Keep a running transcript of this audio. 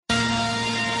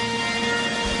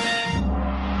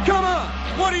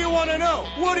want to know?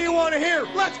 What do you want to hear?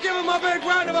 Let's give him a big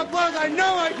round of applause. I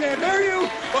know I can't hear you,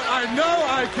 but I know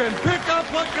I can pick up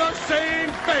what you're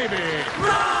saying, baby.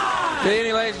 Right! Good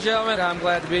evening, ladies and gentlemen. I'm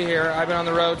glad to be here. I've been on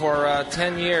the road for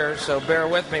 10 years, so bear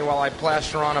with me while I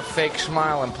plaster on a fake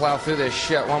smile and plow through this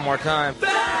shit one more time.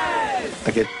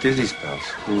 I get dizzy spells,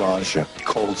 nausea,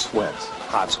 cold sweats,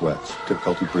 hot sweats,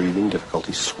 difficulty breathing,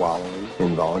 difficulty swallowing,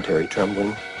 involuntary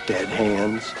trembling, dead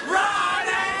hands. Ron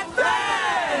and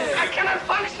Fez! I cannot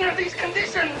function under these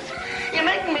conditions. You're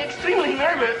making me extremely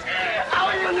nervous.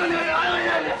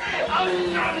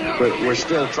 We're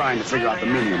still trying to figure out the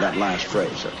meaning of that last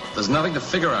phrase, sir. There's nothing to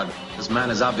figure out. This man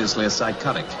is obviously a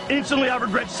psychotic. Instantly, I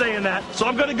regret saying that, so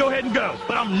I'm going to go ahead and go.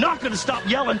 But I'm not going to stop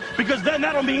yelling, because then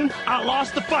that'll mean I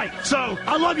lost the fight. So,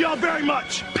 I love y'all very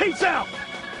much. Peace out!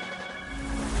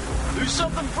 Do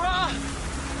something, brah!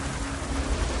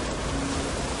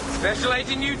 Special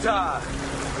Agent Utah.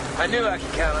 I knew I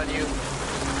could count on you.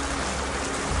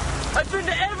 I've been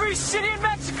to every city in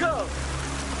Mexico.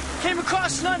 Came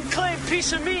across an unclaimed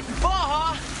piece of meat in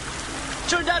Baja.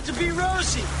 Turned out to be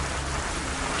Rosie.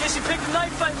 Guess you picked a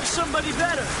knife fight with somebody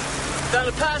better. Found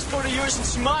a passport of yours in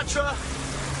Sumatra.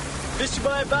 Missed you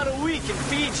by about a week in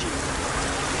Fiji.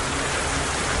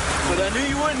 But I knew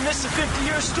you wouldn't miss the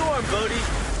 50-year storm, Bodie.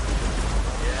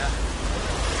 Yeah.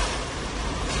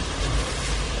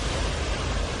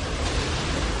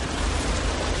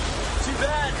 Too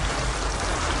bad.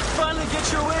 Finally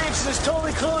get your waves and it's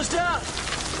totally closed out.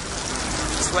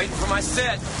 Just waiting for my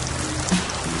set.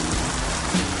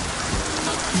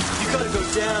 You gotta go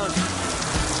down.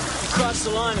 You cross the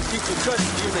line and people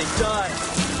trusted you and they die.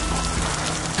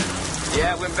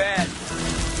 Yeah, it went bad.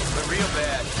 Went real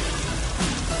bad.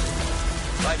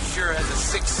 Life sure has a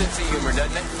sick sense of humor,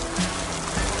 doesn't it?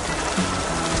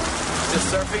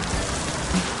 Still surfing?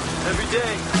 Every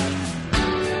day.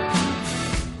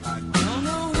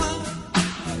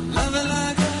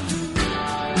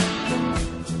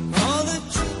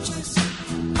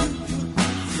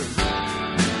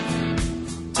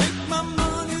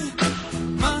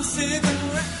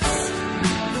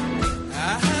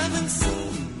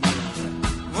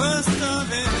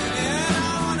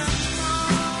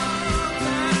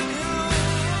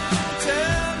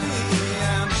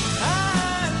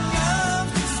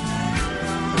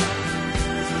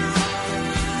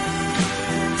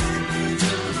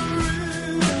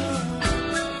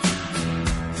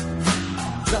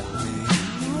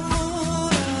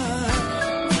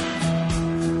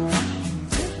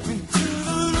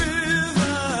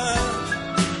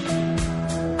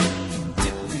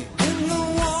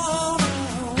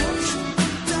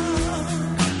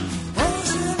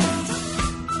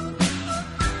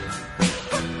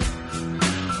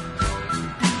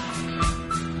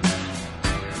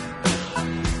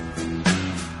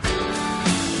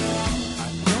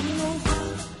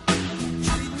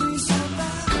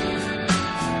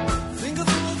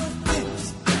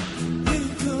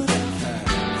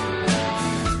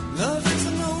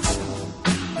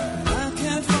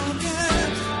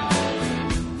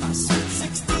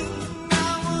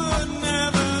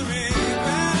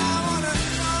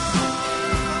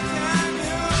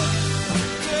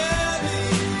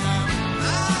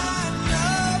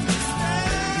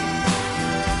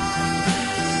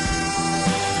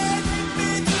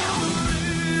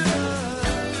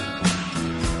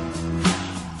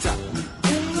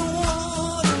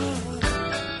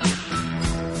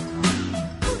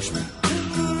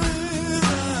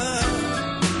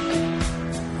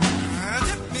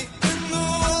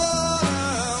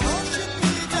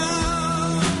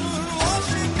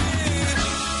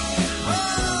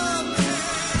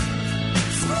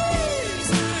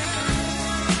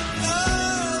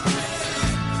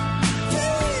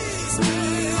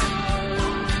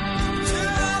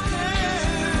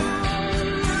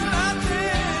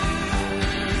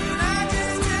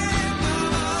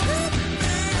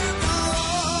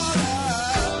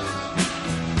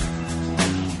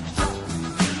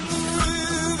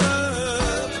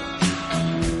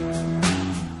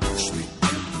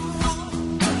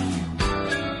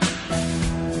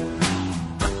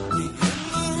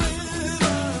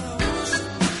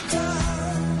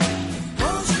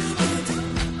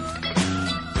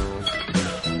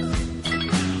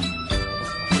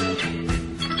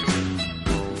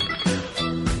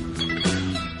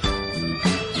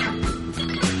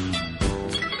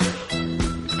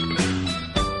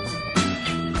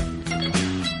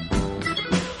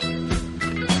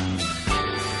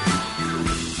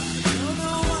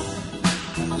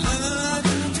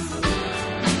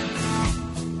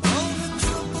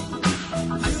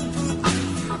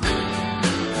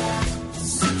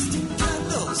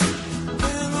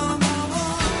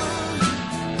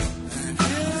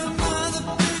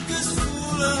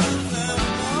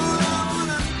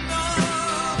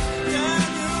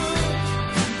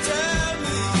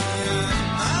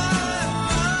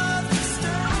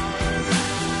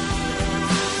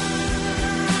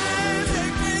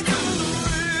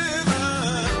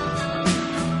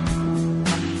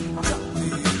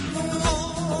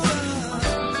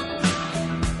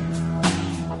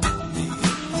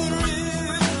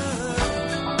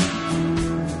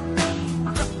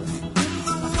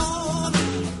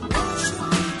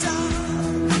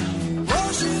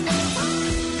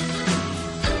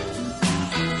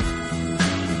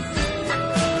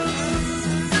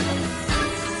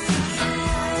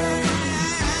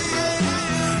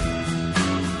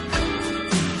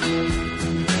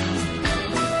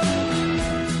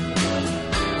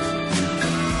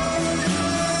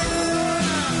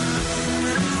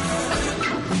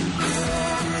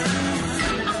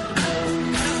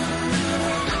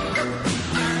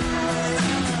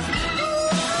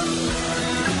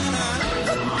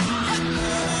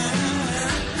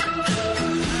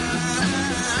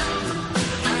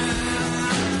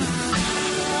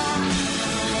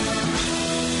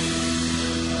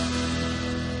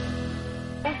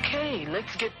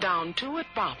 down to it,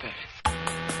 boppers.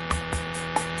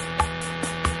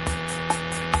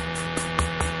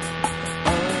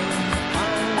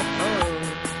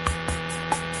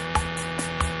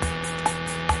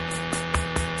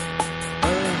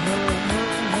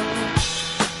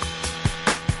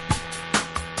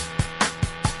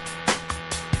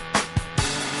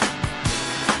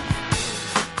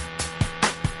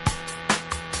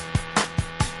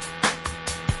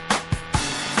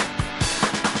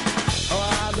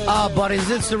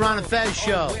 Buddies, it's the Ron and Fez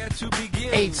show.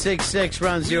 866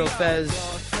 Ron Zero Fez.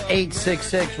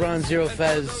 866 Ron Zero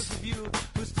Fez.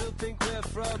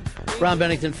 Ron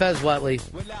Bennington, Fez Whatley.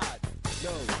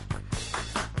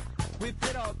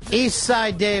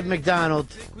 Eastside Dave McDonald.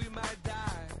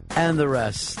 And the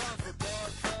rest.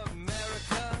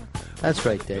 That's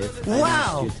right, Dave.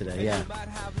 Wow. I missed you today, yeah.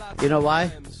 You know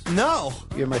why? No.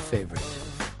 You're my favorite.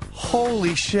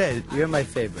 Holy shit. You're my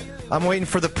favorite. I'm waiting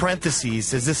for the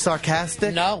parentheses. Is this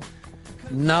sarcastic? No.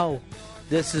 No.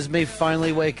 This is me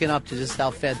finally waking up to just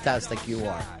how fantastic you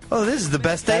are. Oh, this is the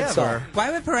best day That's ever. all.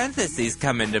 Why would parentheses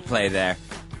come into play there?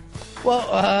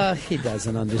 Well, he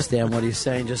doesn't understand what he's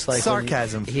saying, just like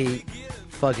sarcasm. He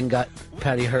fucking got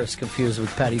Patty Hearst confused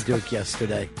with Patty Duke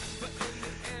yesterday.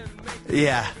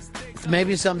 Yeah.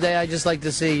 Maybe someday I just like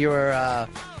to see your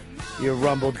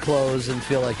rumbled clothes and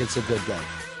feel like it's a good day.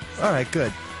 All right,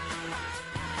 good.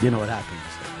 You know what happened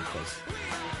because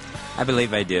I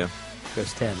believe I do. Chris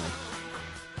Stanley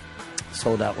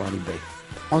sold out Ronnie B.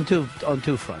 On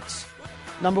two fronts.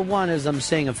 Number one is I'm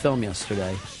seeing a film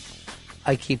yesterday.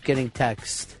 I keep getting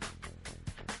text.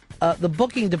 The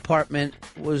booking department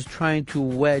was trying to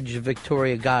wedge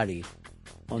Victoria Gotti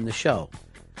on the show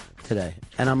today.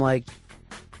 And I'm like,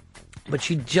 but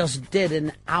she just did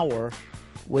an hour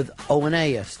with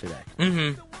O&A yesterday.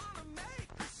 Mm-hmm.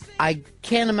 I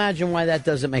can't imagine why that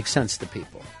doesn't make sense to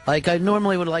people. Like, I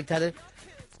normally would like that.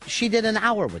 She did an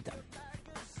hour with them.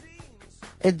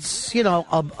 It's,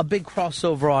 a big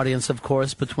crossover audience, of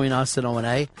course, between us and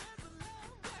O&A.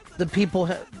 The people,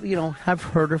 have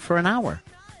heard her for an hour.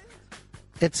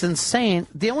 It's insane.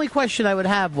 The only question I would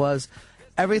have was,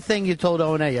 everything you told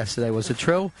O&A yesterday, was it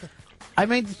true? I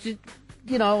mean,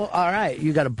 all right,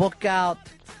 you got a book out,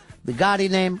 the Gotti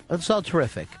name, it's all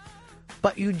terrific.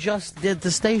 But you just did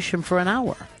the station for an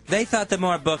hour. They thought the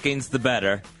more bookings, the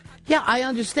better. Yeah, I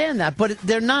understand that, but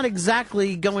they're not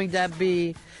exactly going to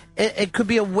be... It could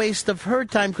be a waste of her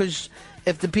time, because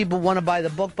if the people want to buy the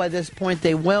book by this point,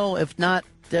 they will. If not,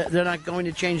 they're not going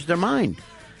to change their mind.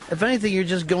 If anything, you're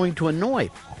just going to annoy.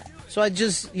 So I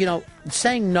just,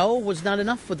 saying no was not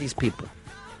enough for these people.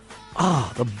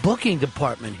 Oh, the booking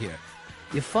department here.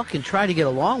 You fucking try to get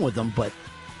along with them, but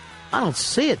I don't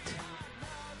see it.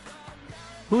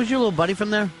 Who's your little buddy from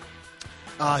there?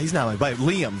 He's not my buddy.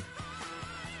 Liam.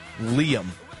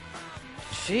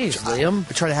 Jeez, Liam.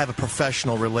 I try to have a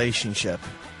professional relationship.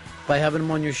 By having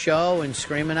him on your show and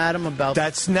screaming at him about...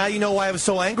 That's now you know why I was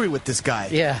so angry with this guy.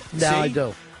 Yeah, now I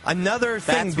do. Another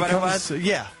thing becomes...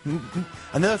 Yeah.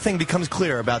 Another thing becomes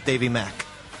clear about Davey Mack.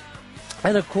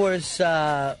 And, of course,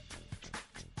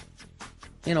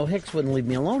 Hicks wouldn't leave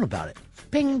me alone about it.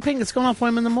 Ping, ping, it's going off for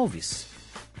him in the movies.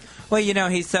 Well,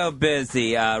 he's so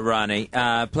busy, Ronnie,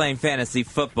 playing fantasy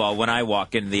football when I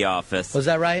walk into the office. Was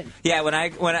that right? Yeah, when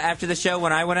after the show,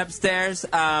 when I went upstairs,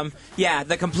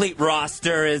 the complete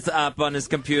roster is up on his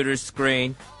computer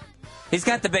screen. He's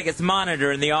got the biggest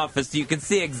monitor in the office, so you can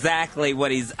see exactly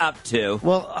what he's up to.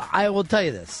 Well, I will tell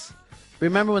you this.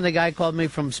 Remember when the guy called me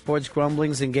from Sports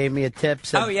Grumblings and gave me a tip?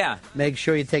 Said, oh, yeah. Make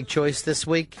sure you take choice this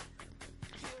week?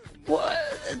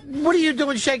 What are you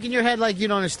doing shaking your head like you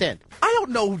don't understand? I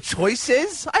don't know who Choice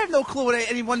is. I have no clue what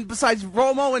anyone besides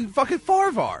Romo and fucking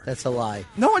Farvar. That's a lie.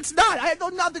 No, it's not. I know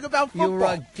nothing about football. You're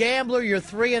a gambler. You're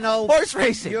 3-0. Horse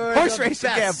racing. You're Horse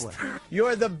racing best. gambler.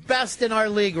 You're the best in our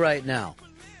league right now.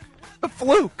 A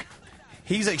fluke.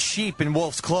 He's a sheep in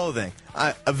wolf's clothing.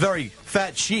 A very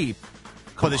fat sheep,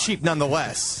 but a sheep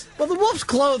nonetheless. Well, the wolf's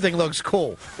clothing looks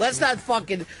cool. Let's not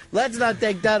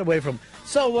take that away from him.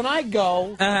 So when I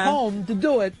go home to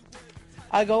do it,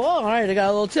 I go, all right, I got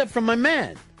a little tip from my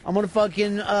man. I'm going to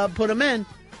fucking put him in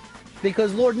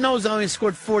because Lord knows I only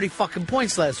scored 40 fucking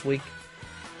points last week.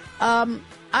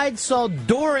 I saw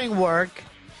during work,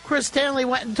 Chris Stanley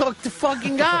went and took the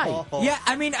fucking guy. Yeah,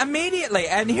 I mean, immediately.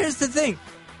 And here's the thing.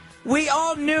 We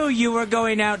all knew you were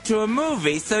going out to a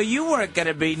movie, so you weren't going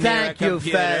to be near a computer. Thank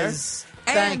you, Fez.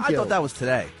 Thank you. I thought that was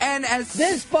today. And as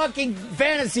this fucking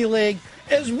fantasy league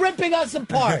is ripping us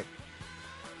apart.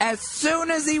 As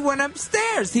soon as he went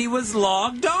upstairs, he was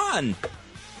logged on.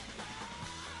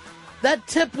 That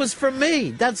tip was for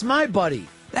me. That's my buddy.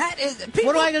 That is.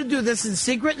 What am I going to do? This in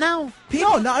secret now?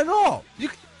 No, not at all. You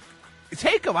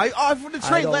take him. I offered to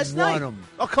trade last night. Him.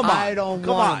 Oh, come on. I don't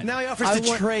come want on. Now he offers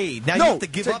to trade. Now you have to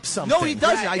give up something. No, he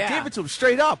doesn't. I gave it to him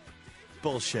straight up.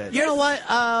 Bullshit. You know what?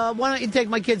 Why don't you take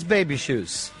my kid's baby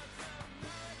shoes?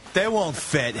 They won't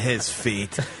fit his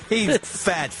feet. He's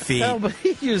fat feet. No, but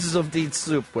he uses them to eat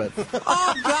soup with.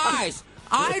 Oh, guys,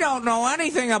 I don't know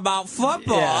anything about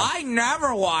football. Yeah. I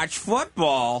never watch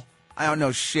football. I don't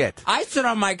know shit. I sit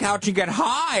on my couch and get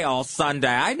high all Sunday.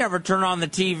 I never turn on the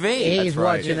TV. He's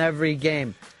watching every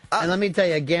game. And let me tell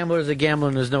you, a gambler is a gambler,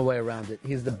 and there's no way around it.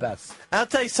 He's the best. I'll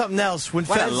tell you something else. When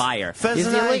What a liar.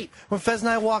 He's the elite. When Fez and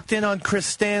I walked in on Chris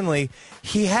Stanley,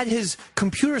 he had his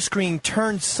computer screen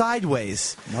turned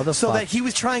sideways so that he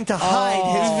was trying to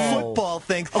hide his football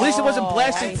thing. At least it wasn't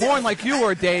blasting porn like you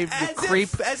were, Dave, you creep.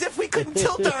 As if we couldn't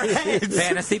tilt our heads.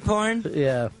 Fantasy porn?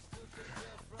 Yeah.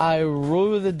 I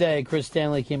rue the day Chris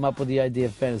Stanley came up with the idea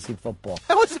of fantasy football.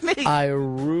 That wasn't me. I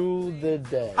rue the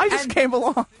day. I just came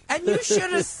along. And you should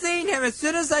have seen him as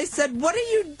soon as I said, "What are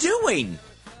you doing?"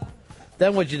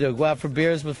 Then what'd you do? Go out for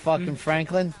beers with fucking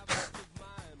Franklin?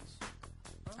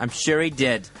 I'm sure he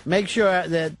did. Make sure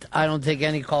that I don't take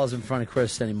any calls in front of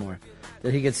Chris anymore.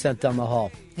 That he gets sent down the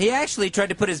hall. He actually tried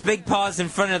to put his big paws in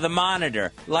front of the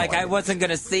monitor, like I wasn't going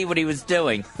to see what he was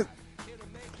doing.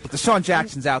 But Deshaun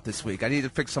Jackson's out this week. I need to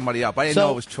pick somebody up. I didn't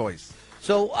know it was choice.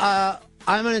 So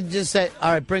I'm going to just say,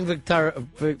 all right, bring Victoria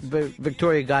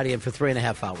Gotti in for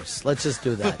 3.5 hours. Let's just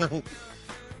do that.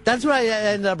 That's what I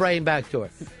ended up writing back to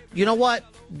her. You know what?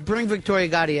 Bring Victoria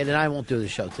Gotti in, and I won't do the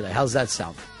show today. How's that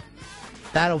sound?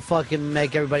 That'll fucking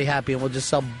make everybody happy, and we'll just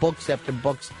sell books after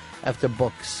books after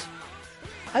books.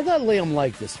 I thought Liam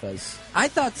liked this, Fez. I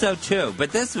thought so, too,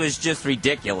 but this was just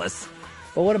ridiculous.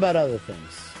 But what about other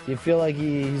things? Do you feel like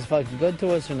he's fucking good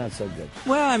to us or not so good?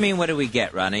 Well, I mean, what do we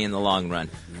get, Ronnie, in the long run?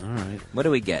 All right. What do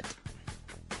we get?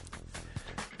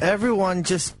 Everyone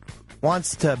just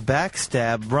wants to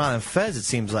backstab Ron and Fez, it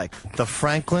seems like. The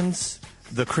Franklins,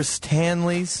 the Chris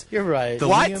Stanleys. You're right. The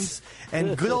Liams.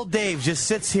 And good old Dave just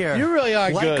sits here. You really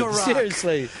are like good. A rock.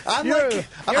 Seriously. I'm you're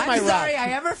my sorry rock.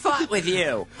 I ever fought with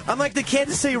you. I'm like the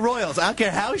Kansas City Royals. I don't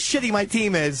care how shitty my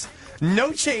team is.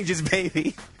 No changes,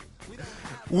 baby.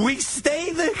 We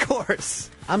stay the course.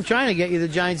 I'm trying to get you the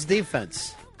Giants'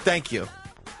 defense. Thank you.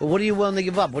 Well, what are you willing to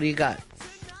give up? What do you got?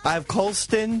 I have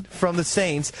Colston from the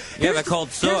Saints. You have a cold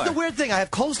sore. Here's the weird thing. I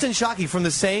have Colston Shockey from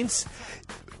the Saints.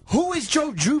 Who is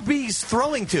Drew Brees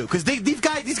throwing to? Because these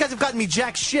guys have gotten me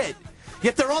jack shit.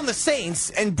 Yet they're on the Saints,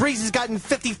 and Brees has gotten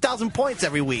 50,000 points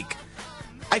every week.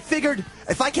 I figured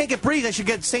if I can't get Brees, I should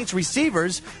get Saints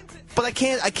receivers, but I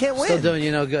can't win. Still doing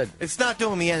you no good. It's not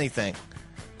doing me anything.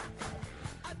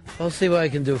 I'll see what I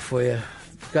can do for you.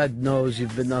 God knows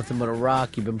you've been nothing but a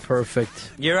rock. You've been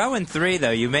perfect. You're 0-3,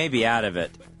 though. You may be out of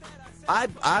it.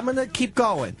 I'm going to keep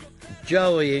going.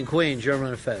 Joey in Queens, German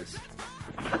and Fez.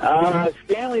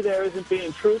 Stanley there isn't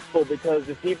being truthful because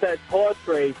if he bets horse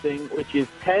racing, which is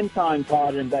 10 times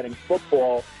harder than betting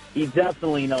football, he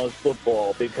definitely knows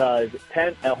football because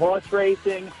horse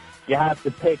racing, you have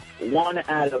to pick one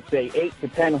out of, say, 8 to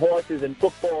 10 horses, and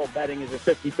football betting is a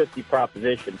 50-50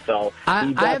 proposition. So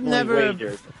he definitely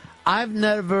wagers. I've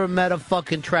never met a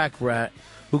fucking track rat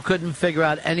who couldn't figure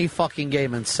out any fucking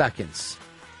game in seconds.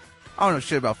 I don't know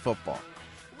shit about football.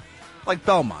 Like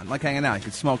Belmont, like hanging out. You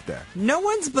can smoke there. No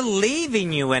one's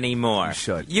believing you anymore. You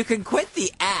should. You can quit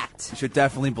the act. You should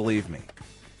definitely believe me.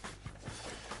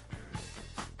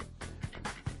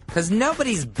 Because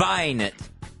nobody's buying it.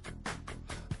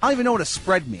 I don't even know what a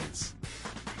spread means.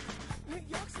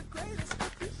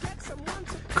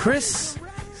 Chris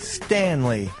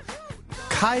Stanley,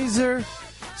 Kaiser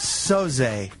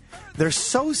Soze. They're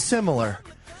so similar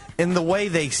in the way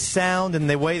they sound and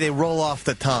the way they roll off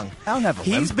the tongue. I don't have a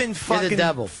He's limp. been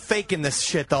fucking faking this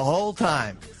shit the whole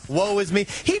time. Woe is me.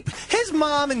 His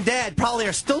mom and dad probably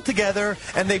are still together,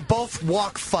 and they both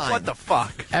walk fine. What the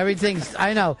fuck? Everything's,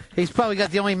 I know. He's probably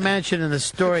got the only mansion in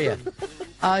Astoria.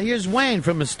 Here's Wayne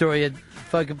from Astoria,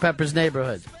 fucking Pepper's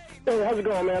neighborhood. Hey, how's it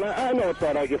going, man? I know it's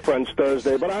not like your friend's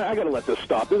Thursday, but I got to let this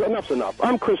stop. Enough's enough.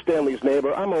 I'm Chris Stanley's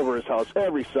neighbor. I'm over his house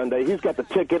every Sunday. He's got the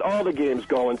ticket, all the games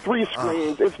going, 3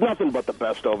 screens. It's nothing but the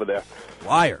best over there.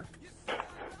 Liar.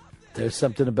 There's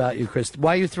something about you, Chris.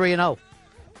 Why are you 3-0?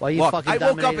 Why are you Look, fucking I woke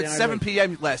up dominating at our 7 league?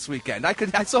 p.m. last weekend.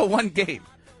 I saw one game.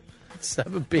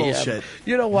 7 p.m. Bullshit.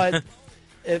 You know what?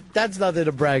 That's nothing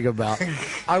to brag about.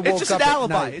 I woke It's just up an at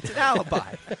alibi. night. It's an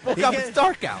alibi. Woke up, it's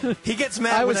dark out. He gets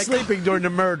mad I when was sleeping during the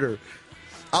murder.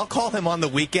 I'll call him on the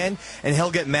weekend, and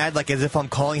he'll get mad like as if I'm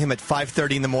calling him at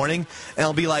 5:30 in the morning, and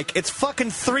I'll be like, it's fucking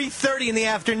 3:30 in the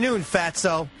afternoon,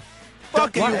 fatso.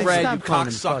 Fuck you, Red, Stop you calling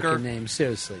him cocksucker. fucking names,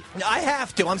 seriously. I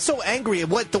have to. I'm so angry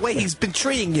at the way he's been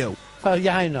treating you. Oh,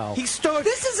 yeah, I know. He started.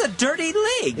 This is a dirty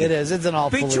league. It is. It's an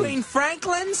awful Between league.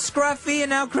 Franklin, Scruffy, and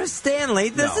now Chris Stanley,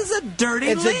 this is a dirty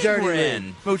It's league a dirty we're league.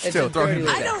 in. Mooch, It's too. a Throw dirty him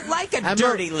league. I don't like a And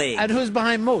dirty Mo- league. And who's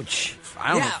behind Mooch?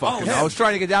 I don't fucking know. I was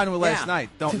trying to get down to it last night.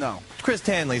 Don't know. Chris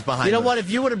Tanley's behind You know him. what?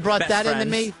 If you would have brought Best that into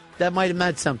friends. me, that might have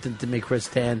meant something to me, Chris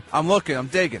Tan. I'm looking. I'm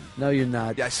digging. No, you're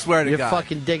not. Yeah, I swear to You're God.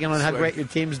 fucking digging on how Swear. great your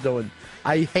team's doing.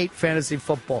 I hate fantasy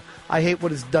football. I hate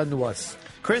what it's done to us.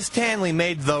 Chris Tanley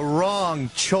made the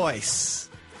wrong choice.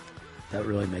 That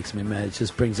really makes me mad. It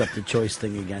just brings up the choice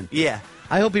thing again. Yeah.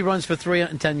 I hope he runs for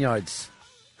 310 yards.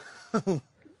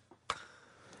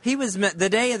 He was the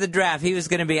day of the draft. He was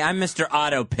going to be. I'm Mr.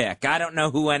 Auto Pick. I don't know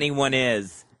who anyone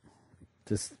is.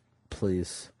 Just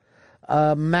please,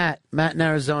 Matt in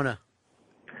Arizona.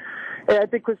 Hey, I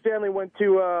think Chris Stanley went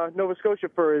to Nova Scotia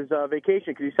for his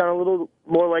vacation because he sounded a little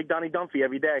more like Donnie Dunphy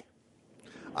every day.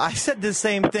 I said the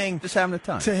same thing Just having a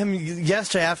time. to him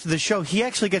yesterday after the show. He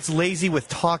actually gets lazy with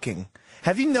talking.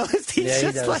 Have you noticed? He's Yeah, he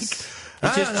just does. like...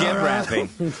 It's just jib rapping.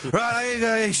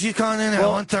 Right, she's calling in at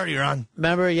 1:30, Ron.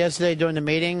 Remember yesterday during the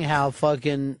meeting how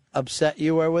fucking upset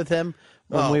you were with him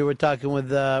when we were talking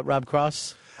with Rob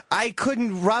Cross? I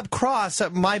couldn't. Rob Cross,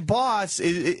 my boss,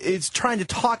 is trying to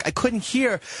talk. I couldn't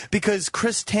hear because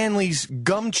Chris Tanley's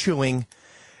gum chewing.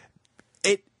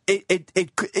 It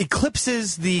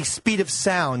eclipses the speed of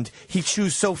sound. He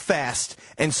chews so fast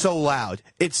and so loud.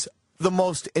 It's the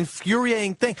most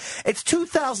infuriating thing. It's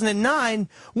 2009.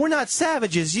 We're not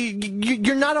savages.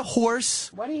 You're not a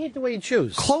horse. Why do you hate the way you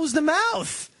chews? Close the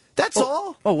mouth. That's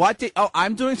all. Oh, what?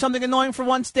 I'm doing something annoying for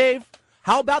once, Dave?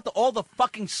 How about all the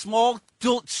fucking small,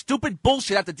 stupid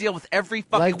bullshit I have to deal with every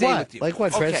fucking Like day what? with you? Like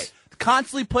what, Chris? Okay.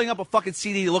 Constantly putting up a fucking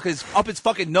CD to look at up his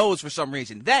fucking nose for some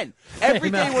reason. Then,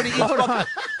 every day when he eats fucking...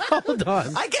 Hold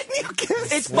on. I get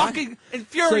mucus. It's fucking So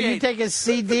infuriating. you take a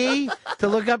CD to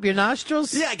look up your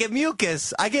nostrils? Yeah, I get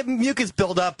mucus. I get mucus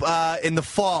buildup in the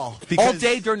fall. Because all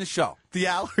day during the show. The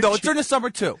allergy. No, it's during the summer,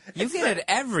 too. You get it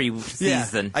every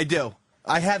season. Yeah, I do.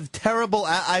 I have terrible.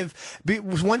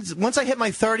 Once I hit my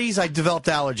 30s, I developed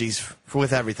allergies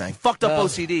with everything. Fucked up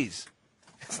OCDs.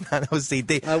 It's not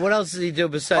OCD. What else does he do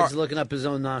besides looking up his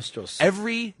own nostrils?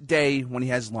 Every day when he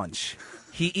has lunch,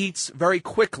 he eats very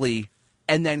quickly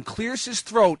and then clears his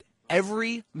throat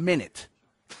every minute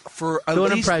for at Do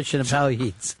an least... impression of how he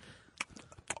eats.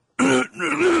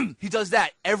 He does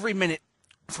that every minute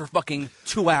for fucking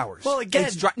 2 hours. Well, again...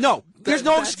 It's no, there's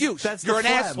no excuse. That's You're the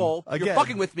an phlegm. asshole. Again. You're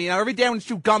fucking with me. Now every day I'm going to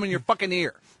chew gum in your fucking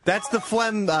ear. That's the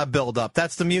phlegm buildup.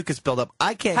 That's the mucus buildup.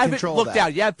 I can't Have control it looked that.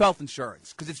 out. You have health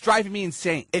insurance because it's driving me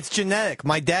insane. It's genetic.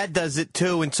 My dad does it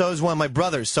too, and so does one of my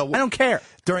brothers. So I don't care.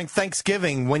 During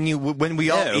Thanksgiving, when we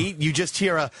all eat, you just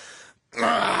hear a,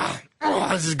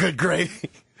 this is good gravy.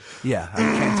 Yeah, I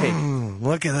can't take it.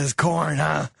 Look at this corn,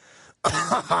 huh?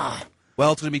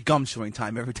 Well, it's going to be gum chewing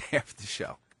time every day after the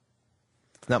show.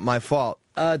 It's not my fault.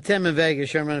 Tim in Vegas,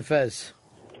 Sherman and Fez.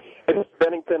 Hey, Mr.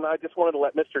 Bennington, I just wanted to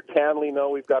let Mr. Tanley know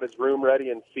we've got his room ready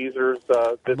in Caesars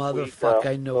this Motherfucker, week.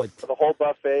 I knew it. The whole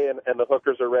buffet and the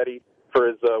hookers are ready for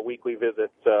his weekly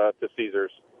visit to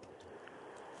Caesars.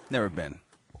 Never been.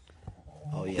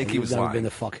 Oh, yeah. Think he you've was never lying. been to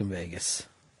fucking Vegas.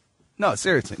 No,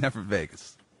 seriously, never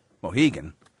Vegas.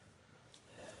 Mohegan.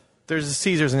 There's a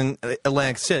Caesars in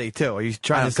Atlantic City too. Are you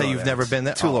trying to say you've never been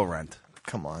there? Too low rent.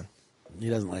 Come on. He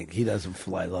doesn't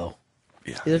fly low.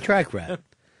 Yeah. He's a track rat.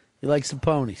 He likes the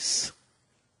ponies.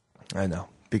 I know,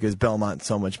 because Belmont's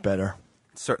so much better.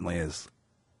 It certainly is.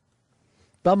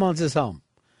 Belmont's his home.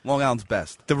 Long Island's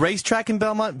best. The racetrack in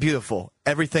Belmont, beautiful.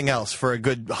 Everything else for a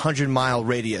good 100-mile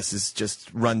radius is just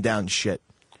run down shit.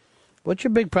 What's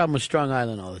your big problem with Strong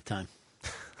Island all the time?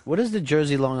 What is the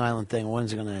Jersey Long Island thing?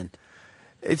 When's it going to end?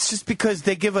 It's just because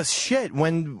they give us shit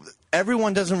when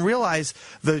everyone doesn't realize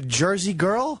the Jersey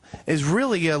girl is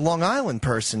really a Long Island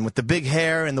person with the big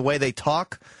hair and the way they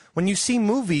talk. When you see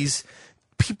movies,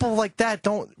 people like that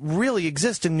don't really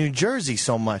exist in New Jersey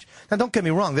so much. Now, don't get me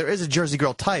wrong. There is a Jersey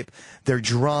girl type. They're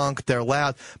drunk, they're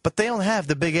loud, but they don't have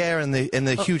the big hair and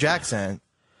the huge accent.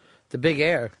 The big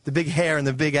hair? The big hair and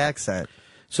the big accent.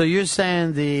 So you're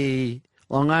saying the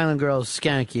Long Island girl's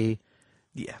skanky.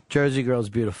 Yeah. Jersey girl's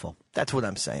beautiful. That's what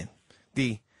I'm saying.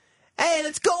 Hey,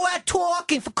 let's go out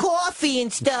talking for coffee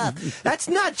and stuff. That's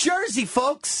not Jersey,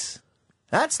 folks.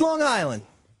 That's Long Island.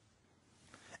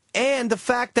 And the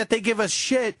fact that they give us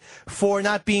shit for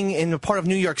not being in a part of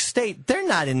New York State, they're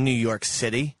not in New York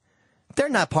City. They're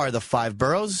not part of the 5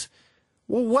 boroughs.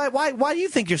 Well, why do you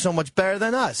think you're so much better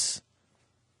than us?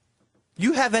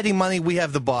 You have Eddie money, we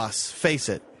have the boss. Face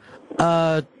it.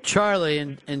 Charlie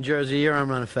in Jersey, you're on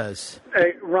Run Fez.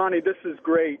 Hey, Ronnie, this is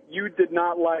great. You did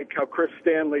not like how Chris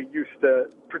Stanley used to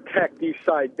protect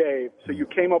Eastside Dave, so you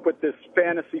came up with this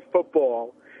fantasy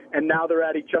football, and now they're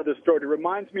at each other's throat. It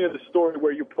reminds me of the story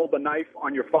where you pulled the knife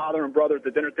on your father and brother at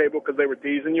the dinner table because they were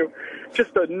teasing you.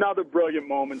 Just another brilliant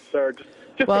moment, sir.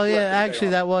 Just well, yeah,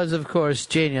 actually, that was, of course,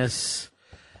 genius.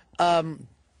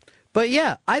 But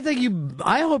yeah, I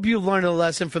hope you learned a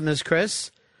lesson from this,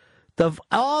 Chris.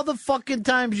 All the fucking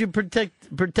times you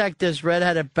protect this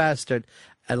redheaded bastard,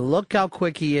 and look how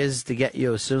quick he is to get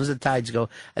you as soon as the Tides go.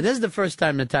 And this is the first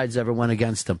time the Tides ever went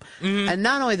against him. Mm-hmm. And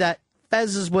not only that,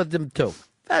 Fez is with him too.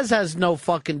 Fez has no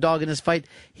fucking dog in this fight.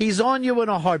 He's on you in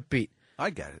a heartbeat.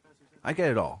 I get it. I get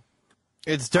it all.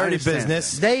 It's dirty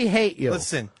business. They hate you.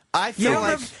 Listen, I feel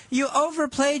like you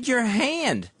overplayed your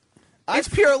hand. It's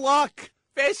pure luck.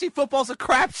 Fantasy football's a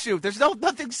crapshoot. There's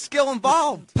nothing skill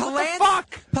involved. What the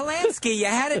fuck? Polanski, you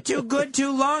had it too good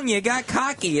too long. You got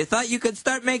cocky. You thought you could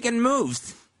start making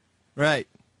moves. Right.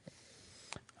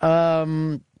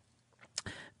 Here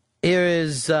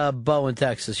is Bo in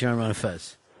Texas. You're on Ron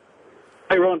Fez.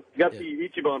 Hey, Ron. You got the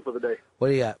Ichiban for the day. What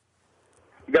do you got?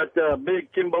 You got big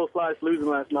Kimbo Slice losing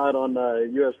last night on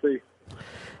UFC.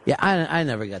 Yeah, I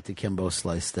never got the Kimbo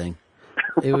Slice thing.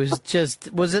 It was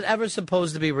just, was it ever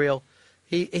supposed to be real?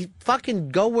 He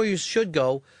fucking go where you should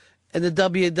go in the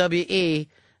WWE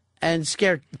and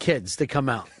scare kids to come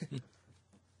out.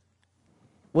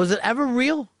 Was it ever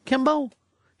real, Kimbo?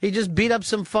 He just beat up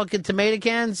some fucking tomato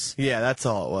cans? Yeah, that's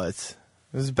all it was.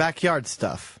 It was backyard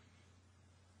stuff.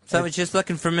 So I was just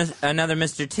looking for another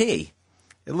Mr. T.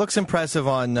 It looks impressive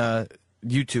on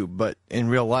YouTube, but in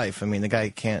real life, I mean, the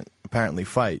guy can't apparently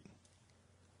fight.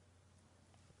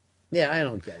 Yeah, I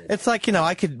don't get it. It's like,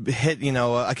 I could hit,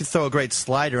 I could throw a great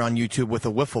slider on YouTube with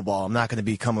a wiffle ball. I'm not going to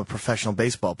become a professional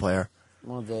baseball player.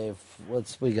 Well, Dave,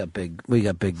 we got big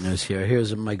news here.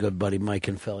 Here's my good buddy Mike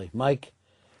in Philly. Mike?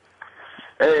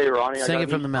 Hey, Ronnie. Sing it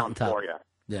from the mountaintop. For you.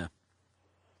 Yeah.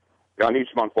 Got an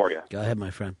Ichiban for you. Go ahead,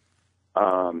 my friend.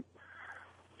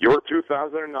 Your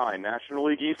 2009 National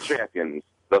League East champions,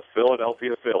 the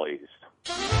Philadelphia Phillies.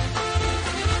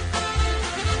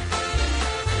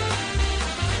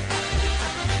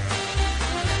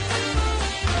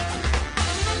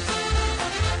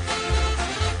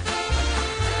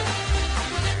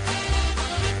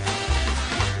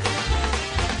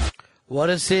 What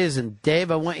a season.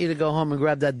 Dave, I want you to go home and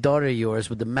grab that daughter of yours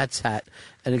with the Mets hat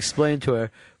and explain to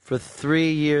her for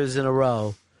 3 years in a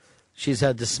row she's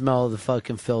had to smell the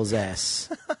fucking Phil's ass.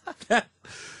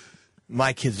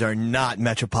 My kids are not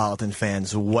Metropolitan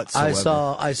fans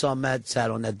whatsoever. I saw Mets hat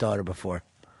on that daughter before.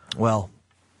 Well,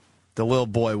 the little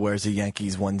boy wears a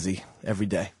Yankees onesie every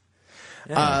day.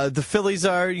 Yeah. The Phillies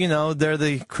are, they're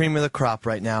the cream of the crop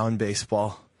right now in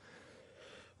baseball.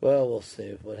 Well, we'll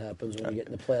see what happens when we get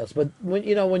in the playoffs. But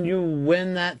when you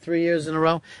win that 3 years in a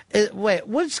row, wait,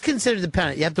 what's considered the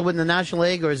pennant? You have to win the National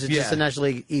League, or is it just the National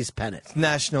League East pennant?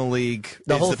 National League.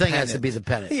 The whole thing has to be the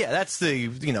pennant. Yeah, that's the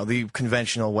the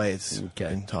conventional way it's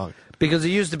been talked. Because it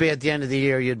used to be at the end of the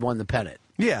year you'd won the pennant.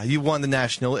 Yeah, you won the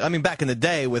National. I mean, back in the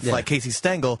day with like Casey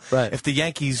Stengel, if the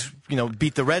Yankees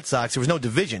beat the Red Sox, there was no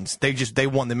divisions. They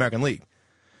won the American League.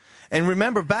 And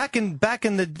remember, back in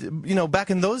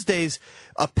those days,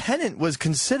 a pennant was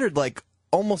considered like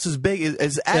almost as big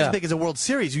as big as a World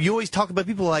Series. You always talk about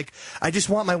people like, I just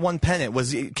want my one pennant.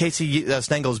 Was Casey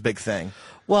Stengel's big thing?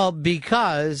 Well,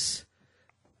 because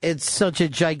it's such a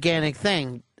gigantic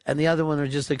thing, and the other one are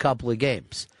just a couple of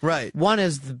games. Right. One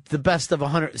is the best of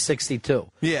 162.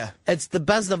 Yeah. It's the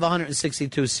best of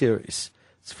 162 series.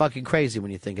 It's fucking crazy when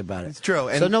you think about it. It's true.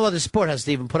 And so no other sport has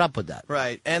to even put up with that.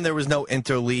 Right. And there was no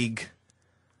interleague.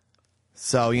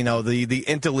 So, the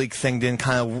interleague thing didn't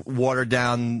kind of water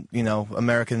down,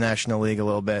 American National League a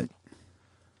little bit.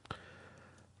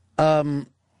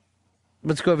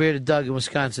 Let's go over here to Doug in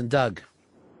Wisconsin. Doug.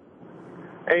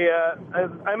 Hey,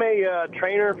 I'm a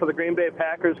trainer for the Green Bay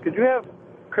Packers. Could you have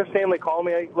Chris Stanley call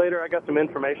me later? I got some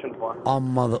information for him. Oh,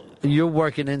 mother. You're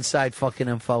working inside fucking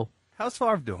info. How's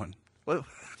Favre doing? What?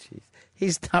 Jeez.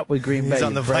 He's not with Green Bay. He's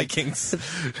on the Vikings.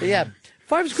 Yeah.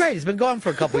 Favre's great. He's been gone for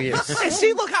a couple of years.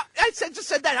 See, look, I just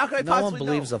said that. How can I no possibly one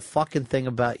believes know? a fucking thing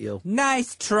about you.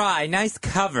 Nice try. Nice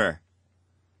cover.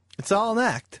 It's all an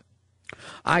act.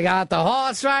 I got the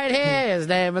horse right here. His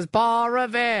name is Paul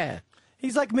Revere.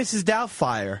 He's like Mrs.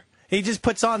 Doubtfire. He just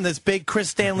puts on this big Chris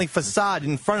Stanley facade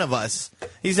in front of us.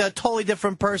 He's a totally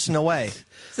different person away.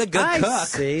 He's a good cook. I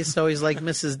see. So he's like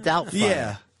Mrs. Doubtfire.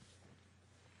 Yeah.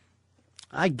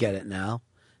 I get it now.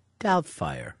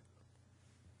 Doubtfire.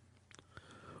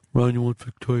 Ron, you want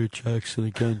Victoria Jackson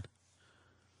again?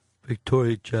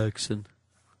 Victoria Jackson.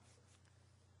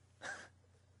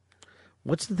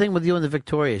 What's the thing with you and the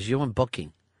Victorias? You and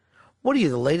booking. What are you,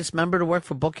 the latest member to work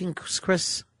for booking,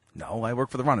 Chris? No, I work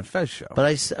for the Ron and Fez show.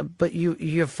 But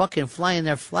you're fucking flying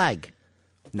their flag.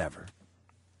 Never.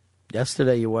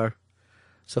 Yesterday you were.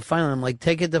 So finally I'm like,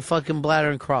 take it to fucking Bladder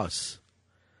and Cross.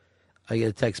 I get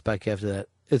a text back after that.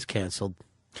 It's canceled.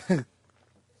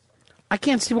 I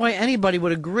can't see why anybody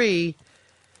would agree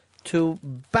to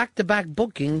back-to-back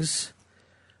bookings.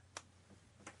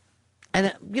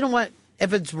 And you know what?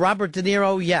 If it's Robert De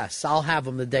Niro, yes, I'll have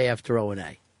him the day after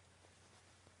O&A.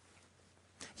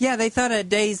 Yeah, they thought a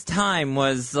day's time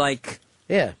was like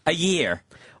a year.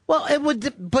 Well, it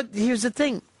would, but here's the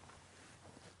thing.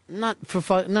 Not for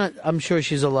fun. Not. I'm sure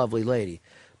she's a lovely lady,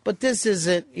 but this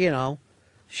isn't.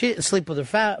 She didn't sleep with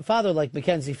her father like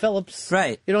Mackenzie Phillips.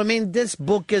 Right. You know what I mean? This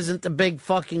book isn't the big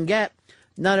fucking get.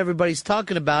 Not everybody's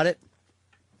talking about it.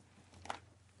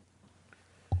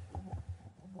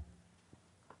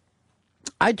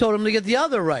 I told him to get the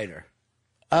other writer.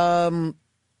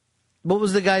 What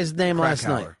was the guy's name last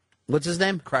night? What's his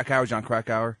name? Krakauer, John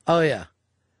Krakauer. Oh, yeah.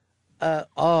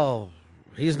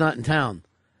 He's not in town.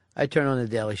 I turn on the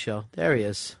Daily Show. There he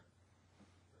is.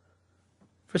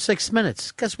 For 6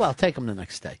 minutes. Guess what? I'll take him the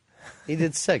next day. He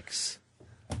did 6.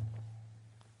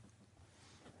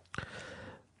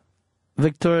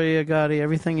 Victoria Gotti,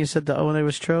 everything you said to O&A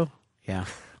was true? Yeah.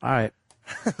 All right.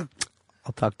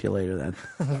 I'll talk to you later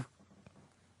then.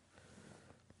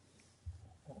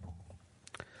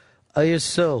 Oh, you're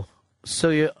Sue.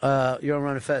 Sue, you're on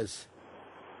Ron and Fez.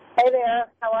 Hey there,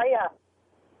 how are ya?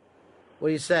 What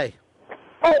do you say?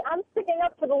 Hey, I'm sticking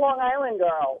up for the Long Island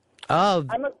girl. Oh.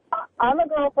 I'm a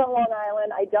girl from Long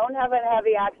Island. I don't have a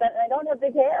heavy accent, and I don't have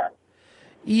big hair.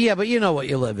 Yeah, but you know what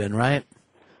you live in, right?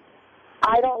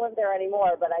 I don't live there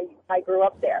anymore, but I grew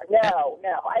up there. No.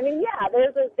 I mean, yeah, there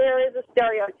is a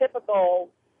stereotypical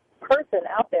person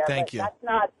out there. Thank but you.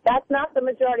 That's not the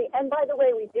majority. And by the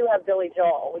way, we do have Billy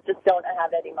Joel. We just don't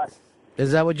have Eddie Munson.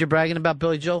 Is that what you're bragging about,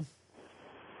 Billy Joel?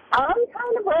 I'm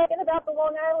kind of bragging about the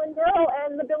Long Island girl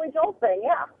and the Billy Joel thing,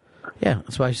 yeah. Yeah,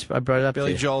 that's why I brought it up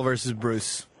Billy to you. Joel versus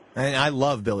Bruce. And I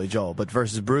love Billy Joel, but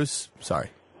versus Bruce, sorry.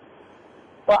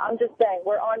 Well, I'm just saying,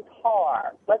 we're on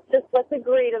par. Let's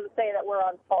agree to say that we're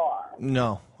on par.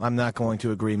 No, I'm not going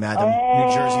to agree, madam.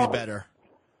 New Jersey's better.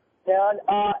 No,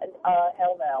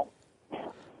 hell no.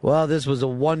 Well, this was a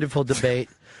wonderful debate.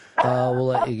 We'll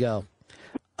let you go.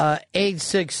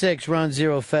 866 Ron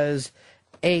Zero Fez.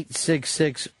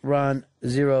 866 Ron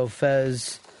Zero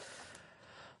Fez.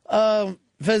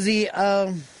 Fezzy,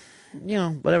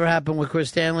 whatever happened with Chris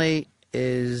Stanley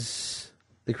is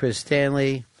the Chris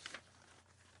Stanley.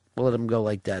 We'll let him go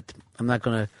like that. I'm not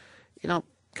going to,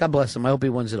 God bless him. I hope he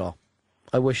wins it all.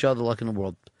 I wish all the luck in the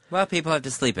world. Well, people have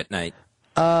to sleep at night.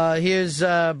 Here's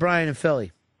Brian in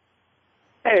Philly.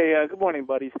 Hey, good morning,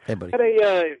 buddies. Hey, buddy. Had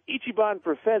a Ichiban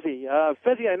for Fezzy.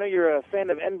 Fezzy, I know you're a fan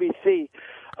of NBC.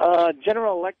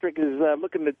 General Electric is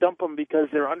looking to dump them because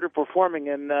they're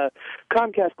underperforming, and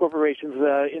Comcast Corporation's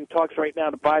in talks right now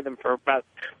to buy them for about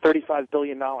 $35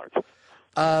 billion.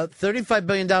 $35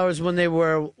 billion when they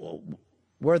were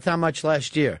worth how much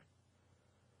last year?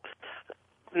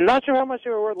 Not sure how much they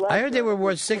were worth last year. I heard they were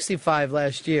worth 65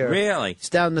 last year. Really? It's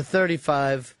down to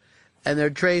 35, and they're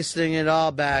tracing it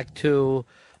all back to.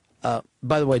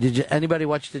 By the way, did anybody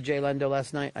watch the Jay Lendo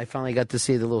last night? I finally got to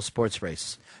see the little sports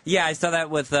race. Yeah, I saw that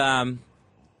with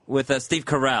Steve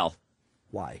Carell.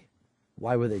 Why?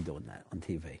 Why were they doing that on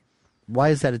TV? Why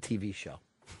is that a TV show?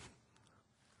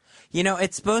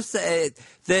 It's supposed to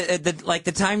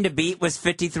the time to beat was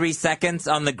 53 seconds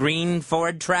on the green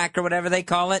Ford track or whatever they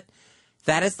call it.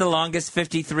 That is the longest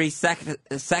 53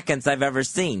 seconds I've ever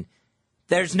seen.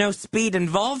 There's no speed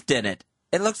involved in it.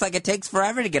 It looks like it takes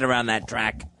forever to get around that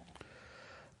track.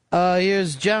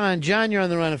 Here's John. John, you're on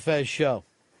the Ron and Fez show.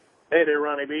 Hey there,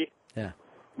 Ronnie B. Yeah.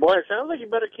 Boy, it sounds like you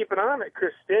better keep an eye on it.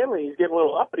 Chris Stanley, he's getting a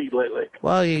little uppity lately.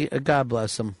 Well, God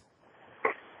bless him.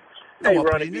 Hey, No,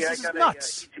 Ronnie buddy, B, this I is got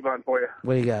nuts. a Ichiban for you.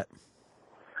 What do you got?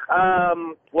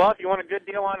 Well, if you want a good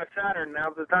deal on a Saturn,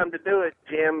 now's the time to do it.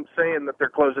 GM's saying that they're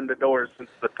closing the doors since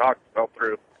the talks fell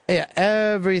through. Yeah,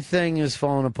 everything is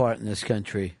falling apart in this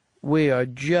country. We are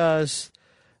just,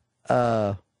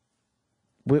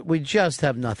 we just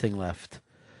have nothing left.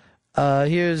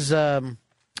 Here's,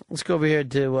 let's go over here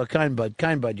to Kind Bud.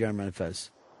 Kind Bud, you're on Ron and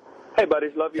Fez. Hey,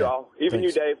 buddies. Love you all. Even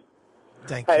Thanks. you, Dave.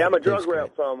 Thank Hey, you. I'm a drug That's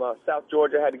rep from South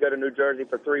Georgia. Had to go to New Jersey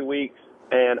for 3 weeks,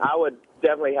 and I would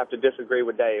definitely have to disagree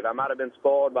with Dave. I might have been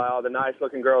spoiled by all the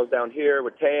nice-looking girls down here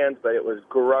with tans, but it was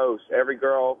gross. Every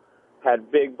girl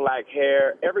had big black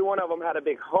hair. Every one of them had a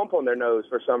big hump on their nose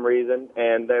for some reason,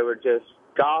 and they were just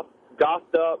goth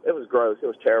gothed up. It was gross. It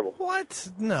was terrible. What?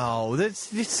 No, this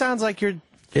sounds like you're...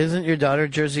 Isn't your daughter a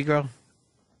Jersey girl?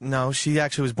 No, she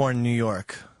actually was born in New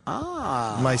York.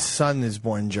 Ah. My son is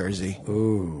born in Jersey.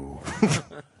 Ooh.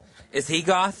 Is he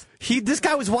goth? This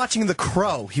guy was watching The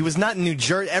Crow. He was not in New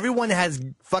Jersey. Everyone has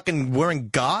fucking wearing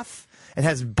goth and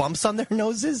has bumps on their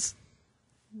noses.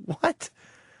 What?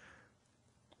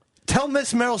 Tell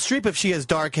Miss Meryl Streep if she has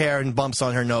dark hair and bumps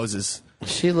on her noses.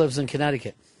 She lives in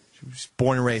Connecticut. She was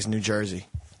born and raised in New Jersey.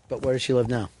 But where does she live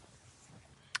now?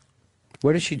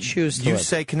 Where does she choose to live? You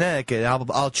say Connecticut,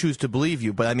 I'll choose to believe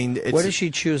you, but I mean... Where does she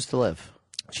choose to live?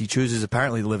 She chooses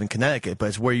apparently to live in Connecticut, but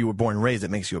it's where you were born and raised that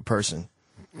makes you a person.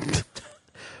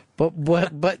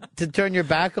 But to turn your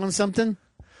back on something?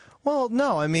 Well,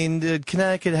 no. I mean,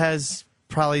 Connecticut has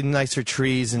probably nicer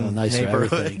trees and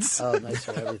neighborhoods.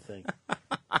 Nicer everything.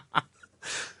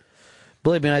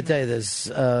 Believe me, I tell you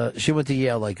this. She went to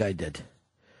Yale like I did.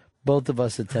 Both of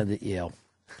us attended Yale.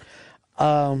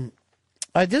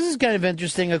 This is kind of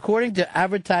interesting. According to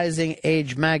Advertising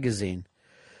Age magazine,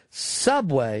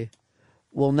 Subway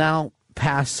will now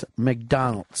pass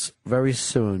McDonald's very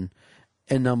soon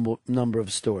in number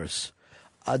of stores.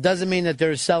 Doesn't mean that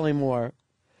they're selling more,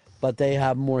 but they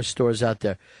have more stores out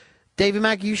there. Davey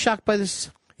Mack, are you shocked by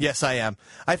this? Yes, I am.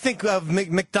 I think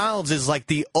McDonald's is like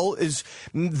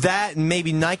that and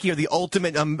maybe Nike are the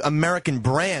ultimate American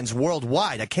brands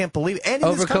worldwide. I can't believe it. And in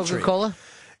over this country. Coca-Cola?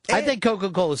 I think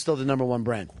Coca-Cola is still the number one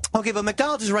brand. Okay, but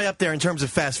McDonald's is right up there in terms of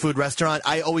fast food restaurant.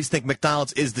 I always think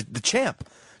McDonald's is the champ.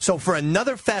 So for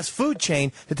another fast food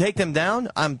chain to take them down,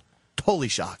 I'm totally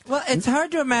shocked. Well, it's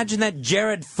hard to imagine that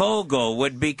Jared Fogle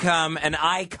would become an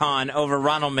icon over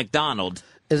Ronald McDonald.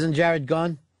 Isn't Jared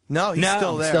gone? No, he's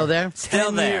still there. Still there?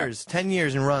 Still there. 10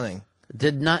 years and running.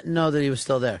 Did not know that he was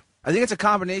still there. I think it's a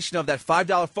combination of that $5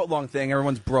 footlong thing.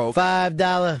 Everyone's broke.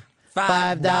 $5.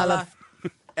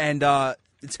 And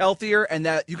it's healthier, and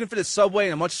that you can fit a Subway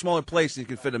in a much smaller place than you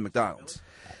can fit a McDonald's.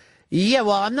 Yeah,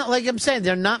 well, I'm not like I'm saying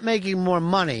they're not making more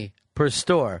money per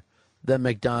store than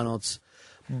McDonald's,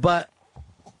 but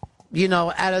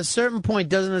at a certain point,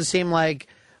 doesn't it seem like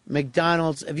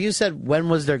McDonald's? If you said when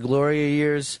was their Gloria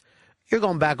years, you're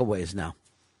going back a ways now.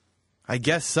 I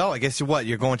guess so. I guess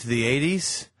you're going to the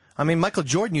 80s? I mean, Michael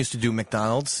Jordan used to do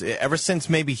McDonald's. Ever since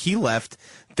maybe he left,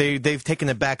 they've taken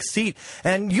a back seat.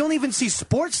 And you don't even see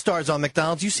sports stars on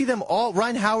McDonald's. You see them all.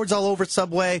 Ryan Howard's all over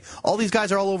Subway. All these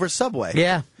guys are all over Subway.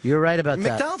 Yeah, you're right about that.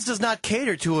 McDonald's does not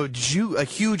cater to a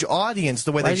huge audience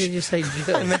the way Why they did you say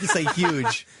Jew? I meant to say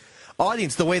huge.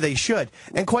 Audience the way they should.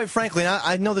 And quite frankly,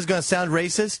 I know this is going to sound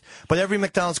racist, but every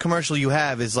McDonald's commercial you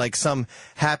have is like some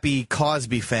happy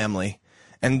Cosby family.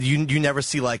 And you never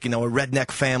see like, a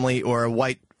redneck family or a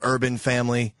white urban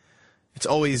family. It's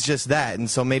always just that. And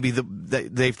so maybe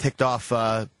they've ticked off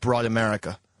broad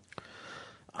America.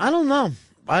 I don't know.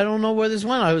 I don't know where this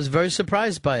went. I was very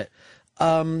surprised by it.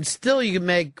 Still, you can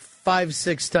make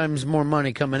 5-6 times more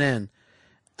money coming in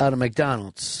out of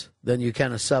McDonald's than you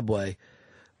can a Subway.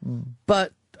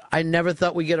 But I never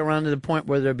thought we'd get around to the point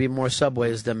where there'd be more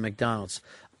Subways than McDonald's.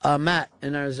 Matt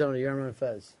in Arizona, you're on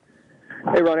Fez.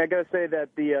 Hey, Ronnie, I got to say that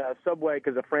the Subway,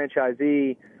 because a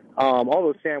franchisee, all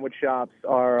those sandwich shops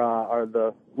are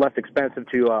the less expensive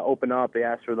to open up. They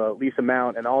ask for the least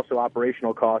amount, and also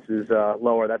operational cost is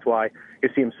lower. That's why you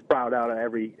see them sprout out at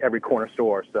every corner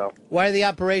store. So why are the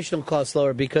operational costs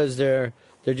lower? Because they're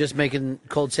just making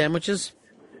cold sandwiches?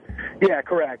 Yeah,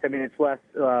 correct. I mean, it's less.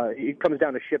 It comes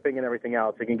down to shipping and everything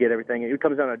else. They can get everything. It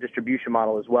comes down to a distribution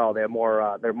model as well. They have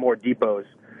more. There are more depots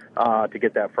to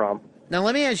get that from. Now,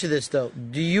 let me ask you this though: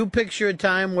 do you picture a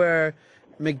time where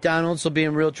McDonald's will be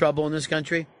in real trouble in this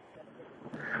country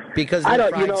because of the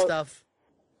fried stuff?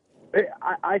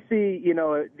 I see.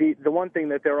 The one thing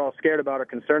that they're all scared about or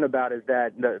concerned about is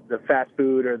that the fast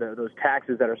food or those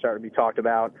taxes that are starting to be talked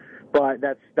about. But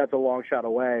that's a long shot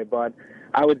away. But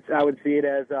I would see it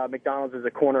as McDonald's is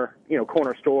a corner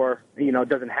store. It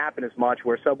doesn't happen as much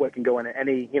where Subway can go into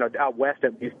any out west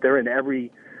at least they're in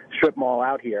every strip mall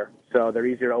out here, so they're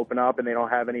easier to open up and they don't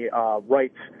have any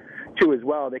rights to as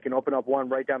well. They can open up one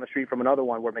right down the street from another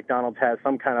one where McDonald's has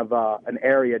some kind of an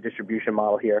area distribution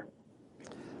model here.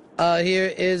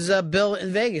 Here is Bill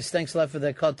in Vegas. Thanks a lot for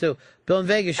that call too. Bill in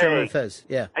Vegas, you're on Fez.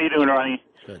 Yeah. How you doing, Ronnie?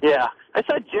 Good. Yeah. I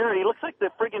saw Jerry. He looks like the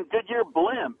friggin' Goodyear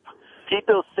blimp. Eat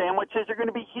those sandwiches are going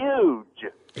to be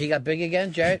huge. He got big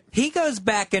again, Jared? He goes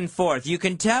back and forth. You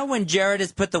can tell when Jared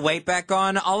has put the weight back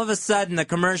on, all of a sudden the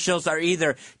commercials are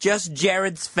either just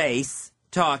Jared's face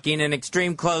talking in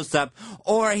extreme close-up,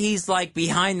 or he's like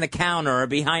behind the counter or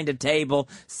behind a table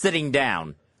sitting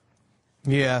down.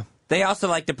 Yeah. They also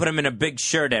like to put him in a big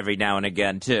shirt every now and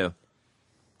again, too.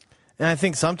 And I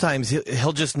think sometimes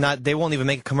he'll just not, they won't even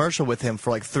make a commercial with him for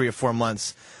like 3 or 4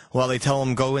 months while they tell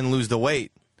him go and lose the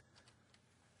weight.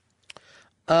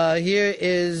 Here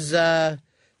is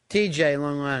TJ in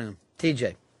Long Island.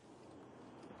 TJ.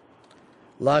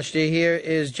 Lost you. Here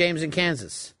is James in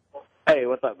Kansas. Hey,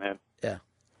 what's up, man? Yeah.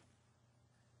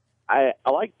 I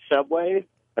like Subway,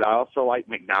 but I also like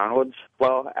McDonald's.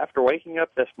 Well, after waking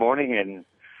up this morning and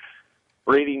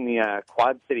reading the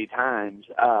Quad City Times,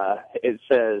 it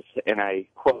says, and I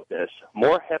quote this,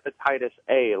 more hepatitis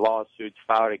A lawsuits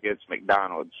filed against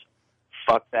McDonald's.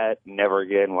 Fuck that. Never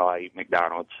again will I eat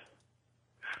McDonald's.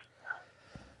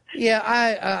 Yeah,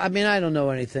 I mean, I don't know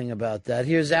anything about that.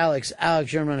 Here's Alex.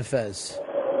 Alex, you're on Fez.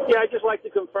 Yeah, I'd just like to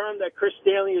confirm that Chris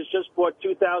Stanley has just bought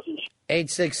 2,000.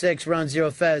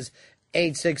 866-RUN-0-FEZ.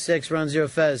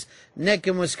 866-RUN-0-FEZ. Nick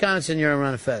in Wisconsin, you're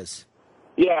on Fez.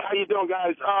 Yeah, how you doing,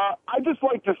 guys? I'd just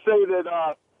like to say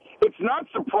that it's not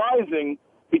surprising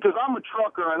because I'm a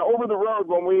trucker, and over the road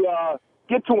when we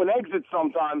get to an exit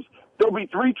sometimes, there'll be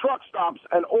 3 truck stops,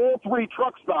 and all 3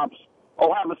 truck stops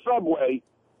will have a Subway,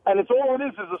 and it's all it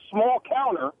is a small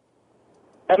counter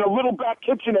and a little back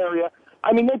kitchen area.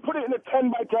 I mean, they put it in a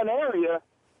 10-by-10 area,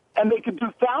 and they could do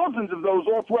thousands of those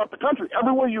all throughout the country.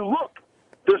 Everywhere you look,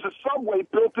 there's a Subway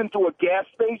built into a gas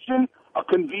station, a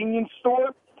convenience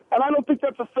store, and I don't think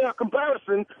that's a fair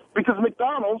comparison because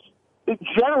McDonald's, it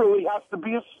generally has to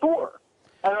be a store,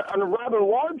 and a rather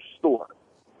large store.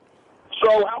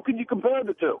 So how can you compare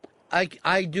the two?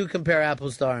 I do compare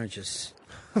apples to oranges.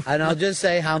 And I'll just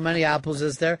say how many apples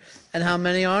is there and how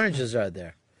many oranges are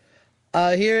there.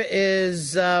 Here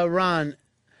is Ron.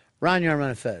 Ron, you're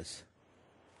on Fez.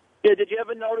 Yeah, did you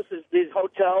ever notice these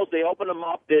hotels, they open them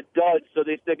up, they're duds, so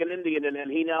they stick an Indian in, and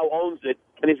he now owns it,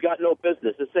 and he's got no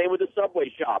business. The same with the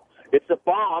Subway shop. It's a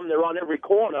bomb. They're on every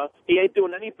corner. He ain't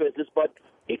doing any business, but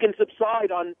he can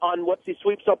subside on what he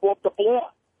sweeps up off the floor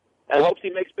and hopes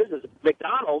he makes business.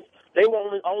 McDonald's, they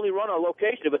will only run a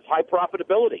location if it's high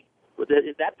profitability.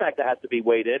 That factor has to be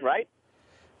weighed in, right?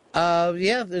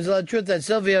 Yeah, there's a lot of truth to that.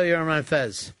 Silvio, you're on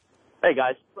Fez. Hey,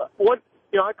 guys.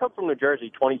 I come from New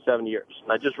Jersey 27 years,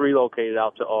 and I just relocated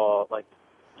out to,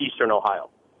 eastern Ohio.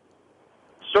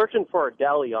 Searching for a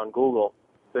deli on Google,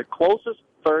 the closest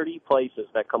 30 places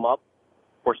that come up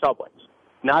were Subways.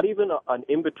 Not even an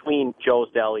in-between Joe's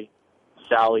Deli,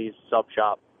 Sally's, Sub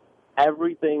Shop.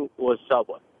 Everything was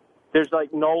Subway. There's,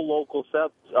 no local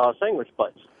sandwich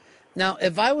place. Now,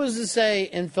 if I was to say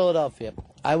in Philadelphia,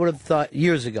 I would have thought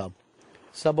years ago,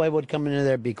 Subway would come into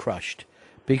there and be crushed.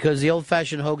 Because the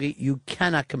old-fashioned hoagie, you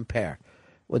cannot compare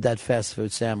with that fast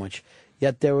food sandwich.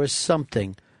 Yet there was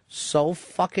something so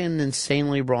fucking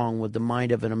insanely wrong with the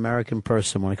mind of an American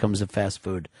person when it comes to fast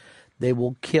food. They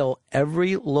will kill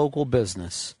every local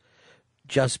business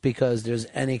just because there's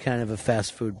any kind of a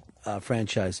fast food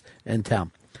franchise in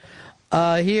town.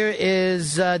 Here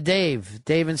is Dave.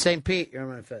 Dave in St. Pete.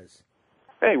 You're on Fez.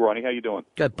 Hey, Ronnie. How you doing?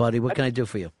 Good, buddy. What can I do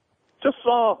for you? Just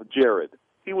saw Jared.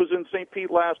 He was in St. Pete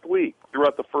last week. Threw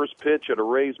out the first pitch at a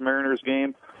Rays-Mariners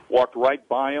game. Walked right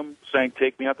by him, saying,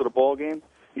 "Take me out to the ball game."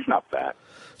 He's not fat.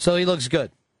 So he looks good.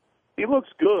 He looks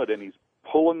good, and he's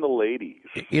pulling the ladies.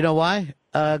 You know why?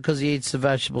 Because he eats a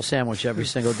vegetable sandwich every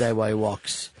single day while he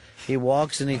walks. He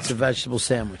walks and eats a vegetable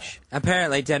sandwich.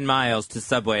 Apparently 10 miles to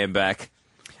Subway and back.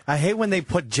 I hate when they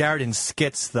put Jared in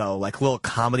skits, though, like little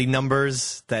comedy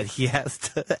numbers that he has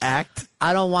to act.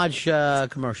 I don't watch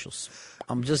commercials.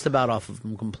 I'm just about off of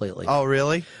them completely. Oh,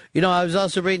 really? I was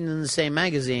also reading in the same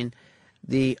magazine,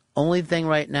 the only thing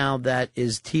right now that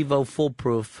is TiVo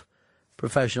foolproof,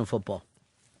 professional football.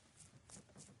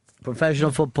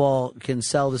 Professional football can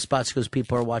sell the spots because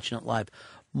people are watching it live.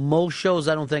 Most shows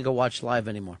I don't think are watched live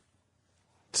anymore.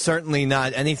 Certainly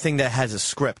not anything that has a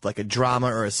script, like a drama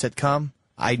or a sitcom.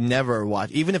 I never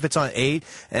watch. Even if it's on 8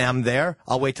 and I'm there,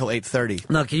 I'll wait till 8:30.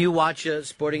 Now, can you watch a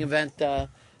sporting event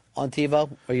on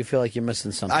TiVo, or you feel like you're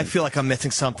missing something? I feel like I'm missing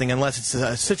something unless it's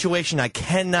a situation I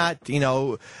cannot,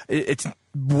 it's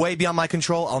way beyond my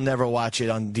control. I'll never watch it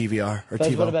on DVR or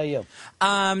TiVo. What about you?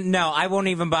 No, I won't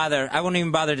even bother. I won't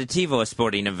even bother to TiVo a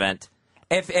sporting event.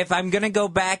 If I'm going to go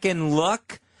back and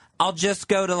look, I'll just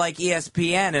go to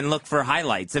ESPN and look for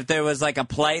highlights. If there was a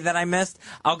play that I missed,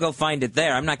 I'll go find it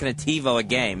there. I'm not going to TiVo a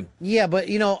game. Yeah, but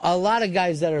a lot of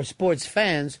guys that are sports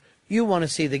fans, you want to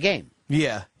see the game.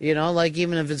 Yeah.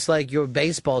 Even if it's your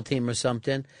baseball team or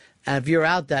something, and if you're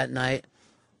out that night,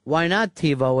 why not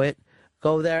TiVo it?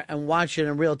 Go there and watch it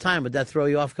in real time. Would that throw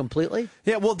you off completely?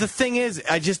 Yeah, well, the thing is,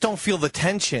 I just don't feel the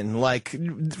tension.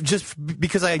 Just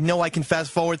because I know I can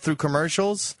fast forward through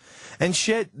commercials and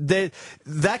shit,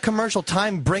 that commercial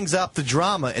time brings up the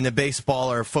drama in a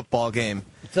baseball or a football game.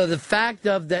 So the fact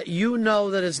of that you know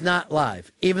that it's not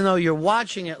live, even though you're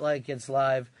watching it like it's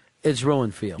live, it's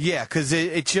ruined for you. Yeah, because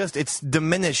it's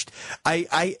diminished.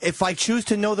 If I choose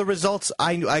to know the results,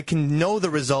 I can know the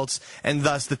results, and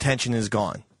thus the tension is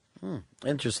gone.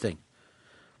 Interesting.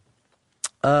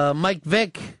 Mike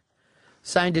Vick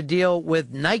signed a deal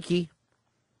with Nike,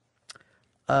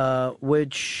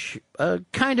 which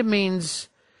kind of means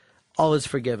all is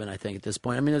forgiven, I think, at this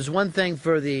point. I mean, there's one thing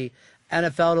for the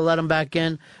NFL to let him back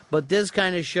in, but this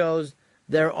kind of shows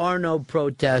there are no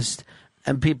protests,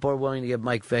 and people are willing to give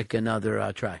Mike Vick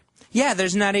another try. Yeah,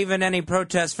 there's not even any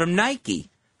protest from Nike,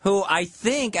 who I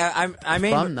think I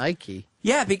mean from Nike.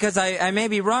 Yeah, because I may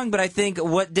be wrong, but I think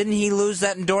didn't he lose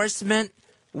that endorsement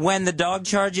when the dog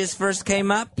charges first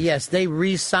came up? Yes, they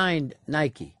re-signed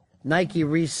Nike. Nike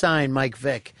re-signed Mike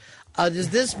Vick. Does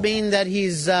this mean that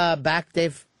he's back,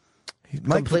 Dave?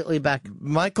 Completely back.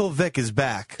 Michael Vick is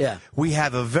back. Yeah. We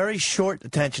have a very short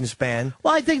attention span.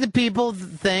 Well, I think the people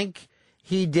think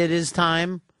he did his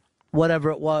time,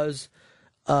 whatever it was.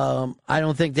 I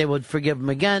don't think they would forgive him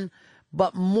again.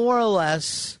 But more or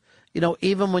less,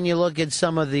 even when you look at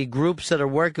some of the groups that are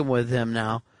working with him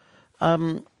now,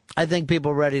 I think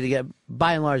people are ready to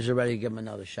by and large, are ready to give him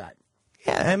another shot.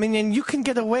 Yeah, I mean, and you can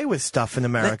get away with stuff in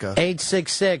America.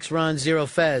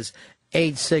 866-RON-0-FEZ.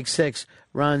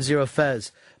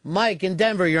 866-RON-0-FEZ. Mike in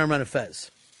Denver, you're on Run of Fez.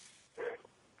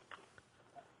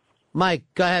 Mike,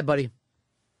 go ahead, buddy.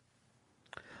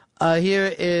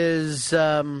 Here's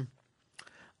Andy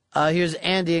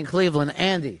in Cleveland.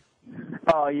 Andy.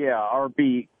 Oh, yeah,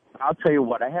 RB. I'll tell you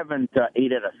what, I haven't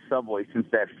ate at a Subway since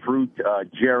that fruit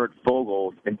Jared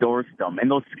Fogle endorsed them.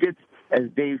 And those skits, as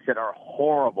Dave said, are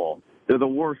horrible. They're the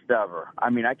worst ever. I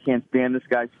mean, I can't stand this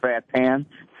guy's fat pants.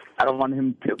 I don't want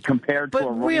him compared to a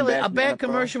running really, back a bad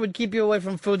commercial would keep you away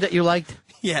from food that you liked?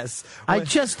 Yes. I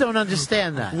just don't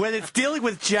understand that. When it's dealing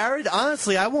with Jared,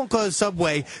 honestly, I won't go to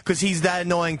Subway because he's that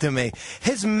annoying to me.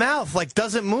 His mouth,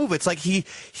 doesn't move. It's like he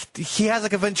has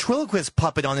a ventriloquist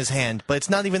puppet on his hand, but it's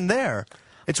not even there.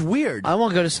 It's weird. I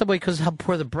won't go to Subway because of how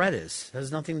poor the bread is. It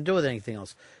has nothing to do with anything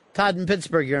else. Todd in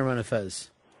Pittsburgh, you're on Run of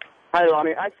Fez. Hi,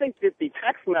 Lonnie. I think that the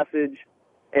text message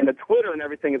and the Twitter and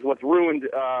everything is what's ruined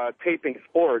taping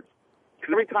sports.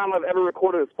 Because every time I've ever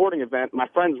recorded a sporting event, my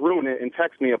friends ruin it and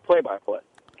text me a play-by-play.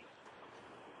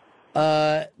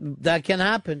 That can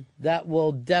happen. That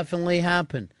will definitely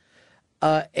happen.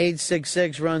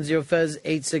 866-RON-0-FEZ,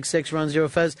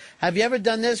 866-RON-0-FEZ. Have you ever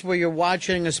done this where you're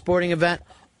watching a sporting event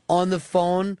on the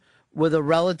phone with a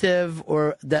relative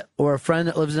or a friend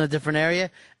that lives in a different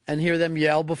area and hear them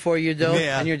yell before you do?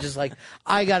 Yeah. And you're just like,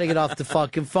 I got to get off the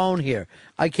fucking phone here.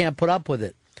 I can't put up with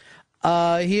it.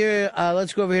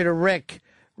 Let's go over here to Rick.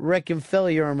 Rick in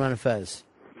Philly, you're on Run of Fez.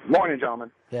 Morning, gentlemen.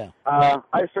 Yeah.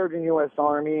 I served in the U.S.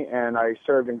 Army, and I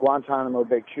served in Guantanamo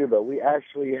Bay, Cuba. We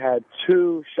actually had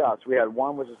two shops. We had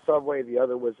one was a Subway, the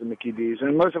other was the Mickey D's.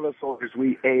 And most of us soldiers,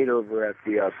 we ate over at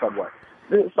the Subway.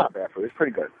 It's not bad food. It's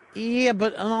pretty good. Yeah,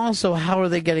 but also, how are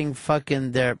they getting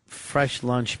fucking their fresh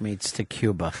lunch meats to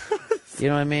Cuba? You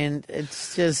know what I mean?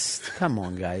 It's just, come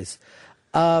on, guys.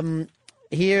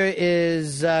 Here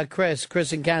is Chris.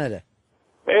 Chris in Canada.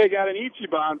 Hey, got an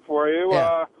Ichiban for you.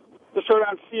 Yeah. Just heard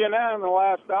on CNN in the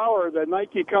last hour that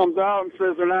Nike comes out and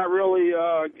says they're not really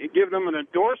giving them an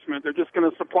endorsement. They're just going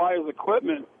to supply his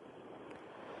equipment.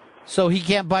 So he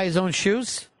can't buy his own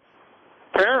shoes?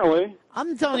 Apparently.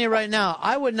 I'm telling you right now,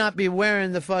 I would not be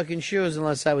wearing the fucking shoes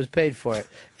unless I was paid for it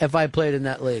if I played in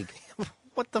that league.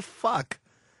 What the fuck?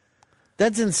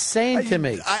 That's insane to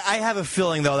me. I have a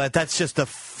feeling, though, that that's just the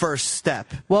first step.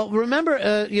 Well, remember,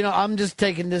 I'm just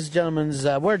taking this gentleman's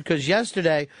word because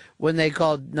yesterday when they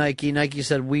called Nike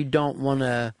said, we don't want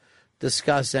to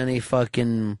discuss any of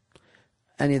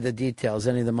the details,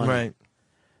 any of the money. Right.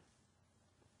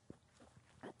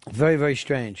 Very, very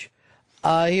strange.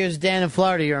 Here's Dan in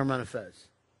Florida. You're on Run of Fez.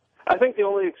 I think the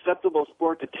only acceptable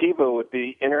sport to TiVo would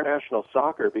be international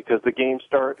soccer because the games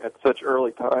start at such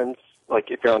early times.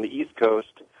 Like if you're on the East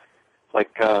Coast,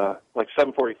 like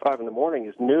 7:45 in the morning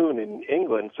is noon in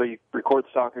England. So you record the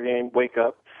soccer game, wake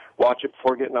up, watch it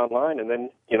before getting online, and then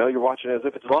you're watching it as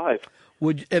if it's live.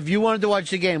 If you wanted to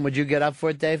watch the game, would you get up for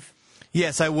it, Dave?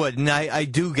 Yes, I would, and I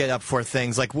do get up for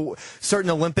things like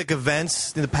certain Olympic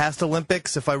events in the past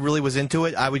Olympics. If I really was into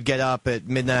it, I would get up at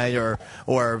midnight or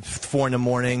 4 in the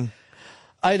morning.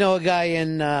 I know a guy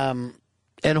in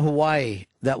Hawaii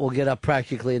that will get up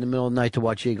practically in the middle of the night to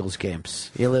watch Eagles games.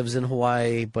 He lives in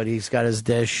Hawaii, but he's got his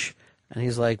dish, and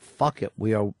he's like, fuck it.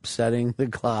 We are setting the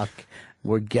clock.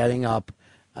 We're getting up,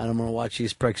 and I'm going to watch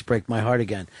these pricks break my heart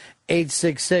again.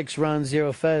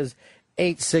 866-RON-0-FEZ.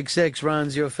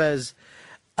 866-RON-0-FEZ.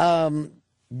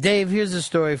 Dave, here's a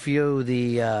story for you.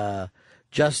 The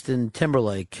Justin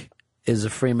Timberlake is a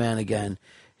free man again.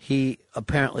 He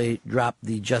apparently dropped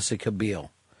the Jessica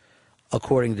Biel,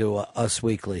 according to Us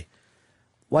Weekly.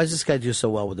 Why does this guy do so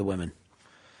well with the women?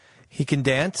 He can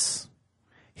dance,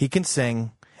 he can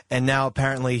sing, and now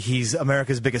apparently he's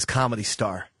America's biggest comedy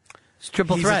star. It's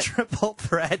triple threat. He's a triple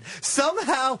threat.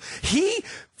 Somehow,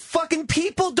 fucking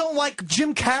people don't like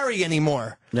Jim Carrey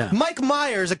anymore. Yeah. Mike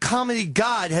Myers, a comedy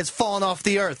god, has fallen off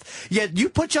the earth. Yet you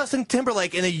put Justin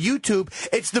Timberlake in a YouTube,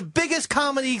 it's the biggest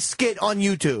comedy skit on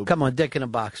YouTube. Come on, Dick in a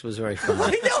Box was very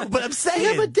funny. I know, but I'm saying.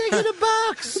 Yeah, but Dick in a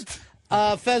Box.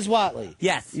 Fez Whatley.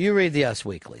 Yes. You read the Us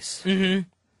Weeklies. Mm-hmm.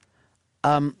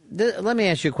 Let me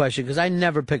ask you a question, because I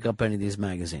never pick up any of these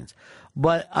magazines.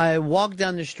 But I walk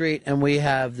down the street, and we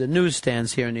have the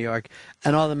newsstands here in New York,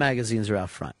 and all the magazines are out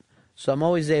front. So I'm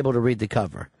always able to read the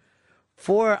cover.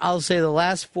 I'll say the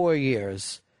last 4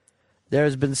 years, there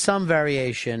has been some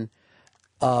variation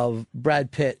of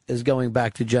Brad Pitt is going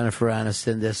back to Jennifer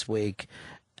Aniston this week,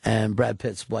 and Brad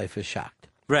Pitt's wife is shocked.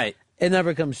 Right. It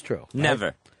never comes true. Right?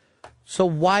 Never. So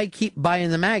why keep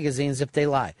buying the magazines if they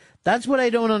lie? That's what I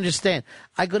don't understand.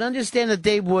 I could understand that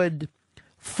they would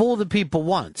fool the people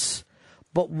once,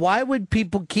 but why would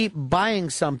people keep buying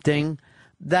something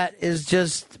that is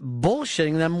just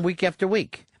bullshitting them week after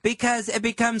week? Because it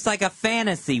becomes like a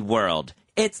fantasy world.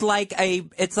 It's like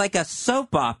a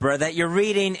soap opera that you're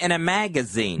reading in a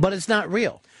magazine. But it's not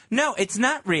real. No, it's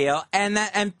not real,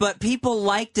 but people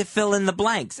like to fill in the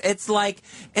blanks. It's like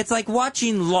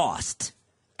watching Lost.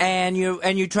 And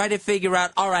you try to figure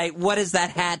out, all right, what does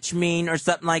that hatch mean or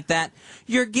something like that?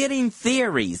 You're getting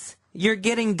theories. You're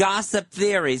getting gossip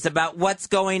theories about what's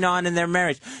going on in their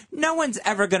marriage. No one's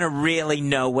ever going to really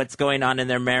know what's going on in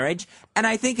their marriage. And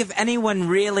I think if anyone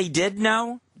really did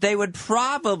know, they would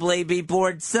probably be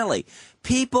bored silly.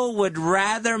 People would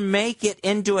rather make it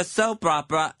into a soap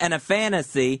opera and a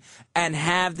fantasy and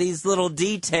have these little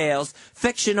details,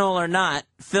 fictional or not,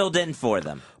 filled in for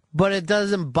them. But it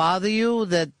doesn't bother you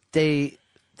that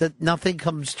nothing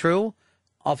comes true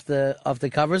off the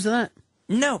covers of that?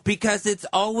 No, because it's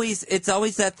always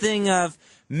that thing of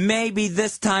maybe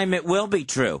this time it will be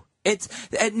true. It's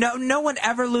no one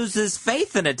ever loses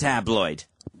faith in a tabloid.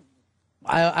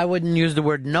 I wouldn't use the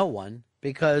word no one,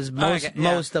 because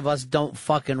most of us don't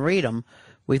fucking read them.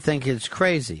 We think it's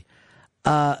crazy.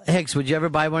 Hicks, would you ever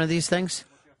buy one of these things?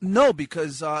 No,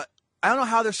 because I don't know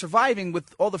how they're surviving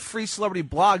with all the free celebrity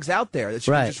blogs out there that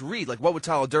you can just read. Like, what would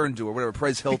Tyler Durden do or whatever,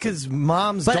 Perez Hilton? Because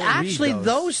moms But don't actually, read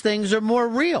those things are more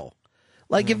real.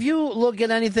 Like, if you look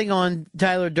at anything on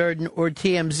Tyler Durden or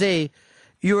TMZ,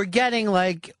 you're getting,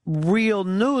 like, real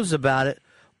news about it,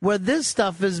 where this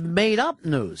stuff is made-up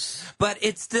news. But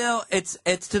it's still, it's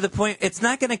to the point, it's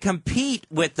not going to compete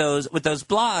with those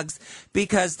blogs,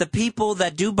 because the people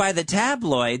that do buy the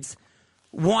tabloids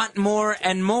want more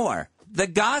and more. The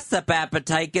gossip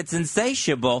appetite gets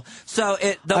insatiable, so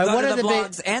they'll go to the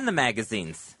blogs and the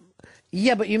magazines.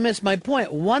 Yeah, but you missed my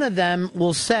point. One of them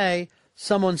will say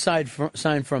someone signed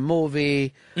for a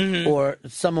movie, or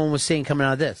someone was seen coming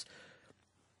out of this.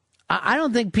 I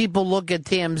don't think people look at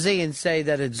TMZ and say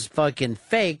that it's fucking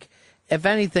fake. If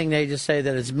anything, they just say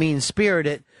that it's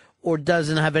mean-spirited or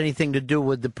doesn't have anything to do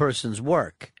with the person's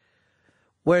work.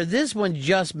 Where this one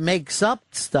just makes up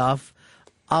stuff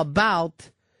about,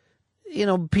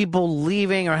 people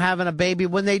leaving or having a baby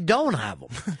when they don't have them.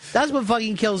 That's what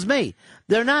fucking kills me.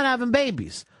 They're not having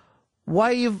babies.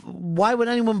 Why would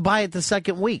anyone buy it the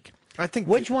second week? I think.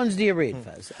 Which ones do you read,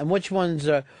 Fez? And which ones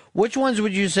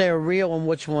would you say are real, and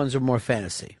which ones are more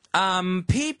fantasy?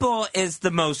 People is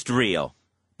the most real,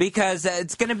 because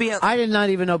it's going to be. I did not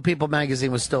even know People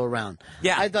magazine was still around.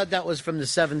 Yeah, I thought that was from the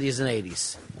 70s and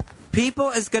 80s. People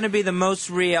is going to be the most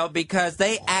real because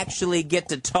they actually get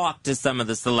to talk to some of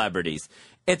the celebrities.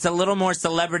 It's a little more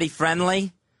celebrity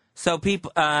friendly. So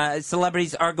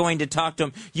celebrities are going to talk to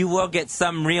them. You will get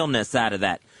some realness out of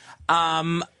that.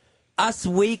 Us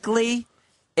Weekly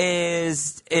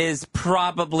is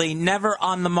probably never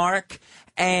on the mark,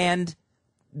 and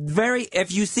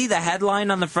if you see the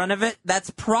headline on the front of it, that's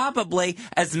probably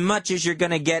as much as you're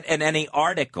going to get in any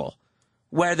article,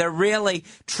 where they're really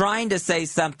trying to say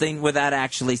something without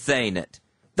actually saying it.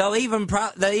 They'll even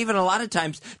a lot of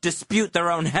times dispute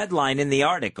their own headline in the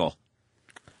article.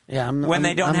 Yeah, when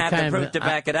they don't have the proof to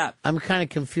back it up. I'm kind of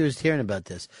confused hearing about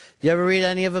this. Do you ever read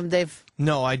any of them, Dave?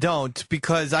 No, I don't,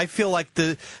 because I feel like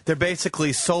they're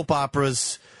basically soap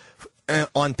operas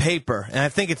on paper, and I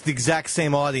think it's the exact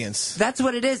same audience. That's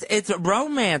what it is. It's a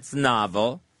romance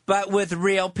novel, but with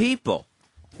real people.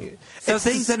 So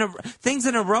things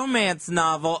in a romance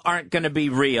novel aren't going to be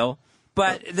real,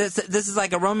 but this is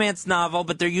like a romance novel,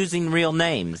 but they're using real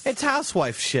names. It's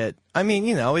housewife shit. I mean,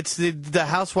 it's the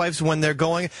housewives when they're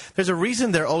going. There's a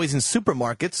reason they're always in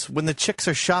supermarkets. When the chicks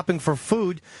are shopping for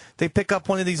food, they pick up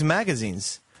one of these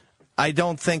magazines. I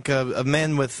don't think a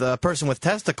person with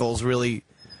testicles really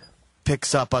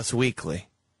picks up Us Weekly.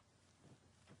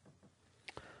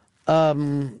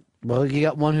 Well, you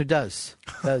got one who does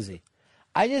he?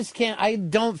 I just can't. I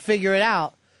don't figure it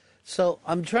out. So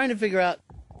I'm trying to figure out.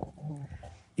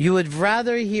 You would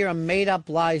rather hear a made-up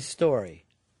lie story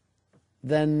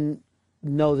than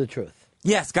know the truth.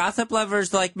 Yes, gossip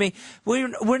lovers like me, we're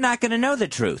not going to know the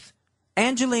truth.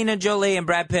 Angelina Jolie and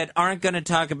Brad Pitt aren't going to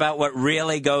talk about what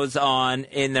really goes on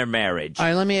in their marriage. All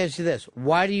right, let me ask you this.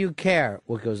 Why do you care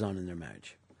what goes on in their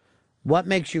marriage? What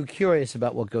makes you curious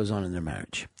about what goes on in their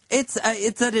marriage? It's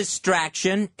a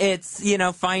distraction. It's,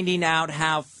 finding out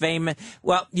how famous...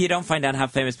 Well, you don't find out how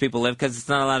famous people live because it's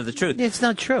not a lot of the truth. It's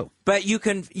not true. But you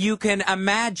can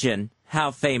imagine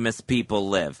how famous people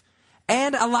live.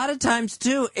 And a lot of times,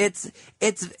 too, it's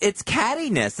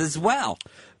cattiness as well.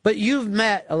 But you've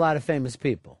met a lot of famous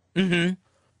people. Mm-hmm.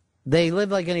 They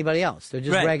live like anybody else. They're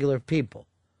just Right. regular people.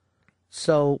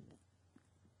 So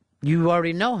you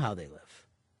already know how they live.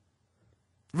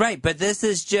 Right, but this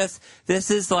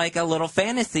is like a little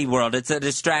fantasy world. It's a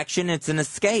distraction. It's an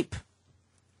escape.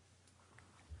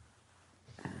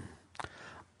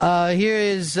 Here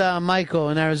is Michael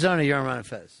in Arizona. You're on Ron and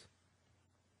Fez.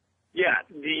 Yeah,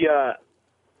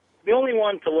 the only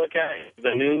one to look at is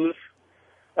the news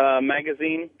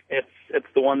magazine. It's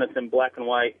the one that's in black and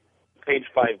white, page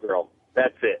 5 girl.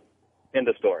 That's it. End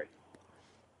of story.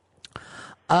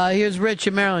 Here's Rich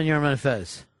in Maryland. You're on Ron and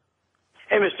Fez.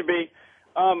 Hey, Mr. B.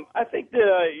 I think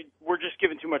that we're just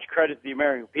giving too much credit to the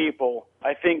American people.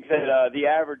 I think that the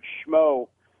average schmo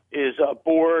is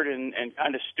bored and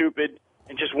kind of stupid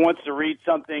and just wants to read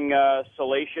something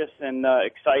salacious and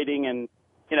exciting. And,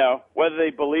 whether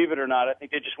they believe it or not, I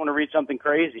think they just want to read something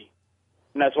crazy.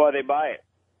 And that's why they buy it.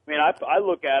 I mean, I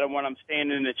look at them when I'm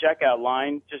standing in the checkout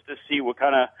line just to see what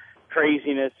kind of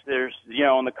craziness there's,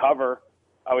 on the cover.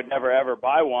 I would never, ever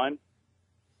buy one.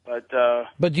 But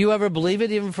do you ever believe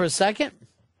it even for a second?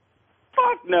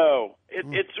 Fuck no.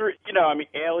 It's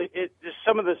just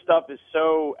some of the stuff is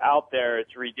so out there,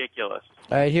 it's ridiculous.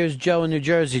 All right, here's Joe in New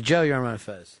Jersey. Joe, you're on Ron and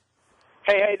Fez.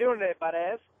 Hey, how you doing today,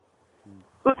 badass?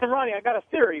 Listen, Ronnie, I got a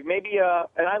theory. Maybe,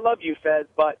 and I love you, Fez,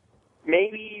 but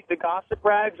maybe the gossip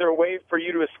rags are a way for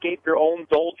you to escape your own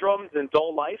doldrums and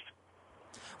dull life?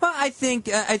 Well, I think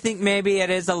maybe it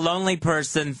is a lonely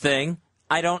person thing.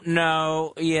 I don't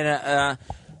know,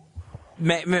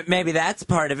 maybe that's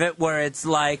part of it, where it's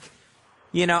like,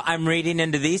 I'm reading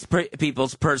into these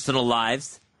people's personal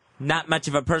lives. Not much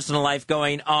of a personal life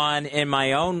going on in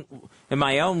my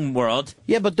own world.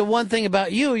 Yeah, but the one thing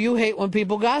about you hate when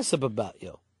people gossip about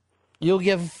you. You'll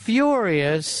get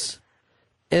furious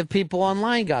if people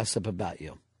online gossip about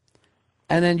you.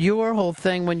 And then your whole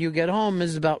thing when you get home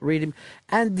is about reading.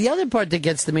 And the other part that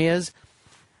gets to me is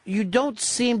you don't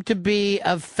seem to be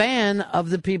a fan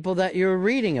of the people that you're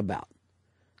reading about.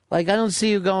 Like, I don't see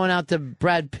you going out to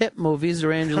Brad Pitt movies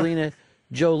or Angelina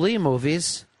Jolie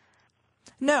movies.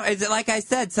 No, like I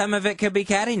said, some of it could be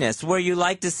cattiness, where you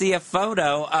like to see a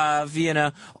photo of,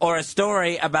 or a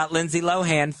story about Lindsay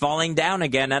Lohan falling down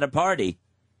again at a party.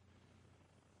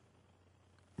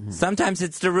 Sometimes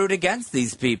it's to root against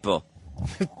these people.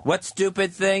 What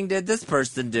stupid thing did this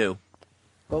person do?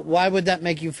 But why would that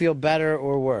make you feel better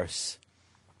or worse?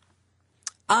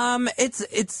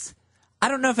 It's I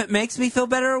don't know if it makes me feel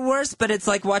better or worse, but it's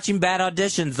like watching bad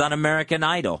auditions on American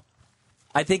Idol.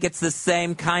 I think it's the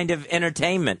same kind of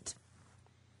entertainment.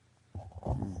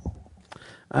 All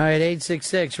right,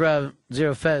 866 Ron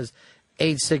Zero Fez.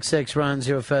 866 Ron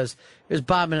Zero Fez. Here's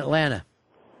Bob in Atlanta.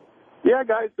 Yeah,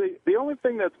 guys, the only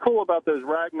thing that's cool about those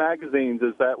rag magazines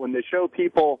is that when they show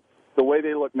people the way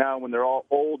they look now when they're all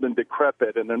old and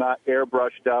decrepit and they're not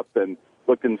airbrushed up and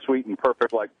looking sweet and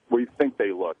perfect like we think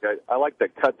they look. I like the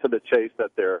cut to the chase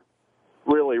that they're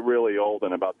really, really old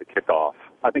and about to kick off.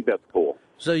 I think that's cool.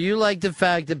 So you like the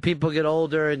fact that people get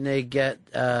older and they get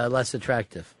less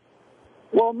attractive?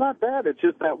 Well, not that. It's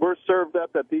just that we're served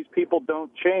up that these people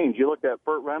don't change. You look at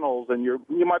Burt Reynolds, and you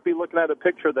might be looking at a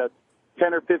picture that's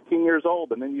 10 or 15 years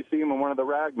old, and then you see him in one of the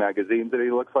rag magazines, and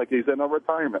he looks like he's in a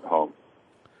retirement home.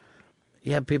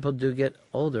 Yeah, people do get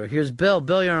older. Here's Bill.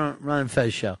 Bill, you're on Ron and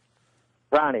Fez show.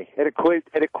 Ronnie, it equates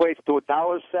to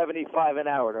 $1.75 an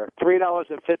hour, or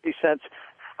 $3.50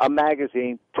 a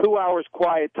magazine, 2 hours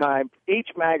quiet time. Each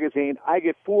magazine, I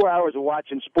get 4 hours of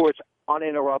watching sports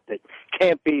uninterrupted.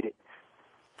 Can't beat it.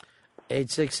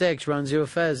 866 Run Zero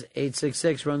Fez.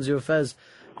 866 Run Zero Fez.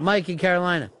 Mike in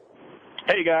Carolina.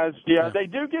 Hey, guys. Yeah, they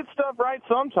do get stuff right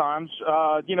sometimes.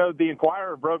 The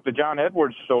Inquirer broke the John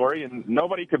Edwards story, and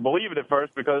nobody could believe it at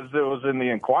first because it was in the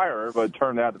Inquirer, but it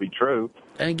turned out to be true.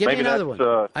 And give me another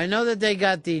one. I know that they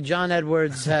got the John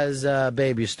Edwards has a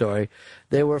baby story.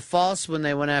 They were false when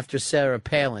they went after Sarah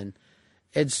Palin.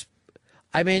 It's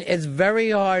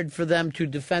very hard for them to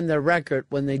defend their record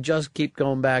when they just keep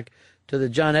going back to the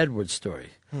John Edwards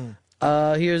story.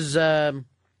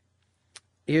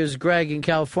 Here's Greg in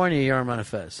California. You're on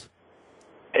Fez.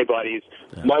 Hey, buddies.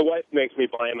 My wife makes me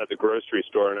buy them at the grocery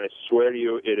store, and I swear to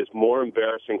you, it is more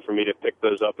embarrassing for me to pick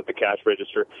those up at the cash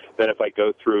register than if I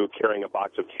go through carrying a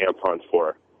box of tampons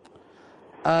for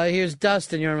her. Here's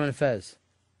Dustin. You're on Fez.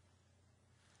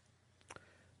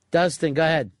 Dustin, go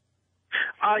ahead.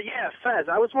 Yeah, Fez,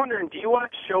 I was wondering, do you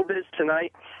watch Showbiz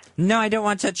Tonight? No, I don't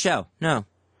watch that show. No.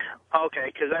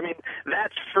 Okay, because,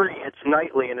 that's free. It's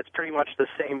nightly, and it's pretty much the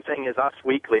same thing as Us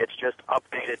Weekly. It's just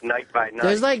updated night by night.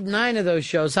 There's like 9 of those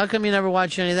shows. How come you never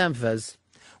watch any of them, Fez?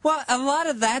 Well, a lot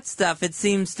of that stuff, it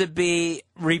seems to be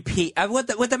repeat. With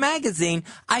the magazine,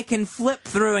 I can flip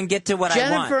through and get to what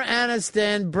I want. Jennifer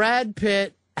Aniston, Brad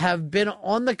Pitt have been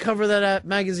on the cover of that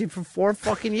magazine for 4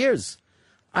 fucking years.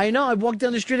 I know. I walk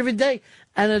down the street every day,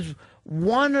 and it's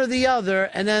one or the other,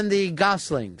 and then the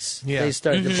Goslings. Yeah. They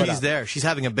started to put She's up. there. She's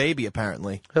having a baby,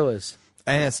 apparently. Who is?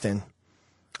 Aniston.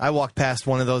 I walked past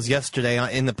one of those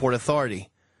yesterday in the Port Authority.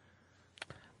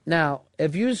 Now,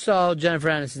 if you saw Jennifer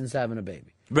Aniston's having a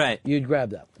baby, right, you'd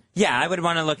grab that one. Yeah, I would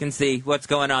want to look and see what's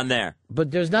going on there.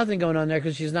 But there's nothing going on there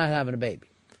because she's not having a baby.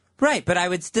 Right, but I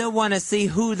would still want to see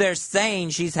who they're saying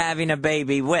she's having a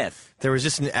baby with. There was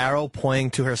just an arrow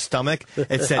pointing to her stomach.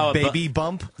 It said baby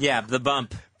bump. Yeah, the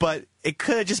bump. But it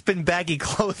could have just been baggy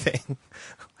clothing.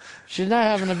 She's not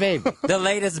having a baby. The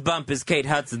latest bump is Kate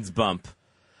Hudson's bump.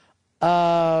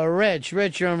 Rich,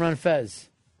 you're on Run Fez.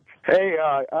 Hey,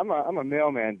 I'm a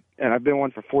mailman, and I've been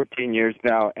one for 14 years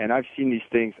now, and I've seen these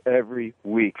things every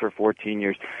week for 14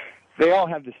 years. They all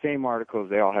have the same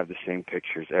articles. They all have the same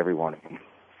pictures, every one of them.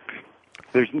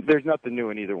 There's nothing new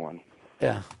in either one.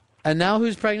 Yeah. And now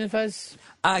who's pregnant, Fez?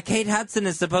 Kate Hudson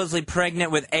is supposedly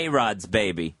pregnant with A-Rod's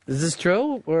baby. Is this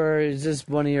true, or is this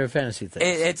one of your fantasy things?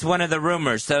 It's one of the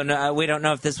rumors, so no, we don't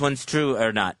know if this one's true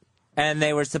or not. And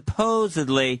they were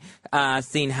supposedly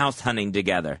seen house hunting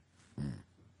together.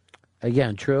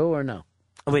 Again, true or no?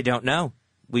 We don't know.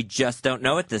 We just don't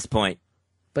know at this point.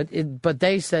 But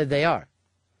they said they are.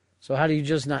 So how do you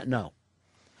just not know?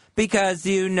 Because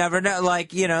you never know. Like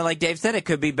Dave said, it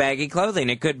could be baggy clothing.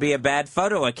 It could be a bad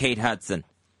photo of Kate Hudson.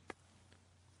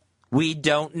 We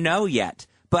don't know yet.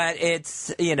 But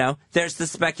it's, there's the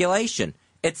speculation.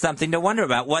 It's something to wonder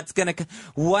about. What's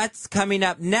coming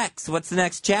up next? What's the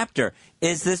next chapter?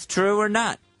 Is this true or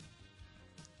not?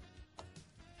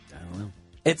 I don't know.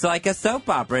 It's like a soap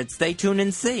opera. It's stay tuned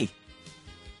and see.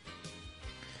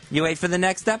 You wait for the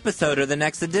next episode or the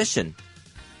next edition.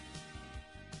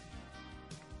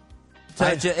 So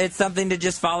it's something to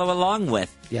just follow along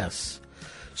with. Yes.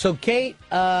 So Kate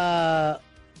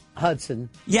Hudson.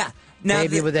 Yeah. Now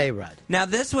baby with A-Rod. Now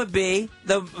this would be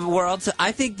the world's,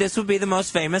 I think this would be the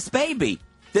most famous baby.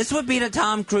 This would be the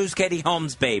Tom Cruise, Katie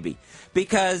Holmes baby.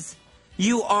 Because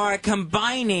you are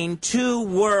combining 2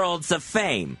 worlds of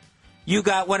fame. You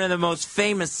got one of the most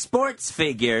famous sports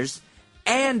figures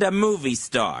and a movie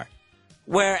star.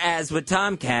 Whereas with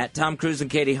Tom Cruise and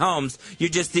Katie Holmes, you're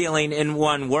just dealing in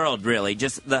one world, really.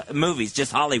 Just the movies,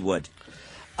 just Hollywood.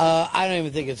 I don't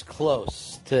even think it's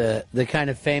close to the kind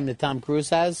of fame that Tom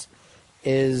Cruise has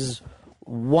is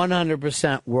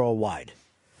 100% worldwide.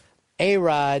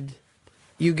 A-Rod,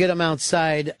 you get him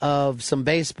outside of some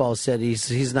baseball cities,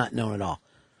 he's not known at all.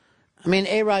 I mean,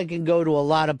 A-Rod can go to a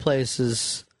lot of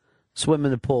places, swim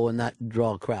in the pool, and not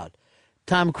draw a crowd.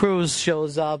 Tom Cruise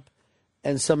shows up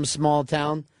in some small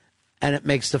town, and it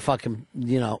makes the fucking,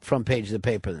 front page of the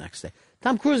paper the next day.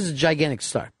 Tom Cruise is a gigantic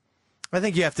star. I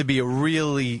think you have to be a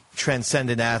really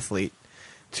transcendent athlete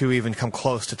to even come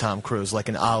close to Tom Cruise, like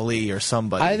an Ali or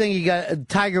somebody. I think you got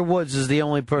Tiger Woods is the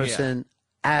only person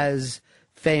as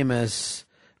famous,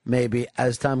 maybe,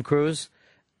 as Tom Cruise.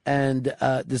 And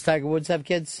does Tiger Woods have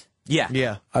kids? Yeah.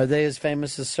 Yeah. Are they as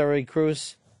famous as Surrey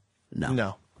Cruise?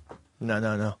 No.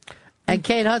 No. And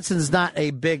Kate Hudson's not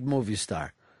a big movie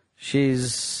star.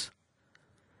 She's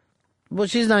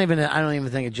not even, I don't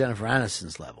even think at Jennifer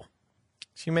Aniston's level.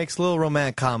 She makes little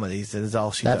romantic comedies. That is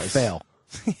all she does. That fail.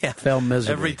 Yeah. Fail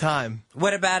miserably. Every time.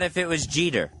 What about if it was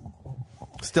Jeter?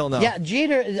 Still no. Yeah,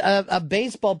 Jeter, a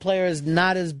baseball player is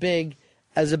not as big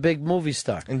as a big movie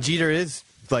star. And Jeter is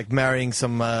like marrying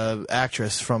some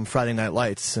actress from Friday Night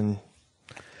Lights. And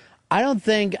I don't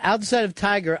think, outside of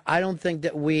Tiger, I don't think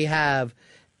that we have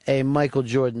a Michael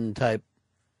Jordan type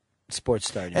sports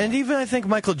star anymore. And even I think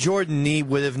Michael Jordan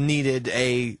would have needed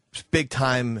a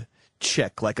big-time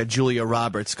chick like a Julia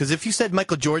Roberts. Because if you said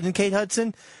Michael Jordan, Kate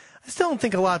Hudson, I still don't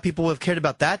think a lot of people would have cared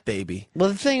about that baby. Well,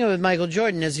 the thing with Michael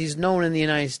Jordan is he's known in the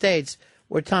United States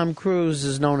where Tom Cruise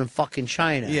is known in fucking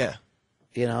China. Yeah.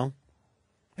 You know?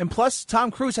 And plus,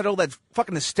 Tom Cruise had all that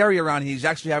fucking hysteria around he's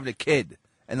actually having a kid.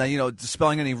 And then,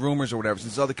 dispelling any rumors or whatever,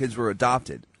 since other kids were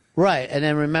adopted. Right. And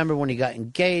then remember when he got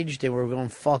engaged, they were going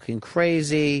fucking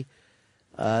crazy.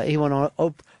 He went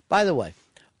on. By the way,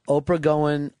 Oprah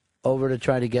going over to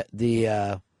try to get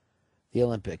the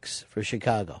Olympics for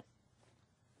Chicago.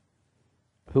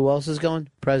 Who else is going?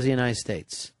 President of the United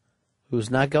States. Who's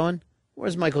not going?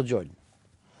 Where's Michael Jordan?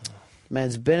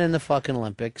 Man's been in the fucking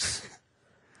Olympics.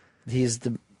 He's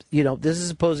this is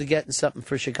supposed to get something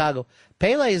for Chicago.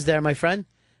 Pele is there, my friend.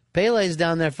 Pele's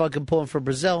down there fucking pulling for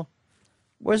Brazil.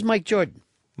 Where's Mike Jordan?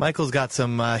 Michael's got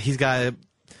he's got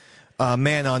a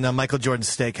man on Michael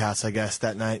Jordan's steakhouse, I guess,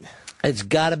 that night. It's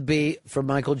got to be for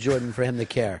Michael Jordan for him to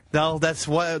care. No, that's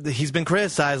what he's been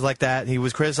criticized like that. He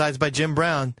was criticized by Jim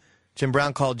Brown. Jim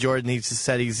Brown called Jordan. He just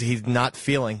said he's not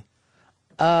feeling.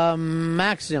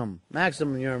 Maxim,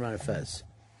 you're on Fez.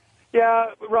 Yeah,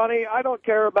 Ronnie, I don't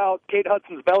care about Kate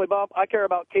Hudson's belly bump. I care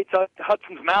about Kate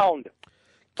Hudson's mound.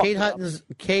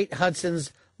 Kate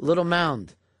Hudson's little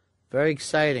mound. Very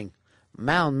exciting.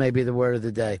 Mound may be the word of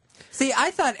the day. See,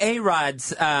 I thought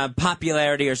A-Rod's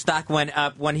popularity or stock went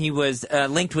up when he was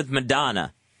linked with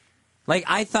Madonna. Like,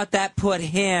 I thought that put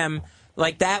him,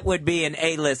 like, that would be an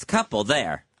A-list couple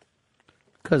there.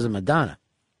 Because of Madonna.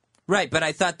 Right, but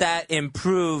I thought that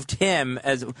improved him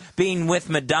as being with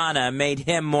Madonna made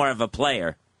him more of a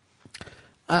player.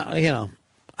 I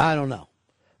don't know.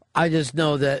 I just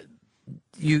know that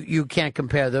you can't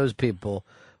compare those people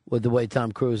with the way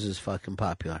Tom Cruise is fucking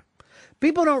popular.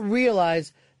 People don't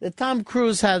realize that Tom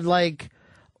Cruise had like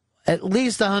at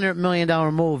least $100 million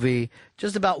movie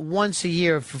just about once a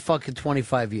year for fucking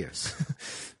 25 years.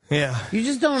 Yeah. You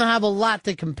just don't have a lot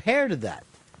to compare to that.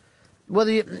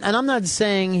 And I'm not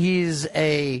saying he's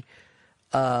a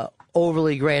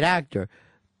overly great actor,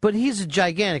 but he's a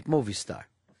gigantic movie star.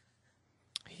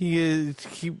 He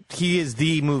is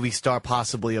the movie star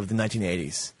possibly of the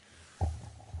 1980s.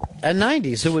 And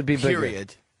 90s, who would be bigger?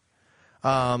 Period.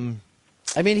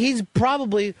 I mean, he's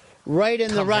probably right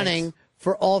in the running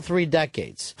for all 3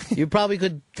 decades. You probably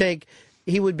could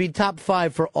he would be top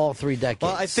 5 for all 3 decades.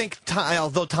 Well, I think,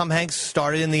 although Tom Hanks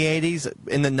started in the 80s,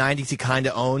 in the 90s he kind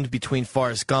of owned between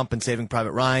Forrest Gump and Saving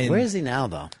Private Ryan. Where is he now,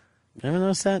 though? You ever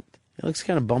notice that? He looks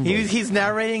kind of bumbling. He's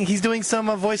narrating. He's doing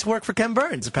some voice work for Ken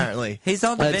Burns, apparently. He's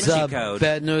on the Vinci Code.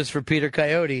 Bad news for Peter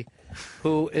Coyote,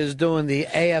 who is doing the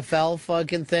AFL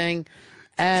fucking thing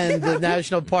and the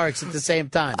national parks at the same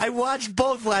time. I watched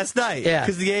both last night. Yeah.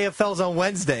 Because the AFL's on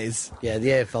Wednesdays. Yeah, the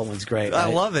AFL one's great. I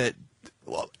right? love it.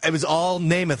 Well, it was all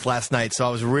Namath last night, so I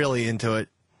was really into it.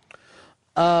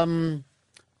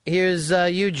 Here's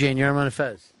Eugene. You're on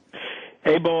Fez.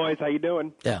 Hey, boys. How you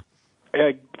doing? Yeah.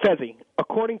 Fezzy,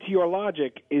 according to your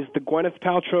logic, is the Gwyneth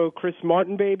Paltrow, Chris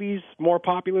Martin babies more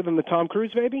popular than the Tom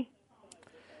Cruise baby?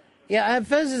 Yeah,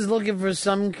 Fez is looking for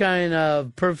some kind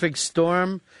of perfect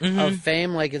storm of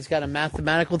fame, like it's got a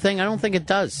mathematical thing. I don't think it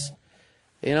does.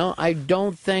 I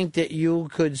don't think that you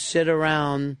could sit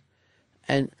around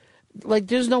and, like,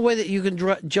 there's no way that you can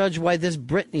judge why this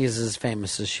Britney is as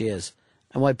famous as she is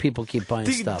and why people keep buying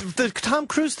stuff. The Tom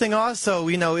Cruise thing also,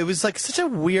 it was like such a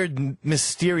weird,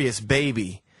 mysterious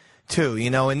baby, too,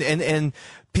 and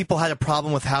people had a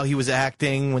problem with how he was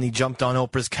acting when he jumped on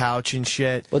Oprah's couch and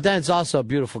shit. But then it's also a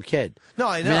beautiful kid. No,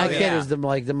 I know. That kid is the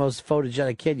most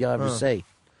photogenic kid you'll ever see.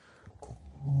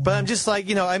 But I'm just like,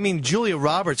 Julia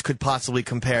Roberts could possibly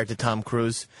compare to Tom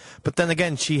Cruise. But then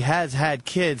again, she has had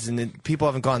kids, and people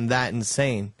haven't gone that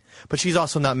insane. But she's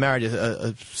also not married to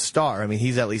a star. I mean,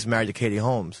 he's at least married to Katie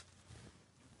Holmes.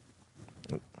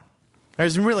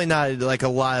 There's really not, like, a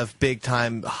lot of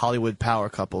big-time Hollywood power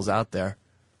couples out there.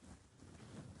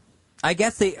 I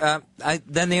guess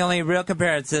then the only real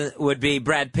comparison would be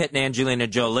Brad Pitt and Angelina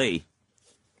Jolie.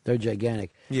 They're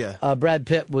gigantic. Yeah. Brad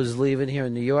Pitt was leaving here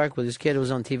in New York with his kid. It was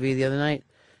on TV the other night,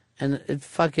 and it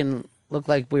fucking looked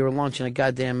like we were launching a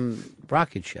goddamn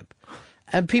rocket ship.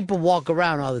 And people walk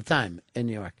around all the time in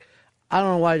New York. I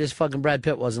don't know why this fucking Brad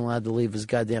Pitt wasn't allowed to leave his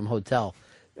goddamn hotel.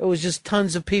 It was just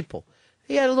tons of people.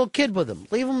 He had a little kid with him.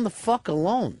 Leave him the fuck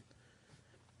alone.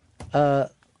 I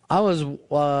was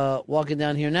walking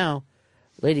down here now.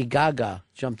 Lady Gaga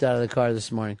jumped out of the car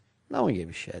this morning. No one gave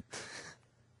a shit.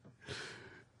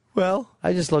 Well,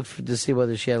 I just looked to see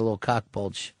whether she had a little cock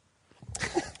bulge.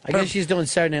 I guess she's doing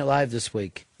Saturday Night Live this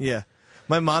week. Yeah.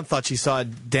 My mom thought she saw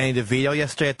Danny DeVito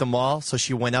yesterday at the mall, so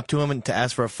she went up to him to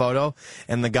ask for a photo,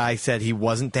 and the guy said he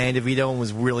wasn't Danny DeVito and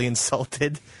was really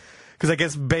insulted. Because I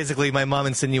guess basically my mom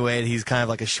insinuated he's kind of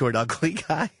like a short, ugly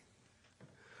guy.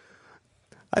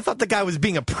 I thought the guy was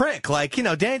being a prick. Like, you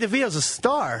know, Danny DeVito's a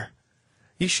star.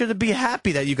 You should be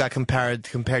happy that you got compared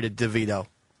to DeVito.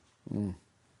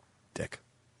 Dick.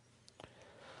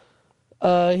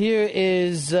 Here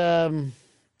is...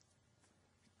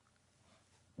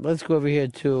 let's go over here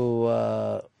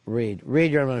to Reed.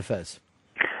 Reed, you're on Fez.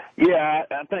 Yeah,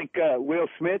 I think Will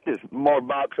Smith is more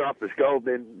box office gold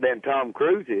than Tom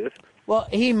Cruise is. Well,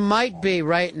 he might be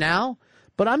right now,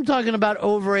 but I'm talking about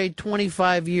over a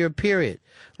 25-year period.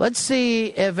 Let's see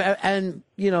if, and,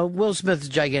 you know, Will Smith's a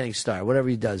gigantic star. Whatever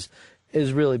he does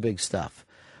is really big stuff.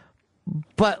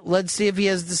 But let's see if he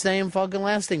has the same fucking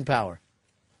lasting power.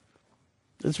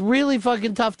 It's really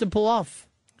fucking tough to pull off.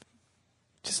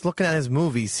 Just looking at his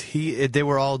movies, they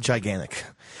were all gigantic.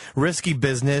 Risky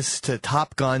Business to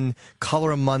Top Gun,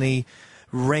 Color of Money,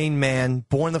 Rain Man,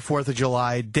 Born the 4th of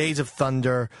July, Days of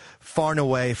Thunder, Far and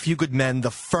Away, A Few Good Men,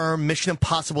 The Firm, Mission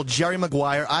Impossible, Jerry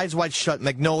Maguire, Eyes Wide Shut,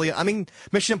 Magnolia. I mean,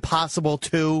 Mission Impossible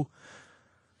 2.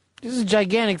 This is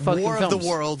gigantic fucking War films. of the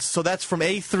Worlds. So that's from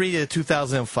A3 to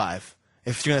 2005.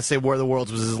 If you're going to say War of the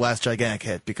Worlds was his last gigantic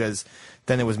hit, because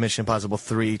then it was Mission Impossible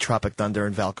 3, Tropic Thunder,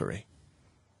 and Valkyrie.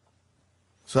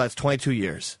 So that's 22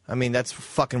 years. I mean, that's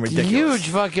fucking ridiculous. Huge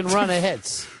fucking run of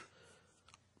hits.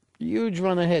 Huge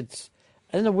run of hits.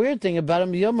 And the weird thing about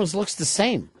him, he almost looks the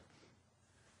same.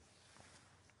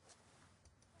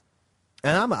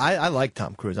 And I like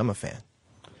Tom Cruise. I'm a fan.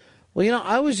 Well, you know,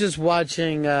 I was just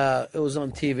watching, it was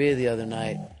on TV the other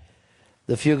night,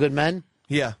 The Few Good Men.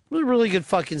 Yeah. It was a really good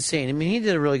fucking scene. I mean, he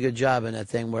did a really good job in that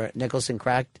thing where Nicholson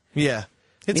cracked. Yeah.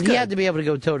 I mean, he had to be able to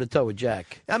go toe-to-toe with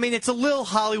Jack. I mean, it's a little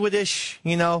Hollywood-ish,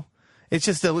 you know. It's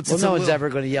just a... It's, well, no one's ever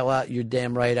going to yell out, "You're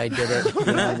damn right I did it,"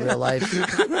 you know, in real life,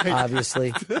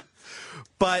 obviously.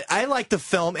 But I like the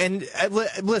film, and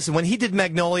listen, when he did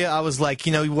Magnolia, I was like,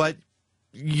 you know what?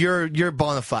 You're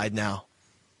bona fide now.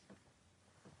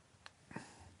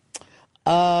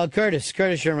 Curtis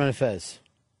Sherman Fez.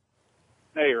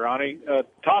 Hey, Ronnie.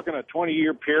 Talking a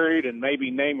 20-year period and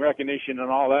maybe name recognition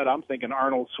and all that, I'm thinking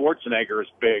Arnold Schwarzenegger is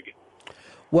big.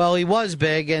 Well, he was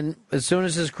big, and as soon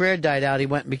as his career died out, he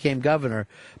went and became governor.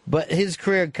 But his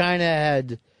career kind of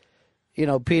had, you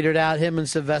know, petered out. Him and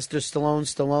Sylvester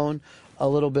Stallone a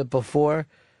little bit before.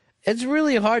 It's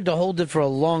really hard to hold it for a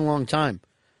long, long time.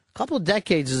 A couple of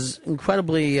decades is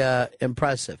incredibly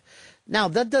impressive. Now,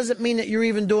 that doesn't mean that you're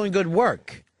even doing good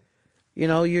work. You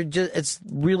know, it's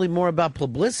really more about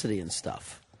publicity and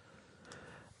stuff.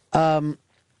 Let's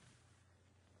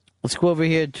go over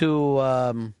here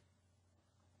to,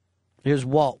 here's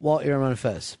Walt. Walt, you're on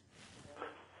Fez.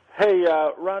 Hey,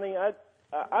 Ronnie, I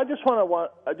just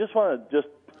want just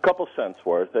a couple cents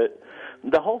worth.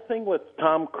 The whole thing with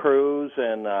Tom Cruise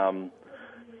and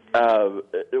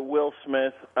Will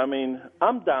Smith, I mean,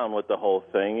 I'm down with the whole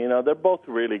thing. You know, they're both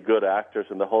really good actors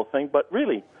in the whole thing, but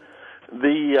really,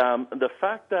 the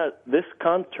fact that this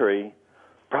country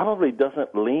probably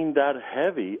doesn't lean that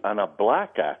heavy on a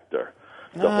black actor.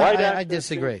 The white actor, I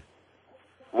disagree.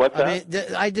 What's that? I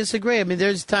mean, I disagree. I mean,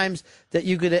 there's times that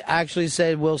you could actually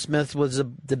say Will Smith was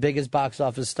the biggest box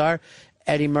office star.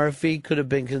 Eddie Murphy could have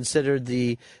been considered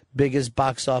the biggest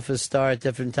box office star at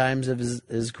different times of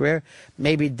his career.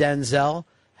 Maybe Denzel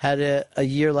had a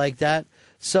year like that.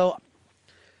 So,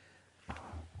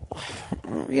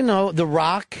 you know, The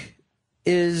Rock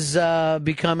is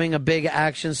becoming a big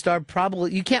action star.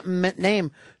 Probably, you can't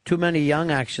name too many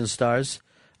young action stars.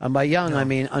 And by young, I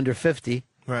mean under 50.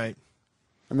 Right.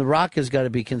 And The Rock has got to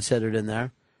be considered in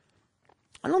there.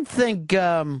 I don't think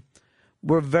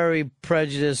we're very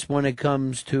prejudiced when it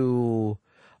comes to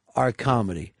our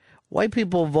comedy. White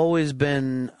people have always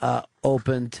been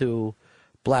open to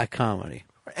black comedy.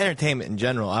 Entertainment in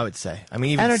general, I would say. I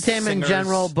mean, even entertainment singers. in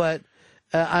general, but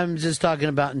I'm just talking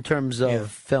about in terms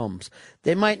of films.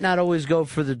 They might not always go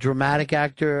for the dramatic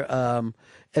actor.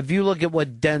 If you look at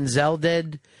what Denzel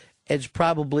did, it's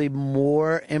probably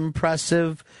more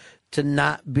impressive to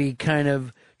not be kind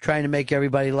of trying to make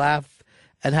everybody laugh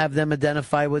and have them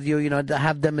identify with you. You know, to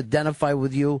have them identify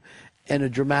with you in a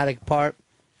dramatic part,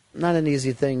 not an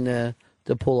easy thing to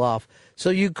pull off. So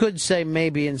you could say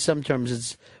maybe in some terms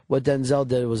it's what Denzel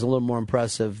did was a little more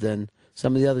impressive than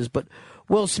some of the others. But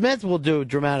Will Smith will do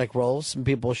dramatic roles, and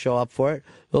people will show up for it.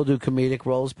 He'll do comedic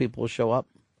roles, people will show up.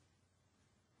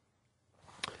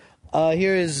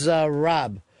 Here is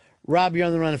Rob. Rob, you're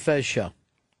on the Ron and Fez show.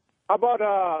 How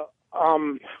about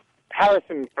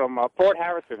Harrison from Ford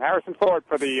Harrison. Harrison Ford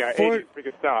for the Ford- 80s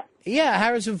biggest star. Yeah,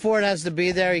 Harrison Ford has to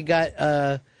be there. He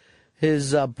got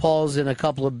his paws in a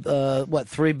couple of,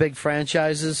 3 big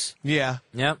franchises? Yeah.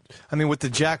 Yep. I mean, with the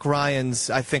Jack Ryans,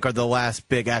 I think are the last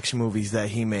big action movies that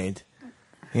he made.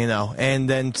 You know, and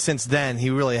then since then, he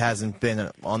really hasn't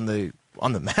been on the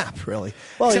map, really.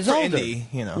 Well, Except he's for older. Indy,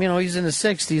 you know. He's in the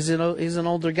 60s. He's an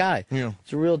older guy. Yeah.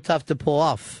 It's real tough to pull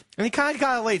off. And he kind of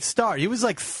got a late start. He was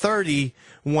like 30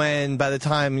 when, by the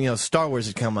time, Star Wars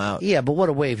had come out. Yeah, but what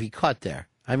a wave he caught there.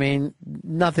 I mean,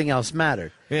 nothing else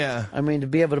mattered. Yeah. I mean, to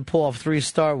be able to pull off 3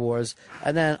 Star Wars,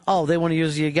 and then, they want to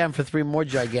use you again for 3 more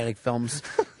gigantic films.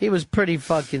 He was pretty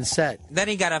fucking set. Then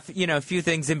he got a few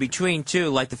things in between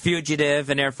too, like The Fugitive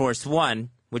and Air Force One,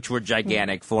 which were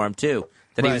gigantic for him too.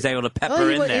 That he was able to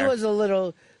pepper in there. He was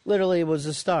literally was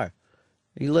a star.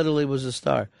 He literally was a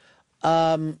star.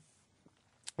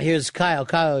 Here's Kyle.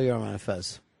 Kyle, you're on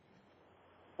Fez.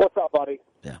 What's up, buddy?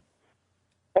 Yeah.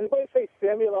 Anybody say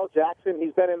Samuel L. Jackson?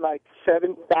 He's been in like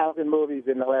 7,000 movies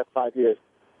in the last 5 years.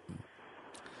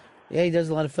 Yeah, he does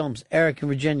a lot of films. Eric in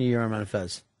Virginia, you're on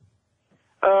Fez.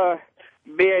 BAC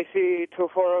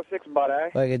 2406, buddy.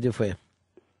 What I got to do for you?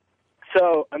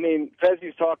 So, I mean, Fez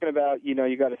was talking about, you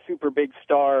got a super big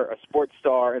star, a sports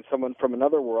star, and someone from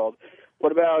another world.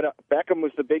 What about Beckham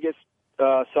was the biggest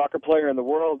soccer player in the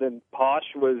world, and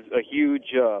Posh was a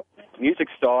huge music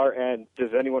star, and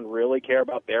does anyone really care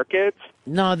about their kids?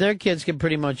 No, their kids can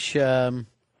pretty much go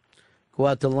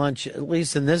out to lunch, at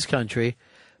least in this country.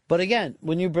 But again,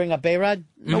 when you bring up A-Rod,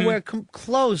 nowhere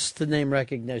close to name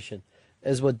recognition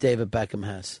as what David Beckham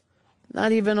has.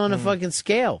 Not even on a fucking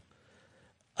scale.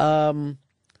 Ron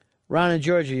in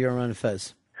Georgia, you're on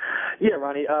Fez. Yeah,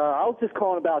 Ronnie. I was just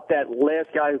calling about that last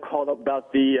guy who called up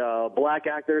about the black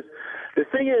actors. The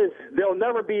thing is, there'll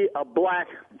never be a black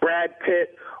Brad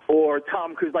Pitt or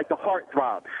Tom Cruise like the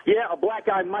heartthrob. Yeah, a black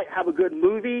guy might have a good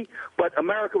movie, but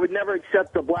America would never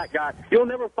accept a black guy. You'll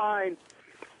never find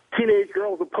teenage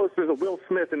girls with posters of Will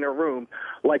Smith in their room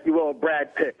like you will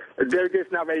Brad Pitt. They're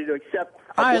just not ready to accept.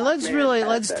 All right,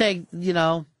 let's take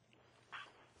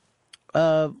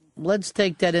let's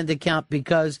take that into account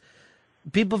because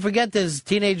people forget this.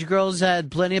 Teenage girls had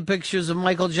plenty of pictures of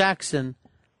Michael Jackson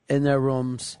in their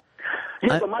rooms.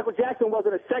 Yeah, but Michael Jackson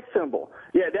wasn't a sex symbol.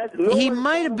 Yeah, he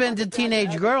might have been to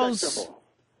teenage girls,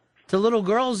 to little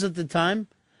girls at the time.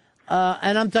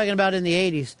 And I'm talking about in the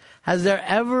 80s. Has there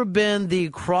ever been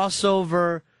the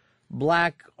crossover,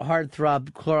 black heartthrob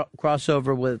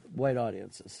crossover with white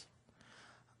audiences?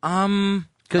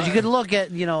 Because you could look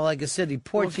at, like a Sidney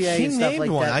Poitier he and stuff named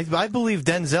like one. that. I believe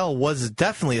Denzel was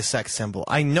definitely a sex symbol.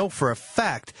 I know for a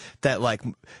fact that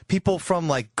people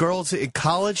from girls in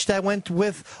college that went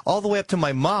with all the way up to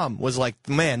my mom was like,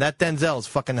 man, that Denzel is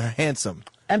fucking handsome.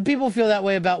 And people feel that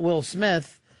way about Will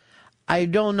Smith. I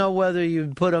don't know whether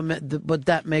you'd put him, but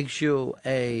that makes you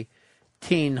a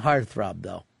teen heartthrob,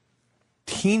 though.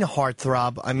 Teen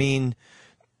heartthrob? I mean,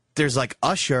 there's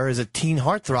Usher is a teen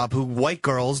heartthrob who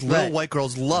little white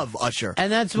girls love Usher.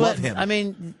 And that's love what, him. I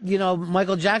mean,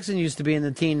 Michael Jackson used to be in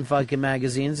the teen fucking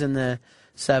magazines in the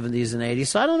 70s and 80s,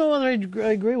 so I don't know whether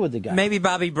I agree with the guy. Maybe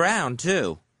Bobby Brown,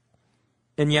 too,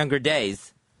 in younger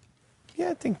days. Yeah,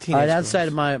 I think All teenage right, outside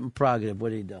of my prerogative, what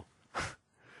did he do?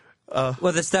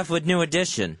 Well, the stuff with New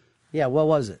Edition. Yeah, what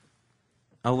was it?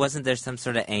 Oh, wasn't there some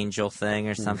sort of angel thing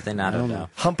or something? I don't know.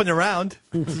 Humping around.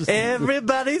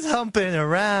 Everybody's humping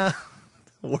around.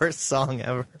 Worst song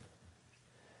ever.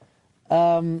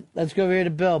 Let's go over here to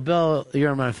Bill. Bill,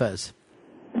 you're on my Fez.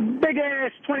 Big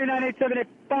ass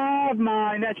 29,875,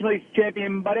 my National League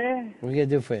champion, buddy. What are you going to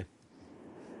do for you?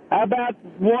 How about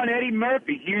one Eddie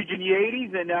Murphy, huge in the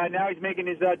 80s, and now he's making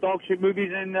his dog shit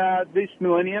movies in this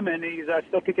millennium, and he's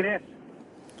still kicking ass.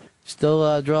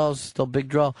 Still draws, still big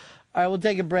draw. All right, we'll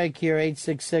take a break here.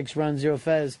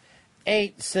 866-RUN-0-FEZ.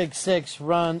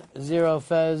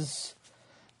 866-RUN-0-FEZ.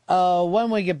 When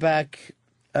we get back,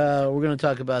 we're going to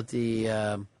talk about the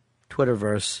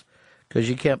Twitterverse, because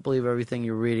you can't believe everything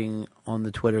you're reading on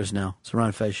the Twitters now. It's the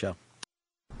Ron Fez Show.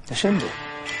 The Shindig.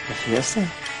 The Fiesta?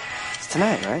 It's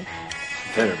tonight, right?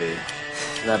 Better be.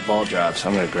 That ball drops,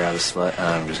 I'm going to grab a slut and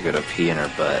I'm just going to pee in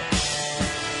her butt.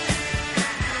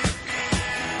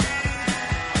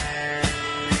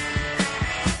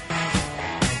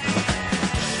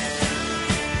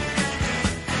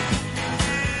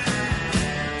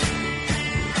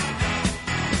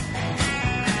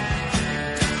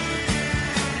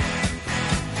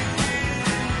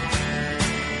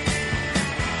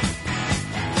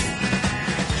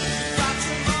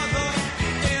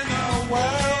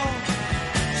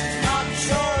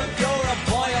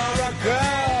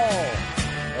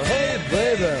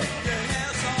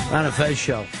 On a Fez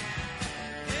show.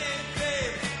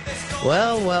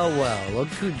 Well. Look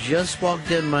who just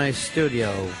walked in my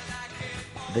studio.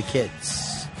 The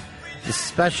kids. The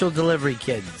special delivery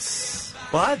kids.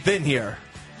 Well, I've been here.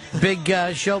 Big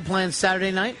show planned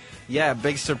Saturday night? Yeah,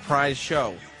 big surprise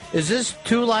show. Is this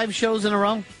 2 live shows in a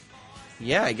row?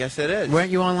 Yeah, I guess it is.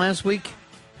 Weren't you on last week?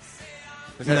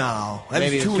 No. That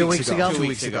Maybe was 2 weeks ago? 2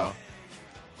 weeks ago.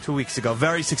 2 weeks ago.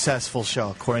 Very successful show,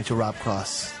 according to Rob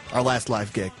Cross. Our last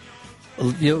live gig.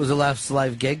 It was the last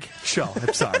live gig? Show.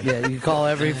 I'm sorry. Yeah, you call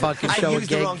every fucking show I a used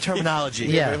gig. the wrong terminology.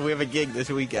 Yeah. We have a gig this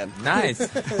weekend. Nice.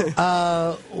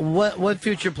 What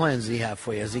future plans do you have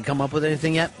for you? Has he come up with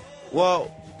anything yet?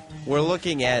 Well, we're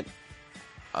looking at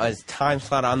a time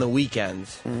slot on the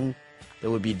weekends that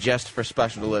would be just for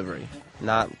special delivery.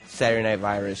 Not Saturday Night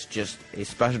Virus, just a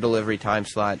special delivery time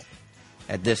slot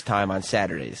at this time on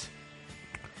Saturdays.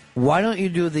 Why don't you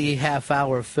do the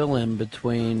half-hour fill-in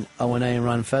between O&A and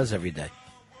Ron Fez every day?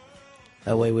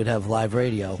 That way we'd have live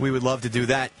radio. We would love to do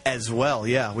that as well.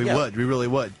 Yeah, we would. We really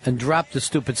would. And drop the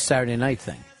stupid Saturday night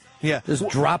thing. Yeah. Just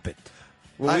drop it.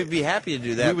 Well, we'd be happy to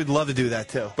do that. We would love to do that,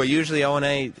 too. But usually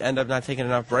O&A end up not taking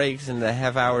enough breaks, and the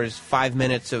half hour is 5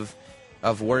 minutes of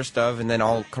worst of, and then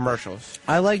all commercials.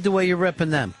 I like the way you're ripping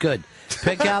them. Good.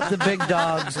 Pick out the big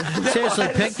dogs. Seriously,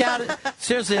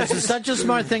 Seriously, it's such a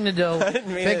smart thing to do.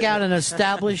 Pick out an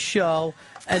established show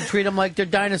and treat them like they're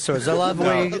dinosaurs. I love the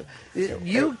way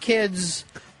you kids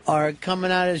are coming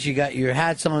at us. You got your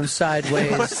hats on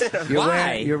sideways.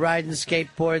 You're riding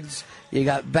skateboards. You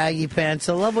got baggy pants.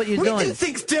 I love what you're doing. We do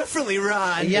things differently,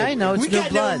 Ron. Yeah, I know. It's we new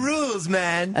got blood. no rules,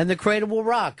 man. And the Cradle will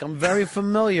rock. I'm very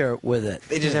familiar with it.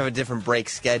 They just have a different break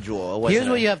schedule. It wasn't Here's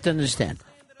what you have to understand.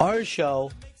 Our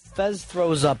show, Fez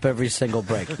throws up every single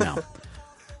break now.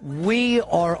 We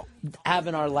are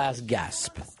having our last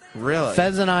gasp. Really?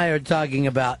 Fez and I are talking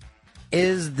about,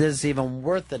 is this even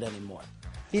worth it anymore?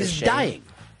 He's dying.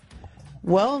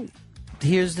 Well,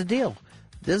 here's the deal.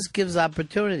 This gives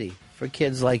opportunity for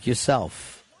kids like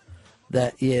yourself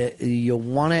that you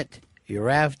want it, you're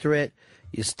after it,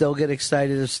 you still get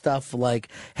excited of stuff like,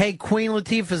 hey, Queen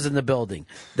Latifah's in the building.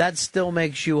 That still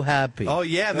makes you happy. Oh,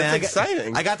 yeah, man. That's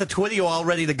exciting. I got the Twitty all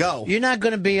ready to go. You're not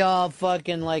going to be all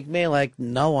fucking like me, like,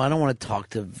 no, I don't want to talk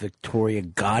to Victoria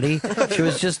Gotti. She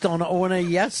was just on O&A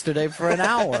yesterday for an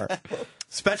hour.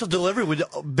 Special delivery would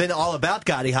have been all about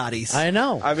Gotti Hotties. I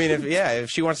know. I mean, if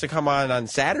she wants to come on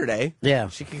Saturday,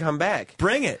 she can come back.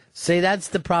 Bring it. See, that's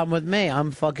the problem with me.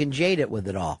 I'm fucking jaded with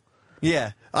it all.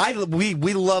 Yeah. We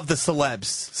love the celebs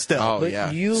still. Oh, But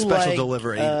yeah. you Special like,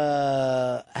 delivery.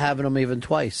 having them even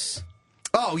twice.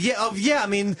 Oh, yeah. I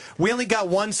mean, we only got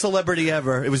one celebrity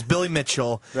ever. It was Billy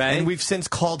Mitchell. Right. And we've since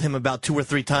called him about 2 or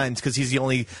 3 times because he's the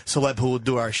only celeb who will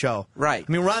do our show. Right. I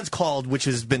mean, Ron's called, which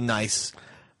has been nice.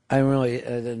 I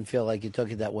didn't feel like you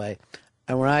took it that way.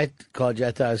 And when I called you,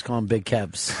 I thought I was calling Big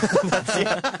Kebs.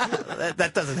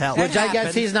 that doesn't help. Which I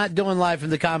guess he's not doing live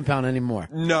from the compound anymore.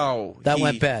 No. That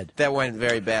went bad. That went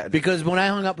very bad. Because when I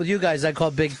hung up with you guys, I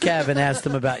called Big Kev and asked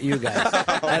him about you guys.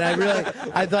 And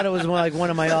I thought it was like one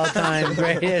of my all-time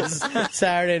greatest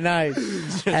Saturday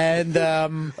nights. And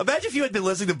imagine if you had been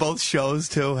listening to both shows,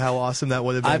 too, how awesome that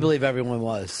would have been. I believe everyone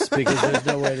was, because there's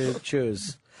no way to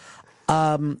choose.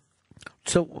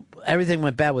 So everything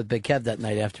went bad with Big Kev that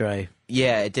night after I...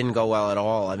 Yeah, it didn't go well at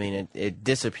all. I mean, it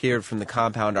disappeared from the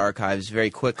compound archives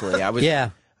very quickly. I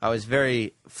was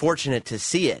very fortunate to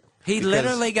see it. He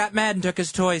literally got mad and took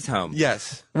his toys home.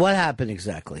 Yes. What happened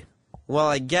exactly? Well,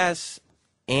 I guess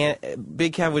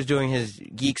Big Kev was doing his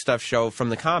Geek Stuff show from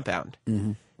the compound.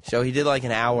 Mm-hmm. So he did like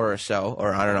an hour or so,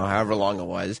 or I don't know, however long it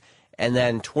was. And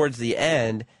then towards the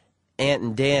end, Ant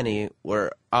and Danny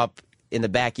were up in the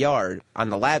backyard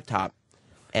on the laptop.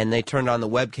 And they turned on the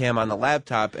webcam on the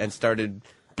laptop and started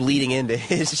bleeding into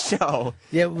his show.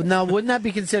 Yeah, now, wouldn't that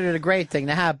be considered a great thing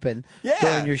to happen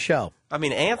during your show? I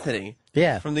mean, Anthony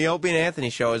Yeah. from the Opie and Anthony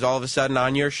show is all of a sudden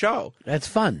on your show. That's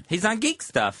fun. He's on Geek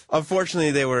Stuff.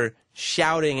 Unfortunately, they were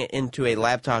shouting into a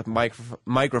laptop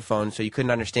microphone, so you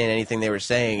couldn't understand anything they were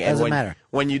saying. And Doesn't matter.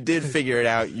 When you did figure it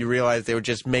out, you realized they were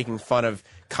just making fun of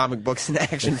comic books and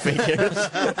action figures.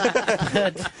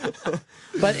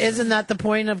 But isn't that the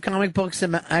point of comic books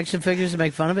and action figures, to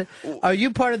make fun of it? Are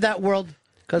you part of that world?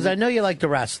 Because I know you like the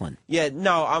wrestling. Yeah,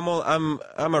 no,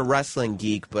 I'm a wrestling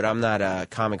geek, but I'm not a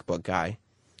comic book guy.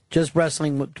 Just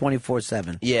wrestling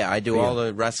 24/7. Yeah, I do all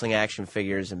the wrestling action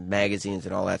figures and magazines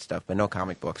and all that stuff, but no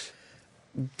comic books.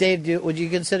 Dave, would you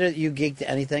consider you geeked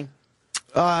anything?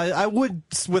 I would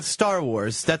with Star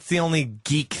Wars. That's the only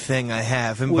geek thing I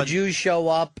have. Would you show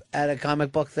up at a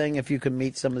comic book thing if you could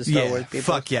meet some of the Star Wars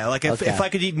people? Fuck yeah. Like if I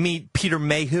could meet Peter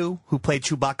Mayhew, who played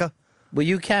Chewbacca. Well,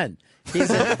 you can.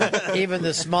 Even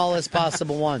the smallest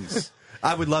possible ones.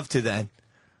 I would love to then.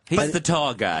 He's the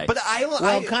tall guy. But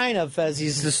Well, kind of, Fez.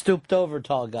 He's the stooped-over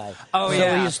tall guy. Oh, so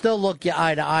yeah. you still look you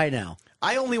eye to eye now.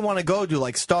 I only want to go do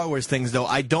like Star Wars things, though.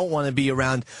 I don't want to be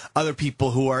around other people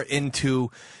who are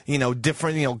into,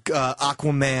 different,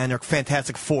 Aquaman or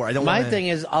Fantastic Four. I don't. My thing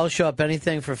is, I'll show up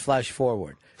anything for Flash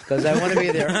Forward because I want to be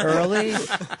there early,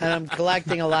 and I'm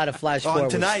collecting a lot of Flash On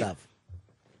Forward tonight. stuff.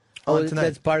 On tonight.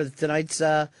 That's part of tonight's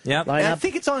Yep. lineup. And I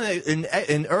think it's on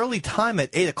an early time at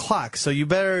 8 o'clock, so you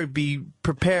better be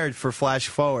prepared for Flash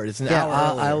Forward. It's an hour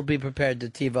earlier. I will be prepared to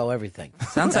TiVo everything.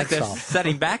 Sounds like That's they're all.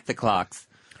 setting back the clocks.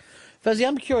 Fuzzy,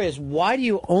 I'm curious. Why do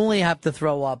you only have to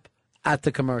throw up at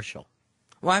the commercial?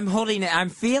 Well, I'm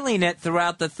feeling it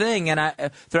throughout the thing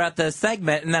and throughout the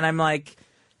segment, and then I'm like,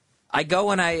 I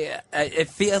go and it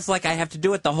feels like I have to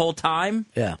do it the whole time.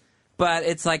 Yeah. But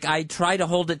it's like I try to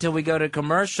hold it till we go to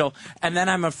commercial, and then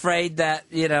I'm afraid that,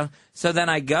 so then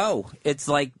I go. It's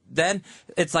like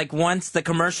once the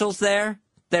commercial's there,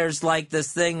 there's like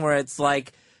this thing where it's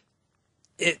like,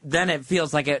 then it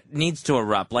feels like it needs to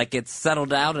erupt, like it's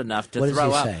settled out enough to What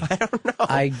throw does he up. say?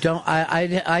 I don't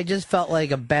know. I just felt like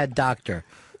a bad doctor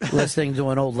listening to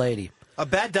an old lady. A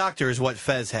bad doctor is what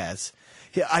Fez has.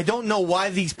 I don't know why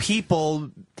these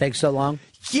people take so long.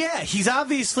 Yeah, he's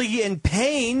obviously in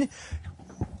pain.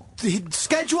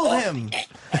 Schedule him.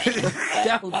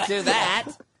 Don't do that.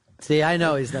 See, I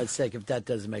know he's not sick if that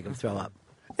doesn't make him throw up.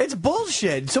 It's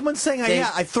bullshit. Someone's saying, Dave-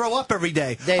 I throw up every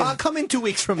day. Dave- I'll come in 2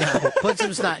 weeks from now. Put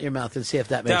some snot in your mouth and see if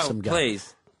that makes him go.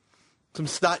 Please. Some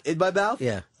snot in my mouth?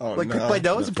 Yeah. Like pick my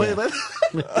nose and put it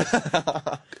in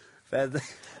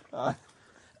my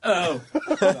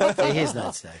See, he's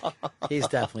not sick. He's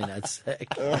definitely not sick.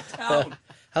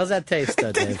 How's that taste,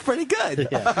 though, Dave? It's pretty good.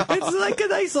 Yeah. It's like a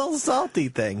nice little salty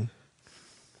thing.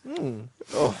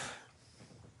 Oh.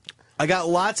 I got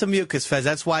lots of mucus, Fez.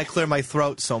 That's why I clear my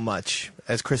throat so much,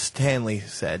 as Chris Stanley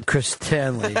said. Chris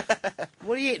Stanley.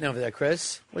 What are you eating over there,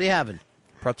 Chris? What are you having?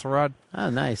 Pretzel rod. Oh,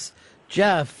 nice.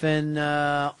 Jeff in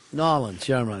New Orleans.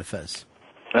 You're on Run Fez.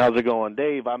 How's it going,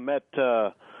 Dave? I met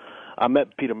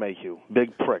Peter Mayhew.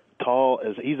 Big prick, tall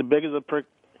as he's as big as a prick.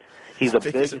 He's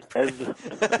he's a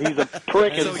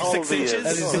prick as all And he's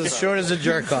as short as a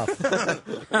jerk off.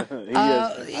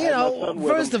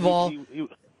 First of all,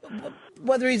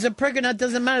 whether he's a prick or not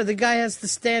doesn't matter. The guy has to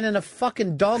stand in a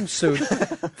fucking dog suit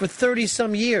for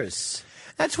 30-some years.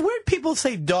 That's weird people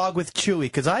say dog with Chewy,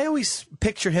 because I always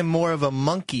picture him more of a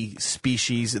monkey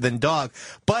species than dog.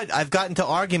 But I've gotten to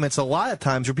arguments a lot of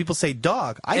times where people say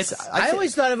dog. I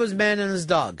always thought it was man and his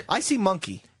dog. I see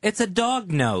monkey. It's a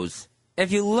dog nose.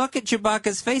 If you look at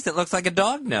Chewbacca's face, it looks like a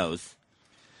dog nose.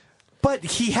 But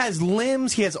he has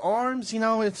limbs, he has arms,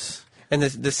 it's... And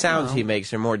the sounds he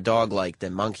makes are more dog-like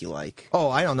than monkey-like. Oh,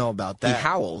 I don't know about that. He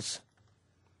howls.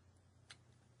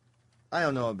 I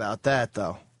don't know about that,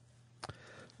 though.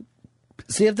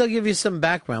 See if they'll give you some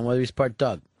background, whether he's part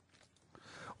dog.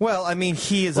 Well, I mean,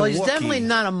 he is Well, a he's Wookiee. definitely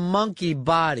not a monkey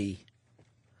body.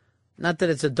 Not that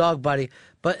it's a dog body,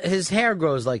 but his hair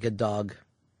grows like a dog.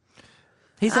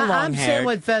 He's a I'm long-haired. saying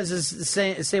what Fez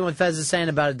is saying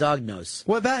about a dog nose.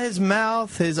 What about his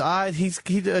mouth, his eyes?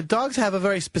 Dogs have a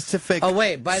very specific Oh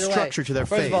wait, by the structure way, to their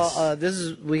first face.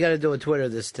 of all, we got to do a Twitter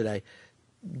this today.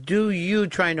 Do you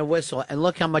trying to whistle? And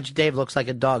look how much Dave looks like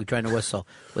a dog trying to whistle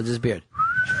with his beard.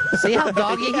 See how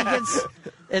doggy he gets?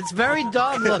 It's very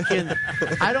dog looking.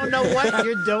 I don't know what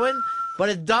you're doing, but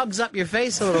it dogs up your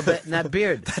face a little bit in that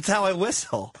beard. That's how I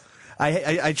whistle.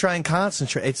 I try and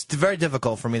concentrate. It's very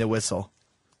difficult for me to whistle.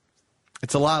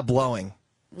 It's a lot of blowing.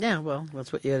 Yeah, well,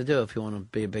 that's what you got to do if you want to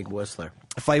be a big whistler.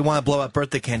 If I want to blow up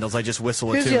birthday candles, I just whistle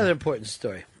it Here's too. the other important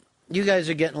story. You guys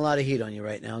are getting a lot of heat on you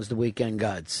right now as the weekend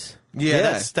gods.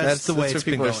 Yeah, that's the way what it's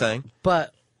been people going. are saying.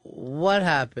 But what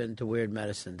happened to Weird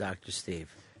Medicine, Dr.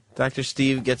 Steve? Dr.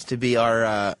 Steve gets to be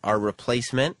our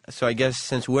replacement. So I guess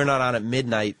since we're not on at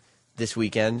midnight this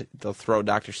weekend, they'll throw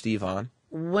Dr. Steve on.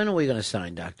 When are we going to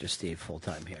sign Dr. Steve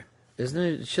full-time here?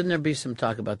 Shouldn't there be some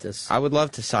talk about this? I would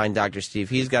love to sign Dr. Steve.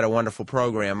 He's got a wonderful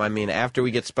program. I mean, after we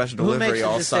get special Who makes delivery the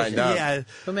all decision? signed up. Yeah,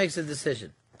 Who makes the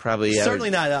decision? Probably certainly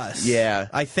not us. Yeah.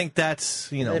 I think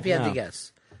that's, If you had to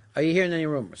guess. Are you hearing any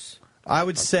rumors? I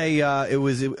would say it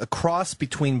was a cross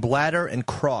between bladder and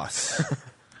cross.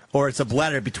 Or it's a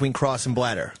bladder between cross and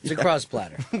bladder. It's a cross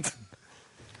bladder.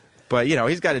 But,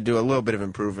 he's got to do a little bit of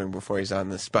improving before he's on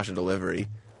the special delivery.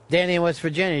 Danny in West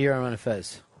Virginia, you're on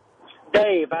Fez.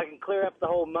 Dave, I can clear up the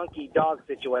whole monkey-dog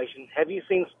situation. Have you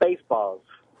seen Spaceballs?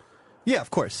 Yeah, of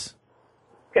course.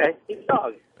 Okay, he's a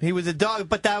dog. He was a dog,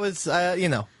 but that was,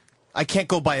 I can't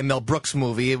go by a Mel Brooks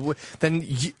movie. Then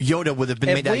Yoda would have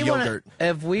been made out of yogurt.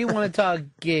 If we want to talk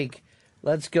geek,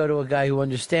 Let's go to a guy who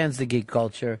understands the geek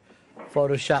culture.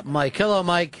 Photoshop Mike. Hello,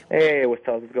 Mike. Hey, what's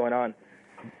up? What's going on?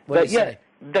 What do you say?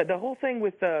 The whole thing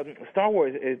with Star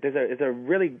Wars is a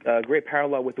really great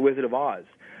parallel with the Wizard of Oz.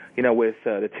 You know, with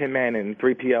the Tin Man and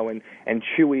 3PO and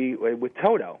Chewie with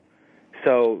Toto.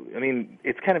 So, I mean,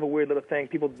 it's kind of a weird little thing.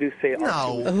 People do say,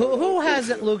 No. Who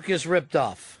hasn't Lucas ripped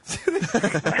off?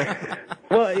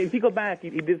 Well, if you go back, he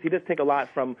does take a lot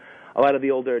from a lot of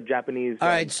the older Japanese. All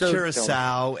right, so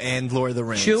Kurosawa and Lord of the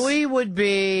Rings. Chewie would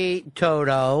be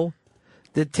Toto.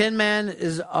 The Tin Man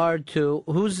is R2.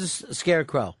 Who's the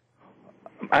Scarecrow?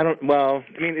 Well,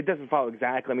 I mean, it doesn't follow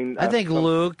exactly. I mean, I think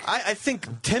Luke. I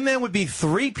think Tin Man would be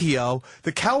 3PO.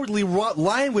 The Cowardly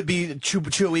Lion would be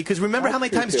Chewie. Because remember how many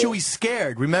times Chewie's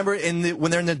scared? Remember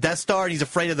when they're in the Death Star and he's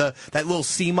afraid of that little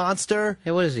sea monster?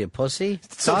 Hey, what is he, a pussy?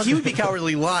 So he would be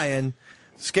Cowardly Lion.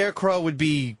 Scarecrow would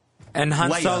be. And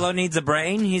Han Leia. Solo needs a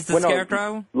brain? He's the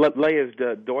Scarecrow? Leia's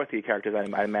the Dorothy character,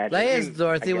 I imagine. Leia's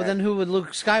Dorothy. Well, then who would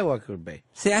Luke Skywalker be?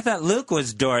 See, I thought Luke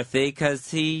was Dorothy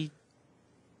because he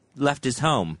left his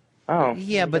home. Oh.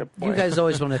 Yeah, but you guys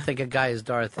always want to think a guy is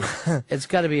Dorothy. It's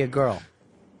got to be a girl.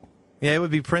 Yeah, it would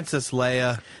be Princess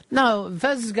Leia. No,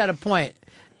 Fez has got a point.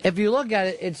 If you look at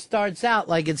it, it starts out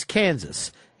like it's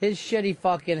Kansas. His shitty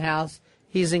fucking house,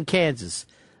 he's in Kansas.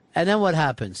 And then what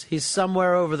happens? He's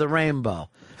somewhere over the rainbow.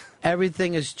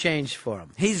 Everything has changed for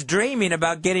him. He's dreaming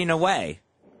about getting away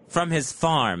from his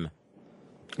farm.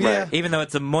 Yeah. Even though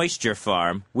it's a moisture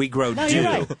farm, we grow No, dew. you're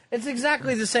right. It's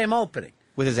exactly the same opening.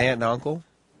 With his aunt and uncle?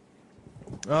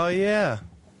 Oh, yeah.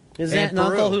 His And aunt and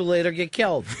uncle Peru. who later get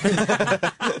killed.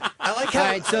 I like how. All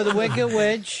right, so the Wicked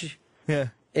Witch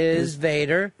is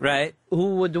Vader. Right.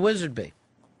 Who would the wizard be?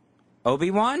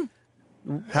 Obi-Wan?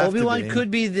 Have to Obi-Wan be.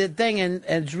 could be the thing, and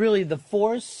it's really the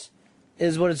Force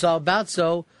is what it's all about,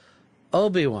 so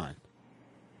Obi-Wan.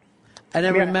 And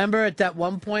then remember at that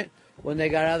one point when they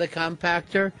got out of the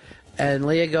compactor and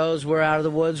Leia goes, we're out of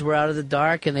the woods, we're out of the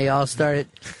dark, and they all started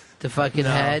to fucking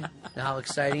head, how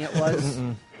exciting it was.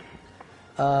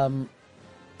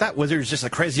 That wizard's just a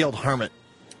crazy old hermit.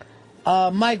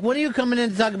 Mike, when are you coming in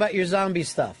to talk about your zombie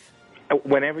stuff?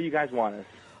 Whenever you guys want us.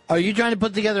 Are you trying to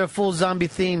put together a full zombie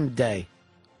theme day?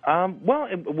 Well,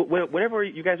 whatever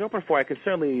you guys are open for, I could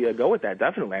certainly go with that.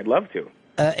 Definitely, I'd love to.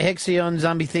 Hixie on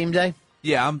zombie theme day?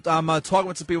 Yeah, I'm talking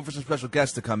with some people for some special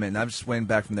guests to come in. I'm just waiting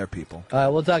back from their people. All right,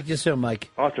 we'll talk to you soon, Mike.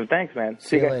 Awesome, thanks, man.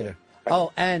 See you guys. later.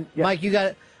 Oh, and Mike, you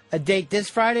got a date this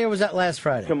Friday, or was that last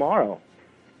Friday? Tomorrow.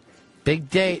 Big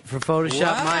date for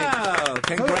Photoshop Mike. Wow,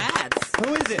 congrats.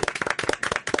 Who is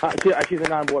it? She's a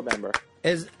non-board member.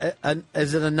 Is it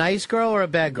a nice girl or a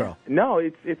bad girl? No,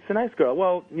 it's a nice girl.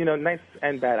 Well, you know, nice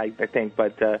and bad, I think.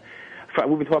 But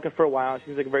we've been talking for a while.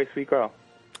 She's like a very sweet girl.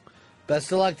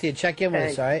 Best of luck to you. Check in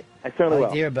with us, all right? I certainly like will.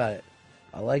 to hear about it.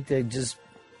 I like to just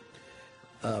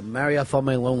marry off all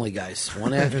my lonely guys.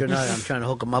 One after another, I'm trying to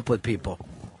hook them up with people.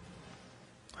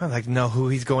 I'd like to know who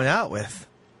he's going out with.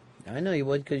 I know you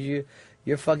would, because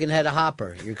you're fucking head of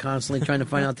hopper. You're constantly trying to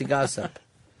find out the gossip.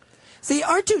 See,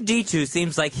 R2-D2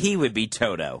 seems like he would be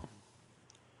Toto.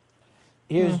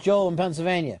 Here's Joel in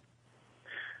Pennsylvania.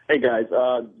 Hey guys,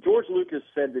 George Lucas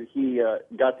said that he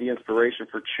got the inspiration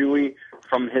for Chewie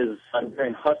from his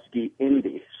Siberian Husky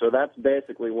Indy. So that's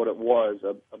basically what it was,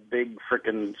 a big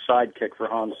frickin' sidekick for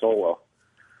Han Solo,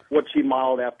 which he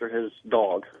modeled after his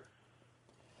dog.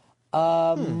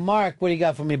 Mark, what do you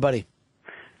got for me, buddy?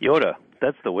 Yoda,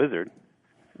 that's the wizard.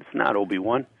 It's not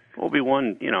Obi-Wan.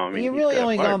 Obi-Wan, you know, I mean... You're he's really got a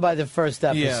only part. going by the first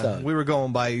episode. Yeah, we were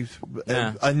going by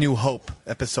A New Hope,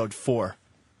 episode 4.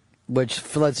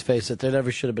 Which, let's face it, there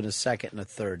never should have been a second and a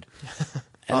third.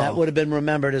 And that would have been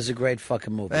remembered as a great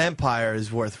fucking movie. Empire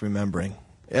is worth remembering.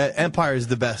 Empire is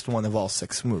the best one of all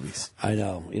 6 movies. I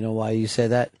know. You know why you say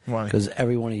that? Why? Because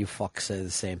every one of you fucks say the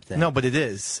same thing. No, but it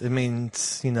is. I mean,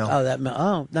 it's, you know.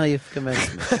 Oh, now you've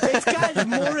convinced me. It's got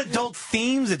more adult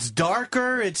themes. It's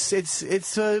darker.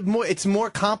 It's more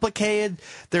complicated.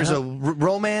 There's a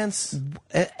romance.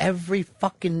 Every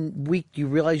fucking week you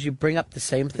realize you bring up the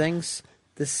same things.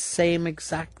 The same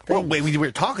exact thing. Well, wait, we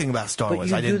were talking about Star Wars.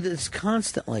 But I you do didn't. this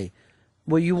constantly.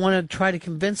 Where you want to try to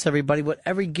convince everybody what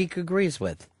every geek agrees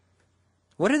with.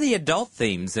 What are the adult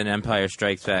themes in Empire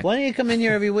Strikes Back? Why don't you come in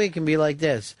here every week and be like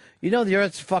this? You know the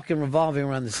Earth's fucking revolving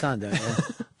around the sun, don't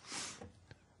you?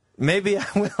 Maybe I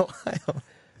will.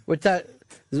 What are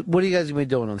you guys going to be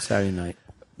doing on Saturday night?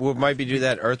 We might be do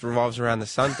that Earth revolves around the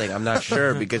sun thing. I'm not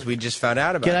sure because we just found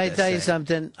out about it. Can I tell you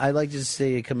something? I'd like to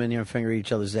see you come in here and finger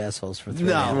each other's assholes for 3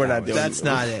 No, hours. we're not doing That's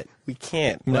not it. We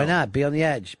can't. Why not? Be on the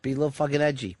edge. Be a little fucking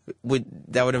edgy.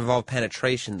 That would involve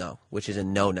penetration, though, which is a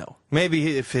no-no.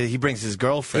 Maybe if he brings his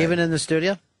girlfriend. Even in the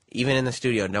studio? Even in the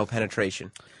studio, no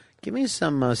penetration. Give me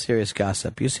some serious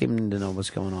gossip. You seem to know what's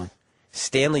going on.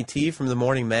 Stanley T from the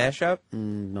Morning Mashup.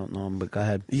 Don't know him, but go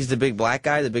ahead. He's the big black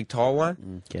guy, the big tall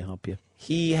one. Can't help you.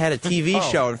 He had a TV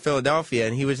show in Philadelphia,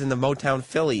 and he was in the Motown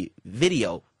Philly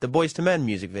video, the Boyz II Men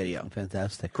music video.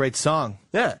 Fantastic. Great song.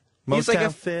 Yeah. He's Motown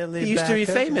like Philly he used to be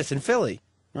back famous in Philly.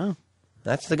 Oh.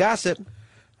 That's the gossip.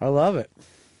 I love it.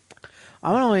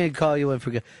 I want to call you in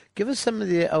for... Give us some of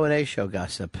the O&A show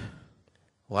gossip.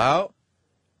 Well,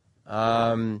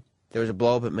 there was a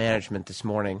blow-up at management this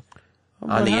morning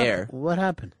on the air. What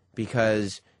happened?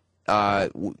 Because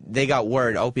they got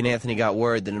word, Opie and Anthony got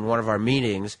word that in one of our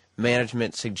meetings,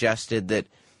 management suggested that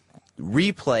the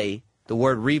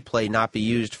word replay not be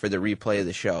used for the replay of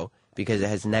the show because it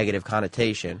has negative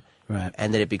connotation, right?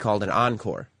 And that it be called an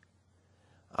encore.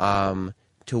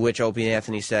 To which Opie and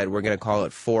Anthony said, we're going to call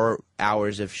it 4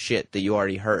 hours of shit that you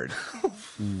already heard.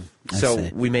 So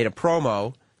we made a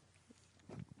promo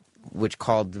which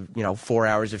called, 4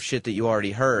 hours of shit that you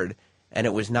already heard, and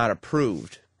it was not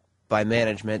approved by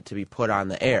management to be put on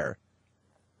the air,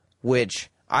 which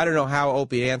I don't know how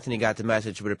Opie and Anthony got the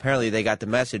message, but apparently they got the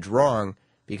message wrong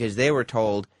because they were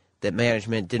told that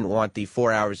management didn't want the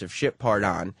 4 hours of shit part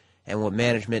on, and what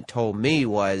management told me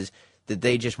was that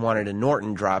they just wanted a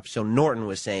Norton drop, so Norton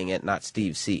was saying it, not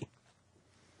Steve C.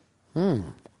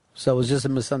 So it was just a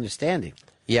misunderstanding.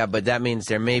 Yeah, but that means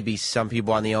there may be some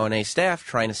people on the O&A staff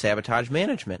trying to sabotage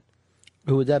management.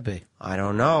 Who would that be? I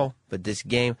don't know, but this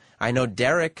game, I know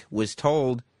Derek was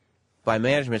told by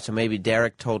management, so maybe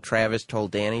Derek told Travis,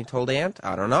 told Danny, told Ant.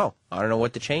 I don't know. I don't know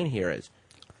what the chain here is.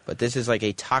 But this is like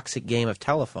a toxic game of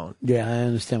telephone. Yeah, I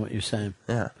understand what you're saying.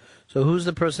 Yeah. So who's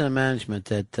the person in management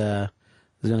that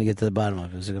is going to get to the bottom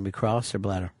of it? Is it going to be Cross or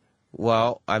Blatter?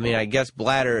 Well, I mean, I guess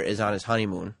Blatter is on his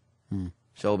honeymoon,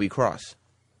 so it'll be Cross.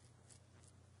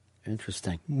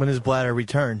 Interesting. When does Blatter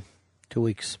return? 2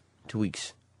 weeks. 2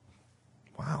 weeks.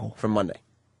 Wow. From Monday.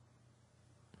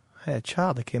 I had a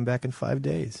child that came back in 5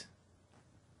 days.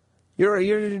 You're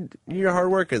a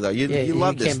hard worker, though. You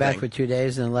love this He came back thing. for 2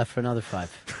 days and then left for another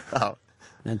 5. Oh.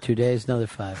 And 2 days, another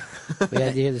 5. We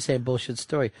had to hear the same bullshit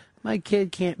story. My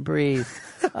kid can't breathe.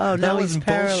 Oh, now he's wasn't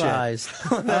bullshit. paralyzed.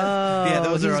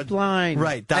 Oh, he's blind.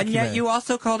 Right, And documented. yet you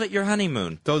also called it your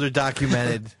honeymoon. Those are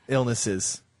documented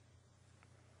illnesses.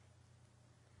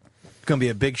 It's going to be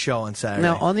a big show on Saturday.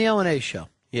 Now, on the O&A show,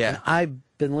 Yeah. and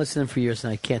I've been listening for years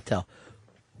and I can't tell.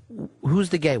 Who's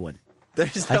the gay one?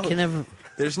 There's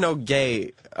no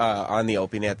gay on the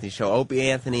Opie and Anthony show. Opie,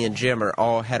 Anthony, and Jim are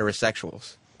all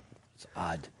heterosexuals. It's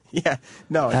odd. Yeah,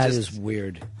 no, That it's is just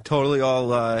weird. totally all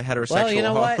heterosexual Well, you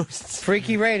know what? hosts.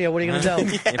 Freaky radio. What are you going to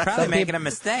do? You're probably making a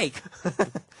mistake.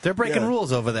 They're breaking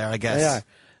rules over there, I guess. They are.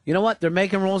 You know what? They're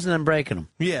making rules and then breaking them.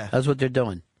 Yeah. That's what they're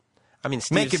doing. I mean,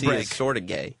 Steve Make it C break. is sort of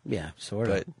gay. Yeah, sort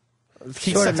of. But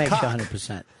He Sort of sucks makes you cock.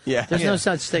 100%. Yeah. There's no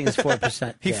such thing as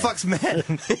 4%. He gay. fucks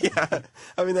men. yeah,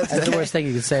 I mean That's the worst thing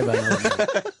you can say about another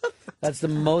man. That's the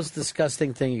most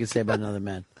disgusting thing you can say about another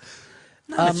man.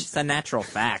 No, it's just a natural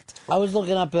fact. I was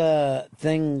looking up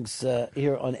things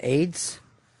here on AIDS.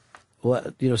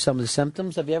 What some of the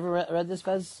symptoms. Have you ever read this,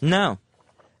 Fez? No.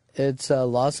 It's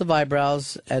loss of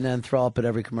eyebrows and then throw up at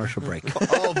every commercial break.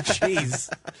 Oh,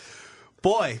 jeez.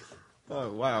 Boy.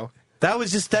 Oh, wow.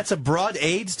 That's a broad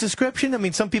AIDS description? I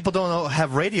mean, some people don't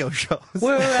have radio shows.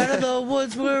 We're out of the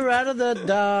woods, we're out of the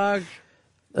dark.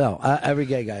 Oh, every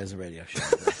gay guy has a radio show.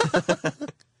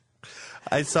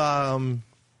 I saw...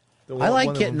 I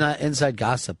like getting inside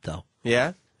gossip, though.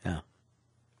 Yeah? Yeah.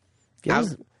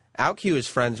 OutQ is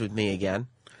friends with me again.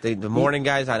 The morning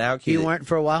guys on OutQ. You weren't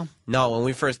for a while? No, when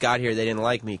we first got here, they didn't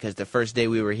like me because the first day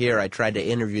we were here, I tried to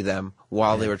interview them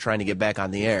while they were trying to get back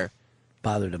on the air.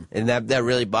 Bothered them. And that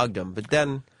really bugged them. But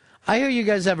then... I hear you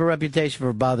guys have a reputation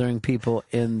for bothering people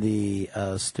in the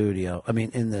studio. I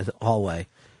mean, in the hallway.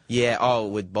 Yeah,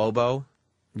 with Bobo?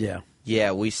 Yeah.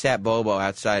 Yeah, we sat Bobo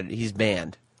outside. He's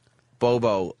banned.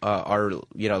 Bobo, our little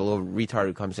retard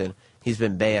who comes in, he's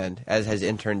been banned, as has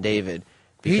intern David,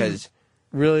 because... He's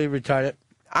really retarded?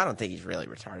 I don't think he's really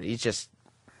retarded.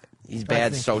 He's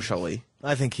bad socially.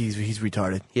 I think he's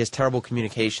retarded. He has terrible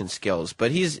communication skills,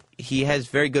 but he has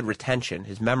very good retention.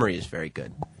 His memory is very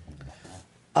good.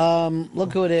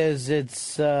 Look who it is.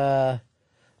 It's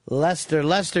Lester.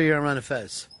 Lester, you're on Run of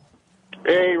Fez.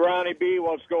 Hey, Ronnie B.,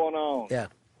 what's going on? Yeah.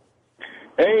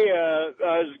 Hey,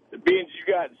 being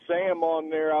you got Sam on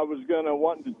there, I was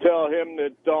wanting to tell him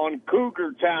that on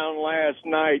Cougar Town last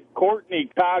night, Courtney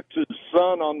Cox's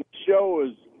son on the show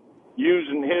is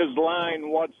using his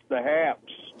line, "What's the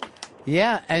haps?"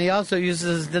 Yeah, and he also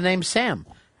uses the name Sam.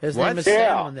 His What? name is Yeah.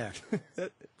 Sam on there.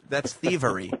 That's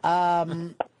thievery.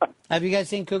 Have you guys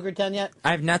seen Cougar Town yet?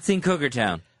 I have not seen Cougar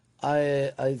Town.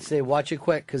 I'd say watch it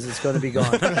quick because it's going to be gone.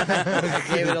 I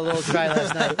gave it a little try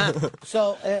last night.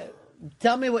 So,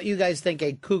 tell me what you guys think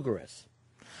a cougar is.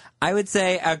 I would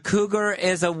say a cougar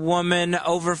is a woman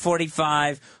over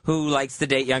 45 who likes to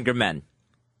date younger men.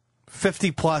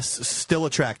 50 plus, still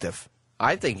attractive.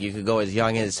 I think you could go as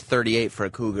young as 38 for a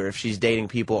cougar if she's dating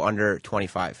people under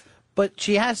 25. But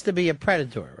she has to be a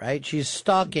predator, right? She's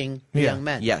stalking young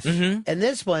men. Yes. And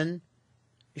this one,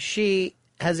 she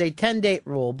has a 10-date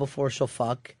rule before she'll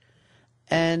fuck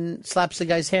and slaps the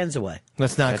guy's hands away.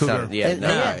 That's not a cougar.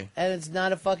 And it's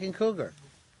not a fucking cougar.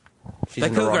 The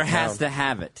cougar has to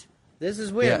have it. This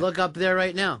is weird. Yeah. Look up there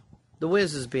right now. The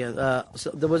Wiz is being,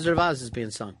 The Wizard of Oz is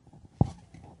being sung.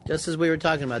 Just as we were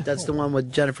talking about. That's the one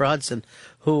with Jennifer Hudson,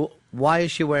 who, why is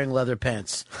she wearing leather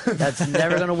pants? That's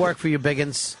never going to work for you,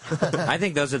 Biggins. I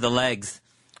think those are the legs.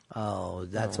 Oh,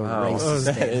 that's a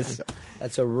racist statement.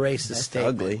 That's a racist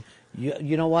statement. Ugly.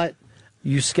 You know what?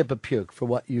 You skip a puke for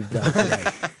what you've done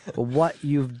today. For what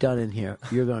you've done in here,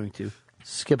 you're going to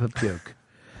skip a puke.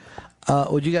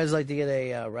 Would you guys like to get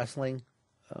a wrestling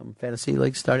fantasy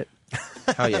league started?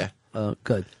 Hell yeah.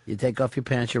 Good. You take off your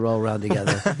pants, you roll around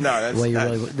together. No,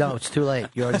 no, it's too late.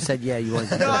 You already said yeah. You wanted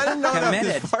to do No, I didn't know that was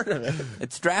Committed. part of it.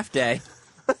 It's draft day.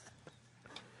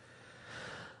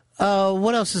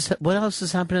 What else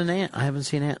is happening to Ant? I haven't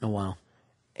seen Ant in a while.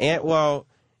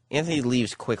 Anthony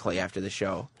leaves quickly after the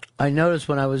show. I noticed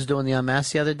when I was doing the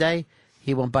Unmasked the other day,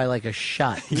 he went by like a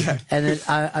shot. Yeah. And then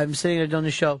I'm sitting there doing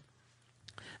the show.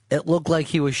 It looked like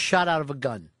he was shot out of a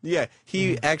gun. Yeah,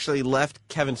 he actually left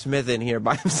Kevin Smith in here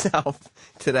by himself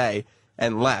today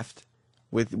and left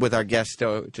with our guest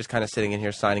still just kind of sitting in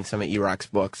here signing some of E-Rock's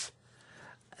books.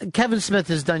 Kevin Smith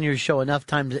has done your show enough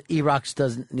times that E-Rocks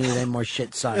doesn't need any more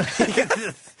shit signed.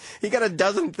 He got a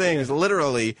dozen things,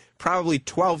 literally, probably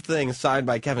 12 things signed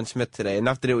by Kevin Smith today,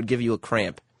 enough that it would give you a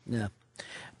cramp. Yeah.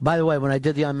 By the way, when I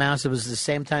did the Unmasked, it was the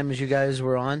same time as you guys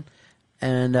were on,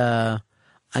 and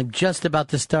I'm just about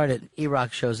to start it.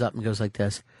 E-Rock shows up and goes like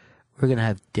this, "We're going to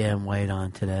have Dan White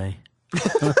on today."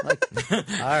 I'm like, all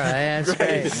right, that's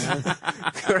great. Man.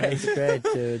 That's great,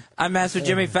 dude. I'm Master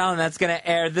Jimmy Fallon. That's going to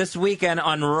air this weekend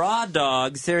on Raw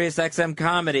Dog, Sirius XM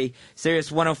Comedy, Sirius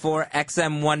 104,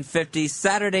 XM 150,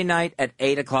 Saturday night at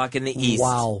 8 o'clock in the East.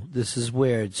 Wow, this is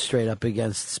weird. Straight up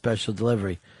against special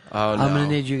delivery. Oh, no. I'm going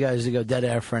to need you guys to go dead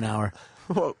air for an hour.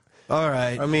 Well, all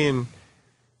right. I mean,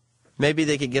 maybe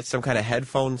they could get some kind of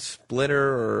headphone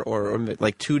splitter or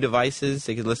like two devices.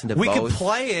 They could listen to we both. could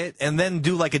play it and then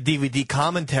do like a DVD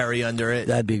commentary under it.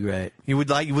 That'd be great. Would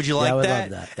you like I would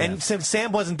that? love that, yeah. And since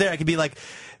Sam wasn't there, I could be like,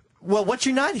 well, what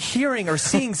you're not hearing or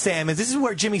seeing, Sam, is this is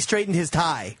where Jimmy straightened his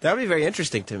tie. That would be very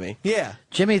interesting to me. Yeah.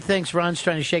 Jimmy thinks Ron's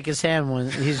trying to shake his hand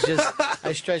when he's just,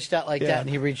 I stretched out like that and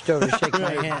he reached over to shake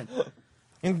my hand.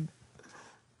 And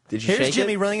did you here's shake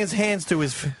Jimmy it? running his hands through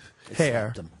his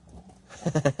hair.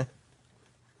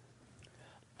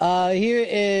 Here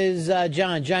is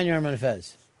John. John, you're on Ramon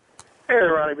Fez. Hey,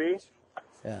 Ronnie B.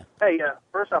 Yeah. Hey,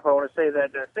 first off, I want to say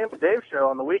that Sam and Dave show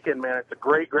on the weekend, man, it's a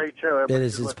great, great show. It Everybody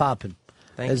is. should It's popping.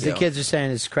 Thank As you. the kids are saying,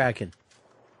 it's cracking.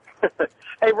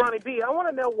 Hey, Ronnie B., I want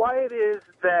to know why it is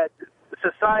that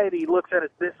society looks at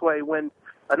it this way. When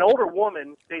an older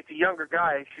woman dates a younger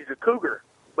guy, she's a cougar.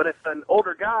 But if an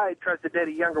older guy tries to date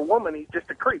a younger woman, he's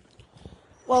just a creep.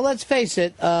 Well, let's face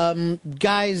it.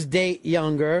 Guys date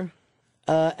younger,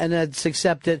 and that's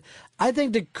accepted. I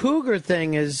think the cougar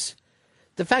thing is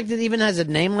the fact that it even has a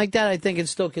name like that. I think it's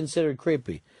still considered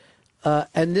creepy.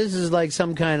 And this is like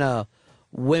some kind of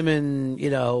women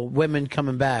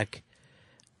coming back.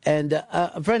 And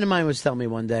a friend of mine was telling me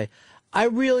one day, I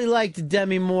really like the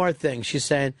Demi Moore thing. She's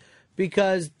saying,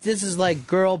 because this is like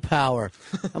girl power.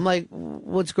 I'm like,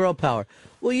 what's girl power?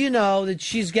 Well, you know that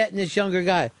she's getting this younger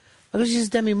guy. I go, she's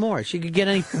Demi Moore. She could get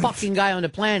any fucking guy on the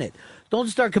planet. Don't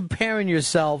start comparing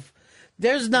yourself.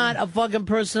 There's not a fucking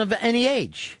person of any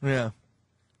age Yeah.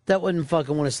 that wouldn't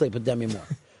fucking want to sleep with Demi Moore.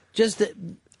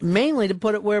 Mainly to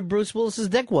put it where Bruce Willis's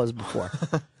dick was before.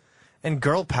 And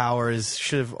girl power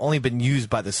should have only been used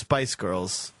by the Spice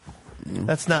Girls.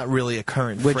 That's not really a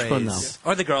current Which phrase. one, though?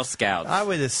 Or the Girl Scouts. I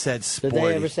would have said Did sporty.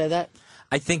 they ever say that?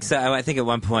 I think so. I think at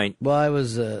one point. Well, I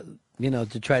was,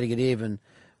 to try to get even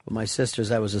with my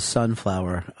sisters, I was a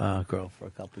sunflower girl for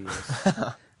a couple years.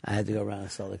 I had to go around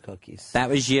and sell the cookies. That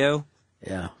was you?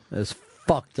 Yeah, it was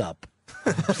fucked up.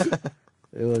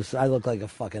 I looked like a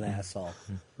fucking asshole.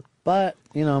 But,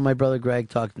 my brother Greg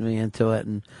talked me into it,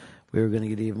 and we were going to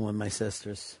get even with my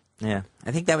sisters. Yeah.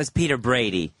 I think that was Peter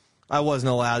Brady. I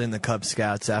wasn't allowed in the Cub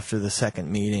Scouts after the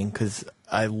second meeting because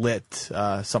I lit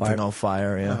something on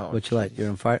fire. Yeah. What you light? You're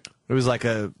on fire? It was like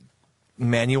a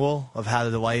manual of how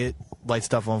to light it. light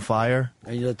stuff on fire.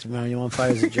 And you lit marijuana on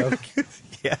fire as a joke?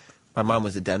 Yeah. My mom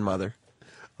was a den mother.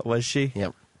 Was she?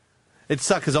 Yep. It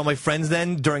sucked because all my friends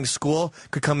then, during school,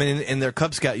 could come in their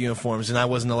Cub Scout uniforms, and I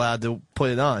wasn't allowed to put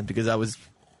it on because I was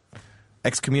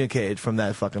excommunicated from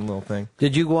that fucking little thing.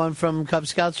 Did you go on from Cub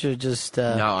Scouts or just... No,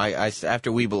 I after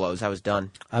Webelos, I was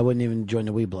done. I wouldn't even join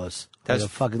the Webelos. That's the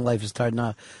fucking life is hard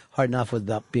enough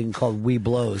without being called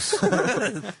Webelos.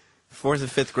 4th and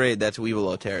 5th grade, that's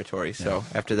Webelo territory. So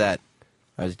after that,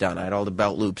 I was done. I had all the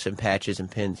belt loops and patches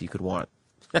and pins you could want.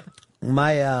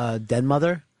 My den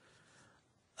mother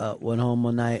went home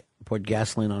one night, poured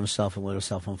gasoline on herself, and lit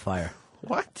herself on fire.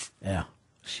 What? Yeah.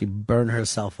 She burned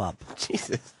herself up.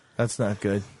 Jesus. That's not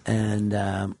good. And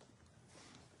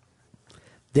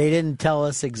they didn't tell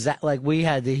us exactly. Like, we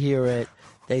had to hear it.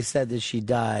 They said that she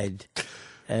died.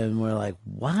 And we're like,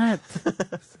 what?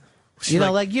 You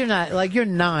know, like you're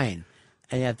 9,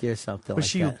 and you have to hear something Was like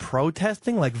she that.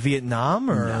 protesting, like Vietnam,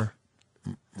 or...? No.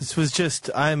 This was just,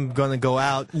 I'm going to go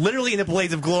out, literally in a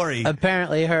blaze of glory.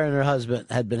 Apparently, her and her husband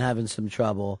had been having some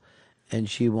trouble, and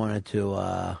she wanted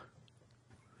to,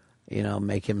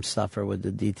 make him suffer with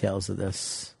the details of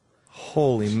this.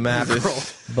 Holy mackerel.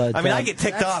 But I mean, I get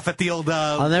ticked off at the old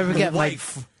I'll never forget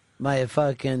wife. my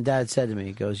fucking dad said to me,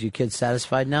 he goes, "You kids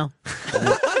satisfied now?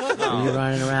 You're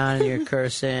running around and you're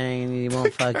cursing and you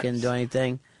won't fucking do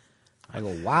anything." I go,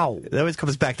 wow. It always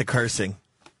comes back to cursing.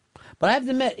 But I have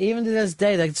to admit, even to this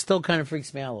day, that still kind of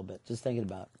freaks me out a little bit, just thinking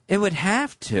about it. It would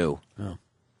have to. Oh.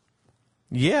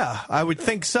 Yeah, I would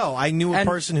think so. I knew a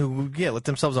person who, lit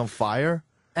themselves on fire.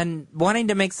 And wanting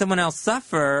to make someone else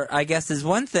suffer, I guess, is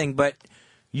one thing, but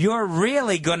you're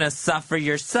really going to suffer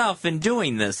yourself in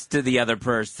doing this to the other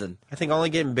person. I think only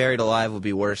getting buried alive would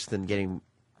be worse than getting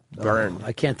burned.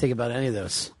 I can't think about any of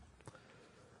those.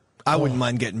 I wouldn't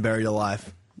mind getting buried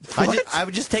alive. I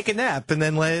would just take a nap and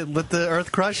then let the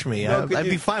earth crush me. I'd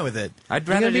be fine with it. I'd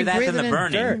rather do that than the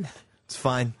burning. It's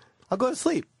fine. I'll go to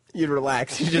sleep. You'd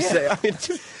relax. You just say, I'm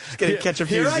just going to catch a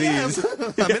few Here I am. Z's.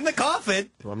 I'm in the coffin.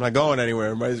 Well, I'm not going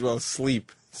anywhere. Might as well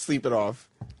sleep. Sleep it off.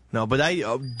 No, but I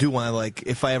do want to,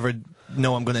 if I ever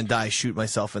know I'm going to die, shoot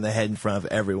myself in the head in front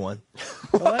of everyone.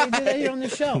 Why do you do that here on the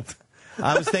show?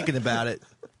 I was thinking about it.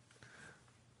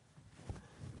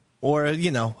 Or,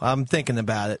 I'm thinking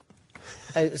about it.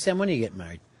 Hey, Sam, when do you get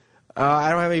married? I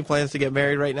don't have any plans to get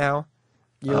married right now.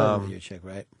 You're living with your chick,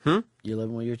 right? You're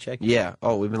living with your chick? Yeah.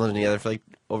 Oh, we've been living together for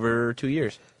over 2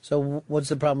 years. So what's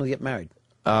the problem with getting married?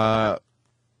 I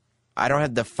don't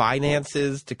have the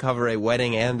finances to cover a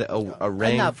wedding and a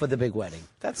ring. Not for the big wedding.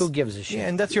 Who gives a shit? Yeah,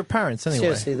 and that's your parents anyway.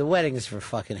 Seriously, the wedding is for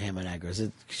fucking ham and eggers.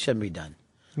 It shouldn't be done.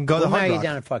 Go to we'll Hard marry Rock. you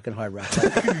down at fucking Hard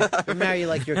Rock. We'll marry you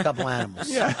like you're a couple animals.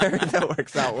 Yeah, that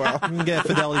works out well. You can get a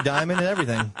Fidelity Diamond and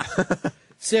everything.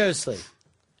 Seriously.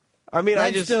 I mean,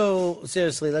 let's do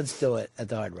it at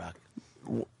the Hard Rock.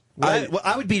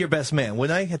 I would be your best man,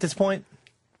 wouldn't I, at this point?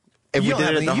 If we did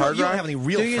it at the Hard You Rock? don't have any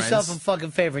real Do yourself friends. a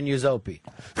fucking favor and use Opie.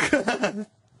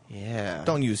 Yeah.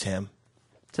 Don't use him.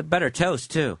 It's a better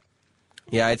toast, too.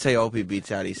 Yeah, I'd say Opie beats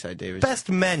out Eastside Davis. Best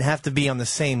men have to be on the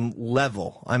same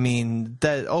level. I mean,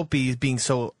 that Opie is being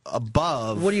so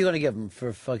above. What are you going to give him for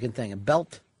a fucking thing? A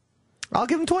belt? I'll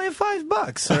give him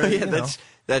 $25. Or, Yeah,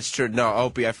 that's true. No,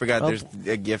 Opie, I forgot there's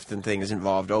a gift and things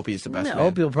involved. Opie's the best man.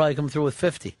 Opie will probably come through with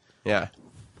 50. Yeah.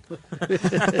 All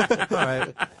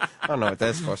right. I don't know what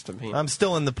that's supposed to mean. I'm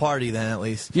still in the party then, at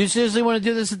least. You seriously want to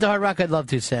do this at the Hard Rock? I'd love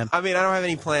to, Sam. I mean, I don't have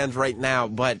any plans right now,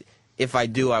 but if I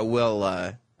do, I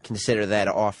will consider that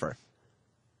offer.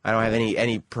 I don't have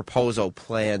any proposal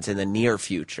plans in the near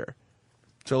future.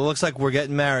 So it looks like we're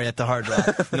getting married at the Hard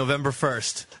Rock, November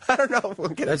 1st. I don't know if we'll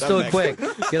get Let's it do done it quick.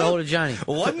 Get a hold of Johnny.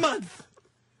 1 month.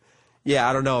 Yeah,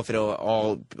 I don't know if it'll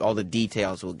all the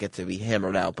details will get to be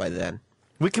hammered out by then.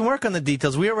 We can work on the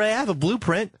details. We already have a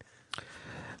blueprint.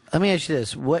 Let me ask you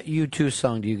this. What U2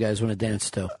 song do you guys want to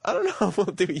dance to? I don't know if we'll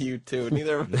do U2.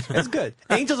 Neither of us. That's good.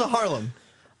 Angels of Harlem.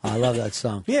 I love that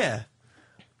song. Yeah.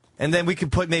 And then we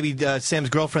could put maybe Sam's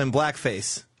girlfriend in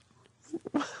blackface.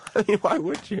 I mean, why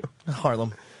would you?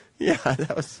 Harlem. Yeah,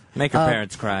 that was... Make her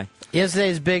parents cry.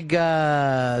 Yesterday's big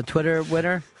Twitter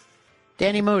winner,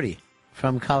 Danny Moody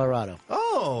from Colorado.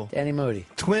 Oh. Danny Moody.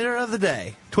 Twitter of the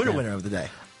day. Twitter winner of the day.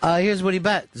 Here's what he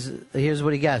bet. Here's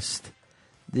what he guessed.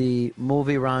 The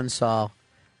movie Ron saw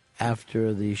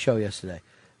after the show yesterday.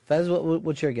 Fez,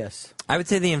 what's your guess? I would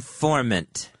say The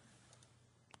Informant.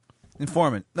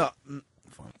 Informant. No.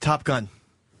 Top Gun.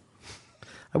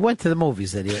 I went to the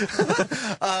movies, idiot.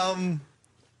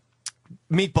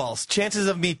 Meatballs. Chances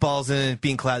of meatballs and it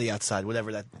being cloudy outside,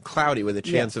 whatever that. Cloudy with a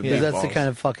chance of Yeah, meatballs. that's the kind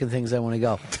of fucking things I want to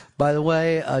go. By the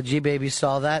way, G-Baby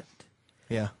saw that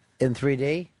Yeah. in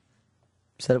 3D.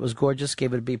 Said it was gorgeous.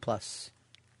 Gave it a B+.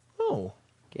 Oh.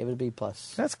 Gave it a B+.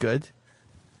 That's good.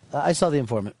 I saw The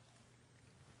Informant.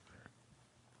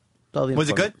 Was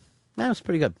it good? Yeah, it was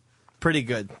pretty good. Pretty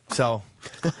good. So,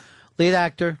 lead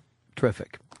actor,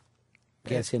 terrific.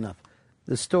 Can't see enough.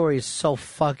 The story is so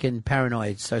fucking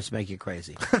paranoid, it starts to make you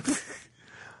crazy.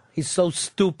 He's so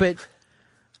stupid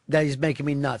that he's making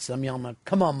me nuts. I'm yelling,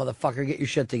 come on, motherfucker, get your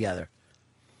shit together.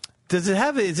 is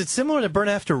it similar to Burn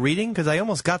After Reading? Because I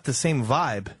almost got the same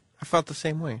vibe. I felt the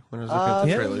same way when I was looking at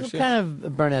the trailers. Kind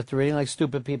of Burn After Reading, like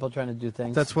stupid people trying to do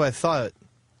things. That's what I thought.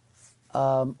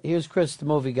 Here's Chris, the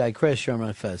movie guy. Chris, you're on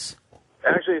my Fez.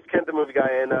 Actually, it's Kent, the movie guy.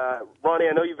 And Ronnie,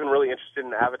 I know you've been really interested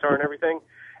in Avatar and everything.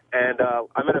 And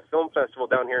I'm at a film festival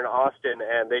down here in Austin,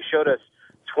 and they showed us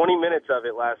 20 minutes of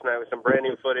it last night with some brand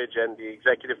new footage, and the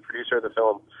executive producer of the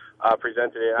film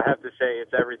presented it. I have to say,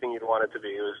 it's everything you'd want it to be.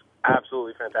 It was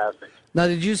absolutely fantastic. Now,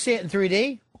 did you see it in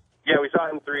 3D? Yeah, we saw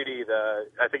it in 3D.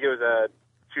 I think it was a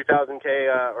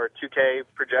 2000K or 2K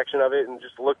projection of it, and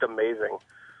just looked amazing.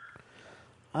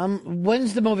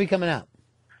 When's the movie coming out?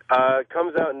 It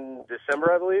comes out in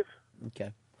December, I believe.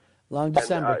 Okay. Long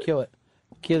December, cue it.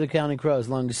 Cue the Counting Crows,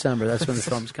 Long December. That's when the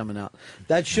film's coming out.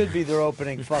 That should be their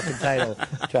opening fucking title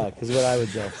track, is what I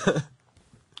would do.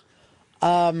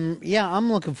 Yeah,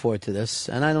 I'm looking forward to this,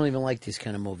 and I don't even like these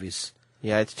kind of movies.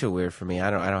 Yeah, it's too weird for me. I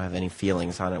don't have any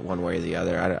feelings on it one way or the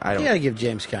other. I don't. You gotta give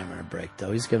James Cameron a break,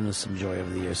 though. He's given us some joy over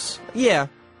the years. Yeah,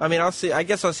 I mean, I'll see. I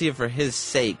guess I'll see it for his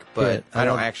sake, but Good. I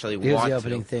don't actually Here's want the to.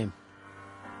 opening theme.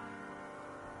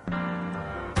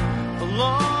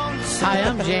 Hi,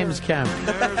 I'm James Cameron.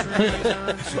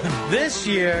 This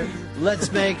year,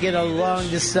 let's make it a long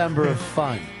December of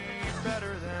fun.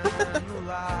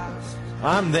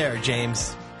 I'm there,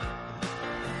 James.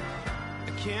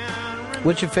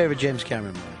 What's your favorite James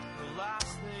Cameron movie?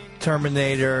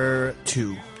 Terminator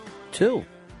 2. 2?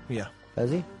 Yeah. Does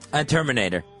he?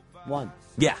 Terminator. 1.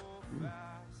 Yeah.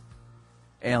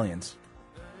 Aliens.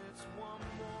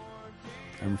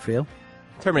 Feel?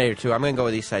 Terminator 2. I'm going to go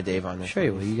with Eastside Dave on this. Sure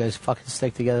you will. You guys fucking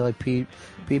stick together like PB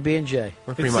and J.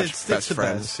 We're pretty much best the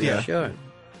friends. best, yeah. Sure.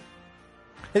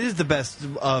 It is the best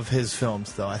of his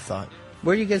films, though, I thought.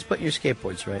 Where are you guys putting your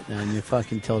skateboards right now and your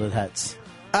fucking tilted hats?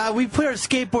 We put our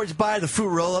skateboards by the fruit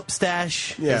roll-up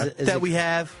stash that we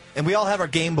have. And we all have our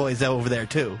Game Boys over there,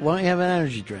 too. Why don't you have an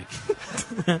energy drink?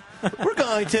 We're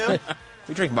going to.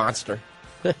 We drink Monster.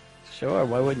 Sure,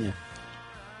 why wouldn't you?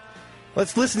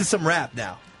 Let's listen to some rap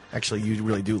now. Actually, you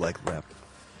really do like rap.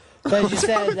 So as you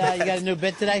said, you got a new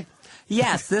bit today?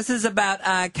 Yes, this is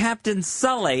about Captain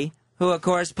Sully, who, of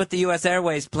course, put the U.S.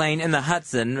 Airways plane in the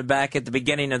Hudson back at the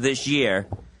beginning of this year.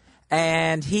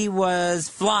 And he was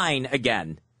flying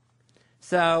again.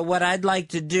 So what I'd like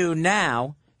to do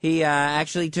now, he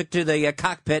actually took to the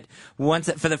cockpit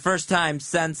for the first time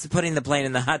since putting the plane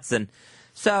in the Hudson.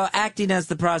 So acting as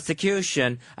the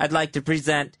prosecution, I'd like to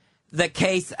present the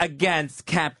case against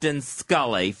Captain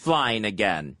Scully flying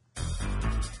again.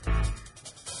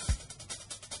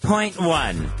 Point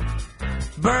 1.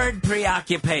 Bird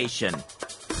preoccupation.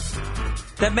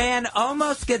 The man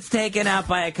almost gets taken out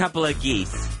by a couple of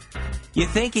geese. You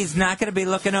think he's not going to be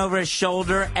looking over his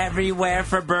shoulder everywhere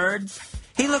for birds?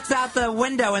 He looks out the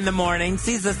window in the morning,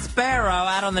 sees a sparrow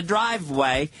out on the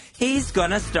driveway. He's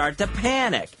going to start to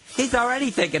panic. He's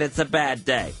already thinking it's a bad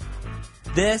day.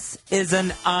 This is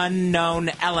an unknown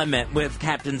element with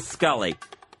Captain Scully.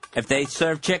 If they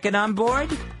serve chicken on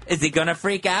board, is he going to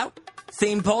freak out?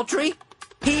 Seen poultry?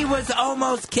 He was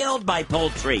almost killed by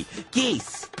poultry.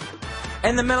 Geese.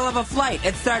 In the middle of a flight,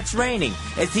 it starts raining.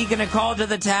 Is he going to call to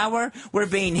the tower? We're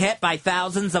being hit by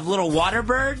thousands of little water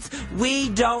birds? We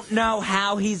don't know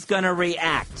how he's going to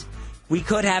react. We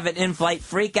could have an in-flight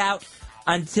freak out.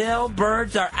 Until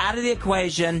birds are out of the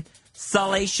equation,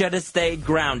 Sully should have stayed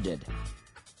grounded.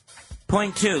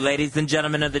 Point 2, ladies and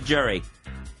gentlemen of the jury.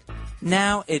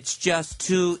 Now it's just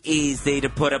too easy to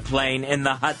put a plane in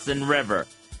the Hudson River.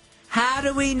 How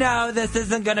do we know this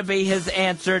isn't going to be his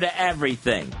answer to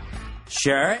everything?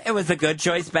 Sure, it was a good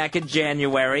choice back in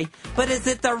January, but is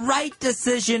it the right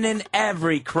decision in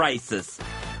every crisis?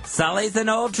 Sully's an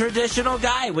old traditional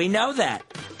guy, we know that.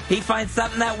 He finds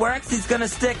something that works, he's going to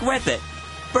stick with it.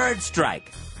 Bird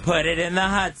strike, put it in the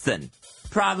Hudson.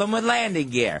 Problem with landing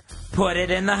gear, put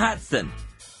it in the Hudson.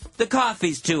 The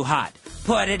coffee's too hot,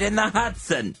 put it in the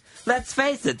Hudson. Let's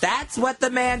face it, that's what the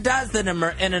man does in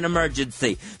an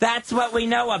emergency. That's what we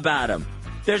know about him.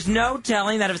 There's no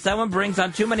telling that if someone brings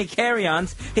on too many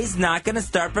carry-ons, he's not going to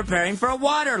start preparing for a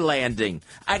water landing.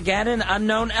 Again, an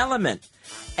unknown element.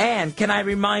 And can I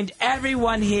remind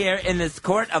everyone here in this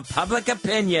court of public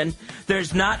opinion,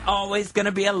 there's not always going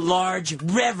to be a large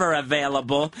river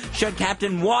available should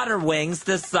Captain Waterwings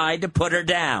decide to put her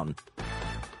down.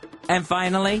 And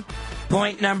finally,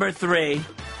 point number 3,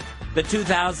 the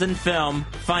 2000 film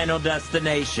Final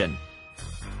Destination.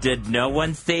 Did no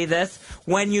one see this?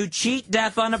 When you cheat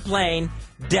death on a plane,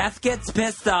 death gets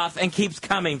pissed off and keeps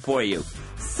coming for you.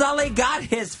 Sully got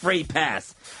his free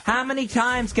pass. How many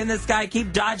times can this guy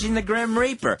keep dodging the Grim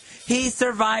Reaper? He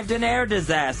survived an air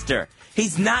disaster.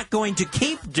 He's not going to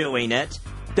keep doing it.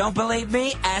 Don't believe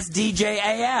me? Ask DJ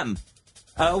AM.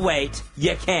 Oh, wait,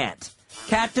 you can't.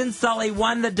 Captain Sully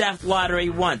won the death lottery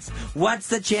once. What's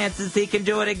the chances he can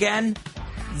do it again?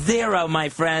 0, my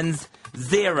friends.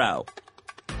 0.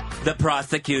 The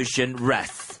prosecution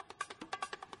rests.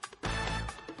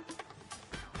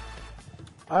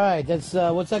 All right, that's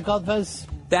what's that called, Fez?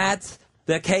 That's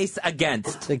the case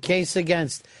against. The case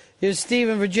against. Here's Steve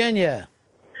in Virginia.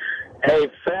 Hey,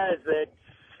 Fez, it's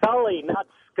Sully, not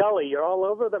Scully. You're all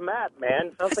over the map,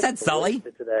 man. I said Sully.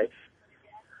 Today.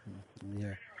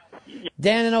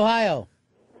 Dan in Ohio.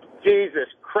 Jesus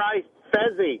Christ,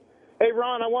 Fezzy. Hey,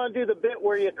 Ron, I want to do the bit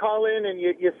where you call in and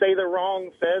you say the wrong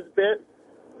Fez bit,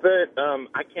 but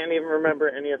I can't even remember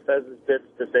any of Fez's bits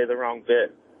to say the wrong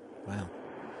bit.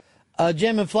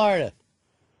 Jim in Florida.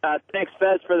 Thanks,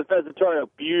 Fez, for the Fezzatorial.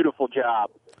 Beautiful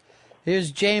job. Here's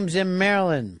James in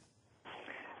Maryland.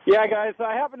 Yeah, guys,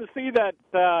 I happened to see that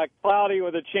Cloudy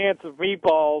with a Chance of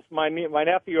Meatballs, my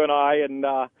nephew and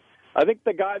I think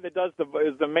the guy that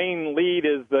is the main lead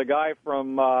is the guy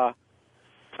from one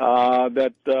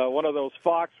of those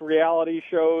Fox reality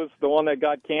shows, the one that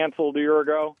got canceled a year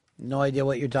ago. No idea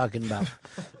what you're talking about.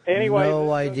 Anyway,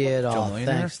 no idea at all.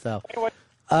 Thanks, though.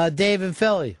 Dave in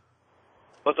Philly.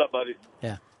 What's up, buddy?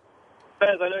 Yeah.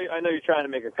 Fez, I know you're trying to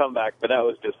make a comeback, but that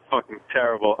was just fucking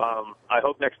terrible. I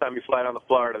hope next time you fly down to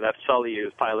Florida, that Sully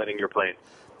is piloting your plane.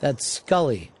 That's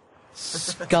Scully.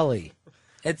 Scully.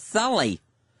 It's Sully.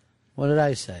 What did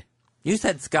I say? You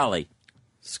said Scully.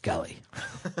 Scully.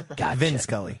 Gotcha. Vin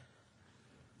Scully.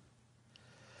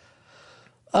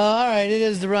 All right, it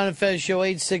is the Ron and Fez show.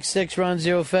 866 Ron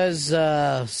Zero Fez.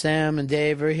 Sam and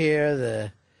Dave are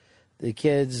here. The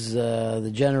kids, the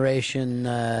generation.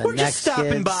 We're next just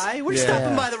stopping kids. by. We're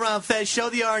stopping by the Ron Fez show,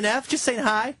 the RNF, just saying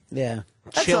hi. Yeah,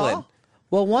 That's chilling. all.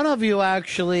 Well, one of you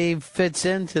actually fits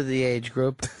into the age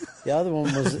group. The other one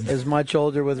is much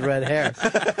older with red hair.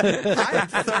 I am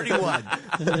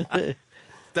 31.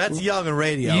 That's young on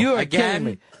radio. You are kidding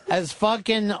me. As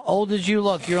fucking old as you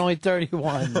look, you're only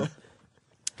 31.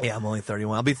 Yeah, I'm only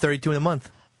 31. I'll be 32 in a month.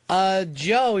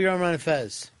 Joe, you're on Ron and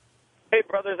Fez. Hey,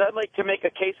 brothers, I'd like to make a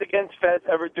case against Fez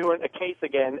ever doing a case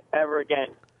again, ever again.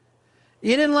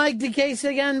 You didn't like the case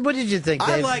again? What did you think,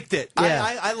 Dave? I liked it.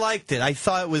 Yeah. I liked it. I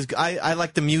thought it was. I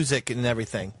liked the music and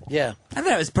everything. Yeah. I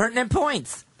thought it was pertinent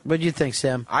points. What do you think,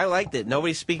 Sam? I liked it.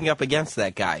 Nobody's speaking up against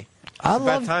that guy. It's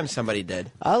about time somebody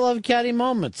did. I love catty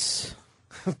moments.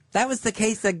 That was the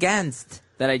case against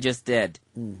that I just did.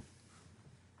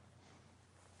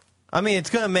 I mean, it's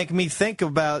going to make me think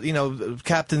about,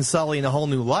 Captain Sully in a whole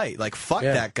new light. Like, fuck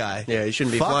that guy. Yeah, he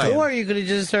shouldn't be Fuck flying. him. Or you could have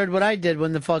just heard what I did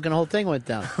when the fucking whole thing went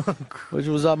down, which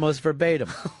was almost verbatim.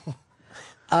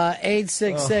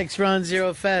 866 Ron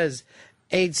Zero Fez.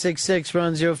 866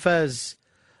 Ron Zero Fez.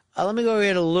 Let me go over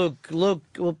here to Luke. Luke,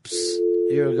 whoops,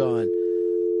 you're going.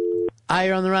 Hi,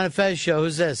 you're on the Ron and Fez show.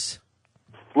 Who's this?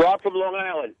 Rob from Long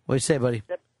Island. What do you say, buddy?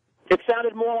 It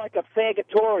sounded more like a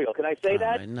faggotorial. Can I say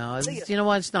that? No, you know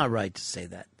what? It's not right to say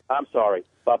that. I'm sorry.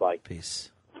 Bye-bye.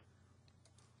 Peace.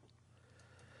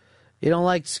 You don't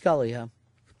like Scully, huh?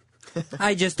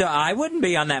 I wouldn't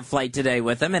be on that flight today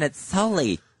with him, and it's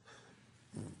Sully.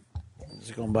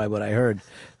 Just going by what I heard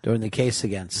during the case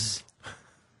against.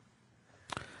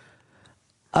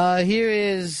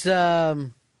 Here's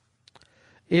Lynn.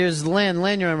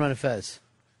 Lynn, you're on Run of Fez.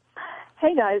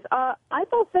 Hey, guys. I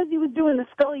thought Fezzy was doing the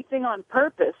Scully thing on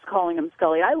purpose, calling him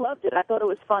Scully. I loved it. I thought it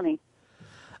was funny.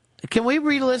 Can we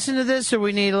re-listen to this, or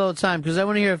we need a little time? Because I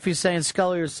want to hear if he's saying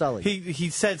Scully or Sully. He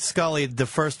said Scully the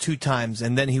first 2 times,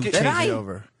 and then he changed it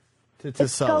over to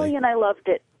It's Scully, and I loved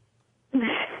it.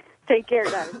 Take care,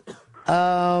 guys.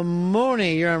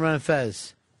 Mooney, you're on Run of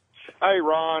Fez. Hey,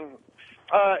 Ron.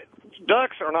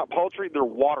 Ducks are not poultry, they're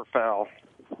waterfowl.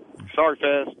 Sorry,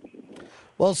 Fez.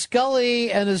 Well,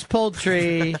 Scully and his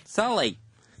poultry. Sully.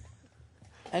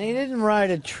 And he didn't ride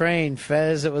a train,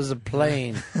 Fez. It was a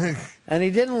plane. And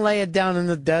he didn't lay it down in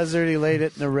the desert. He laid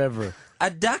it in the river. A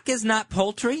duck is not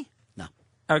poultry? No.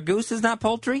 A goose is not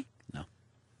poultry? No.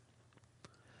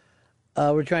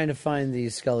 We're trying to find the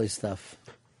Scully stuff.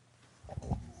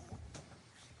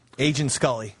 Agent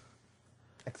Scully.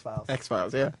 X-Files.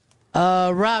 X-Files, yeah.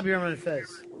 Rob, you're on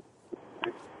Fez.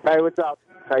 Hey, what's up?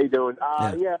 How you doing?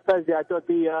 Yeah, Fez, I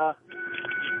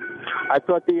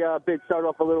thought the bid started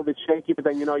off a little bit shaky, but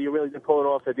then, you really did pull it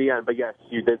off at the end. But yes,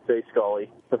 you did say Scully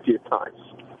a few times.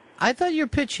 I thought you were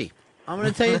pitchy. I'm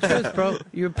going to tell you the truth, bro.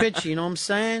 You're pitchy, you know what I'm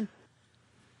saying?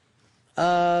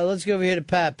 Let's go over here to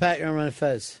Pat. Pat, you're on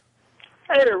Fez.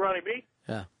 Hey there, Ronnie B.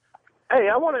 Yeah. Hey,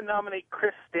 I want to nominate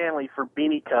Chris Stanley for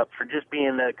Beanie Cup for just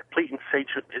being a complete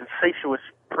incestuous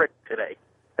prick today.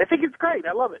 I think it's great.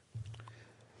 I love it.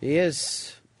 He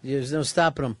is. There's no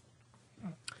stopping him.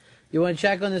 You want to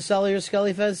check on the Sully or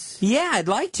Scully, Fez? Yeah, I'd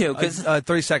like to.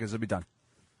 30 seconds, it'll be done.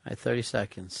 All right, 30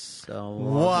 seconds. So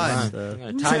One.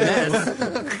 Time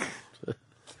this.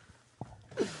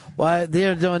 While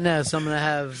they're doing this, I'm going to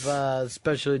have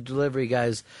special delivery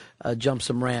guys jump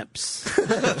some ramps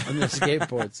on their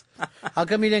skateboards. How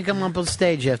come you didn't come up on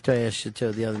stage after I asked you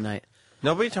to the other night?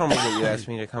 Nobody told me that you asked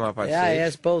me to come up on Yeah, stage. I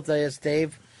asked both. I asked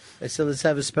Dave. I said, let's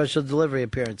have a special delivery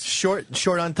appearance. Short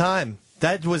on time.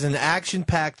 That was an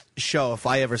action-packed show if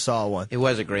I ever saw one. It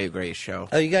was a great show.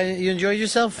 Oh, you enjoyed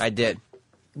yourself? I did.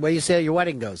 Where you say your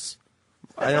wedding goes?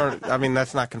 I mean,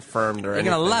 that's not confirmed or anything.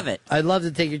 You're going to love it. I'd love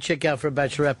to take your chick out for a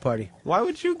bachelorette party. Why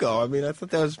would you go? I mean, I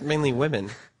thought that was mainly women.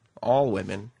 All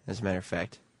women, as a matter of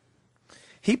fact.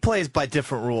 He plays by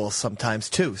different rules sometimes,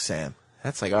 too, Sam.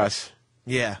 That's like us.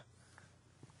 Yeah.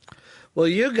 Well,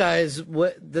 you guys,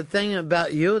 the thing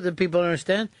about you that people don't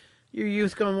understand, your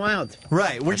youth gone wild.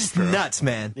 Right. We're just nuts,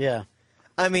 man. Yeah.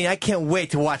 I mean, I can't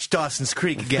wait to watch Dawson's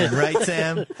Creek again, right,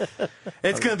 Sam?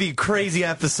 It's going to be a crazy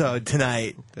episode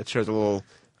tonight. That show's a little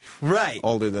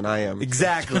older than I am.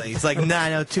 Exactly. It's like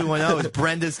 90210. Is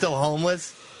Brenda still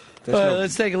homeless?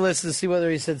 Let's take a listen to see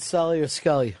whether he said Sully or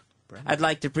Scully. I'd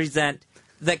like to present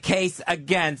the case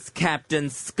against Captain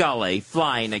Scully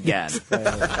flying again.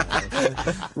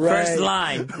 First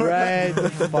line. Right the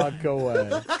fuck away.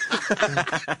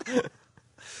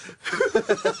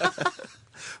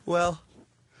 Well,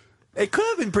 it could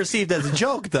have been perceived as a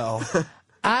joke, though.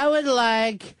 I would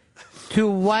like to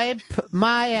wipe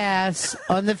my ass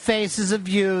on the faces of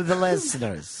you, the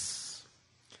listeners.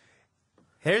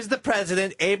 Here's the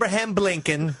president, Abraham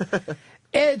Blinken.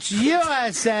 It's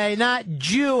USA, not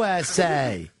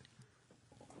USA.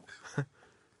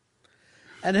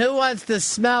 And who wants to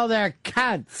smell their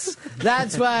cunts?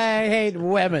 That's why I hate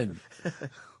women.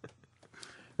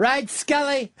 Right,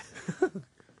 Scully?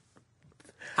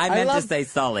 I meant to say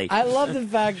Sully. I love the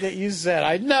fact that you said,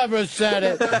 I never said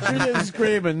it. You didn't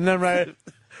scream it. And then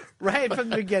right from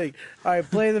the beginning. All right,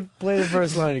 play the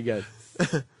first line again.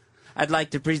 I'd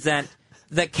like to present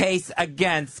the case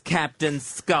against Captain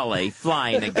Scully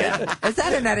flying again. Is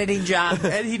that an editing job?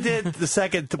 And he did the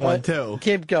second one, too.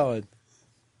 Keep going.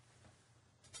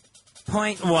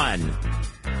 Point 1.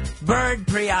 Bird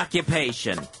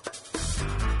preoccupation.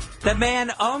 The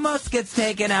man almost gets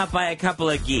taken out by a couple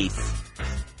of geese.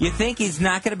 You think he's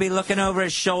not going to be looking over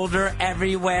his shoulder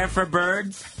everywhere for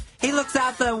birds? He looks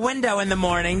out the window in the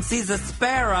morning, sees a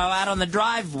sparrow out on the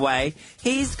driveway.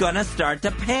 He's going to start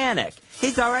to panic.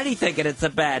 He's already thinking it's a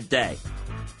bad day.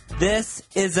 This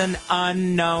is an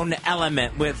unknown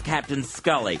element with Captain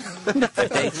Scully. If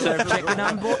they serve chicken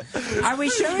on board, are we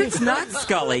sure it's not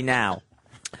Scully now?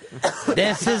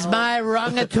 This is my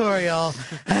wrongatorial.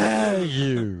 Hey,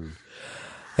 you.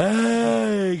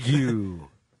 Hey, you.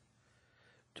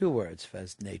 2 words,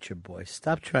 Fez, nature boy.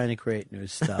 Stop trying to create new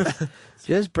stuff.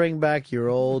 Just bring back your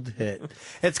old hit.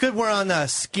 It's good we're on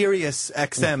Sirius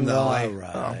XM, though. All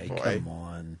right, come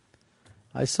on.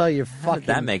 I saw your fucking...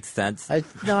 That makes sense.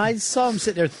 I saw him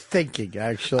sitting there thinking,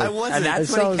 actually. I wasn't. And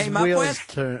that's I saw what he his came up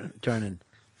wheels with? turning.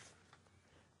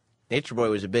 Nature Boy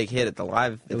was a big hit at the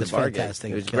live at It was the bar fantastic.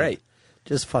 game. It was Killed. great.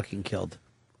 Just fucking killed.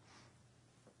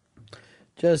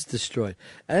 Just destroyed.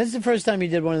 And this is the first time you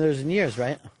did one of those in years,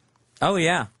 right? Oh,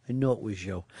 yeah. I knew it was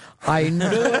you. I knew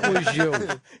it was you.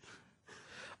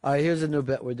 All right, here's a new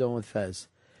bet we're doing with Fez.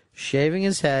 Shaving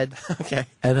his head, okay,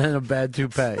 and then a bad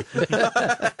toupee.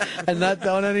 And not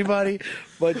telling anybody,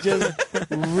 but just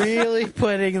really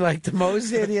putting like the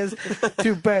most hideous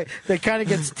toupee that kind of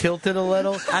gets tilted a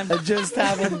little, and just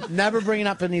having, never bringing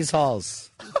up in these halls.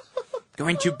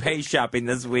 Going toupee shopping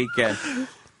this weekend.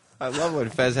 I love when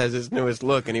Fez has his newest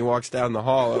look and he walks down the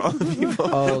hall and all the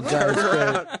people turn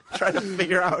around trying to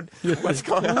figure out what's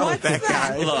going on with that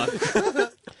guy.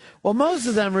 Look. Well, most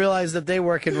of them realize that they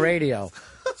work in radio.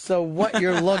 So what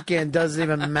you're looking doesn't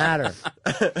even matter.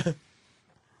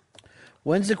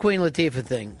 When's the Queen Latifah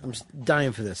thing? I'm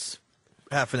dying for this.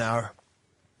 Half an hour.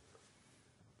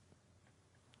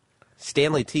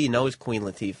 Stanley T knows Queen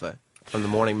Latifah from the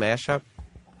morning mashup.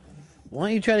 Why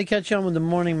don't you try to catch on with the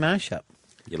morning mashup?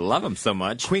 You love him so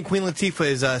much. Queen Latifah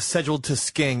is scheduled to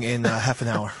sking in half an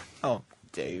hour. Oh,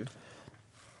 Dave.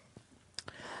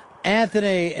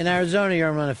 Anthony in Arizona,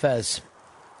 you're on Fez.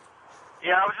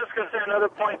 Yeah, I was just going to say another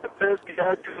point that Fez could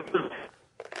add to the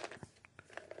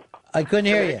I couldn't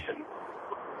hear you.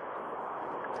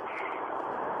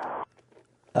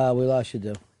 We lost you,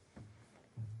 dude.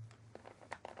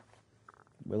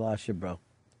 We lost you, bro.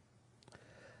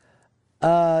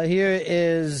 Here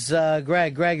is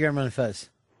Greg. Greg, you're on Fez.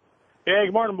 Hey,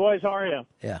 good morning, boys. How are you?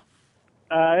 Yeah.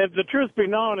 If the truth be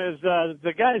known, is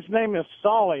the guy's name is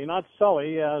Solly, not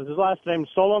Sully. His last name's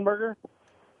Solenberger,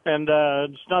 and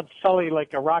it's not Sully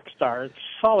like a rock star. It's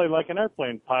Solly like an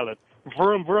airplane pilot.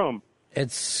 Vroom, vroom.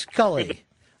 It's Scully.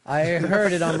 I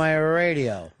heard it on my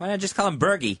radio. Why not just call him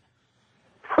Bergie?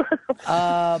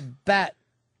 Bat.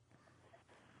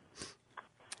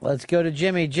 Let's go to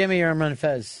Jimmy. Jimmy, you're on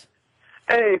Fez.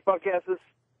 Hey, fuck asses.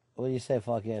 What do you say,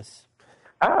 fuck yes?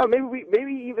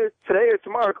 Maybe either today or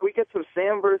tomorrow, can we get some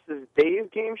Sam versus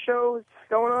Dave game shows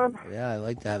going on? Yeah, I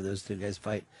like to have those two guys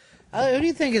fight. Who do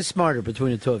you think is smarter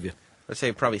between the two of you? I'd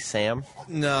say probably Sam.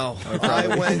 No.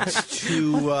 I went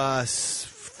to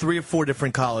 3 or 4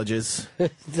 different colleges.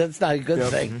 That's not a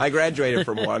good thing. I graduated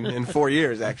from one in 4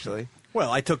 years, actually.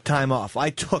 Well, I took time off. I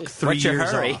took 3 What's your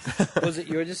years hurry? off. Was it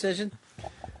your decision?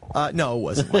 No, it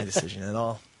wasn't my decision at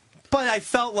all. But I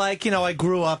felt like, I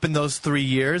grew up in those 3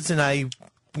 years, and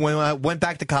when I went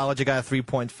back to college, I got a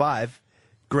 3.5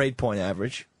 grade point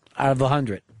average. Out of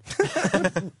 100.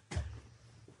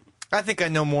 I think I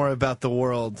know more about the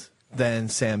world than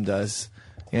Sam does,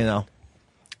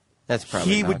 That's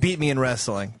probably He not. would beat me in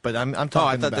wrestling, but I'm talking about...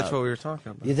 I thought that's what we were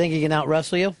talking about. You think he can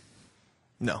out-wrestle you?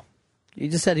 No. You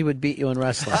just said he would beat you in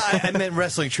wrestling. I meant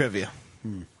wrestling trivia.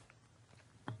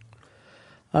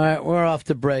 All right, we're off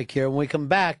to break here. When we come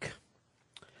back,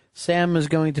 Sam is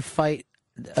going to fight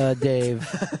Dave.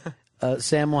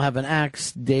 Sam will have an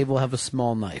axe. Dave will have a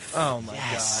small knife. Oh, my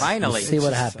God. Finally. We'll see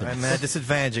what happens. I'm at a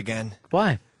disadvantage again.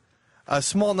 Why? A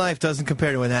small knife doesn't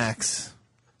compare to an axe.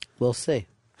 We'll see.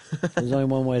 There's only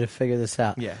one way to figure this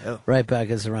out. Yeah. Right back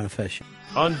as the Run of Fish.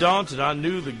 Undaunted, I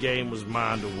knew the game was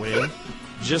mine to win.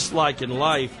 Just like in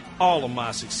life, all of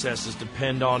my successes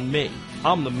depend on me.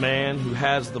 I'm the man who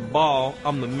has the ball.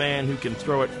 I'm the man who can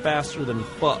throw it faster than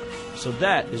fuck. So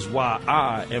that is why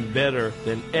I am better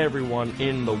than everyone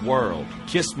in the world.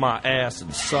 Kiss my ass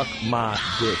and suck my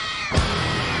dick.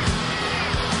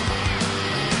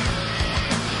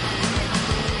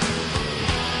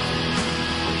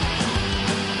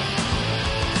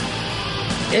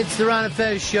 It's the Ron and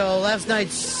Fez show. Last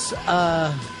night's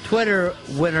Twitter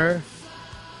winner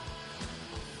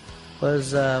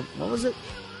was, what was it?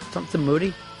 Something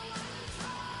Moody?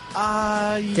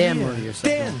 Dan Moody or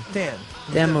something.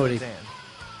 Dan Moody.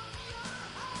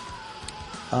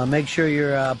 Make sure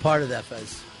you're part of that,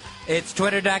 Fez. It's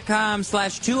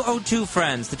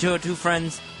twitter.com/202friends. The 202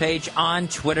 Friends page on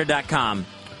twitter.com.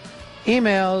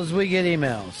 Emails, we get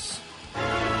emails.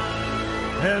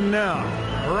 And now,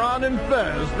 Ron and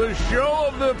Fez, the show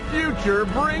of the future,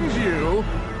 brings you...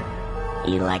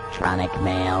 Electronic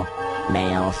mail.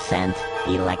 Mail sent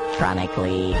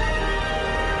electronically.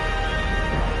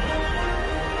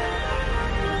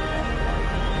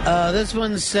 This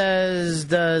one says,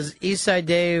 does Eastside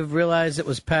Dave realize it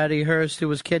was Patty Hearst who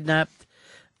was kidnapped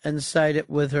and sided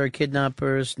with her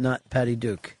kidnappers, not Patty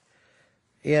Duke?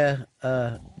 Yeah,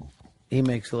 he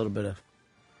makes a little bit of...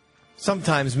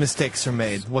 Sometimes mistakes are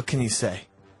made. What can you say?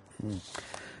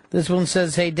 This one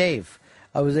says, hey, Dave,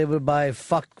 I was able to buy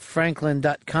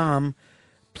fuckfranklin.com.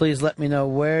 Please let me know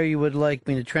where you would like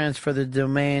me to transfer the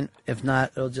domain. If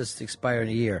not, it'll just expire in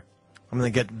a year. I'm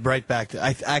going to get right back to...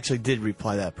 I actually did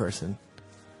reply to that person.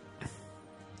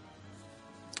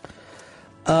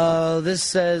 This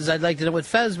says, I'd like to know what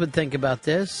Fez would think about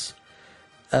this.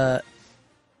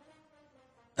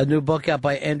 A new book out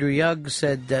by Andrew Young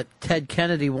said that Ted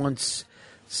Kennedy once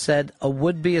said a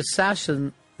would-be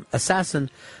assassin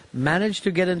managed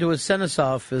to get into a Senate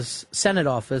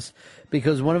office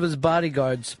because one of his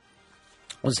bodyguards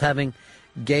was having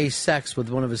gay sex with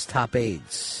one of his top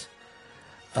aides.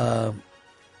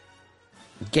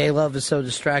 Gay love is so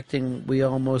distracting, we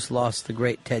almost lost the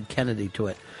great Ted Kennedy to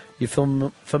it. You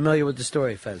familiar with the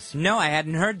story, Fez? No, I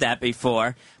hadn't heard that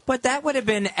before. But that would have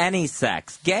been any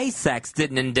sex. Gay sex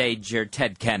didn't endanger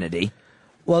Ted Kennedy.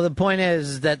 Well, the point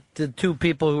is that the two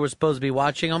people who were supposed to be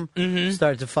watching him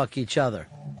started to fuck each other.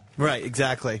 Right,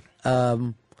 exactly.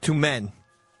 Two men.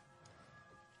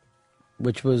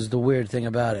 Which was the weird thing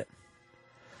about it.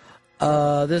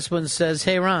 This one says,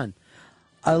 hey, Ron,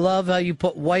 I love how you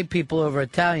put white people over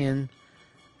Italian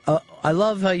I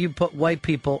love how you put white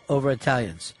people over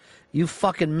Italians. You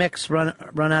fucking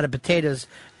run out of potatoes,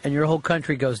 and your whole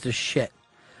country goes to shit.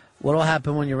 What'll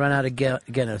happen when you run out of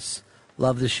Guinness?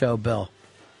 Love the show, Bill.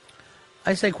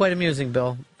 I say quite amusing,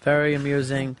 Bill. Very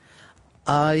amusing.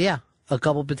 Yeah, a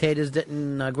couple potatoes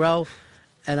didn't grow,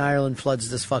 and Ireland floods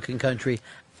this fucking country.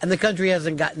 And the country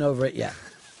hasn't gotten over it yet.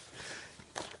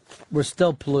 We're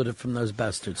still polluted from those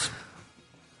bastards.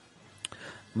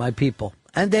 My people.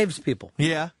 And Dave's people.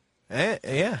 Yeah.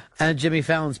 Yeah. And Jimmy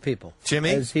Fallon's people. Jimmy?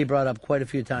 As he brought up quite a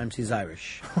few times, he's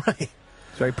Irish. Right. He's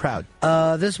very proud.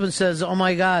 This one says, oh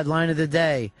my God, line of the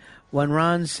day. When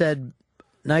Ron said,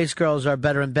 nice girls are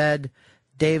better in bed,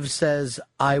 Dave says,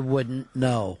 I wouldn't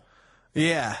know.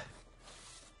 Yeah.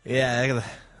 Yeah,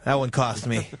 that one cost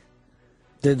me.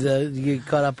 Did you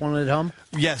caught up on it at home?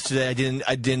 Yesterday,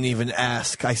 I didn't even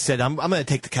ask. I said, I'm going to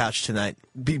take the couch tonight.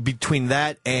 Between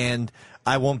that and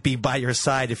I won't be by your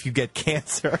side if you get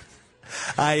cancer.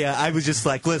 I was just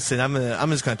like, listen, I'm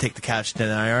just going to take the couch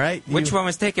tonight, all right? Which one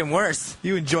was taking worse?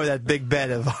 You enjoy that big bed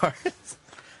of ours.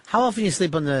 How often do you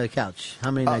sleep on the couch?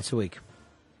 How many nights a week?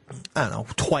 I don't know,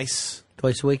 twice.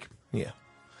 Twice a week? Yeah.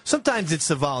 Sometimes it's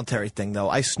a voluntary thing, though.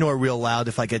 I snore real loud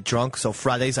if I get drunk, so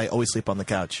Fridays I always sleep on the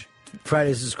couch.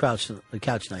 Fridays is couch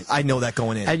night. I know that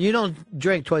going in. And you don't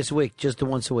drink twice a week, just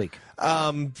once a week?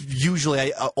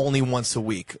 Usually only once a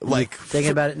week. Like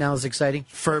thinking about it now is exciting?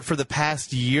 For the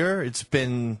past year, it's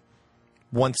been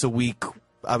once a week,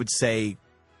 I would say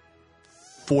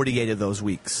 48 of those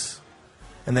weeks.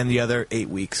 And then the other 8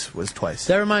 weeks was twice.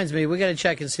 That reminds me, we got to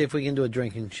check and see if we can do a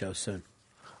drinking show soon.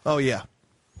 Oh, yeah.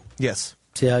 Yes.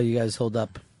 See how you guys hold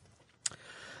up.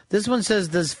 This one says,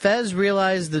 does Fez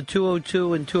realize the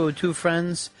 202 and 202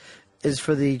 Friends is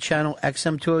for the channel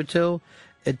XM 202?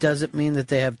 It doesn't mean that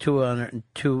they have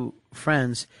 202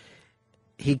 friends.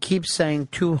 He keeps saying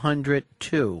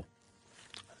 202.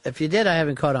 If you did, I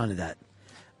haven't caught on to that.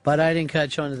 But I didn't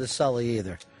catch on to the Sully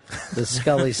either. The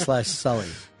Scully / Sully.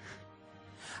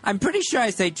 I'm pretty sure I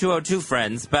say 202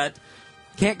 friends, but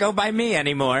can't go by me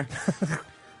anymore.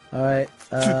 All right.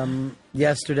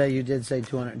 Yesterday you did say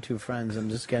 202 friends. I'm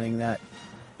just getting that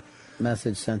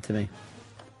message sent to me.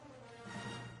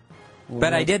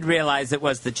 But I did realize it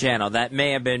was the channel. That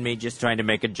may have been me just trying to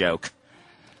make a joke.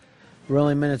 We're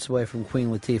only minutes away from Queen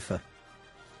Latifah.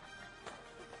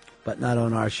 But not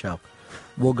on our show.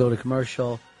 We'll go to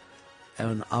commercial,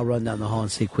 and I'll run down the hall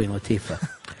and see Queen Latifah.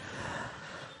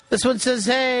 This one says,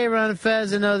 hey, Ron and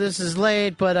Fez, I know this is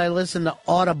late, but I listen to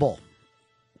Audible.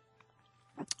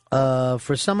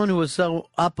 For someone who is so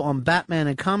up on Batman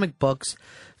and comic books,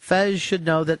 Fez should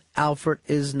know that Alfred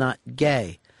is not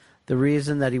gay. The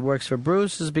reason that he works for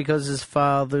Bruce is because his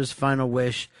father's final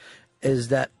wish is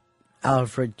that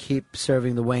Alfred keep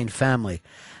serving the Wayne family.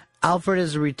 Alfred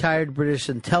is a retired British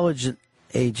intelligence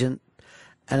agent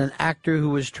and an actor who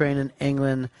was trained in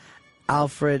England.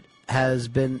 Alfred has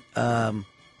been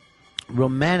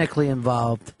romantically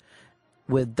involved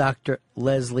with Dr.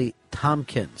 Leslie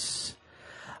Tompkins.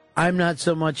 I'm not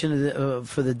so much into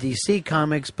for the DC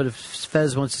comics, but if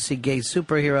Fez wants to see gay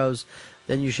superheroes,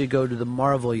 then you should go to the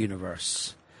Marvel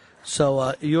Universe.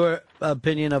 So your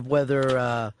opinion of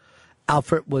whether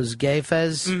Alfred was gay,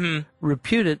 Fez? Mm-hmm.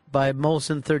 Reputed by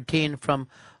Molson13 from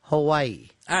Hawaii.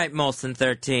 All right,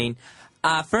 Molson13.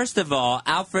 First of all,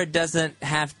 Alfred doesn't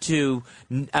have to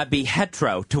be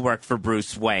hetero to work for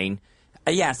Bruce Wayne.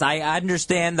 Yes, I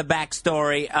understand the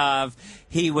backstory of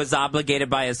he was obligated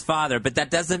by his father, but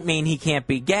that doesn't mean he can't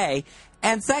be gay.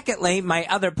 And secondly, my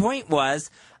other point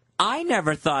was, I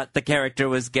never thought the character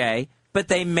was gay, but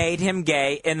they made him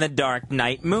gay in the Dark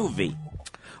Knight movie.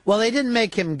 Well, they didn't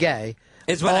make him gay.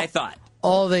 Is what I thought.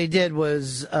 All they did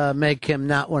was make him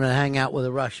not want to hang out with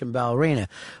a Russian ballerina.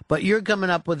 But you're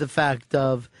coming up with the fact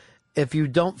of if you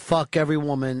don't fuck every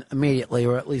woman immediately,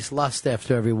 or at least lust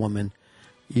after every woman,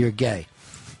 you're gay.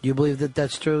 Do you believe that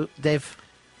that's true, Dave?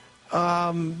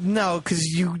 No, because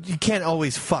you can't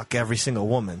always fuck every single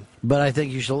woman. But I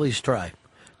think you should at least try,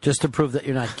 just to prove that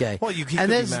you're not gay. Well, you could and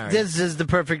be this married. this is the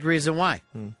perfect reason why.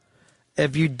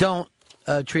 If you don't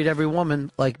treat every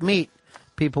woman like meat,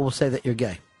 people will say that you're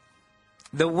gay.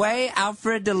 The way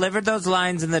Alfred delivered those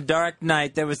lines in The Dark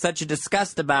Knight, there was such a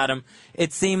disgust about him.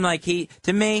 It seemed like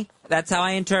to me, that's how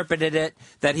I interpreted it,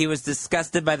 that he was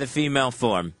disgusted by the female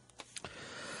form.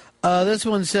 This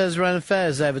one says, Ron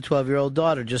Fez, I have a 12-year-old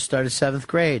daughter, just started 7th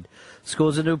grade.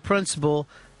 School's a new principal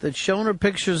that's shown her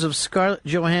pictures of Scarlett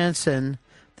Johansson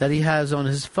that he has on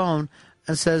his phone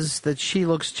and says that she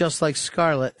looks just like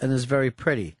Scarlett and is very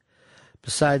pretty.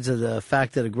 Besides the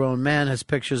fact that a grown man has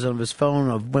pictures on his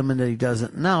phone of women that he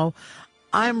doesn't know,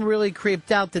 I'm really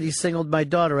creeped out that he singled my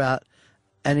daughter out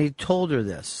and he told her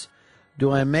this.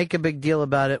 Do I make a big deal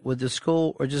about it with the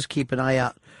school or just keep an eye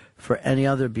out for any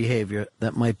other behavior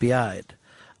that might be eyed?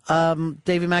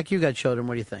 Davey Mack, you got children.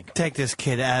 What do you think? Take this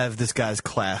kid out of this guy's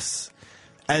class.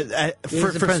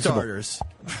 For starters.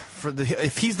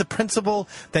 If he's the principal,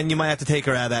 then you might have to take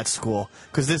her out of that school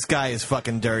because this guy is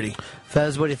fucking dirty.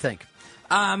 Fez, what do you think?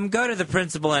 Go to the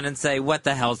principal and say, what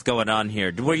the hell's going on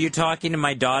here? Were you talking to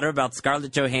my daughter about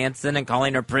Scarlett Johansson and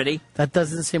calling her pretty? That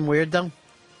doesn't seem weird, though?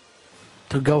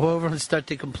 To go over and start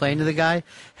to complain to the guy,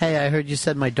 hey, I heard you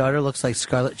said my daughter looks like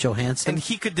Scarlett Johansson. And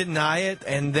he could deny it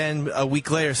and then a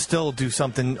week later still do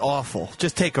something awful.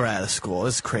 Just take her out of school.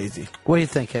 It's crazy. What do you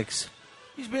think, Hicks?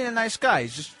 He's being a nice guy.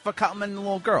 He's just complimenting the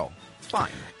little girl. It's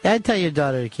fine. Yeah, I'd tell your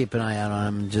daughter to keep an eye out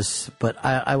on him, but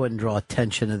I wouldn't draw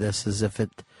attention to this as if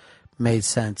it made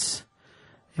sense.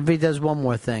 If he does one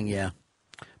more thing, yeah.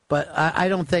 But I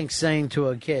don't think saying to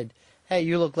a kid, hey,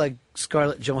 you look like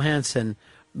Scarlett Johansson,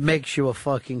 makes you a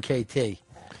fucking KT.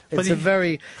 It's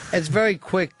very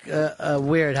quick,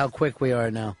 weird how quick we are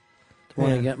now to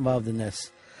want to get involved in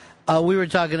this. We were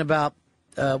talking about,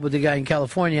 with the guy in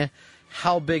California,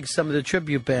 how big some of the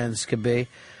tribute bands could be.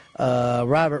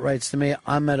 Robert writes to me,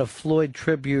 I'm at a Floyd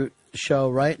tribute show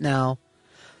right now,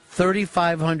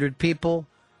 3,500 people,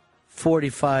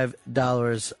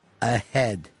 $45 a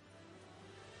head.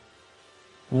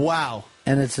 Wow.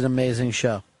 And it's an amazing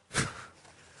show.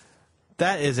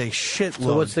 That is a shitload.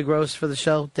 So what's the gross for the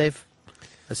show, Dave?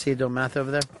 I see you doing math over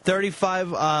there.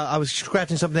 35, I was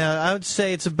scratching something out. I would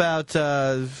say it's about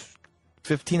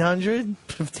 1,500?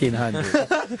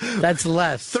 1,500. That's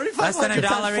less. Less than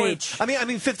 $1 each. I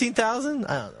mean 15,000?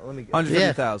 I don't know. Let me get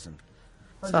 150,000.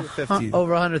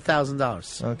 Over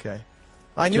 $100,000. Okay.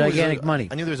 Gigantic money.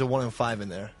 I knew there was a 1 in 5 in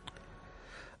there.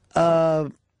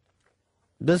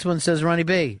 This one says, Ronnie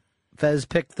B. Fez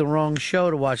picked the wrong show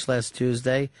to watch last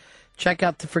Tuesday. Check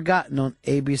out The Forgotten on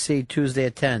ABC Tuesday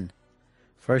at 10.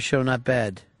 First show, not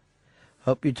bad.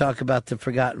 Hope you talk about The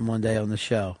Forgotten one day on the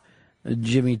show.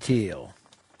 Jimmy Teal.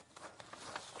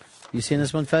 You seen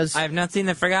this one, Fez? I have not seen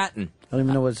The Forgotten. I don't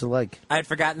even know what it's like. I had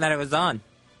forgotten that it was on.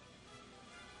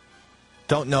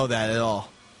 Don't know that at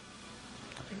all.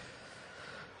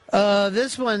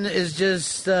 This one is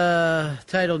just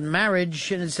titled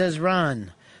Marriage, and it says,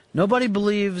 Ron, nobody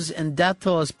believes in death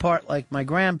till us part like my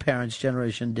grandparents'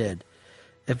 generation did.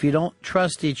 If you don't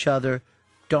trust each other,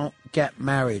 don't get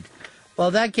married.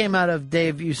 Well, that came out of,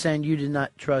 Dave, you saying you did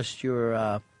not trust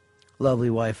your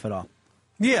lovely wife at all.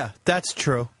 Yeah, that's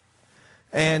true.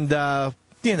 And,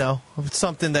 it's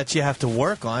something that you have to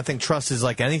work on. I think trust is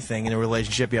like anything in a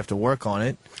relationship. You have to work on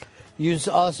it. You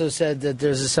also said that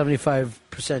there's a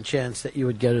 75% chance that you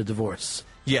would get a divorce.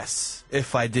 Yes,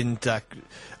 if I didn't.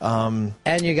 And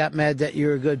you got mad that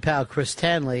your good pal Chris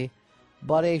Stanley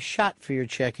bought a shot for your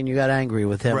chick, and you got angry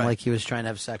with him like he was trying to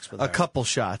have sex with her. A couple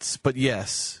shots, but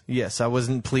yes, I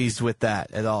wasn't pleased with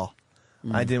that at all.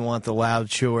 I didn't want the loud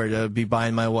chewer to be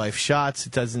buying my wife shots.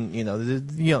 It doesn't, you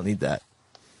don't need that.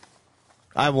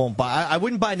 I wouldn't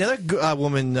buy another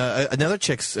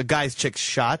a guy's chick's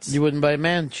shots. You wouldn't buy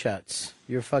man shots.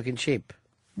 You're fucking cheap.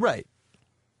 Right.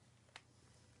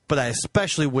 But I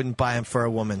especially wouldn't buy them for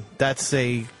a woman. That's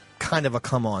a kind of a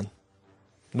come on.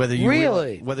 Whether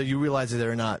you whether you realize it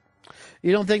or not.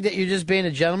 You don't think that you're just being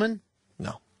a gentleman?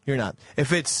 No, you're not. If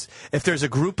there's a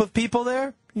group of people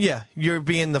there, yeah, you're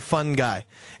being the fun guy.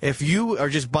 If you are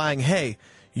just buying, hey,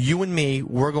 you and me,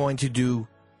 we're going to do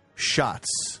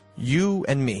shots. You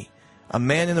and me, a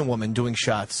man and a woman doing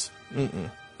shots.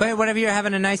 But what if you're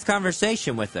having a nice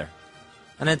conversation with her,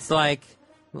 and it's like,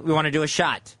 we want to do a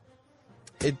shot?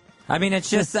 It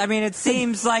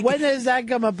seems like... When does that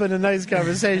come up in a nice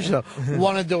conversation?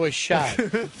 Want to do a shot?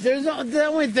 The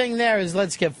only thing there is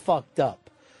let's get fucked up.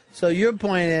 So your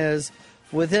point is,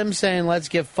 with him saying let's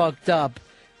get fucked up,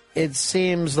 it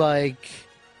seems like...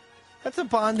 That's a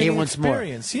bonding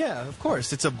experience. More. Yeah, of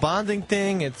course. It's a bonding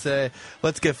thing. It's a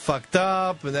let's get fucked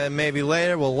up, and then maybe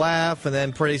later we'll laugh, and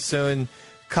then pretty soon,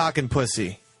 cock and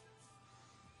pussy.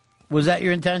 Was that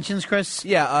your intentions, Chris?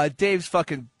 Yeah, Dave's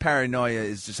fucking paranoia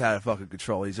is just out of fucking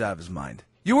control. He's out of his mind.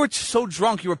 You were so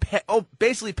drunk, you were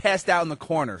basically passed out in the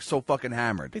corner, so fucking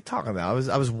hammered. What are you talking about?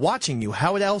 I was watching you.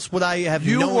 How else would I have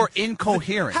known? You were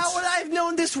incoherent. How would I have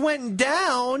known this went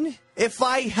down if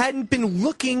I hadn't been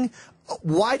looking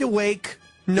wide awake,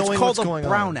 knowing what's going on? It's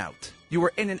called a brownout. You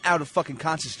were in and out of fucking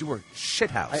conscious. You were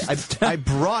shithouse. I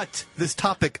brought this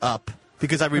topic up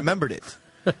because I remembered it.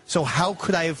 So how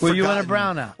could I have forgotten? Were you in a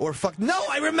brownout? Or fuck? No,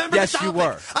 I remember the topic. Yes, you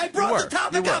were. I brought the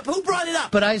topic up. Who brought it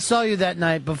up? But I saw you that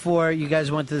night before you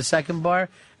guys went to the second bar,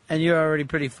 and you're already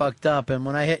pretty fucked up. And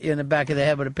when I hit you in the back of the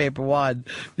head with a paper wad,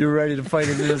 you're ready to fight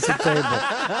against the table.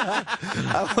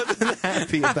 I wasn't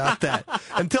happy about that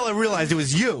until I realized it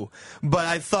was you. But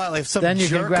I thought like some Then you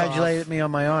jerk congratulated me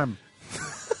on my arm.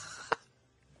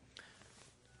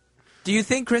 Do you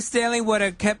think Chris Stanley would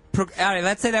have kept...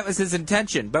 let's say that was his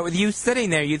intention, but with you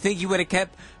sitting there, you think he would have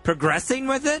kept progressing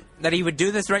with it? That he would do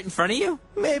this right in front of you?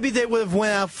 Maybe they would have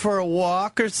went out for a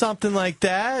walk or something like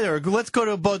that, or let's go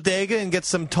to a bodega and get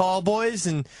some tall boys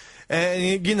and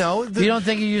you know... You don't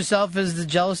think of yourself as the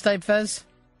jealous type, Fez?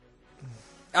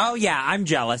 Oh, yeah, I'm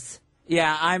jealous.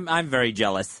 Yeah, I'm very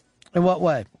jealous. In what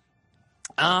way?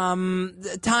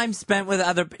 Time spent with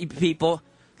other people...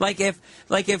 Like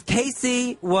if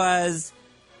Casey was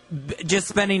just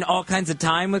spending all kinds of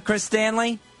time with Chris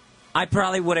Stanley, I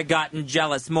probably would have gotten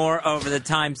jealous more over the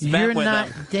time spent with him. You're not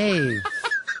Dave.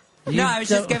 No, I was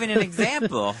just giving an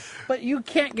example. But you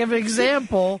can't give an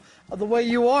example of the way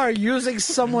you are using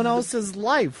someone else's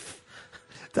life.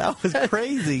 That was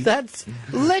crazy. That's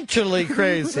literally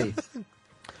crazy.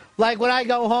 Like when I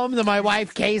go home to my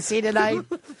wife Casey tonight.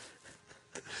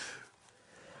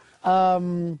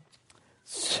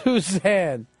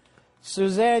 Suzanne,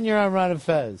 you're on Ron and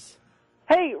Fez.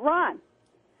 Hey, Ron.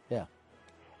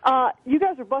 Yeah. You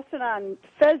guys are busting on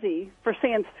Fezzy for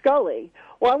saying Scully.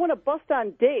 Well, I want to bust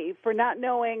on Dave for not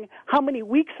knowing how many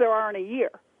weeks there are in a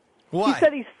year. Why? He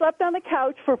said he slept on the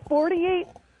couch for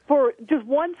just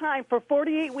one time for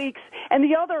 48 weeks, and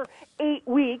the other 8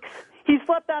 weeks he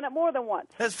slept on it more than once.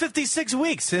 That's 56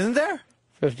 weeks, isn't there?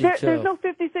 52. There's no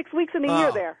 56 weeks in a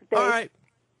year there, Dave. All right.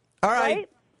 Right?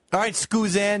 All right,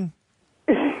 Scoozanne.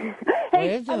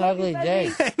 Hey, it's an ugly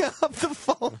day. Hang up the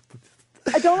phone.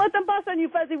 Don't let them bust on you,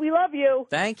 Fezzy. We love you.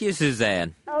 Thank you,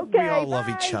 Suzanne. Okay, We all love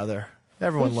each other.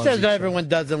 Everyone Who loves says each other. everyone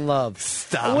doesn't love?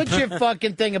 Stop. What's your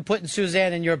fucking thing of putting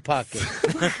Suzanne in your pocket?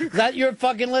 Is that your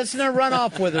fucking listener? Run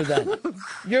off with her then.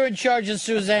 You're in charge of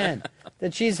Suzanne.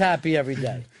 That she's happy every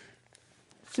day.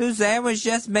 Suzanne was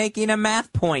just making a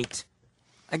math point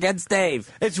against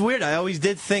Dave. It's weird. I always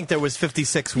did think there was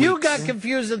 56 weeks. You got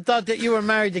confused and thought that you were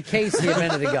married to Casey a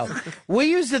minute ago.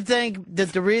 We used to think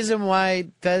that the reason why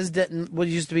Fez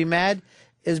used to be mad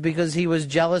is because he was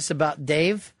jealous about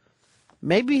Dave.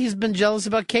 Maybe he's been jealous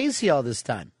about Casey all this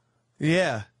time.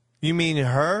 Yeah. You mean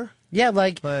her? Yeah,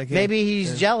 like maybe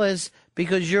he's jealous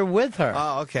because you're with her.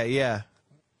 Oh, okay, yeah.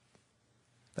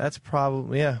 That's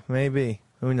probably, yeah, maybe.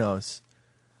 Who knows?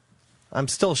 I'm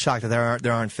still shocked that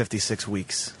there aren't 56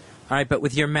 weeks. All right, but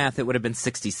with your math, it would have been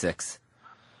 66.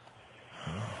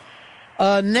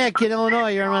 Nick in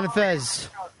Illinois, you're on Fez.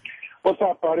 What's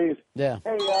up, buddies? Yeah.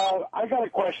 Hey, I got a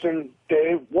question,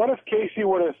 Dave. What if Casey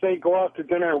were to, say, go out to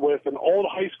dinner with an old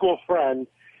high school friend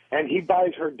and he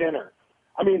buys her dinner?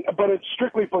 I mean, but it's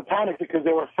strictly platonic because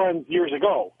they were friends years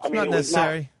ago. It's not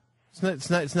necessary.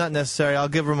 It's not necessary. I'll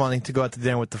give her money to go out to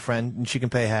dinner with the friend, and she can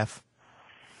pay half.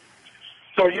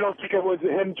 So you don't think it was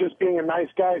him just being a nice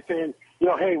guy saying,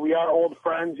 hey, we are old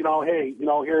friends, hey,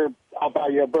 here, I'll buy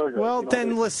you a burger. Well,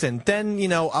 then listen. Then,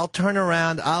 I'll turn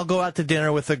around. I'll go out to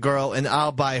dinner with a girl, and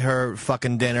I'll buy her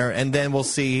fucking dinner, and then we'll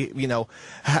see,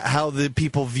 how the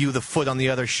people view the foot on the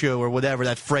other shoe or whatever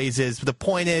that phrase is. But the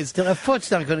point is, the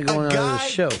foot's not going to go on the other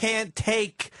shoe.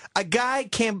 A guy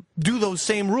can't do those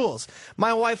same rules.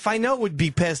 My wife, I know, would be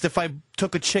pissed if I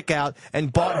took a chick out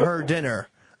and bought her dinner.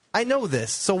 I know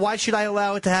this, so why should I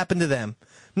allow it to happen to them?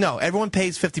 No, everyone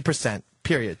pays 50%,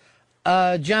 period.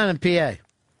 John in PA.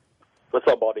 What's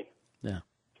up, buddy? Yeah.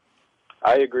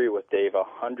 I agree with Dave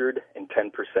 110%.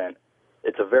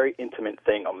 It's a very intimate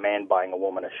thing, a man buying a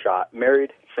woman a shot.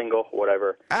 Married, single,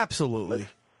 whatever. Absolutely.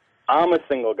 I'm a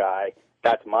single guy.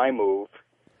 That's my move.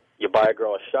 You buy a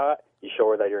girl a shot, you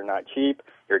show her that you're not cheap,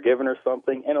 you're giving her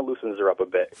something, and it loosens her up a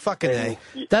bit. Fucking A.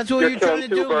 That's what you're trying to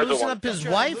do? Loosen one up his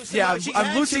wife? Yeah,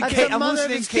 I'm loosening Kate. I'm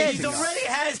loosening Kate. She kids. already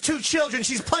has 2 children.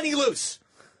 She's plenty loose.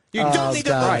 You Oh, don't need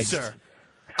God. to lose her.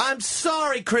 I'm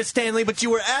sorry, Chris Stanley, but you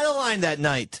were out of line that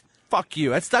night. Fuck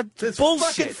you. That's not It's bullshit.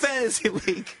 fucking fantasy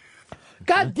league.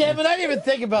 God damn it, I didn't even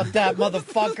think about that,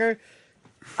 motherfucker.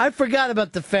 I forgot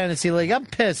about the fantasy league. I'm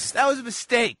pissed. That was a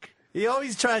mistake. He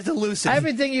always tries to loosen.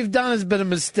 Everything you've done has been a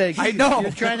mistake. I know.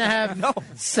 You're trying to have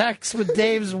sex with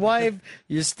Dave's wife.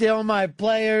 You steal my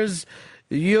players.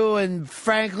 You and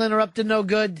Franklin are up to no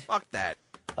good. Fuck that.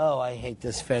 Oh, I hate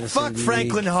this fantasy Fuck league.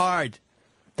 Franklin hard.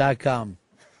 .com.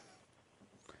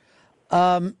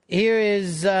 Here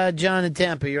is John in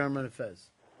Tampa. You're on Run of Fez.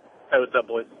 Hey, what's up,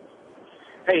 boys?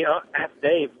 Hey, ask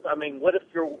Dave. I mean, what if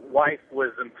your wife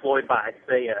was employed by,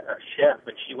 say, a chef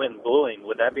and she went bullying?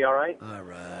 Would that be all right? All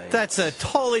right. That's a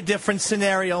totally different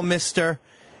scenario, mister.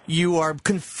 You are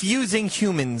confusing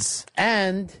humans.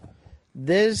 And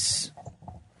his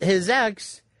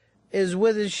ex is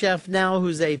with his chef now,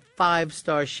 who's a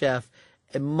 5-star chef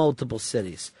in multiple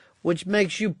cities, which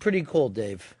makes you pretty cool,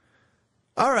 Dave.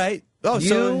 All right. Oh,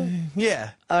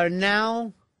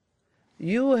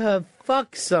 You have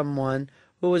fucked someone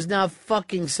who is now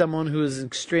fucking someone who is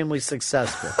extremely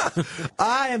successful.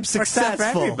 I am successful.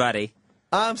 For everybody.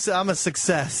 I'm a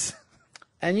success.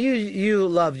 And you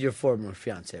loved your former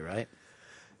fiance, right?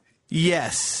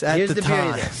 Yes, at the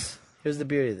time. Here's the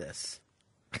beauty of this.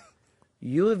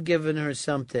 You have given her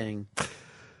something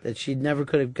that she never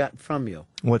could have got from you.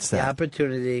 What's that? The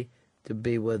opportunity to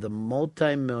be with a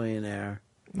multimillionaire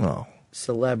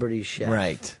celebrity chef.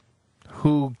 Right.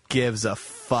 Who gives a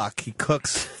fuck? He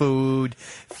cooks food,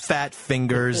 fat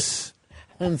fingers.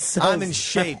 And sells, I'm in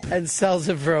shape. And sells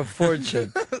it for a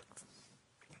fortune.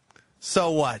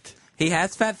 So what? He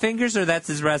has fat fingers, or that's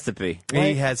his recipe?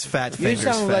 He has fat fingers.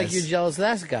 You sound like you're jealous of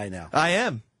that guy now. I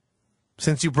am.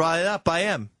 Since you brought it up, I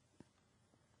am.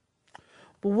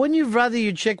 But wouldn't you rather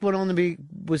your chick would only be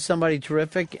with somebody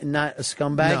terrific and not a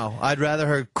scumbag? No, I'd rather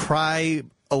her cry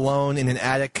alone in an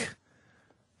attic,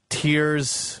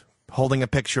 tears, holding a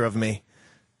picture of me,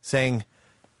 saying,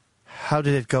 "How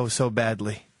did it go so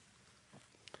badly?"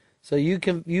 So you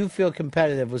feel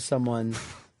competitive with someone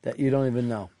that you don't even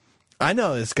know. I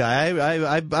know this guy.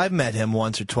 I've met him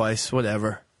once or twice.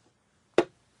 Whatever.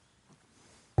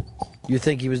 You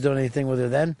think he was doing anything with her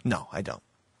then? No, I don't.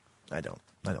 I don't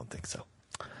think so.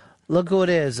 Look who it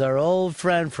is, our old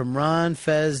friend from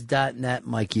RonFez.net,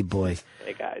 Mikey Boy.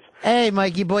 Hey, guys. Hey,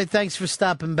 Mikey Boy, thanks for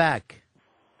stopping back.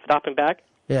 Stopping back?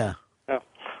 Yeah.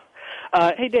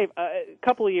 Hey, Dave, a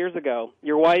couple of years ago,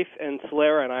 your wife and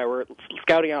Solera and I were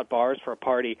scouting out bars for a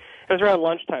party. It was around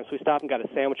lunchtime, so we stopped and got a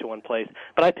sandwich at one place,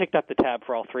 but I picked up the tab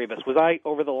for all three of us. Was I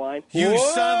over the line? You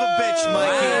son of a bitch,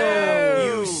 Mikey.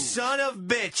 You son of a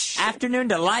bitch. Afternoon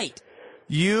delight.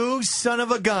 You son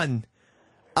of a gun.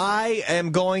 I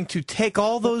am going to take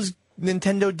all those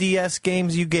Nintendo DS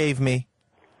games you gave me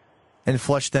and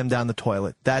flush them down the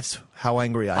toilet. That's how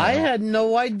angry I am. I had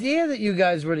no idea that you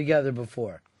guys were together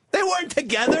before. They weren't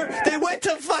together. They went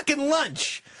to fucking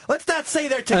lunch. Let's not say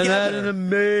they're together. And had an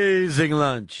amazing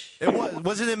lunch.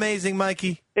 Was it amazing,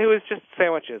 Mikey? It was just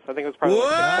sandwiches. I think it was probably...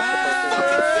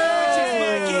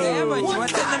 Sandwich.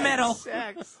 What's in the middle?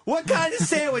 What kind of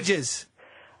sandwiches?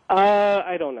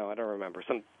 I don't know. I don't remember.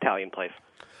 Some Italian place.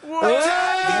 The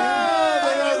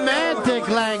romantic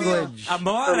language.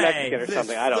 Or Mexican or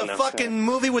something. I don't know. The fucking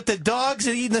movie with the dogs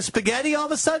and eating the spaghetti all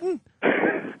of a sudden?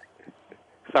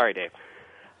 Sorry, Dave.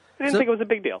 I didn't think it was a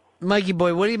big deal. Mikey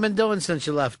Boy, what have you been doing since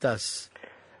you left us?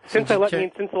 Since the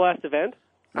last event?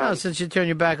 No, since you turned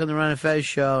your back on the Ron and Fez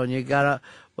show and you went out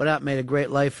and made a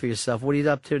great life for yourself. What are you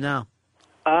up to now?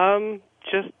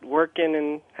 Just working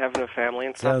and having a family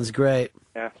and stuff. Sounds great.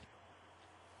 Yeah.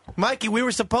 Mikey, we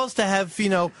were supposed to have,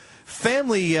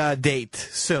 family date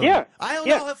soon. Yeah. I don't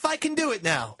know if I can do it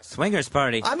now. Swingers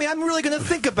party. I mean, I'm really going to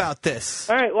think about this.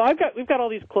 All right. Well, we've got all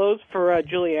these clothes for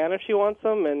Juliana if she wants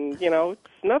them, and it's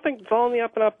nothing. It's all in the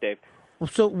up and up, Dave.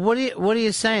 So what are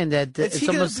you saying? That it's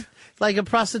almost like a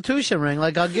prostitution ring?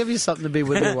 Like, I'll give you something to be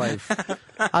with your wife.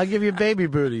 I'll give you baby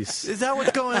booties. Is that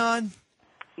what's going on?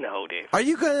 No, Dave. Are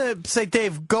you going to say,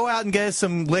 Dave, go out and get us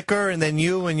some liquor, and then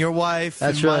you and your wife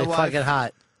That's and my really wife? fucking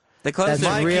hot. The clothes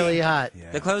That's really hot.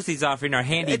 The clothes he's offering are It's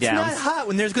hand-me-downs. not hot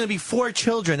when there's going to be 4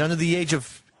 children under the age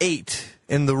of 8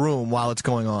 in the room while it's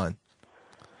going on.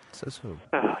 Says who?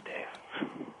 Oh,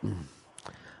 Dave.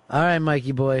 All right,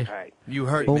 Mikey Boy. All right. You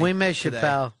hurt Well, me we miss you, today.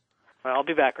 pal. Well, I'll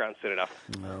be back around soon enough.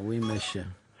 We miss you.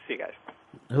 See you guys.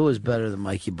 Who is better than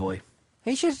Mikey Boy?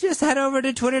 He should just head over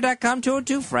to twitter.com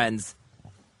 202 friends.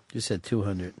 You said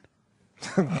 200.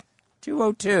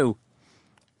 202.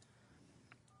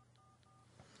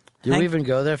 Do you even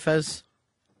go there, Fez?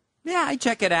 Yeah, I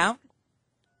check it out.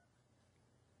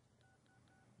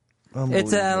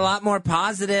 It's a lot more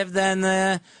positive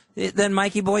than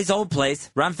Mikey Boy's old place,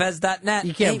 RunFez.net.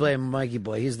 You can't blame Mikey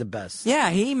Boy. He's the best. Yeah,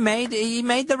 he made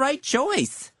the right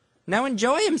choice. Now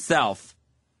enjoy himself.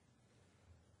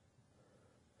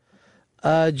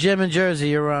 Jim in Jersey,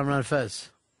 you're on Ron Fez.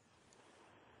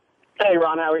 Hey,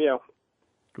 Ron, how are you?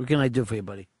 What can I do for you,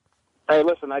 buddy? Hey,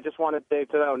 listen, I just wanted Dave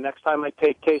to know, next time I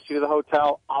take Casey to the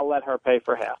hotel, I'll let her pay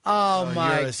for half. Oh, my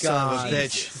You're a God. son of a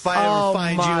bitch. If I ever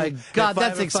find my you, God, if I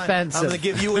that's ever find- expensive. I'm going to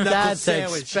give you a knuckle That's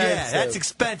sandwich. expensive. Yeah, that's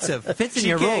expensive. Fits in She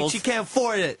your can't- rules. She can't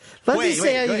afford it. Let me wait,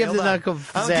 see how you give hold the on. knuckle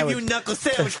I'll sandwich. give you a knuckle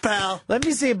sandwich, pal. Let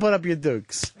me see you put up your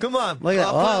dukes. Come on. Look at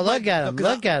I'll that. put Oh, up my- look at him.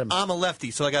 because Look at him. I'm a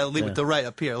lefty, so I got to lead with the right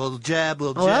up here. A little jab,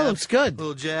 little Oh, jab. that looks good.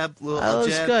 Little jab, little That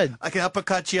looks jab. good. I can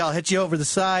uppercut you. I'll hit you over the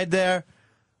side there.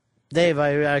 Dave,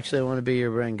 I actually want to be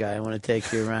your ring guy. I want to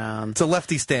take you around. It's a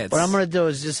lefty stance. What I'm going to do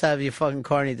is just have you fucking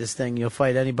carny this thing. You'll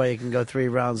fight anybody who can go 3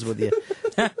 rounds with you.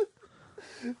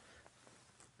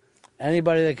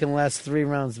 Anybody that can last 3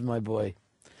 rounds with my boy.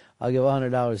 I'll give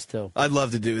 $100 to. I'd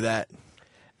love to do that.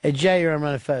 Hey, Jay, you're on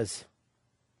Run of Fez.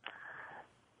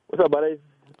 What's up, buddy?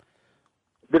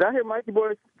 Did I hear Mikey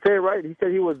Boy say it right? He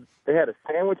said they had a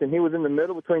sandwich and he was in the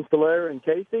middle between Soler and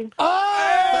Casey?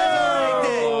 Oh!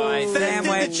 Fez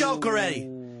did the joke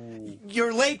already.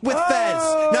 You're late with Fez.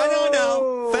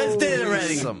 No. Fez did it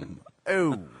already.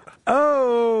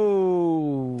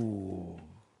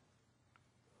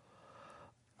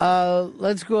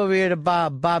 Let's go over here to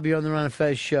Bob. Bob, you're on the Run of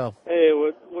Fez show. Hey,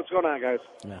 what's going on, guys?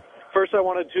 Yeah. First, I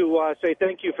wanted to say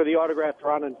thank you for the autographed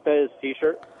Ron and Fez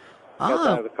T-shirt. Got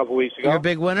that a couple weeks ago. You're a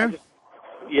big winner?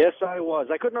 Yes, I was.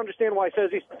 I couldn't understand why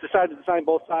Fez decided to sign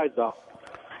both sides, though.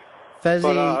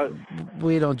 Fezzy,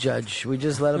 we don't judge. We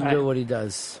just let him do what he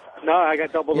does. No, I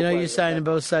got double You the know play. you're signing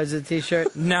both sides of the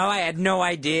T-shirt? No, I had no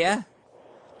idea.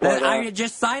 But, I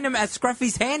just signed them as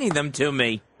Scruffy's handing them to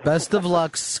me. Best of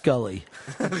luck, Scully.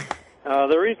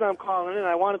 The reason I'm calling in,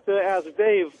 I wanted to ask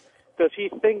Dave, does he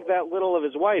think that little of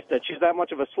his wife, that she's that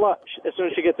much of a slut? As soon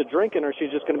as she gets a drink in her,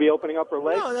 she's just going to be opening up her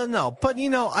legs? No. But,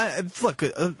 look,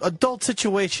 adult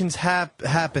situations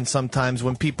happen sometimes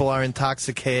when people are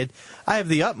intoxicated. I have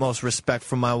the utmost respect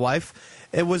for my wife.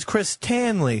 It was Chris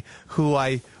Tanley who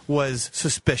I was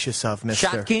suspicious of, mister.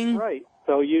 Shocking. Right.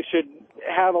 So you should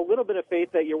have a little bit of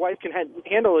faith that your wife can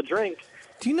handle a drink.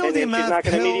 Do you know and the then amount she's not of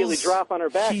going to immediately pills drop on her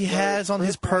back? he has on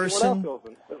his person?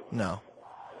 No.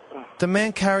 The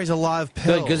man carries a lot of Good,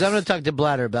 pills. because I'm going to talk to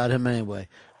Blatter about him anyway.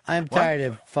 I'm tired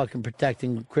of fucking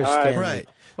protecting Chris Stanley Right.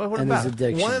 What and about his it?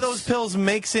 addictions. One of those pills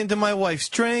makes into my wife's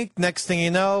drink. Next thing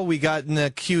you know, we got an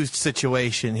accused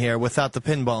situation here without the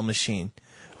pinball machine.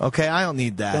 Okay, I don't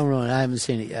need that. Don't ruin it. I haven't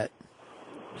seen it yet.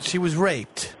 She was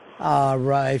raped. All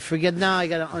right. Forget now. I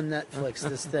got to un-Netflix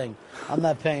this thing. I'm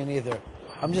not paying either.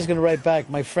 I'm just going to write back.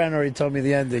 My friend already told me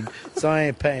the ending, so I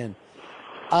ain't paying.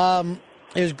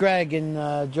 Here's Greg in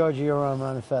Georgia. You're on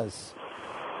Ron and Fez.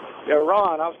 Yeah,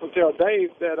 Ron, I was going to tell Dave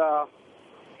that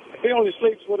he only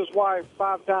sleeps with his wife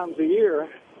 5 times a year.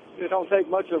 It don't take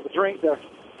much of a drink to,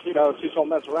 she's going to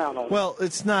mess around on it. Well,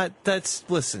 it's not.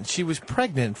 Listen, she was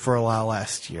pregnant for a while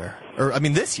last year.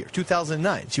 This year,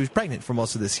 2009. She was pregnant for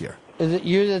most of this year. Is it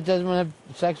you that doesn't want to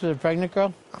have sex with a pregnant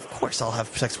girl? Of course I'll have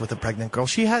sex with a pregnant girl.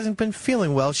 She hasn't been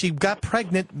feeling well. She got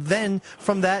pregnant, then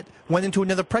from that went into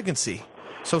another pregnancy.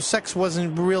 So sex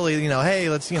wasn't really, hey,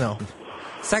 let's,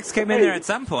 Sex came in there at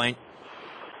some point.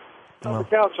 On the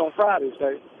couch on Fridays,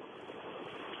 Dave.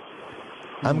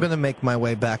 I'm going to make my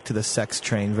way back to the sex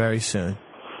train very soon.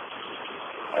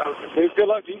 Dude, good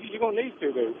luck. You're going to need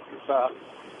to, dude.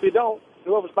 If you don't,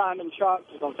 whoever's buying them shots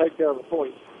is going to take care of it for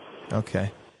you.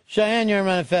 Okay. Cheyenne, you're on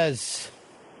Ron and Fez.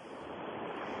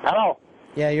 Hello.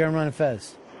 Yeah, you're on Ron and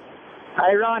Fez.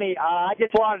 Hey, Ronnie, I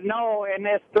just want to know, in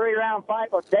this 3-round fight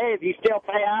with Dave, you still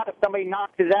pay out if somebody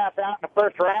knocks his ass out in the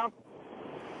first round?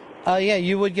 Yeah,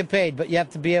 you would get paid, but you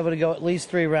have to be able to go at least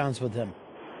 3 rounds with him.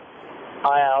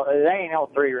 Well, there ain't no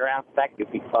 3 rounds. That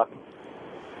could be fucking.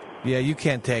 Yeah, you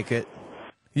can't take it.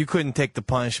 You couldn't take the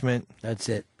punishment. That's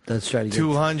it. Let's try to get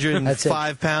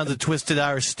 205 pounds of twisted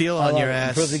Irish steel on your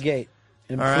ass. Improve the gate.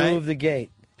 Improve the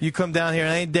gate. You come down here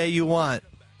any day you want.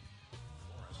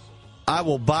 I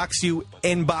will box you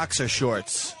in boxer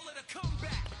shorts.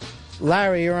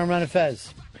 Larry, you're on Ron and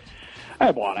Fez.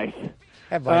 Hi, Bonnie.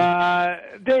 Hey, buddy.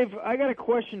 Dave, I got a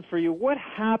question for you. What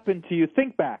happened to you?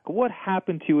 Think back. What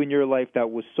happened to you in your life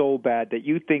that was so bad that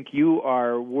you think you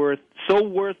are so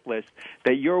worthless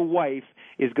that your wife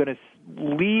is going to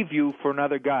leave you for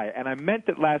another guy? And I meant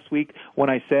it last week when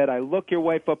I said I look your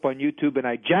wife up on YouTube and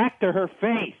I jacked to her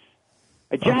face.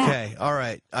 Okay, all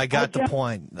right. I got the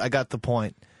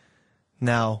point.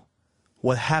 Now,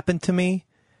 what happened to me,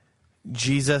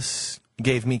 Jesus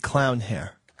gave me clown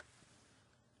hair.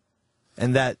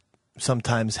 And that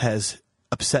sometimes has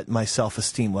upset my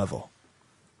self-esteem level.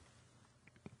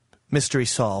 Mystery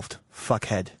solved.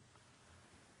 Fuckhead.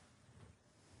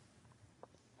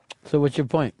 So what's your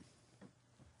point?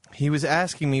 He was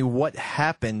asking me what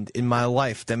happened in my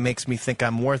life that makes me think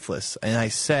I'm worthless. And I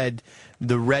said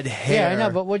the red hair. Yeah, I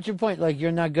know, but what's your point? Like,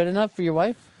 you're not good enough for your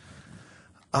wife?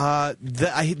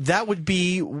 That would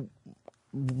be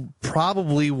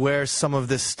probably where some of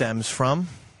this stems from,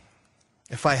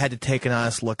 if I had to take an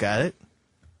honest look at it.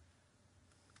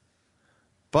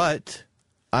 But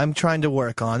I'm trying to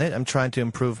work on it. I'm trying to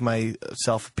improve my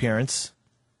self-appearance.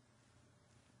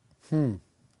 I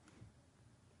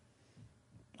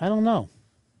don't know.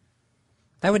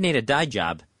 That would need a dye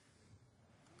job.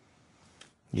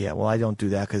 Yeah, well, I don't do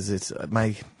that because it's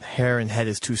my hair and head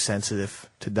is too sensitive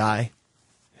to dye.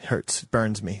 It hurts,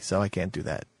 burns me, so I can't do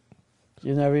that.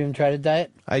 You never even tried to dye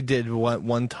it? I did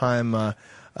one time.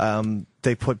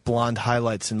 They put blonde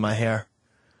highlights in my hair.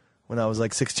 When I was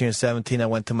like 16 or 17, I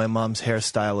went to my mom's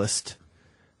hairstylist.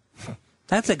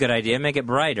 That's a good idea. Make it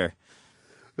brighter.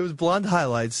 It was blonde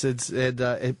highlights.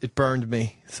 It burned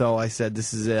me, so I said,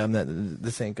 "This is it.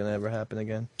 This ain't gonna ever happen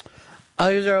again."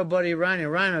 Here's our buddy Rhino.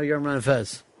 Rhino, you're on Run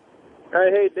Fez.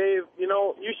 Hey, Dave,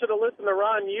 you should have listened to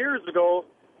Ron years ago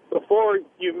before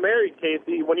you married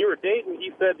Casey. When you were dating,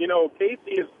 he said,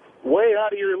 Casey is way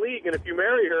out of your league, and if you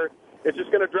marry her, it's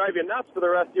just going to drive you nuts for the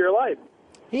rest of your life.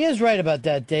 He is right about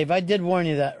that, Dave. I did warn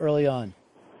you that early on.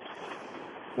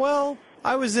 Well,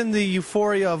 I was in the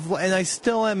euphoria of, and I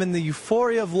still am in the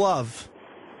euphoria of love.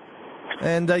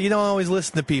 And you don't always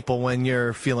listen to people when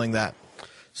you're feeling that.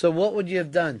 So what would you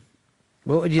have done?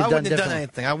 What would you have done wouldn't have done differently?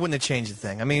 anything. I wouldn't have changed a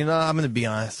thing. I mean, I'm going to be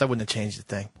honest. I wouldn't have changed a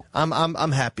thing.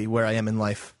 I'm happy where I am in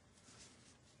life.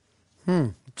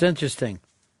 It's interesting.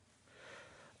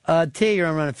 T, you're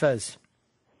on Run Fez.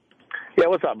 Yeah,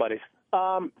 what's up, buddies?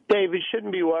 Dave, you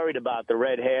shouldn't be worried about the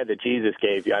red hair that Jesus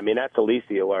gave you. I mean, that's the least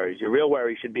of your worries. Your real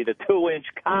worry should be the 2-inch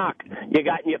cock you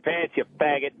got in your pants, you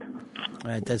faggot.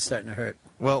 All right, that's starting to hurt.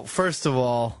 Well, first of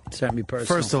all, starting to be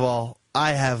personal. First of all,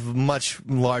 I have much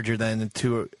larger than a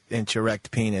 2-inch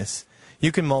erect penis.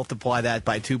 You can multiply that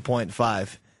by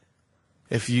 2.5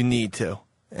 if you need to.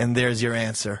 And there's your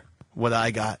answer, what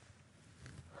I got.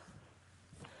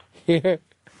 Here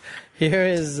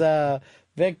is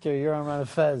Victor. You're on Run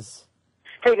Fez.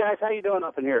 Hey, guys, how you doing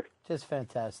up in here? Just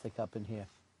fantastic up in here.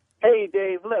 Hey,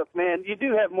 Dave, look, man, you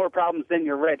do have more problems than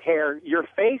your red hair. Your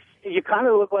face, you kind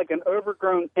of look like an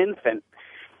overgrown infant.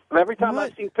 Every time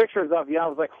I've seen pictures of you, I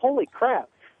was like, holy crap.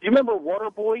 Do you remember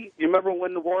Waterboy? Do you remember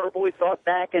when the Waterboy thought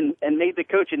back and made the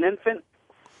coach an infant?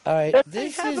 All right,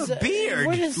 This have is a beard.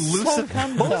 Where does this Lucifer. song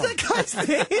come What was from?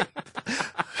 that guy's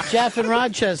name? Jeff in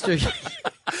Rochester.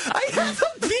 I have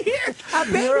a beard. A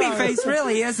baby face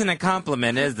really isn't a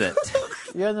compliment, is it?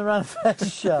 You're on the Run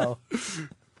Fez show.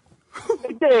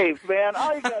 Hey, Dave, man,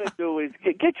 all you got to do is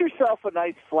get yourself a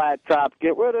nice flat top.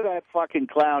 Get rid of that fucking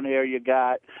clown hair you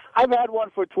got. I've had one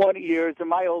for 20 years, and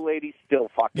my old lady still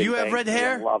fucking You have thanks red me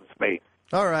hair? and loves me.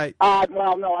 All right.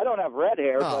 Well, no, I don't have red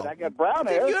hair, but I got brown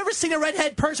hair. Have you ever seen a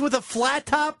redhead person with a flat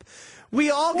top?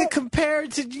 We all get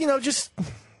compared to, just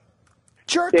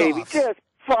jerk Davey, off. just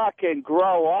fucking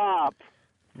grow up.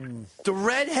 The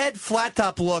redhead flat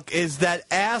top look is that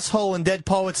asshole in Dead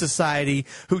Poet Society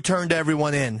who turned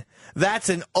everyone in. That's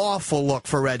an awful look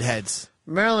for redheads.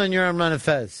 Marilyn, you're on Run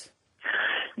Fez.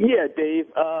 Yeah, Dave.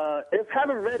 If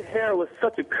having red hair was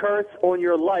such a curse on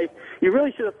your life, you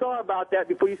really should have thought about that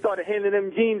before you started handing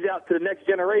them genes out to the next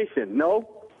generation, no?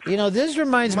 This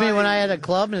reminds me when I had a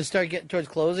club and it started getting towards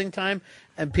closing time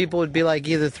and people would be like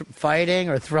either fighting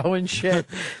or throwing shit.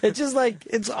 It's just like,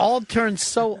 it's all turned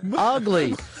so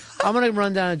ugly. I'm going to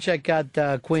run down and check out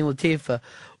Queen Latifah.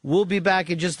 We'll be back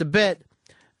in just a bit.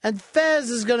 And Fez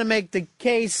is going to make the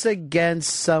case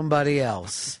against somebody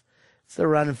else. It's the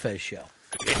Ron and Fez show.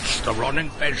 It's the Ron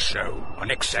and Fez show on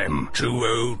XM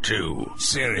 202,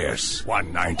 Sirius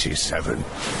 197.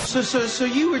 So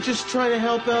you were just trying to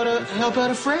help out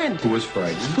a friend Who was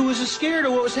frightened? who was scared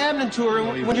of what was happening to her.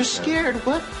 And when you're scared,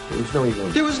 what? There was no evil.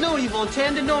 There was no evil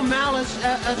intended, no malice.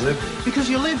 Because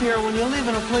you live here. When you live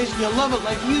in a place and you love it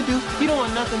like you do, you don't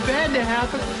want nothing bad to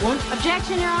happen. What?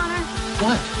 Objection, Your Honor.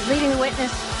 What? Leading the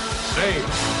witness. Say.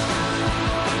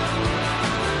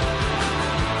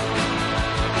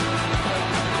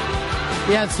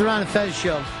 Yeah, it's the Ron and Fez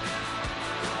show.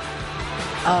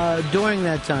 During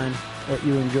that time that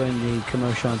you were enjoying the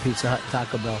commercial on Pizza Hut,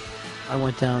 Taco Bell, I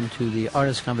went down to the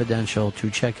Artist Confidential to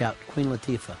check out Queen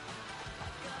Latifah.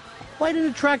 Quite an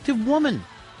attractive woman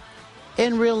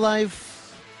in real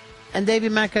life. And Davey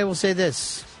Mackay will say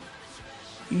this.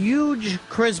 Huge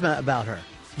charisma about her.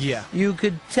 Yeah. You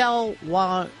could tell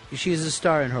why she's a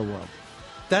star in her world.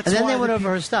 That's and then why they went the over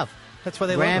her stuff. That's why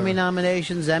they love Grammy her.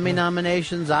 nominations, Emmy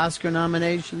nominations, Oscar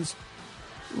nominations.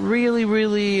 Really,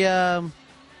 really,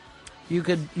 you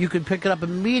could pick it up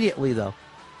immediately though.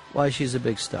 Why she's a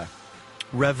big star.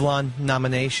 Revlon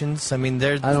nominations. I mean,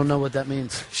 I don't know what that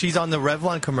means. She's on the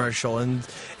Revlon commercial, and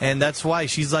that's why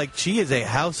she is a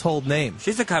household name.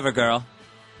 She's a cover girl.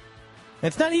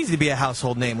 It's not easy to be a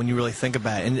household name when you really think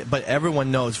about it, but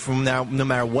everyone knows from now, no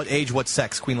matter what age, what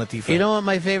sex, Queen Latifah. You know what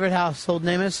my favorite household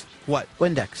name is? What?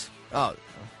 Windex. Oh.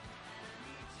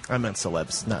 I meant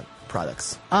celebs, not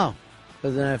products. Oh.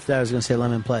 But then after that, I was going to say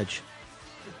Lemon Pledge.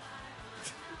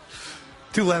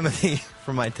 Too lemony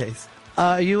for my taste.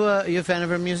 Are you a fan of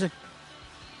her music?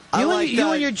 You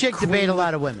and your chick debate a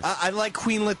lot of women. I like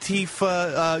Queen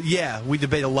Latifah. Yeah, we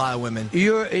debate a lot of women.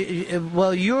 Your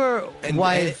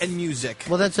wife and music.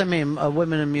 Well, that's what I mean,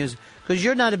 women in music. Because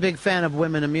you're not a big fan of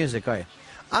women in music, are you?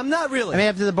 I'm not really. I mean,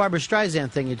 after the Barbra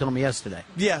Streisand thing you told me yesterday.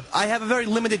 Yeah, I have a very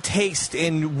limited taste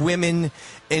in women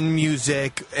in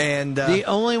music, and the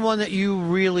only one that you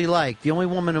really like, the only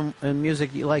woman in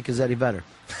music you like, is Eddie Vedder.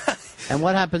 And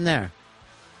what happened there?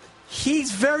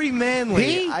 He's very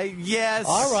manly. Yes.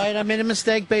 All right, I made a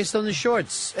mistake based on the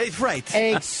shorts. Right.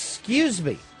 Excuse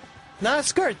me. Not a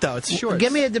skirt, though. It's shorts.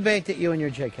 Give me a debate that you and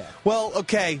your chick had. Well,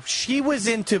 okay. She was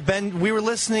into Ben. We were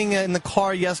listening in the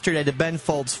car yesterday to Ben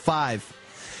Folds 5.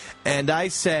 And I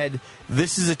said,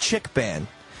 this is a chick band.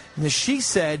 And she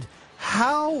said,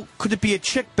 how could it be a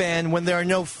chick band when there are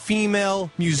no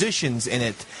female musicians in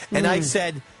it? And I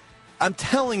said, I'm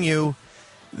telling you,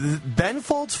 Ben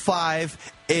Folds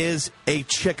 5 is a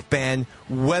chick band,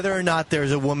 whether or not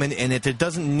there's a woman in it. It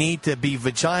doesn't need to be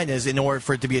vaginas in order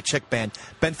for it to be a chick band.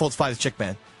 Ben Folds 5 is a chick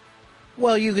band.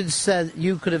 Well, you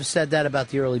could have said that about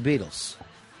the early Beatles.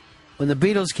 When the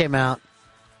Beatles came out,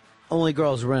 only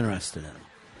girls were interested in them.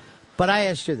 But I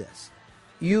asked you this.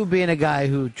 You being a guy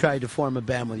who tried to form a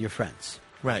band with your friends.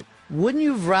 Right. Wouldn't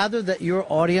you rather that your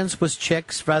audience was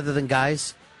chicks rather than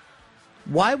guys?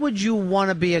 Why would you want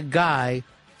to be a guy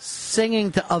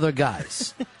singing to other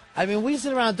guys? I mean, we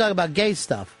sit around and talk about gay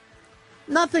stuff.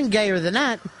 Nothing gayer than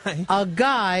that. Right. A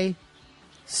guy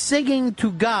singing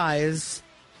to guys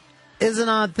is an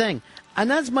odd thing. And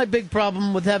that's my big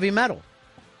problem with heavy metal.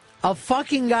 A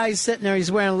fucking guy sitting there,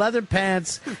 he's wearing leather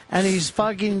pants, and he's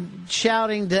fucking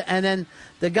shouting and then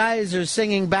the guys are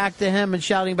singing back to him and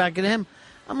shouting back at him.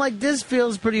 I'm like, this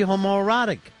feels pretty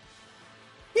homoerotic.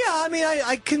 Yeah, I mean,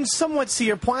 I can somewhat see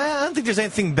your point. I don't think there's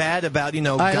anything bad about,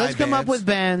 All right, guy let's come up with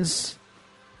bands.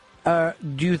 Do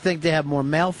you think they have more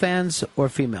male fans or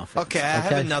female fans? Okay, I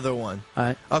have another one. All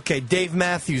right. Okay, Dave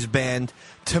Matthews Band,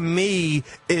 to me,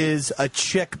 is a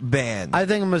chick band. I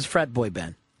think it was frat boy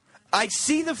band. I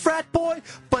see the frat boy,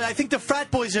 but I think the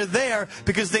frat boys are there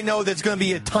because they know there's going to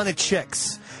be a ton of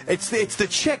chicks. It's the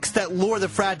chicks that lure the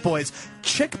frat boys.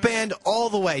 Chick band all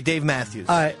the way, Dave Matthews.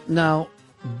 All right, now,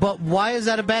 but why is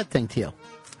that a bad thing to you?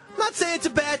 I'm not saying it's a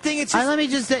bad thing. It's just, let me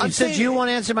just say, since you want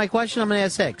to answer my question, I'm going to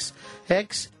ask Hicks.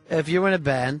 Hicks, if you were in a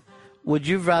band, would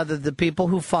you rather the people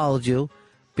who followed you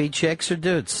be chicks or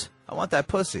dudes? I want that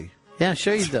pussy. Yeah,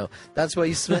 sure you do. That's why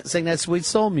you sing that sweet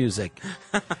soul music.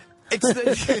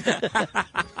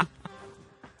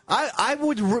 I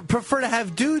would prefer to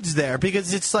have dudes there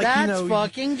because it's like, that's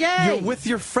fucking gay. You're with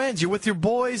your friends, you're with your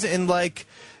boys, and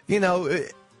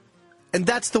and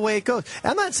that's the way it goes.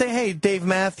 I'm not saying, hey, Dave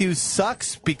Matthews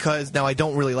sucks because now I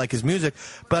don't really like his music,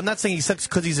 but I'm not saying he sucks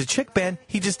because he's a chick band.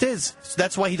 He just is. So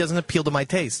that's why he doesn't appeal to my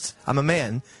tastes. I'm a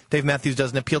man. Dave Matthews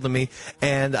doesn't appeal to me,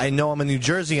 and I know I'm a New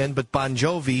Jerseyan, but Bon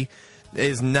Jovi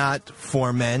is not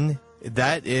for men.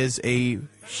 That is a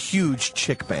huge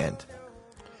chick band.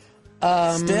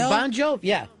 Still? Bon Jovi,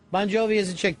 yeah. Bon Jovi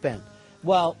is a chick band.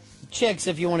 Well, chicks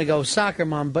if you want to go soccer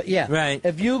mom, but yeah. Right.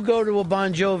 If you go to a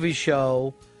Bon Jovi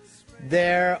show,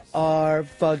 there are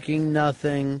fucking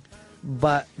nothing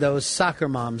but those soccer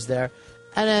moms there.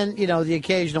 And then, the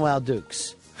occasional Al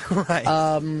Dukes. Right.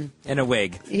 In a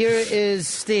wig. Here is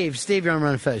Steve. Steve, you're on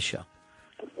Run Fez Show.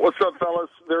 What's up, fellas?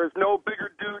 There is no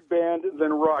bigger dude band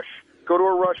than Rush. Go to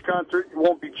a Rush concert, you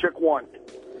won't be chick one.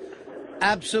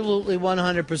 Absolutely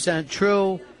 100%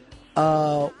 true.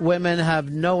 Women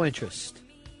have no interest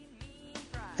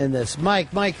in this.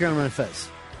 Mike, you're on Run Fez.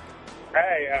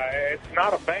 Hey, it's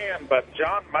not a band, but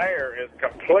John Mayer is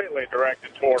completely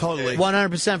directed towards Totally.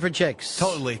 100% for chicks.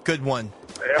 Totally. Good one.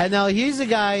 Yep. And now he's a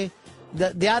guy,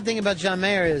 the odd thing about John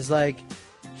Mayer is,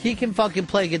 he can fucking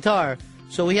play guitar,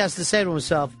 so he has to say to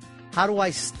himself, how do I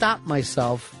stop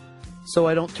myself so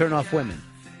I don't turn off women?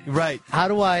 Right. How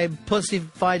do I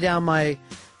pussyfy down my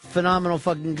phenomenal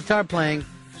fucking guitar playing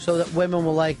so that women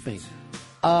will like me?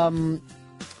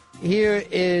 Here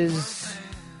is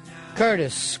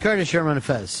Curtis. Curtis, you're on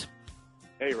Fez.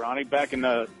 Hey, Ronnie, back in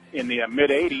the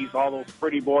mid '80s, all those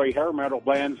pretty boy hair metal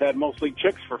bands had mostly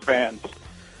chicks for fans.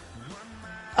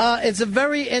 It's a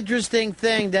very interesting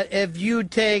thing that if you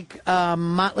take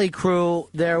Motley Crue,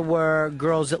 there were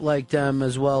girls that liked them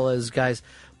as well as guys.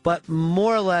 But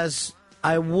more or less,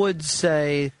 I would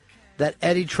say that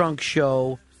Eddie Trunk's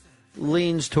show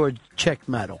leans toward chick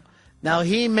metal. Now,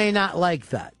 he may not like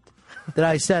that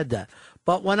I said that.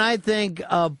 But when I think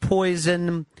of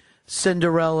Poison,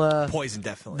 Cinderella, Poison,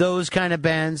 definitely, those kind of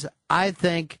bands, I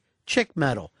think chick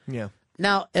metal. Yeah.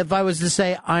 Now, if I was to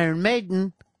say Iron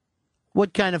Maiden,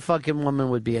 What kind of fucking woman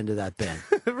would be into that band?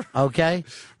 Okay?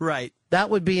 Right. That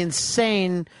would be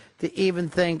insane to even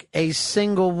think a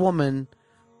single woman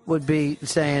would be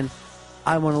saying,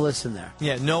 I want to listen there.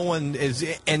 Yeah, no one is,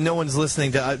 and no one's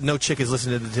listening to, no chick is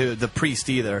listening to the Priest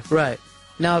either. Right.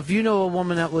 Now, if you know a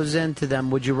woman that was into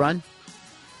them, would you run?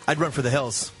 I'd run for the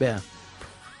hills. Yeah.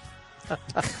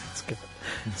 That's good.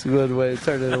 It's a good way to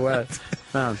turn it around.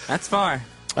 That's far.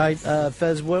 All right,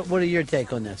 Fez, what are your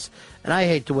take on this? And I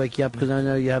hate to wake you up because I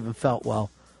know you haven't felt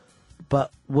well,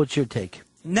 but what's your take?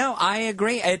 No, I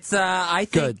agree. It's I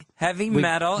think Good. heavy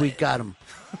metal. We got him.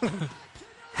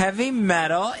 Heavy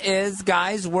metal is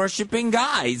guys worshiping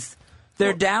guys.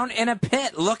 They're down in a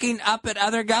pit looking up at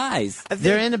other guys.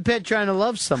 They're in a pit trying to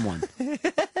love someone.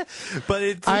 But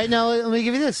it's... I know. Let me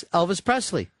give you this. Elvis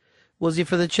Presley. Was he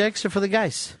for the chicks or for the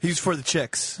guys? He's for the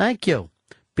chicks. Thank you.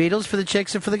 Beatles for the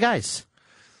chicks or for the guys?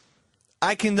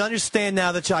 I can understand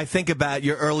now that I think about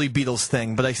your early Beatles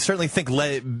thing, but I certainly think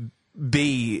Let It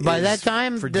Be By is that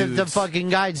time, for the dudes. fucking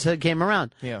guys came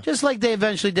around. Yeah. Just like they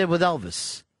eventually did with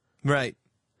Elvis. Right.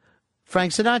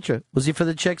 Frank Sinatra. Was he for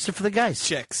the chicks or for the guys?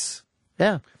 Chicks.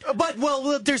 Yeah. But,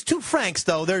 well, there's two Franks,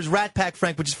 though. There's Rat Pack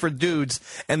Frank, which is for dudes,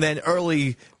 and then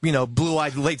early,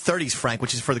 blue-eyed, late 30s Frank,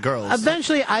 which is for the girls.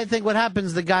 Eventually, I think what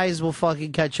happens, the guys will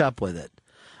fucking catch up with it.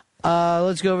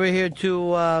 Let's go over here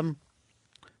to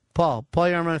Paul. Paul,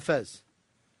 you're on Fez.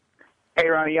 Hey,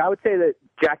 Ronnie, I would say that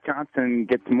Jack Johnson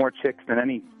gets more chicks than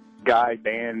any guy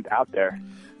band out there.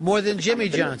 More than Jimmy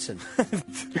Johnson.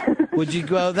 Would you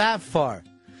go that far?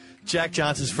 Jack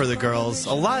Johnson's for the girls.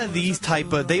 A lot of these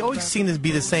they always seem to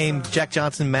be the same. Jack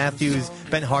Johnson, Matthews,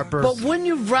 Ben Harper. But wouldn't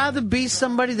you rather be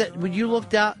somebody that when you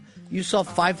looked out, you saw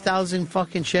 5,000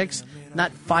 fucking chicks,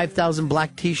 not 5,000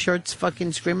 black T-shirts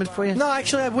fucking screaming for you? No,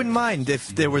 actually, I wouldn't mind if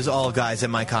there was all guys at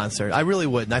my concert. I really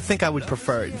wouldn't. I think I would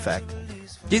prefer it, in fact.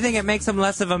 Do you think it makes him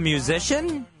less of a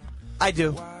musician? I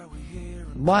do.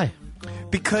 Why?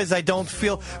 Because I don't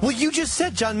feel... Well, you just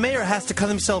said John Mayer has to cut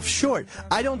himself short.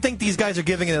 I don't think these guys are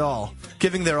giving their all.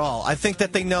 I think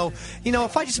that they know,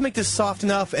 if I just make this soft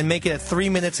enough and make it at 3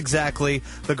 minutes exactly,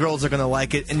 the girls are going to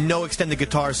like it, and no extended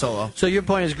guitar solo. So your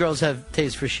point is girls have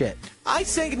taste for shit? I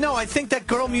think that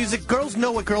girls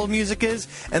know what girl music is,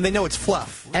 and they know it's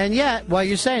fluff. And yet, while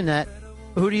you're saying that,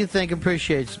 who do you think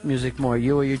appreciates music more,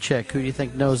 you or your chick? Who do you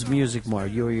think knows music more,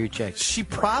 you or your chick? She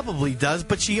probably does,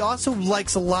 but she also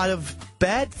likes a lot of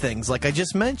bad things, like I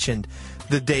just mentioned.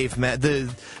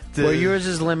 Where yours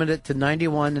is limited to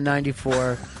 91 to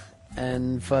 94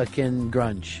 and fucking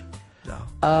grunge.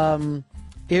 No.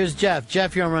 Here's Jeff.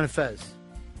 Jeff, you're on Run Fez.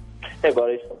 Hey,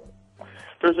 buddies.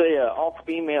 There's a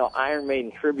all-female Iron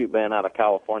Maiden tribute band out of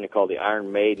California called the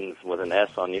Iron Maidens with an S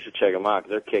on. You should check them out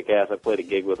because they're kick-ass. I played a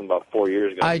gig with them about 4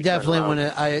 years ago. I definitely want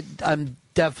to. I'm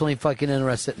definitely fucking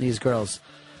interested in these girls.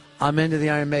 I'm into the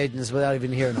Iron Maidens without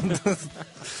even hearing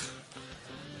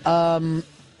them.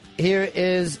 Here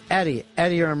is Eddie.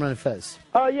 Eddie, you're on Run Fez.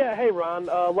 Yeah, hey, Ron.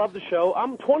 Love the show.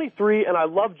 I'm 23, and I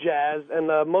love jazz, and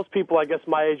most people, I guess,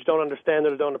 my age don't understand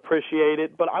it or don't appreciate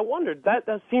it. But I wondered, that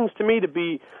seems to me to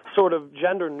be sort of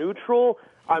gender neutral.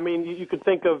 I mean, you could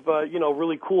think of,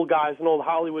 really cool guys in old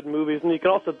Hollywood movies, and you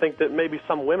could also think that maybe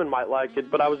some women might like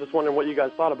it, but I was just wondering what you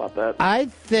guys thought about that. I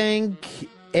think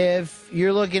if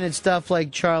you're looking at stuff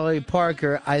like Charlie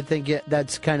Parker, I think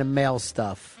that's kind of male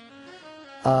stuff.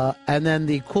 And then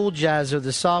the cool jazz or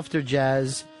the softer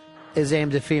jazz is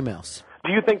aimed at females.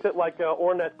 Do you think that like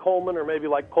Ornette Coleman or maybe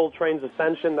like Coltrane's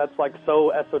Ascension, that's like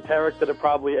so esoteric that it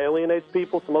probably alienates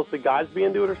people, so mostly guys be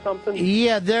into it or something?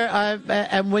 Yeah,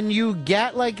 and when you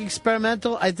get like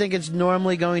experimental, I think it's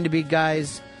normally going to be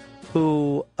guys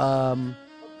who are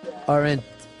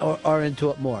into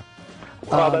it more.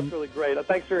 Wow, that's really great.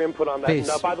 Thanks for your input on that. Peace.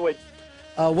 And, by the way,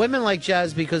 women like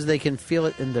jazz because they can feel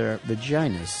it in their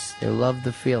vaginas. They love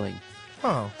the feeling.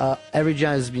 Oh. Every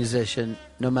jazz musician,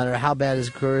 no matter how bad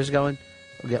his career is going,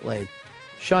 will get laid.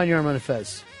 Sean, you're on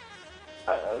Fez.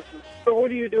 So what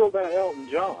do you do about Elton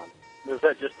John? Does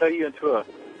that just throw you into a...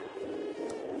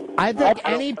 I think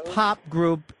any pop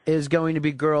group is going to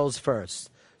be girls first.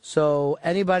 So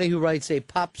anybody who writes a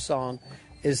pop song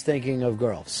is thinking of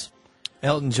girls.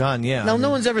 Elton John, yeah. Now,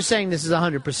 no one's ever saying this is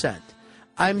 100%.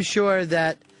 I'm sure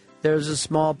that there's a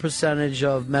small percentage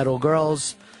of metal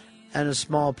girls and a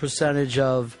small percentage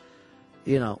of,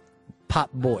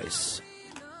 pop boys,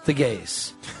 the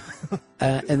gays.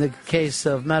 In the case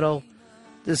of metal,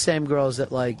 the same girls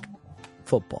that like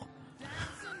football.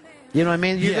 You know what I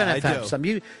mean? You're going to have some.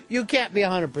 You can't be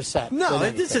 100%. No,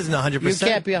 this isn't 100%. You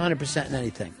can't be 100% in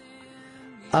anything.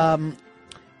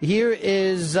 Here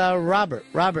is Robert.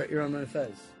 Robert, you're on Fez.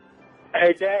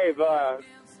 Hey, Dave,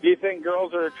 Do you think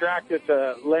girls are attracted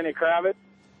to Lenny Kravitz?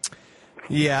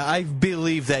 Yeah, I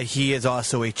believe that he is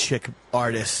also a chick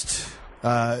artist.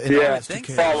 Probably.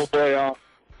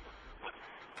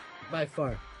 By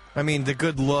far. I mean, the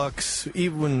good looks,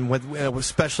 even with,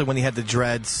 especially when he had the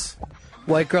dreads.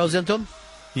 White girls into him?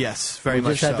 Yes, very we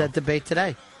much just had so. that debate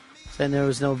today. Saying there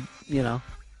was no, Yeah,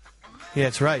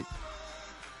 that's right.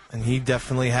 And he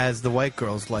definitely has the white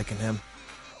girls liking him.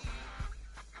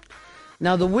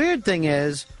 Now, the weird thing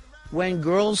is, when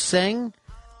girls sing,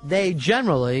 they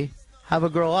generally have a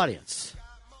girl audience.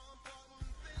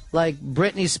 Like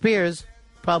Britney Spears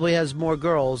probably has more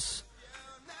girls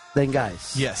than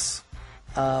guys. Yes.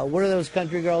 What are those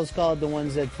country girls called? The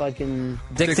ones that fucking...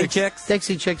 Dixie Chicks?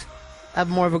 Dixie Chicks have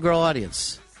more of a girl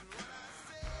audience.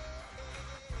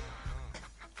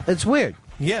 It's weird.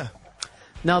 Yeah.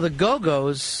 Now, the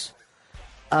Go-Go's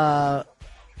had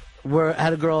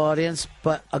a girl audience,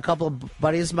 but a couple of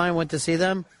buddies of mine went to see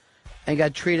them and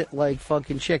got treated like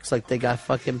fucking chicks, like they got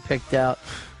fucking picked out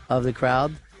of the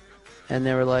crowd. And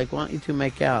they were like, why don't you two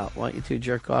make out? Why don't you two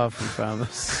jerk off in front of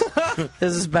us?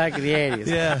 This is back in the 80s.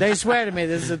 Yeah. They swear to me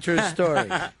this is a true story.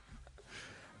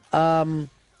 Dan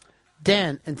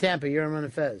in Tampa, you're on Run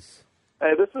and Fez.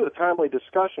 Hey, this is a timely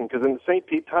discussion because in the St.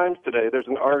 Pete Times today, there's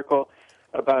an article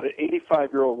about an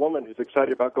 85-year-old woman who's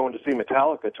excited about going to see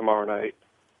Metallica tomorrow night.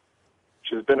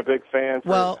 She's been a big fan.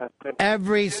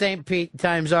 Every St. Pete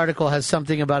Times article has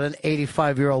something about an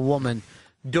 85-year-old woman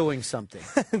doing something.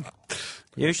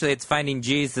 Usually it's finding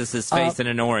Jesus' face in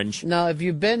an orange. Now, if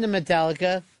you've been to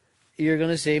Metallica, you're going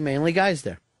to see mainly guys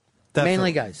there. Definitely.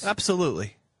 Mainly guys.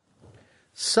 Absolutely.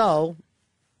 So,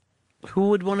 who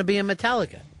would want to be in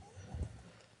Metallica?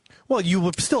 Well, you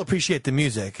would still appreciate the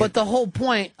music. But the whole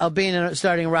point of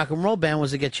starting a rock and roll band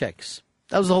was to get chicks.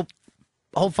 That was the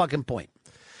whole fucking point.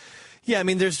 Yeah, I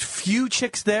mean, there's few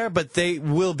chicks there, but they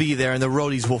will be there, and the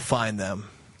roadies will find them.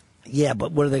 Yeah,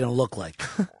 but what are they going to look like?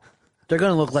 They're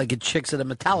going to look like chicks at a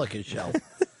Metallica show.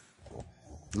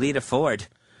 Lita Ford.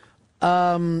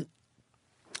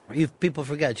 People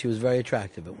forget she was very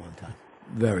attractive at one time.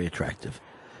 Very attractive.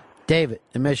 David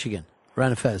in Michigan.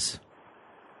 Ron and Fez.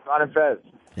 Ron and Fez.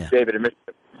 Yeah. David in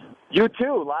Michigan. You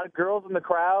too. A lot of girls in the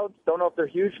crowd. Don't know if they're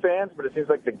huge fans, but it seems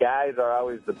like the guys are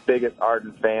always the biggest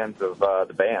ardent fans of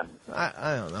the band.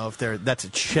 I don't know if that's a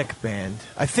chick band.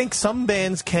 I think some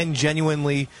bands can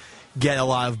genuinely get a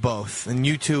lot of both, and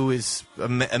U2 is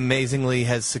amazingly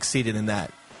has succeeded in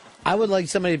that. I would like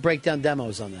somebody to break down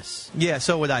demos on this. Yeah,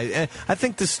 so would I. And I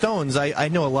think the Stones, I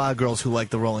know a lot of girls who like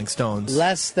the Rolling Stones.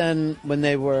 Less than when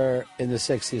they were in the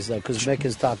 60s, though, because Mick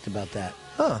has talked about that.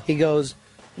 Huh. He goes,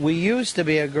 we used to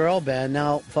be a girl band,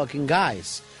 now fucking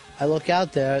guys. I look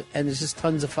out there, and there's just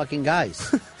tons of fucking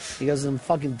guys. He goes, I'm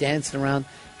fucking dancing around,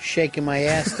 shaking my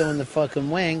ass, doing the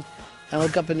fucking wing, and I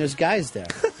look up, and there's guys there.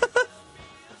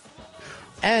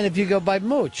 And if you go by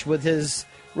Mooch with his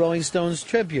Rolling Stones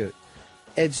tribute,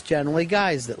 it's generally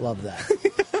guys that love that.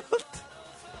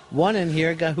 One in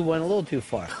here, guy who went a little too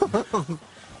far.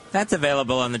 That's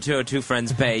available on the 202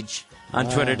 Friends page on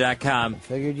Twitter.com.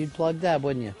 Figured you'd plug that,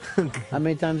 wouldn't you? How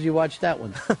many times have you watched that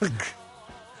one?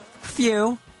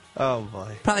 Few. Oh,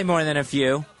 boy. Probably more than a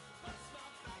few.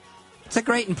 It's a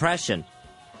great impression.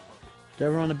 Did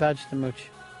everyone about you to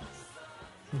Mooch?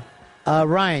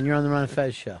 Ryan, you're on the Ron and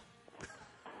Fez show.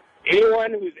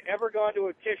 Anyone who's ever gone to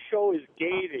a Kiss show is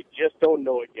gay. They just don't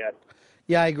know it yet.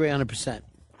 Yeah, I agree 100%.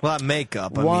 Well, that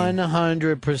makeup.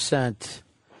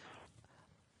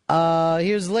 100%.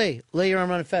 Here's Lee. Lee, you're on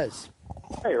Ron and Fez.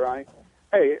 Hey, Ronnie.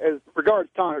 Hey, as regards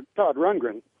Todd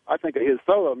Rundgren, I think his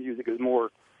solo music is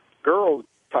more girl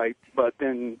type, but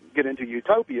then get into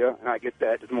Utopia, and I get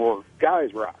that it's more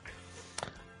guys rock.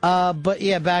 But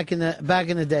yeah, back in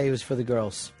the day, it was for the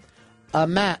girls.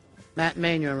 Matt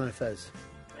Main, you're on Ron and Fez.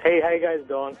 Hey, how you guys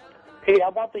doing? Hey, how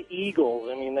about the Eagles?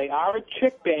 I mean, they are a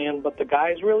chick band, but the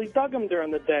guys really dug them during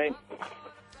the day.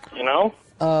 You know?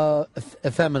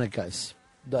 Effeminate guys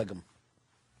dug them.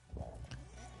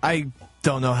 I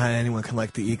don't know how anyone can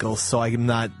like the Eagles, so I'm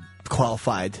not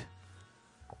qualified.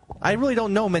 I really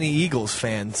don't know many Eagles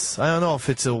fans. I don't know if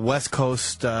it's a West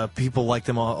Coast, people like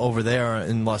them all over there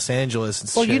in Los Angeles.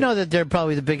 And Well, shit. you know that they're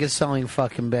probably the biggest selling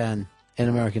fucking band in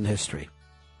American history.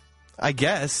 I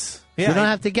guess. Yeah, you don't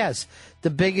have to guess. The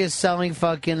biggest selling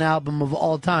fucking album of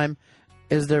all time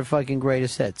is their fucking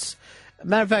greatest hits.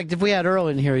 Matter of fact, if we had Earl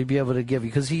in here, he'd be able to give you,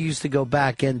 because he used to go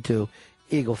back into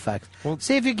Eagle Facts.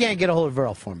 See if you can't get a hold of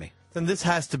Earl for me. Then this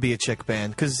has to be a chick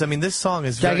band, because, I mean, this song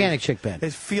is Gigantic chick band.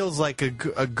 It feels like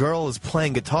a girl is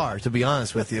playing guitar, to be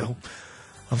honest with you.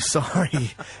 I'm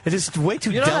sorry. It is way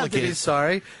too You don't delicate. have to be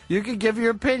sorry. You can give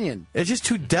your opinion. It's just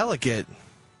too delicate.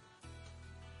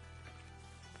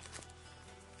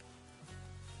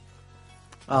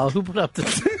 Oh, who put up the...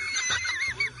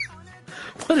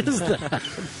 What is that?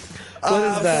 What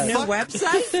is that? New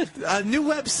website? A new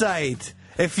website.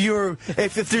 If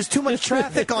there's too much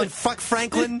traffic on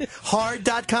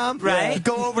fuckfranklinhard.com, right,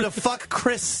 go over to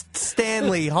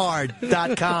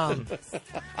fuckchrisstanleyhard.com.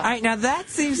 All right, now that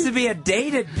seems to be a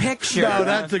dated picture. No,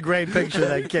 that's a great picture of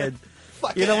that kid.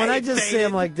 You know, when I just see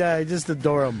him like that, I just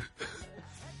adore him.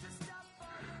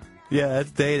 Yeah,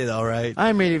 that's dated, all right.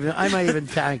 I might even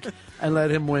tank and let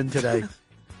him win today.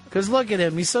 Because look at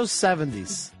him, he's so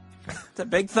 70s. It's a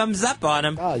big thumbs up on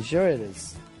him. Oh, sure it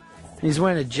is. He's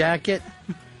wearing a jacket.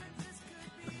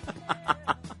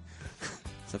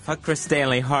 So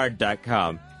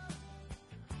fuckChrisStanleyHard.com.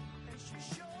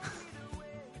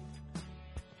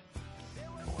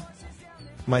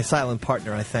 My silent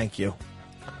partner, I thank you.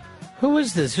 Who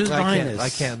is this? Who's behind this? I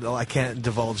can't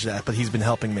divulge that, but he's been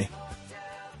helping me.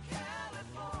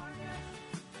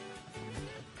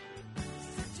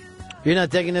 You're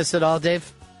not taking this at all,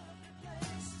 Dave?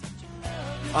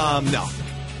 No.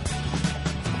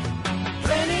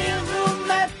 Plenty of room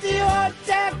at the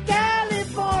Hotel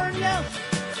California.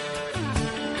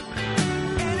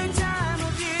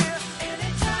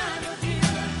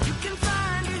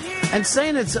 And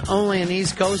saying it's only an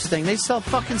East Coast thing, they sell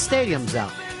fucking stadiums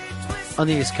out on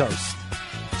the East Coast.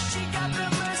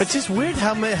 It's just weird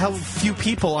how few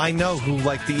people I know who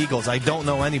like the Eagles. I don't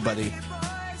know anybody.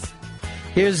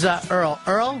 Here's Earl.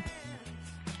 Earl?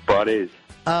 Buddies.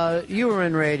 You were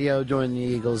in radio during the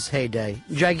Eagles' heyday.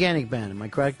 Gigantic band, am I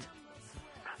correct?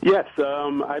 Yes,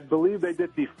 I believe they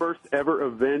did the first ever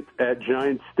event at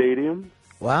Giant Stadium.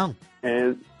 Wow.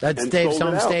 And that's and Dave's sold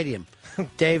home it out. stadium.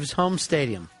 Dave's home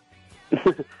stadium.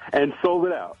 And sold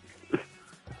it out.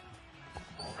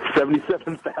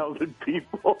 77,000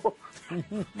 people.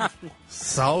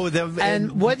 So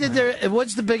and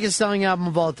what's the biggest selling album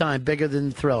of all time? Bigger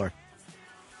than Thriller?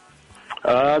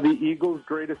 The Eagles'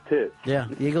 greatest hits. Yeah,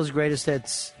 the Eagles' greatest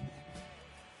hits.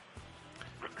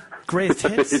 Greatest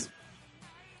hits?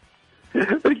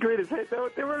 The greatest hits.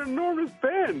 They were an enormous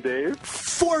band, Dave.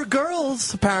 4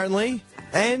 girls, apparently.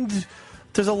 And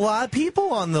there's a lot of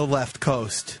people on the left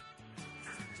coast.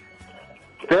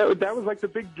 That was like the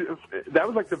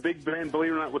big band,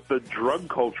 believe it or not, with the drug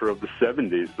culture of the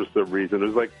 70s for some reason. It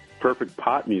was like perfect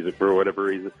pop music for whatever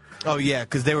reason. Oh, yeah,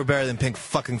 because they were better than Pink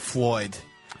fucking Floyd.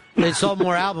 They sold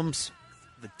more albums.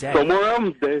 The Dead. Sold more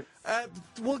albums, Dave.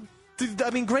 Well, I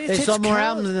mean, greatest They hits sold more count.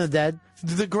 albums than the Dead.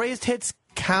 The greatest hits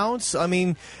counts. I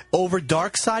mean, over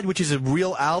Dark Side, which is a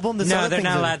real album. There's No, other they're things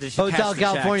not that- allowed to Hotel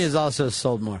California has also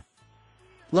sold more.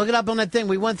 Look it up on that thing.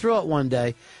 We went through it one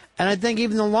day, and I think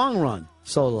even the Long Run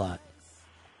sold a lot.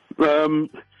 The Long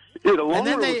And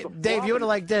then Run they, was a Dave, you would have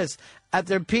liked this. At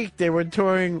their peak, they were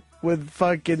touring with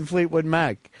fucking Fleetwood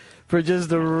Mac for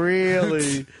just a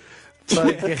really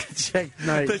fucking chick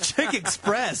night. The Chick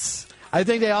Express. I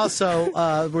think they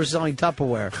also were selling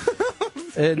Tupperware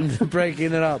and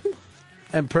breaking it up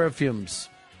and perfumes.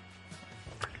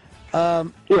 Yeah,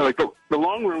 like the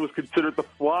Long Run was considered the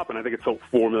flop, and I think it sold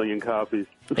 4 million copies.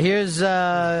 Here's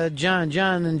John.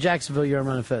 John in Jacksonville, you're on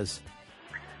Run of Fez.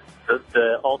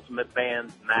 The ultimate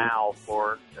band now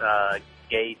for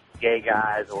gay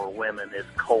guys or women is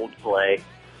Coldplay.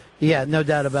 Yeah, no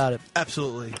doubt about it.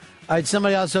 Absolutely. All right,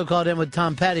 somebody also called in with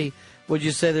Tom Petty. Would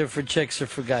you say they're for chicks or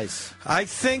for guys? I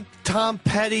think Tom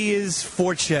Petty is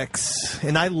for chicks.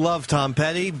 And I love Tom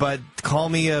Petty, but call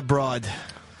me a broad.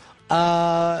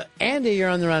 Andy, you're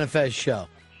on the Run of Fez show.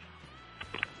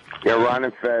 Yeah, Ron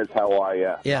and Fez, how are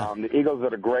you? Yeah. The Eagles are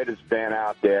the greatest band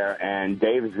out there, and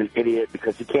Dave is an idiot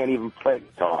because he can't even play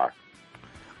guitar.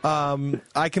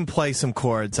 I can play some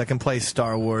chords. I can play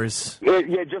Star Wars.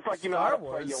 Yeah, just like you know how to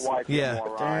play your wife. Yeah.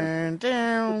 Moron.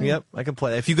 Yep, I can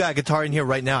play. If you got a guitar in here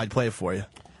right now, I'd play it for you.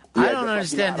 Yeah, I don't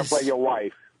just understand like you know how this. to play your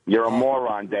wife. You're a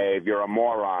moron, Dave. You're a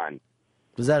moron.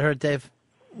 Does that hurt, Dave?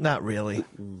 Not really.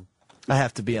 I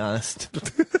have to be honest.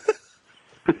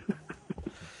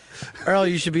 Earl,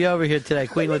 you should be over here today.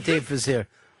 Queen Latifah is here.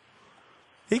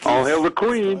 All hail the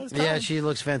Queen. Yeah, she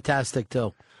looks fantastic,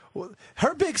 too.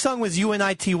 Her big song was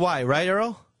UNITY, right,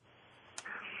 Earl?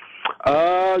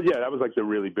 Yeah, that was like the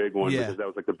really big one Yeah. because that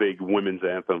was like the big women's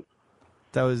anthem.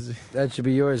 That should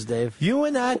be yours, Dave.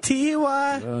 UNITY.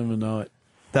 I don't even know it.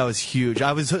 That was huge.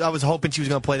 I was hoping she was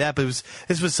going to play that, but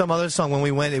this was some other song when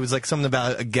we went. It was like something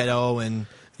about a ghetto and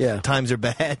times are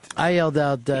bad. I yelled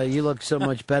out, you look so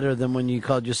much better than when you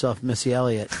called yourself Missy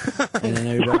Elliott. And then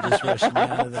everybody just rushed me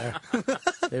out of there.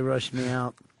 They rushed me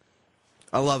out.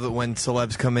 I love it when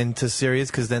celebs come into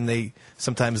Sirius because then they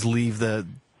sometimes leave their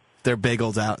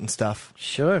bagels out and stuff.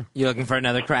 Sure. You looking for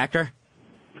another cracker?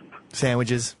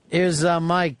 Sandwiches. Here's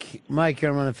Mike. Mike,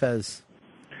 you're on Run of Fez.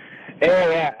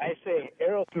 Yeah, I say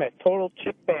Aerosmith, total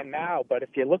chick band now, but if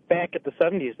you look back at the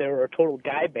 70s, they were a total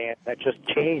guy band that just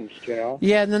changed, you know?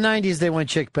 Yeah, in the 90s, they went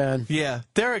chick band. Yeah,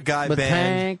 they're a guy but band.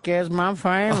 Tank is my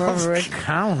favorite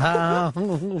color.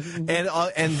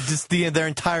 And just their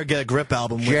entire Get a Grip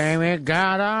album. With, Jamie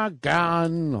got a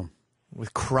gun.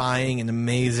 With crying and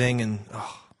amazing and...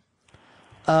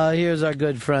 Here's our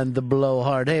good friend, the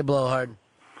Blowhard. Hey, Blowhard.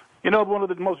 You know, one of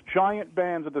the most giant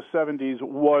bands of the 70s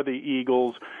were the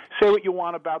Eagles. Say what you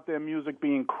want about their music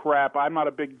being crap. I'm not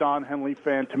a big Don Henley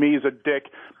fan. To me, he's a dick.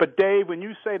 But, Dave, when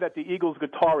you say that the Eagles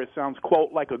guitarist sounds,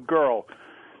 quote, like a girl,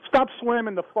 stop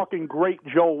slamming the fucking great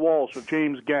Joe Walsh of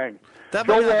James Gang. Joe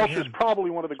Walsh is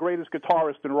probably one of the greatest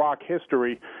guitarists in rock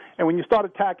history. And when you start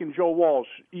attacking Joe Walsh,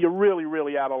 you're really,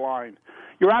 really out of line.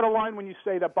 You're out of line when you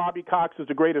say that Bobby Cox is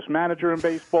the greatest manager in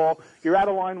baseball. You're out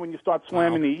of line when you start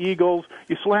slamming the Eagles.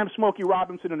 You slam Smokey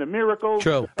Robinson and the Miracles.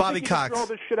 True. Bobby Cox. Throw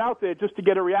this shit out there just to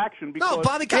get a reaction. Because No,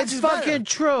 Bobby Cox is fucking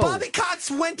true. Bobby Cox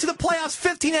went to the playoffs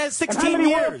 15 out of 16 and how many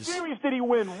years. World Series did he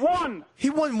win? One. He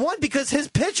won one because his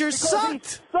pitchers sucked.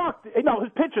 He sucked. No,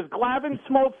 his pitchers, Glavine,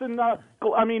 Smoltz,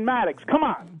 and Maddox. Come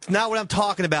on. Not what I'm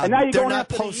talking about. And now you're They're going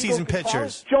not after the postseason Eagles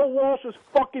pitchers. guitarist? Joe Walsh is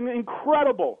fucking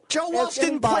incredible. Joe Walsh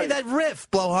didn't play that riff,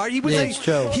 Blowhard. He was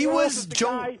he was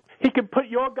Joe. He could put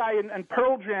your guy in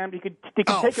Pearl Jam. He could take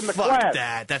him to fuck class.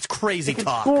 that. That's crazy He can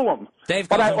talk. school him. Dave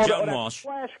But calls him or Joe that Walsh.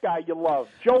 Flash guy you love.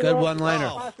 Joe Good Walsh, one-liner.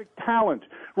 classic talent.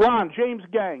 Ron, James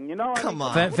Gang, you know? Come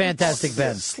on. Fantastic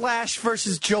band. Slash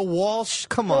versus Joe Walsh.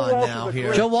 Come Joe on Walsh now is a here.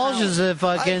 great Joe Walsh is a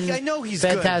fucking I know he's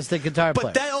fantastic good, guitar player.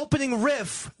 But that opening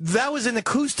riff, that was an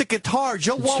acoustic guitar.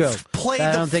 Joe It's Walsh true. played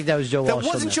I don't think that was Joe Walsh That on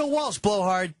wasn't that. Joe Walsh,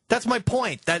 Blowhard. That's my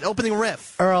point. That opening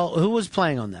riff. Earl, who was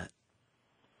playing on that?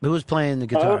 Who was playing the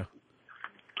guitar?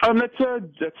 That's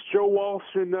Joe Walsh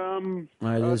and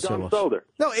Right, it is Joe Don Walsh. Felder.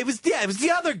 No, it was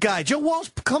the other guy. Joe Walsh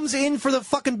comes in for the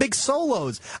fucking big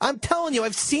solos. I'm telling you,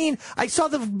 I saw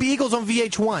the Eagles on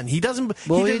VH1. He doesn't.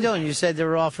 What were you doing? You said they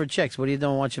were all for chicks. What are you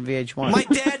doing watching VH1? My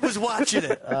dad was watching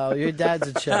it. Oh, your dad's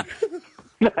a chick.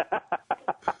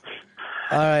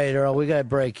 All right, Earl, we got a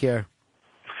break here.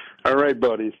 All right,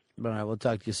 buddies. All right, we'll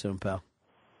talk to you soon, pal.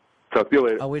 Talk to you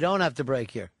later. Oh, we don't have to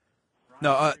break here.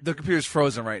 No, the computer's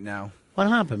frozen right now. What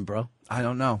happened, bro? I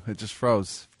don't know. It just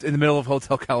froze in the middle of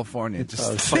Hotel California. It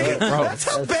just fucking froze.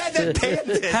 That's how bad that band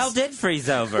is. Hell did freeze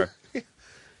over.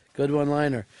 Good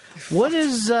one-liner. What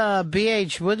is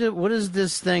BH? What is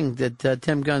this thing that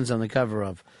Tim Gunn's on the cover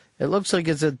of? It looks like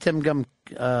it's a Tim Gunn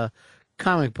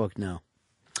comic book now.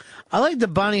 I like the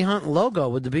Bonnie Hunt logo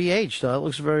with the BH, though. It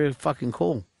looks very fucking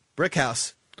cool. Brick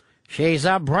House. She's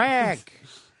a brick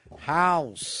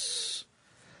house.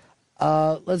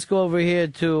 Let's go over here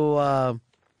to.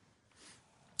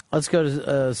 Let's go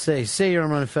to say you're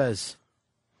on Fez.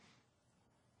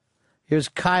 Here's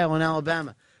Kyle in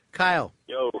Alabama. Kyle.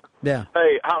 Yo. Yeah.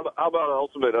 Hey, how about an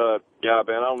ultimate guy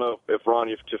band? I don't know if Ron,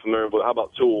 you're familiar, but how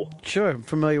about Tool? Sure, I'm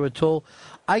familiar with Tool.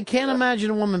 I can't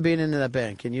imagine a woman being into that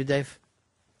band. Can you, Dave?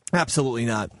 Absolutely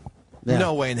not. Yeah.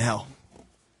 No way in hell.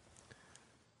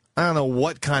 I don't know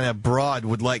what kind of broad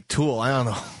would like Tool. I don't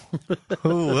know.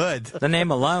 Who would? The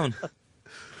name alone.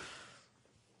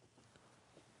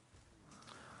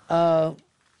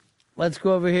 Let's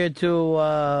go over here to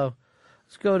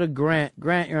let's go to Grant.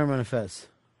 Grant, you're on Fez.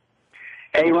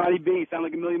 Hey, Ronnie B, sound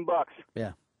like $1 million.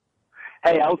 Yeah.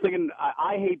 Hey, I was thinking,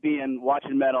 I hate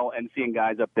watching metal and seeing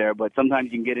guys up there, but sometimes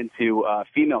you can get into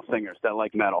female singers that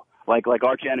like metal, like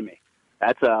Arch Enemy.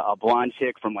 That's a blonde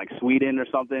chick from like Sweden or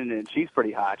something, and she's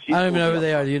pretty hot. She's I don't even cool know who too.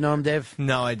 they are. Do you know them, Dave?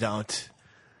 No, I don't.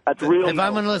 That's real. If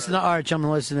I'm going to listen to Arch, I'm going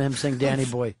to listen to him sing Danny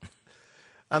Boy.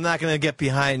 I'm not going to get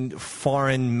behind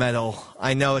foreign metal.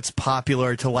 I know it's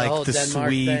popular to like whole the Denmark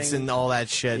Swedes thing. and all that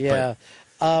shit. Yeah.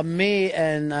 Me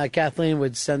and Kathleen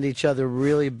would send each other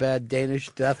really bad Danish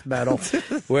death metal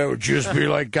where it would just be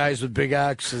like guys with big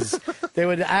axes.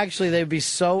 They'd be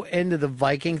so into the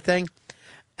Viking thing.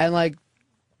 And like,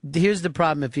 here's the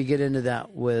problem if you get into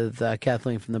that with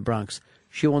Kathleen from the Bronx.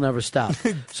 She will never stop.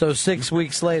 So 6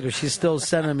 weeks later, she's still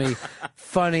sending me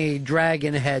funny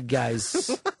dragon head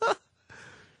guys.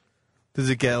 Does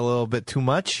it get a little bit too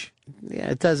much? Yeah,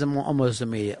 it does almost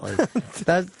immediately.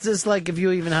 That's just like if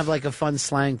you even have like a fun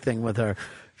slang thing with her.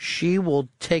 She will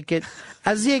take it,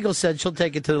 as the Eagle said, she'll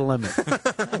take it to the limit.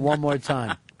 One more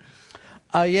time.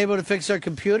 Are you able to fix our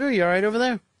computer? You all right over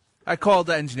there? I called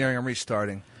the engineering. I'm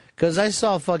restarting. Because I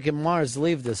saw fucking Mars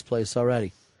leave this place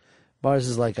already. Mars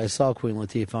is like, I saw Queen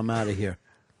Latifah. I'm out of here.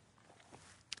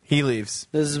 He leaves.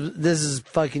 This is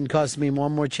fucking costing me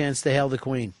one more chance to hail the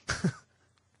Queen.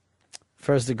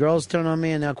 First the girls turn on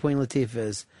me, and now Queen Latifah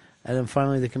is. And then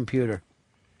finally the computer.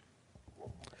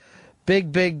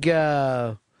 Big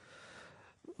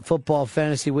football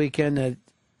fantasy weekend that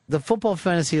the football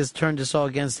fantasy has turned us all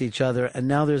against each other, and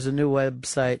now there's a new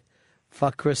website,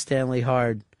 Fuck Chris Stanley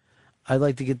Hard. I'd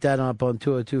like to get that up on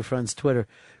 202 Friends Twitter.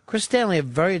 Chris Stanley, a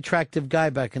very attractive guy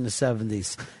back in the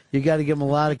 70s. You got to give him a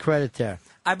lot of credit there.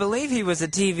 I believe he was a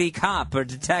TV cop or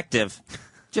detective,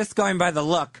 just going by the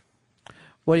look.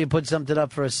 What, do you put something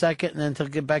up for a second and then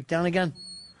take it back down again?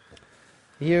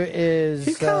 Here is...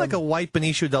 He's kind of like a white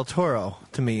Benicio del Toro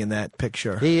to me in that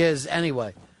picture. He is,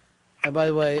 anyway. And by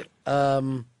the way,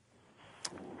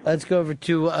 let's go over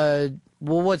to... well,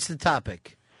 what's the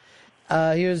topic?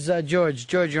 Here's George.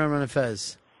 George, you're on Run of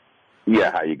Fez.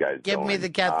 Yeah, how you guys Give doing? me the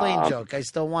Kathleen joke. I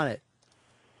still want it.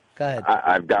 Go ahead.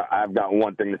 I've got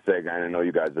one thing to say, and I know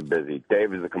you guys are busy.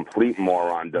 Dave is a complete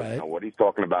moron, doesn't know what he's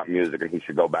talking about music, and he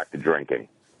should go back to drinking.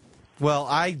 Well,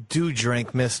 I do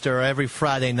drink, mister, every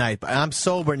Friday night. But I'm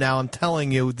sober now. I'm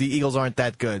telling you, the Eagles aren't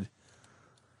that good.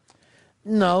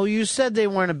 No, you said they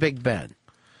weren't a big band.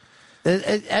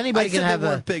 Anybody can have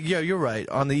a... big. Yeah, you're right.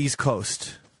 On the East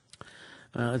Coast.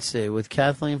 Let's see. With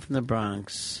Kathleen from the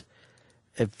Bronx,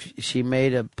 if she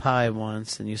made a pie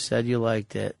once and you said you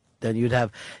liked it, then you'd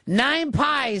have 9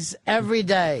 pies every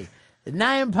day.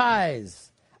 9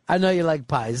 pies. I know you like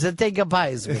pies. So take a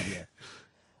pies with you.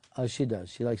 Oh, she does.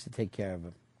 She likes to take care of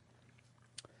them.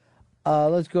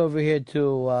 Let's go over here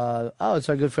to, it's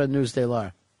our good friend Newsday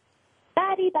Laura.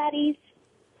 Buddies.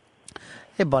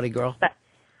 Hey, buddy girl.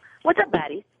 What's up,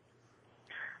 baddies?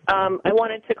 I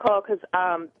wanted to call because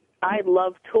I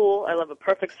love Tool. I love A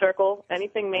Perfect Circle.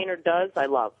 Anything Maynard does, I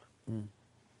love.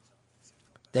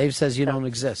 Dave says you don't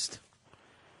exist.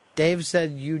 Dave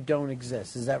said you don't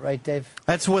exist. Is that right, Dave?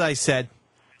 That's what I said.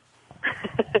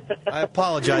 I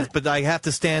apologize, but I have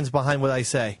to stand behind what I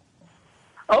say.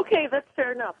 Okay, that's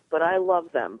fair enough, but I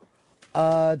love them.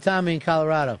 Tommy in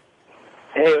Colorado.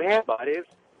 Hey, buddies.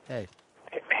 Hey.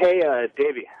 Hey,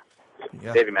 Davey.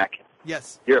 Yeah. Davey Mack.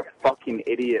 Yes. You're a fucking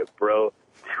idiot, bro.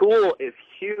 Tool is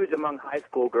huge among high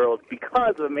school girls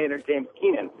because of Maynard James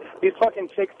Keenan. These fucking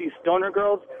chicks, these stoner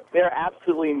girls, they're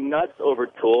absolutely nuts over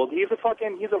Tool. He's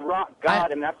a rock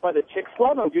god, and that's why the chicks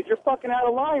love him, dude. You're fucking out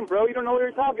of line, bro. You don't know what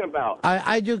you're talking about.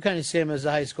 I do kind of see him as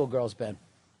a high school girls band.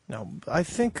 No, I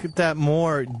think that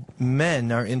more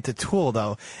men are into Tool,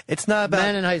 though. It's not about...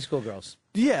 Men and high school girls.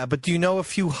 Yeah, but do you know a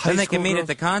few high school Then they can meet girls? at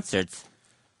the concerts.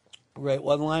 Great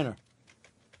one-liner.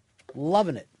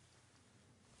 Loving it.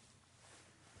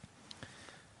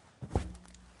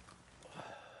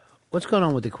 What's going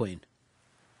on with the Queen?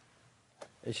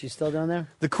 Is she still down there?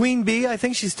 The Queen Bee? I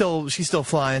think she's still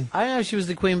flying. I know she was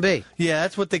the Queen Bee. Yeah,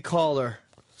 that's what they call her.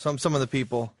 Some of the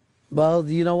people. Well,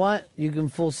 you know what? You can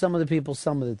fool some of the people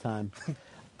some of the time.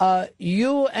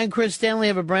 You and Chris Stanley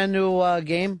have a brand new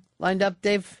game lined up,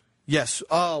 Dave? Yes.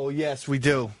 Oh, yes, we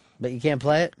do. But you can't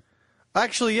play it?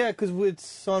 Actually, yeah, because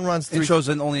it's on Ron's 3. It shows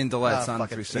only in delay. It's on fuck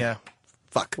 360. Yeah.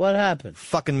 Fuck. What happened?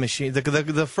 Fucking machine.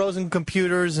 The frozen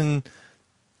computers, and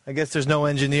I guess there's no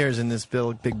engineers in this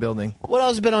big building. What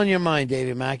else has been on your mind,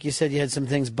 Davey Mack? You said you had some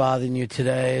things bothering you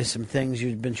today, some things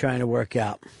you've been trying to work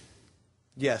out.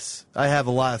 Yes, I have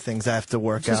a lot of things I have to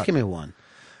work out. Just give me one.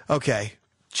 Okay.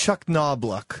 Chuck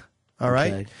Knobloch. All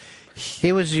right? Okay.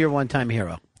 He was your one-time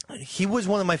hero. He was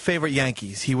one of my favorite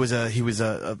Yankees. He was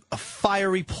a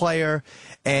fiery player,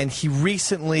 and he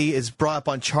recently is brought up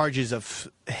on charges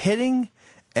of hitting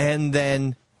and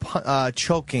then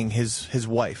choking his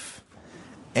wife.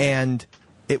 And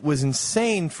it was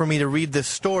insane for me to read this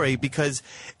story because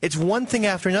it's one thing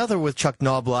after another with Chuck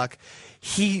Knobloch.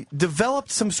 He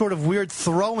developed some sort of weird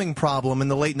throwing problem in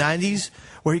the late 90s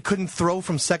where he couldn't throw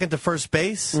from second to first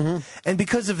base. And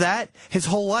because of that, his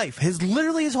whole life,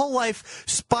 literally his whole life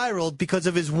spiraled because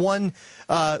of his one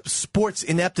sports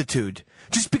ineptitude.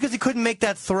 Just because he couldn't make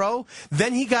that throw,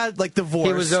 then he got divorced.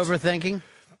 He was overthinking?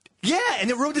 Yeah,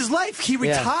 and it ruined his life. He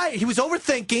retired. He was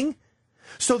overthinking.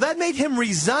 So that made him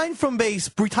retire from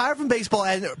baseball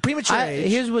at a premature age.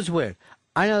 Here's what's weird.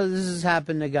 I know this has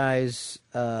happened to guys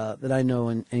that I know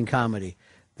in comedy,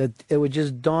 that it would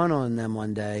just dawn on them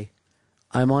one day,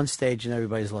 I'm on stage and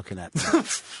everybody's looking at me.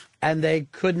 And they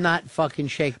could not fucking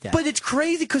shake that. But it's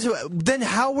crazy because then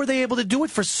how were they able to do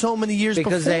it for so many years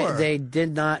because before? they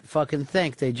did not fucking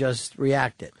think. They just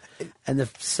reacted. And the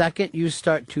second you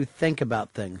start to think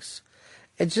about things,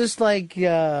 it's just like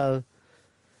a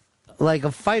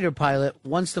fighter pilot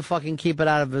wants to fucking keep it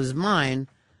out of his mind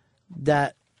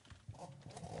that,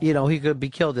 he could be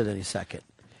killed at any second.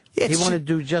 He wanted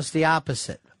to do just the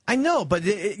opposite. I know, but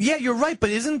you're right. But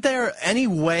isn't there any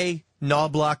way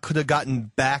Knobloch could have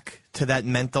gotten back to that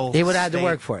mental He would have had state? to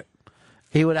work for it.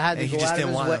 He would have had to He go just out of didn't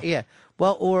his want way. to. Yeah.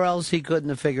 Well, or else he couldn't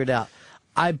have figured out.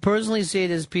 I personally see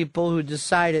it as people who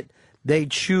decided they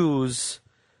choose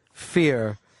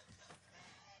fear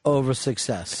over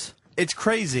success. It's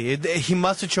crazy. He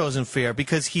must have chosen fear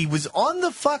because he was on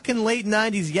the fucking late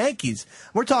 90s Yankees.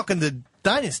 We're talking the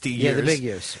dynasty years. Yeah, the big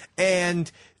years.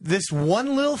 And this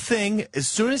one little thing, as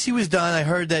soon as he was done, I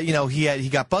heard that, he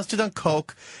got busted on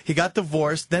coke, he got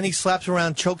divorced, then he slaps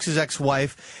around, chokes his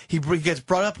ex-wife, he gets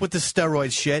brought up with the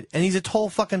steroid shit, and he's a total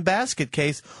fucking basket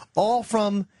case, all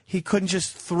from he couldn't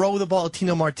just throw the ball at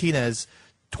Tino Martinez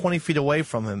 20 feet away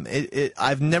from him.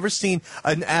 I've never seen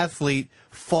an athlete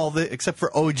fall, except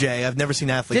for OJ, I've never seen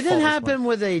an athlete fall Didn't it this happen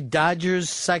with a Dodgers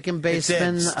second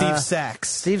baseman? Steve Sachs.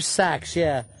 Steve Sachs,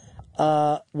 yeah.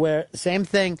 Where, same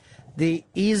thing, the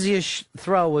easiest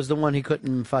throw was the one he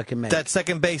couldn't fucking make. That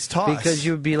second base toss. Because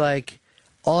you would be like,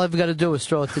 all I've got to do is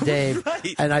throw it to Dave,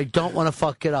 Right. and I don't want to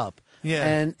fuck it up. Yeah.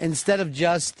 And instead of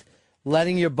just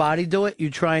letting your body do it,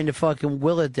 you're trying to fucking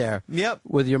will it there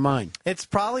with your mind. It's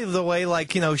probably the way,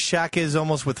 Shaq is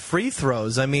almost with free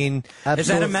throws. I mean... Is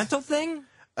that a mental thing?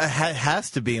 It has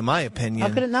to be, in my opinion.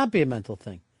 How could it not be a mental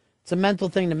thing? It's a mental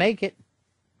thing to make it.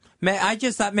 I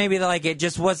just thought maybe it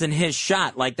just wasn't his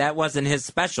shot, that wasn't his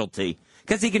specialty.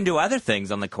 Because he can do other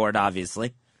things on the court,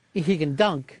 obviously. He can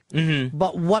dunk,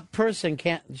 but what person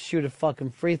can't shoot a fucking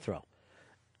free throw?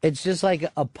 It's just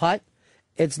like a putt.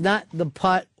 It's not the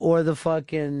putt or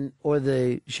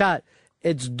the shot.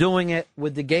 It's doing it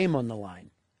with the game on the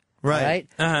line. Right.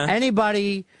 Uh-huh.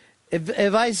 Anybody,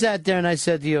 if I sat there and I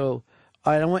said to you, all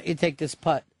right, I want you to take this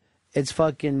putt. It's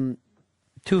fucking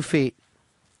 2 feet.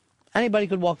 Anybody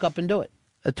could walk up and do it.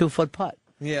 A 2-foot putt.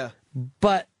 Yeah.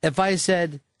 But if I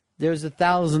said, there's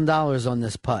 $1,000 on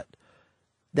this putt,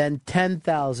 then $10,000,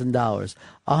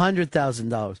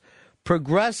 $100,000,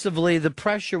 progressively the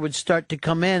pressure would start to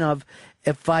come in of,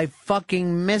 if I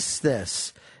fucking miss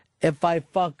this, if I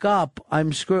fuck up,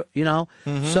 I'm screwed,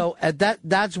 So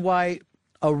that's why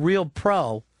a real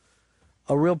pro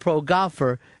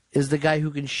golfer is the guy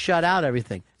who can shut out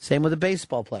everything. Same with a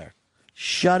baseball player.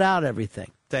 Shut out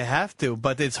everything. They have to,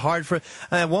 but it's hard for...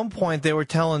 At one point, they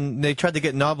tried to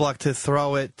get Knobloch to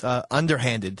throw it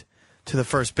underhanded to the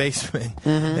first baseman.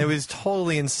 It was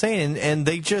totally insane, and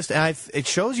they just... it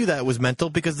shows you that it was mental,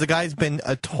 because the guy's been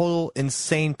a total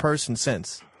insane person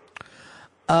since.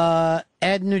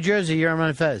 Ed, New Jersey, you're on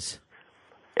Ron Fez.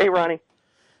 Hey, Ronnie.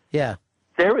 Yeah.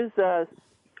 There was...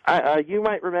 you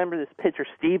might remember this pitcher,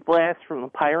 Steve Blass from the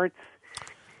Pirates.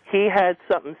 He had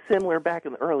something similar back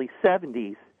in the early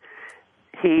 70s.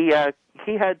 He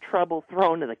had trouble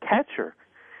throwing to the catcher,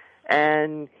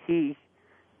 and he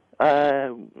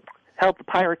helped the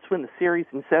Pirates win the series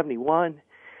in '71,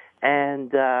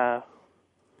 and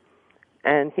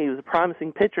he was a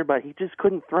promising pitcher, but he just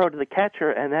couldn't throw to the catcher,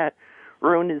 and that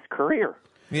ruined his career.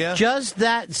 Yeah. Just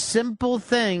that simple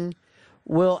thing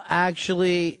will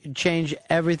actually change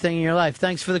everything in your life.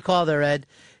 Thanks for the call there, Ed.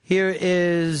 Here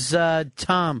is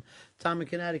Tom. Tom in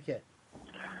Connecticut.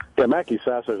 Yeah, Mackey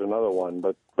Sasser's another one,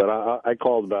 but I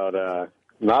called about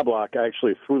Knobloch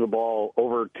actually threw the ball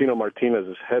over Tino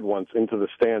Martinez's head once into the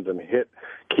stands and hit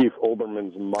Keith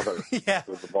Olbermann's mother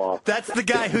with the ball. That's the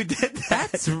guy who did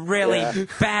that. That's really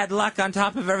bad luck on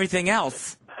top of everything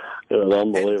else. It was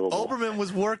unbelievable. And Olbermann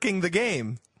was working the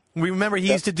game. We remember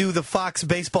he used to do the Fox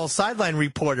baseball sideline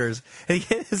reporters, and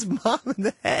he hit his mom in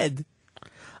the head.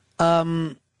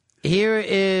 Here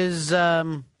is...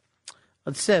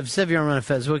 Siv, you're on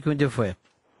Fez. What can we do for you?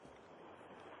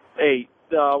 Hey,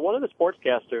 one of the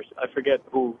sportscasters, I forget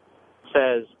who,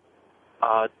 says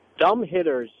dumb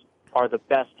hitters are the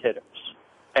best hitters.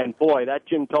 And boy, that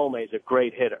Jim Thome is a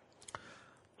great hitter.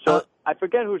 So I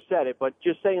forget who said it, but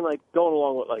just saying, going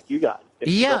along with you got.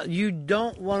 You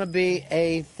don't want to be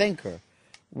a thinker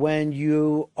when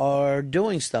you are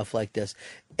doing stuff like this.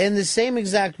 In the same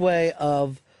exact way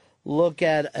of look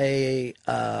at a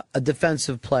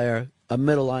defensive player, a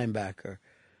middle linebacker.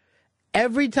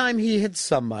 Every time he hits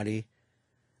somebody,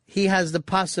 he has the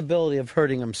possibility of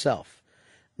hurting himself.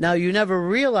 Now, you never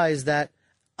realize that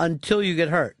until you get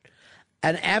hurt.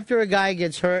 And after a guy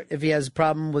gets hurt, if he has a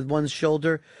problem with one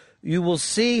shoulder, you will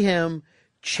see him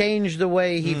change the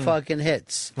way he fucking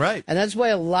hits. Right. And that's why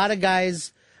a lot of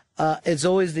guys, it's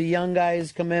always the young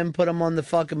guys come in, put them on the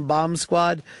fucking bomb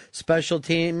squad, special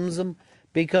teams them,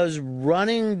 because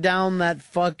running down that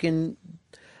fucking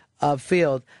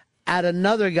field at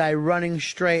another guy running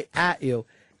straight at you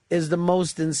is the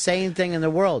most insane thing in the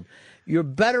world. You're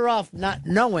better off not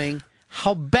knowing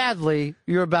how badly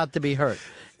you're about to be hurt.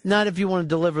 Not if you want to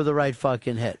deliver the right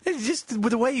fucking hit. It's just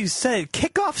with the way you said it,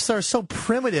 kickoffs are so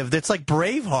primitive. It's like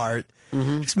Braveheart.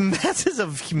 It's masses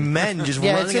of men just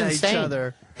running at each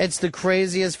other. It's the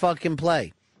craziest fucking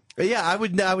play. But yeah, I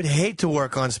would hate to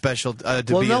work on special. To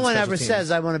Well, be no in one special ever teams.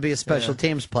 says I want to be a special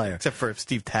teams player. Except for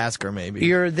Steve Tasker, maybe.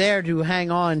 You're there to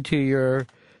hang on to your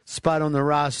spot on the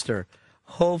roster.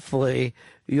 Hopefully,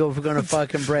 you're going to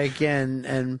fucking break in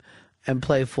and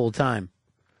play full time.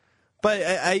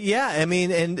 But yeah, I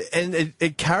mean, and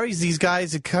it carries these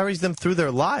guys. It carries them through their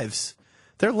lives.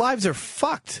 Their lives are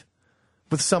fucked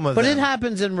with some of But them. it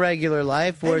happens in regular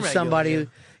life where somebody,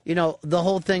 you know, the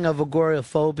whole thing of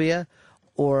agoraphobia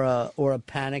or a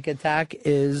panic attack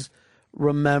is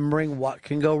remembering what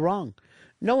can go wrong.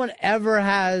 No one ever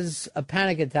has a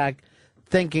panic attack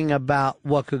thinking about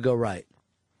what could go right.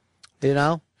 You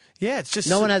know? Yeah, it's just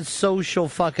no one has social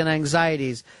fucking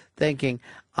anxieties thinking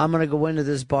I'm going to go into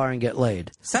this bar and get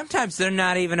laid. Sometimes they're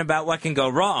not even about what can go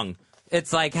wrong.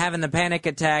 It's like having the panic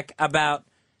attack about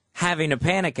having a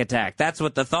panic attack. That's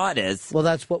what the thought is. Well,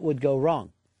 that's what would go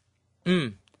wrong.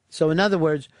 Mm. So, in other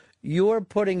words, you're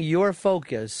putting your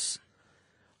focus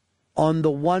on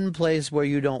the one place where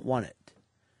you don't want it.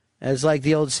 It's like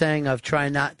the old saying of try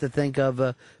not to think of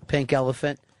a pink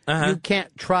elephant. You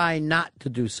can't try not to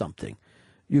do something.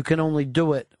 You can only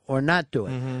do it or not do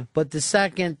it. But the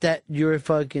second that you're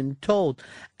fucking told,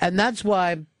 and that's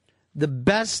why the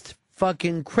best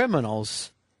fucking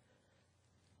criminals,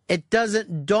 it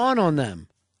doesn't dawn on them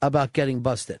about getting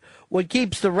busted. What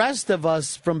keeps the rest of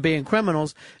us from being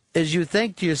criminals is you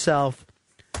think to yourself,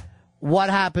 what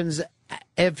happens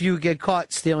if you get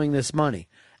caught stealing this money?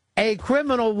 A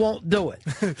criminal won't do it.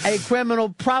 A criminal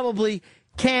probably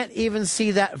can't even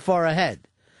see that far ahead.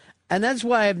 And that's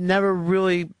why I've never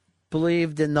really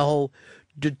believed in the whole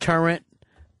deterrent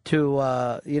to,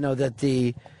 that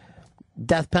the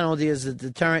death penalty is a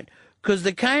deterrent. Because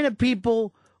the kind of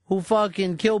people who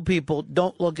fucking kill people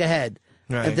don't look ahead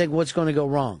and think what's going to go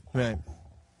wrong. Right.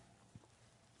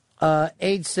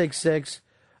 866,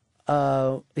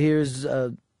 here's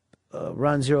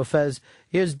Ron Zero Fez.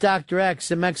 Here's Dr. X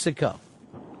in Mexico.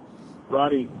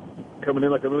 Ronnie, coming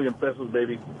in like a million pesos,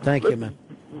 baby. Thank you, man.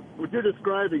 What you're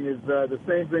describing is the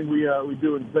same thing we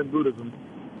do in Zen Buddhism.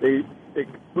 They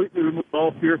completely remove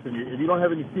all fear from you. If you don't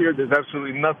have any fear, there's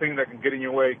absolutely nothing that can get in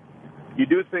your way. You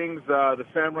do things, the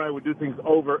samurai would do things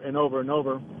over and over and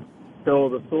over, so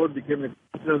the sword became the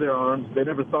extension of their arms. They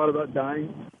never thought about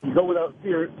dying. You go without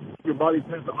fear, your body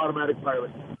turns to automatic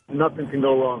pilot. Nothing can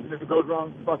go wrong. And if it goes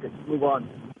wrong, fuck it, move on.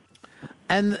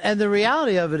 And the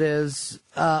reality of it is,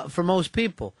 for most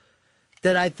people,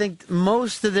 that I think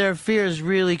most of their fears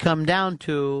really come down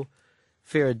to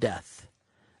fear of death.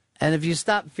 And if you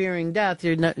stop fearing death,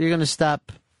 you're going to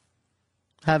stop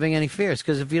having any fears.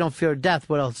 Because if you don't fear death,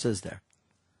 what else is there?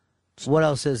 What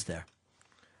else is there?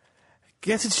 I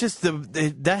guess it's just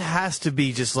that has to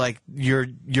be just like your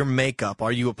makeup.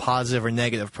 Are you a positive or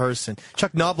negative person?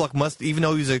 Chuck Knobloch must, even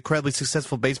though he was an incredibly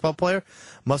successful baseball player,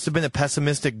 must have been a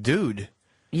pessimistic dude.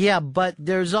 Yeah, but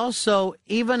there's also,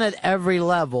 even at every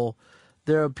level,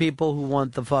 there are people who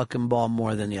want the fucking ball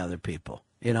more than the other people.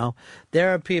 You know,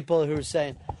 there are people who are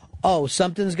saying, "Oh,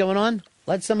 something's going on.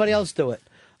 Let somebody else do it.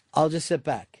 I'll just sit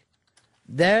back."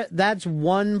 That's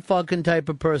one fucking type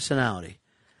of personality.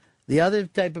 The other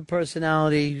type of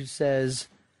personality says,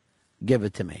 "Give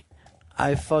it to me.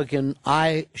 I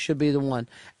should be the one,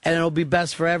 and it'll be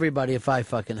best for everybody if I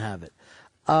fucking have it."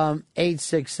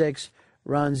 866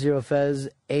 Ron Zero Fez.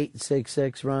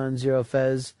 866 Ron Zero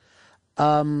Fez.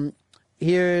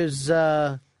 Here's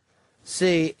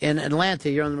C in Atlanta.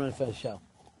 You're on the Ron Fez show.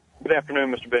 Good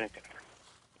afternoon, Mr. Bennington.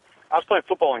 I was playing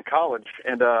football in college,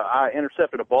 and I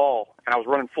intercepted a ball, and I was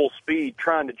running full speed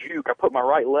trying to juke. I put my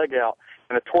right leg out,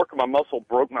 and the torque of my muscle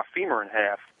broke my femur in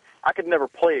half. I could never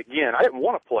play again. I didn't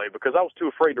want to play because I was too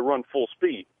afraid to run full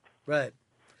speed. Right.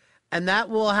 And that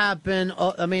will happen.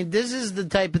 I mean, this is the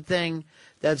type of thing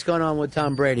that's going on with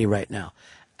Tom Brady right now.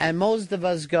 And most of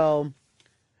us go,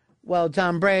 well,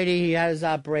 Tom Brady, he had his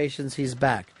operations, he's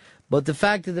back. But the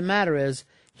fact of the matter is,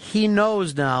 he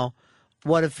knows now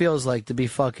what it feels like to be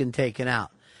fucking taken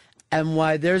out. And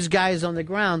why there's guys on the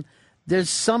ground, there's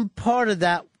some part of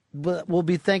that we'll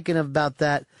be thinking about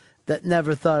that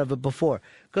never thought of it before.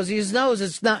 Because he knows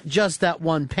it's not just that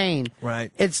one pain.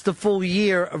 Right. It's the full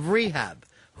year of rehab.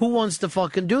 Who wants to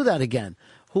fucking do that again?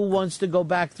 Who wants to go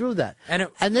back through that? And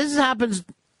this happens.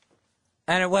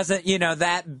 And it wasn't,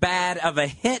 that bad of a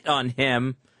hit on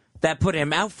him that put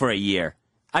him out for a year.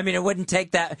 I mean, it wouldn't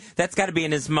take that. That's got to be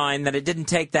in his mind that it didn't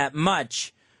take that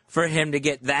much for him to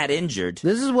get that injured.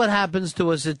 This is what happens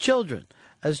to us as children.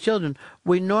 As children,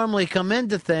 we normally come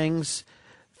into things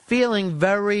feeling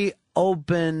very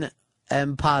open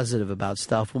and positive about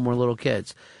stuff when we're little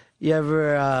kids. You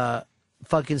ever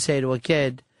fucking say to a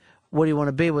kid, "What do you want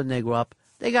to be when they grow up?"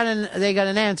 They got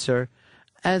an answer,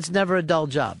 and it's never a dull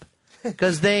job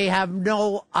because they have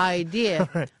no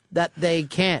idea that they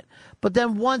can't. But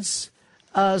then once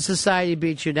society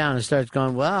beats you down and starts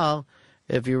going, well,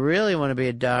 if you really want to be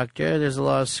a doctor, there's a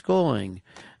lot of schooling.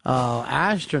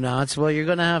 Astronauts, well, you're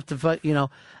going to have to,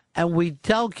 and we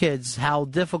tell kids how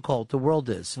difficult the world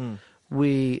is.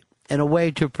 We, in a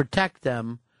way to protect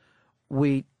them,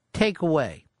 we take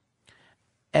away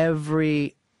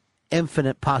every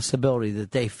infinite possibility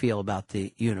that they feel about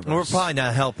the universe. We're probably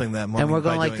not helping them. And we're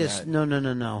going by like doing this, that.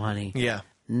 no, honey. Yeah.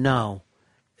 No.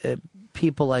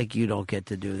 People like you don't get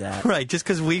to do that. Right, just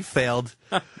because we failed.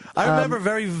 I remember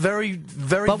very...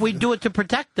 But we do it to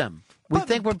protect them. We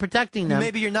think we're protecting them.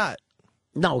 Maybe you're not.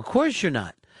 No, of course you're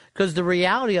not. Because the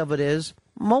reality of it is,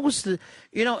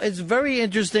 it's very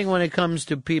interesting when it comes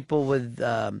to people with...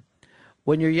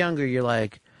 when you're younger, you're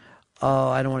like, oh,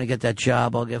 I don't want to get that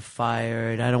job, I'll get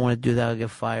fired. I don't want to do that, I'll get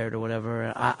fired or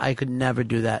whatever. I could never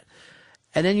do that.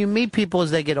 And then you meet people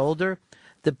as they get older.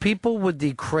 The people with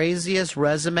the craziest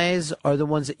resumes are the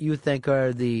ones that you think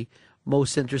are the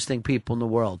most interesting people in the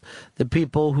world. The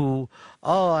people who,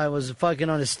 I was fucking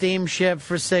on a steamship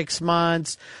for 6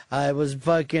 months. I was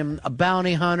fucking a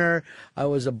bounty hunter. I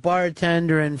was a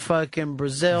bartender in fucking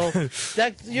Brazil.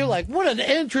 You're like, what an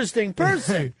interesting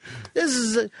person.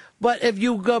 But if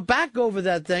you go back over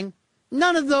that thing,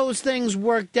 none of those things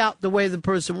worked out the way the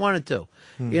person wanted to.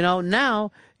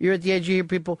 Now you're at the age of your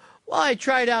people, well, I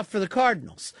tried out for the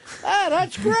Cardinals.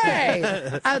 That's great.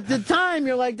 At the time,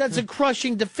 you're like, that's a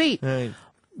crushing defeat. Right.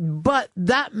 But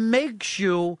that makes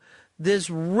you this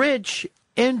rich,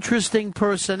 interesting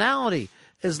personality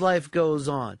as life goes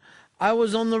on. I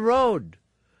was on the road.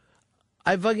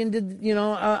 I fucking did,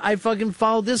 I fucking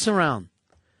followed this around.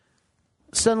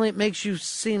 Suddenly it makes you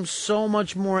seem so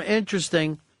much more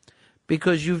interesting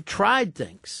because you've tried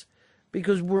things.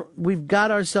 Because we've got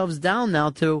ourselves down now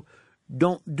to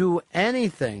don't do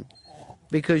anything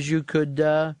because you could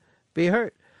be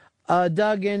hurt.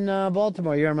 Doug in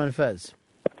Baltimore, you're on Fez.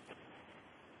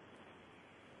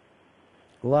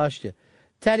 Lost you.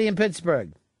 Teddy in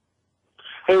Pittsburgh.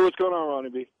 Hey, what's going on, Ronnie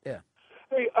B? Yeah.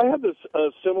 Hey, I had this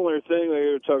similar thing that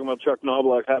you were talking about Chuck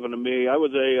Knobloch having to me. I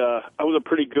was a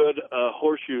pretty good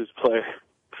horseshoes player.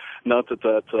 Not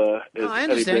that is I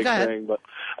any understand. big Go ahead. thing, but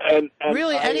and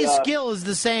really, any skill is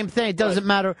the same thing. It doesn't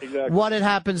matter what it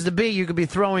happens to be. You could be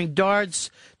throwing darts.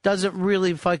 Doesn't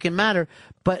really fucking matter.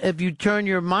 But if you turn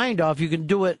your mind off, you can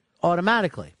do it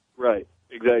automatically. Right.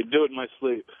 Exactly. Do it in my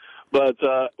sleep. But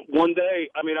one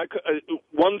day,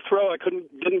 one throw, I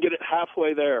didn't get it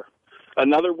halfway there.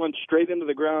 Another went straight into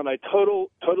the ground. I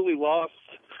totally lost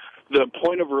the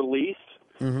point of release.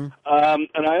 Mm-hmm.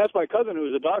 And I asked my cousin, who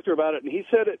was a doctor, about it, and he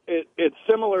said it's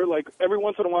similar. Like every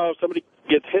once in a while, if somebody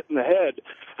gets hit in the head,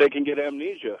 they can get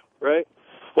amnesia, right?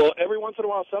 Well, every once in a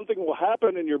while, something will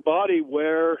happen in your body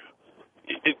where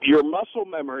your muscle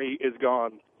memory is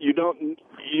gone.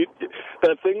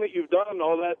 That thing that you've done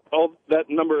all that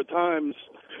number of times,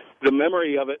 the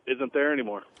memory of it isn't there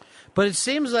anymore. But it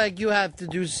seems like you have to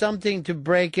do something to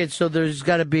break it, so there's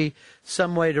got to be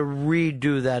some way to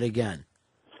redo that again.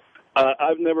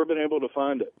 I've never been able to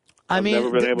find it.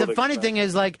 The funny thing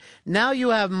is, like, now you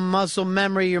have muscle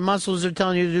memory. Your muscles are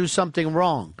telling you to do something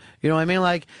wrong. You know what I mean?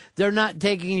 Like, they're not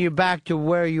taking you back to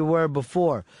where you were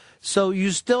before. So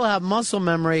you still have muscle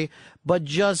memory, but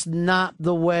just not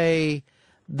the way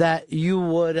that you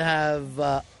would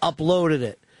have uploaded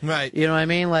it. Right. You know what I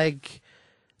mean? Like,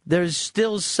 there's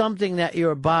still something that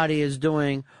your body is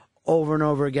doing over and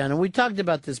over again. And we talked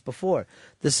about this before.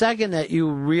 The second that you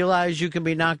realize you can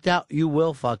be knocked out, you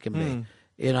will fucking be.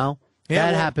 You know?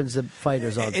 That happens to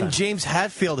fighters all the time. And James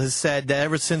Hetfield has said that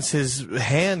ever since his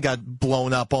hand got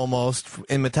blown up almost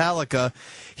in Metallica,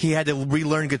 he had to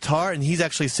relearn guitar, and he's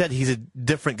actually said he's a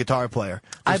different guitar player.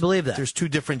 I believe that. There's two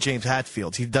different James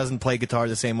Hetfields. He doesn't play guitar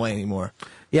the same way anymore.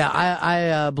 Yeah,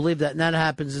 I believe that. And that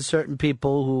happens to certain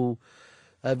people who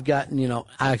have gotten,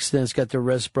 accidents, got their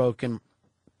wrists broken.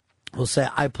 Will say,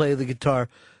 I play the guitar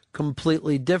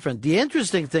completely different. The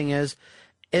interesting thing is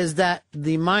that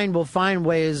the mind will find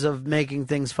ways of making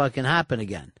things fucking happen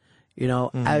again,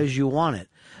 as you want it.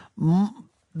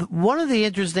 One of the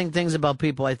interesting things about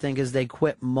people, I think, is they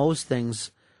quit most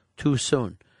things too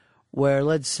soon. Where,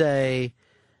 let's say,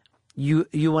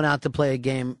 you went out to play a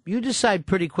game, you decide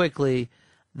pretty quickly,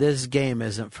 this game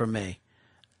isn't for me,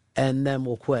 and then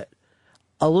we'll quit.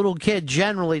 A little kid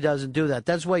generally doesn't do that.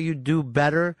 That's why you do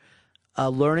better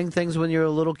learning things when you're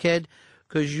a little kid,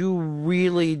 because you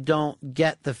really don't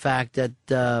get the fact that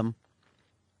that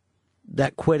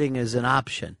quitting is an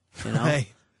option. Right.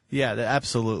 Yeah,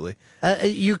 absolutely.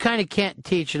 You kind of can't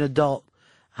teach an adult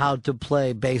how to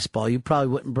play baseball. You probably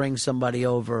wouldn't bring somebody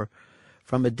over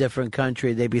from a different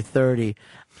country, they'd be 30,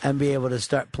 and be able to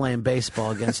start playing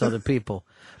baseball against other people.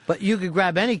 But you could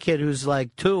grab any kid who's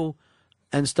like 2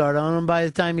 and start on him. By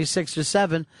the time he's 6 or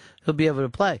 7, he'll be able to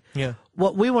play. Yeah.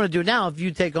 What we want to do now, if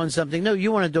you take on something new,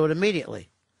 you want to do it immediately.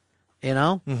 You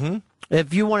know? Mm-hmm.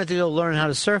 If you wanted to go learn how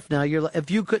to surf now, if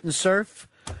you couldn't surf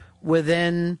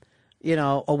within,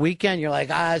 a weekend, you're like,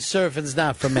 surfing's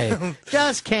not for me.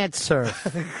 Just can't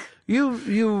surf.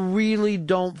 You really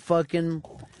don't fucking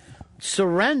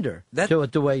surrender to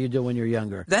it the way you do when you're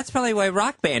younger. That's probably why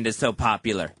Rock Band is so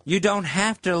popular. You don't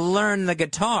have to learn the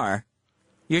guitar.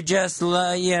 You're just,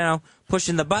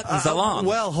 pushing the buttons along.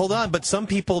 Well, hold on, but some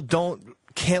people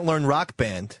can't learn Rock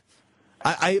Band.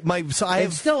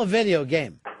 It's still a video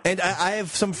game. And I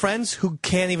have some friends who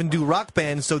can't even do Rock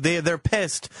Band, so they're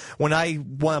pissed when I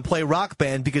want to play Rock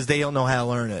Band because they don't know how to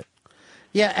learn it.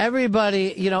 Yeah,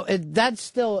 everybody, that's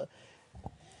still...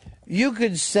 You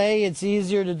could say it's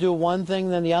easier to do one thing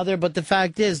than the other, but the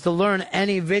fact is, to learn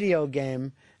any video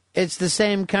game, it's the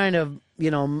same kind of,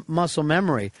 muscle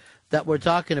memory that we're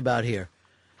talking about here.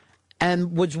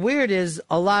 And what's weird is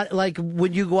a lot, like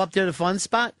when you go up to the fun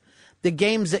spot, the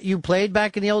games that you played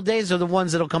back in the old days are the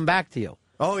ones that'll come back to you.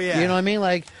 Oh, yeah. You know what I mean?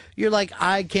 Like, you're like,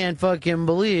 I can't fucking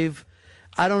believe,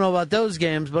 I don't know about those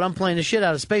games, but I'm playing the shit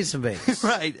out of Space Invaders.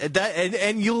 Right.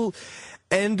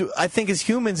 And I think as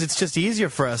humans, it's just easier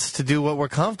for us to do what we're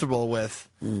comfortable with.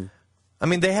 I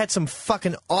mean, they had some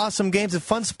fucking awesome games at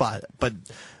Fun Spot, but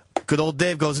good old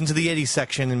Dave goes into the 80s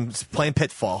section and is playing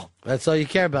Pitfall. That's all you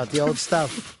care about, the old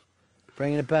stuff.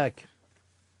 Bringing it back.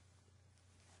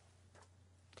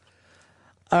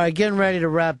 All right, getting ready to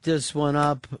wrap this one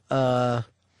up. I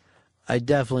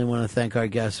definitely want to thank our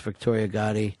guest, Victoria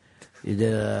Gotti. You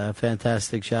did a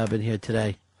fantastic job in here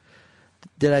today.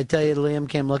 Did I tell you Liam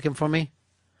came looking for me?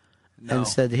 No. And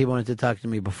said he wanted to talk to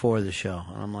me before the show.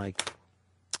 And I'm like,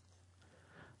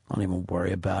 don't even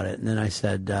worry about it. And then I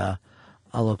said,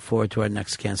 I'll look forward to our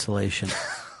next cancellation.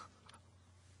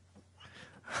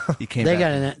 He came they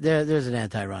back. got there's an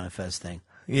anti-Rana Fest thing.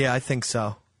 Yeah, I think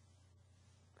so.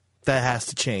 That has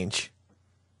to change.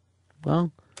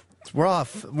 Well, we're all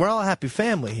a happy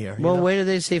family here. Well, wait till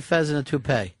they see Fez in a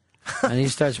toupee. And he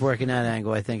starts working that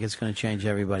angle. I think it's going to change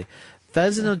everybody.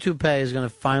 Fez in a toupee is going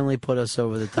to finally put us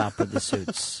over the top with the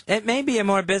suits. It may be a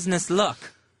more business look.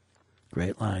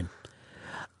 Great line.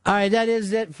 All right, that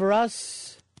is it for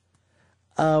us.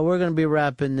 We're going to be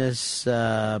wrapping this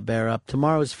bear up.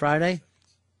 Tomorrow is Friday.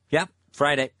 Yeah,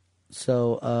 Friday.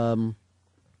 So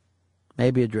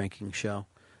maybe a drinking show.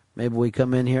 Maybe we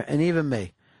come in here, and even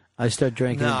me, I start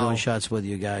drinking and doing shots with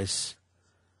you guys.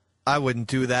 I wouldn't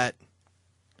do that,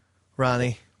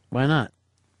 Ronnie. Why not?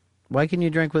 Why can you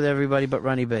drink with everybody but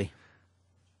Ronnie B?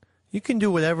 You can do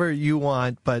whatever you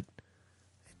want, but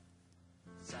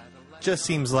it just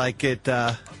seems like it...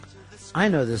 I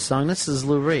know this song. This is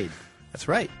Lou Reed. That's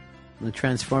right. The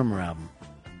Transformer album.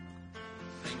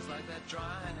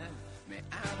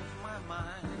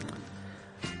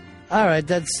 All right,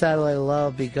 that's Satellite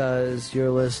Love because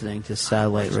you're listening to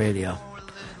Satellite Radio.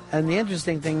 And the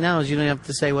interesting thing now is you don't have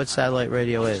to say what Satellite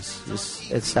Radio is.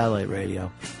 It's Satellite Radio.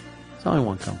 There's only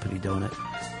one company doing it.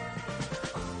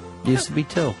 Used to be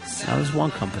 2. Now there's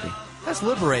one company. That's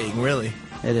liberating, really.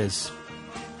 It is.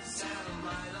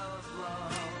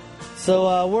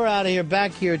 So we're out of here,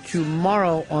 back here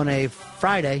tomorrow on a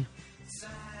Friday.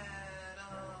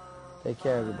 Take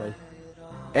care, everybody.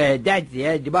 That's the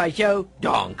end of my show.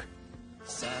 Donk.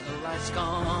 Satellites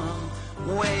gone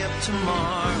way up to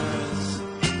Mars.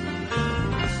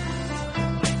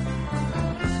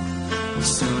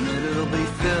 Soon it'll be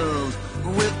filled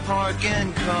with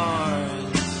parking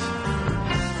cars.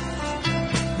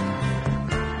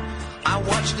 I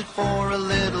watched it for a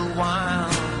little while.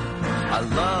 I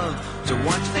love to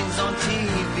watch things on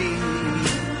TV.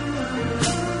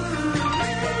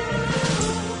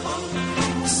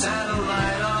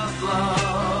 Satellite of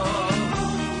love.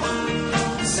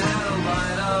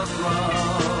 Satellite of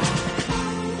love.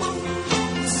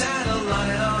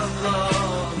 Satellite of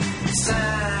love.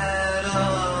 Satellite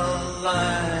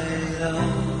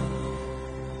of.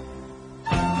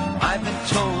 I've been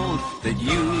told that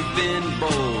you've been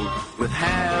bold with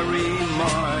Harry,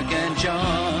 Mark, and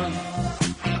John.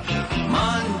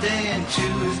 Monday and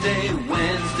Tuesday,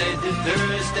 Wednesday to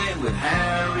Thursday with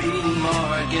Harry,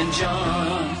 Mark, and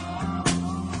John.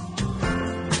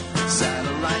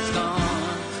 Satellites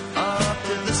gone up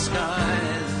to the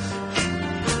skies.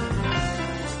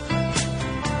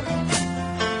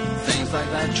 Things like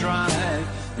that drive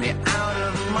me out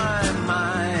of my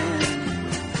mind.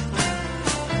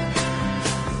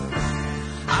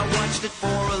 I watched watched it for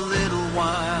a little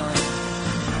while.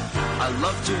 I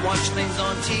love to watch things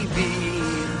on TV.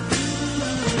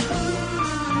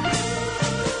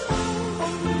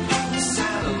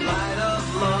 Satellite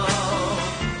of love.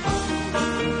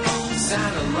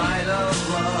 Satellite of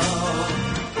love.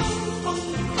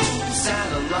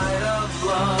 Satellite of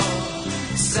love.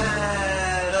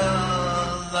 Satellite of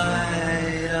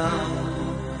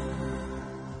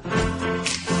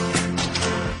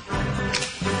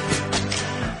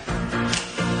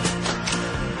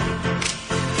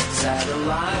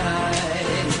satellite.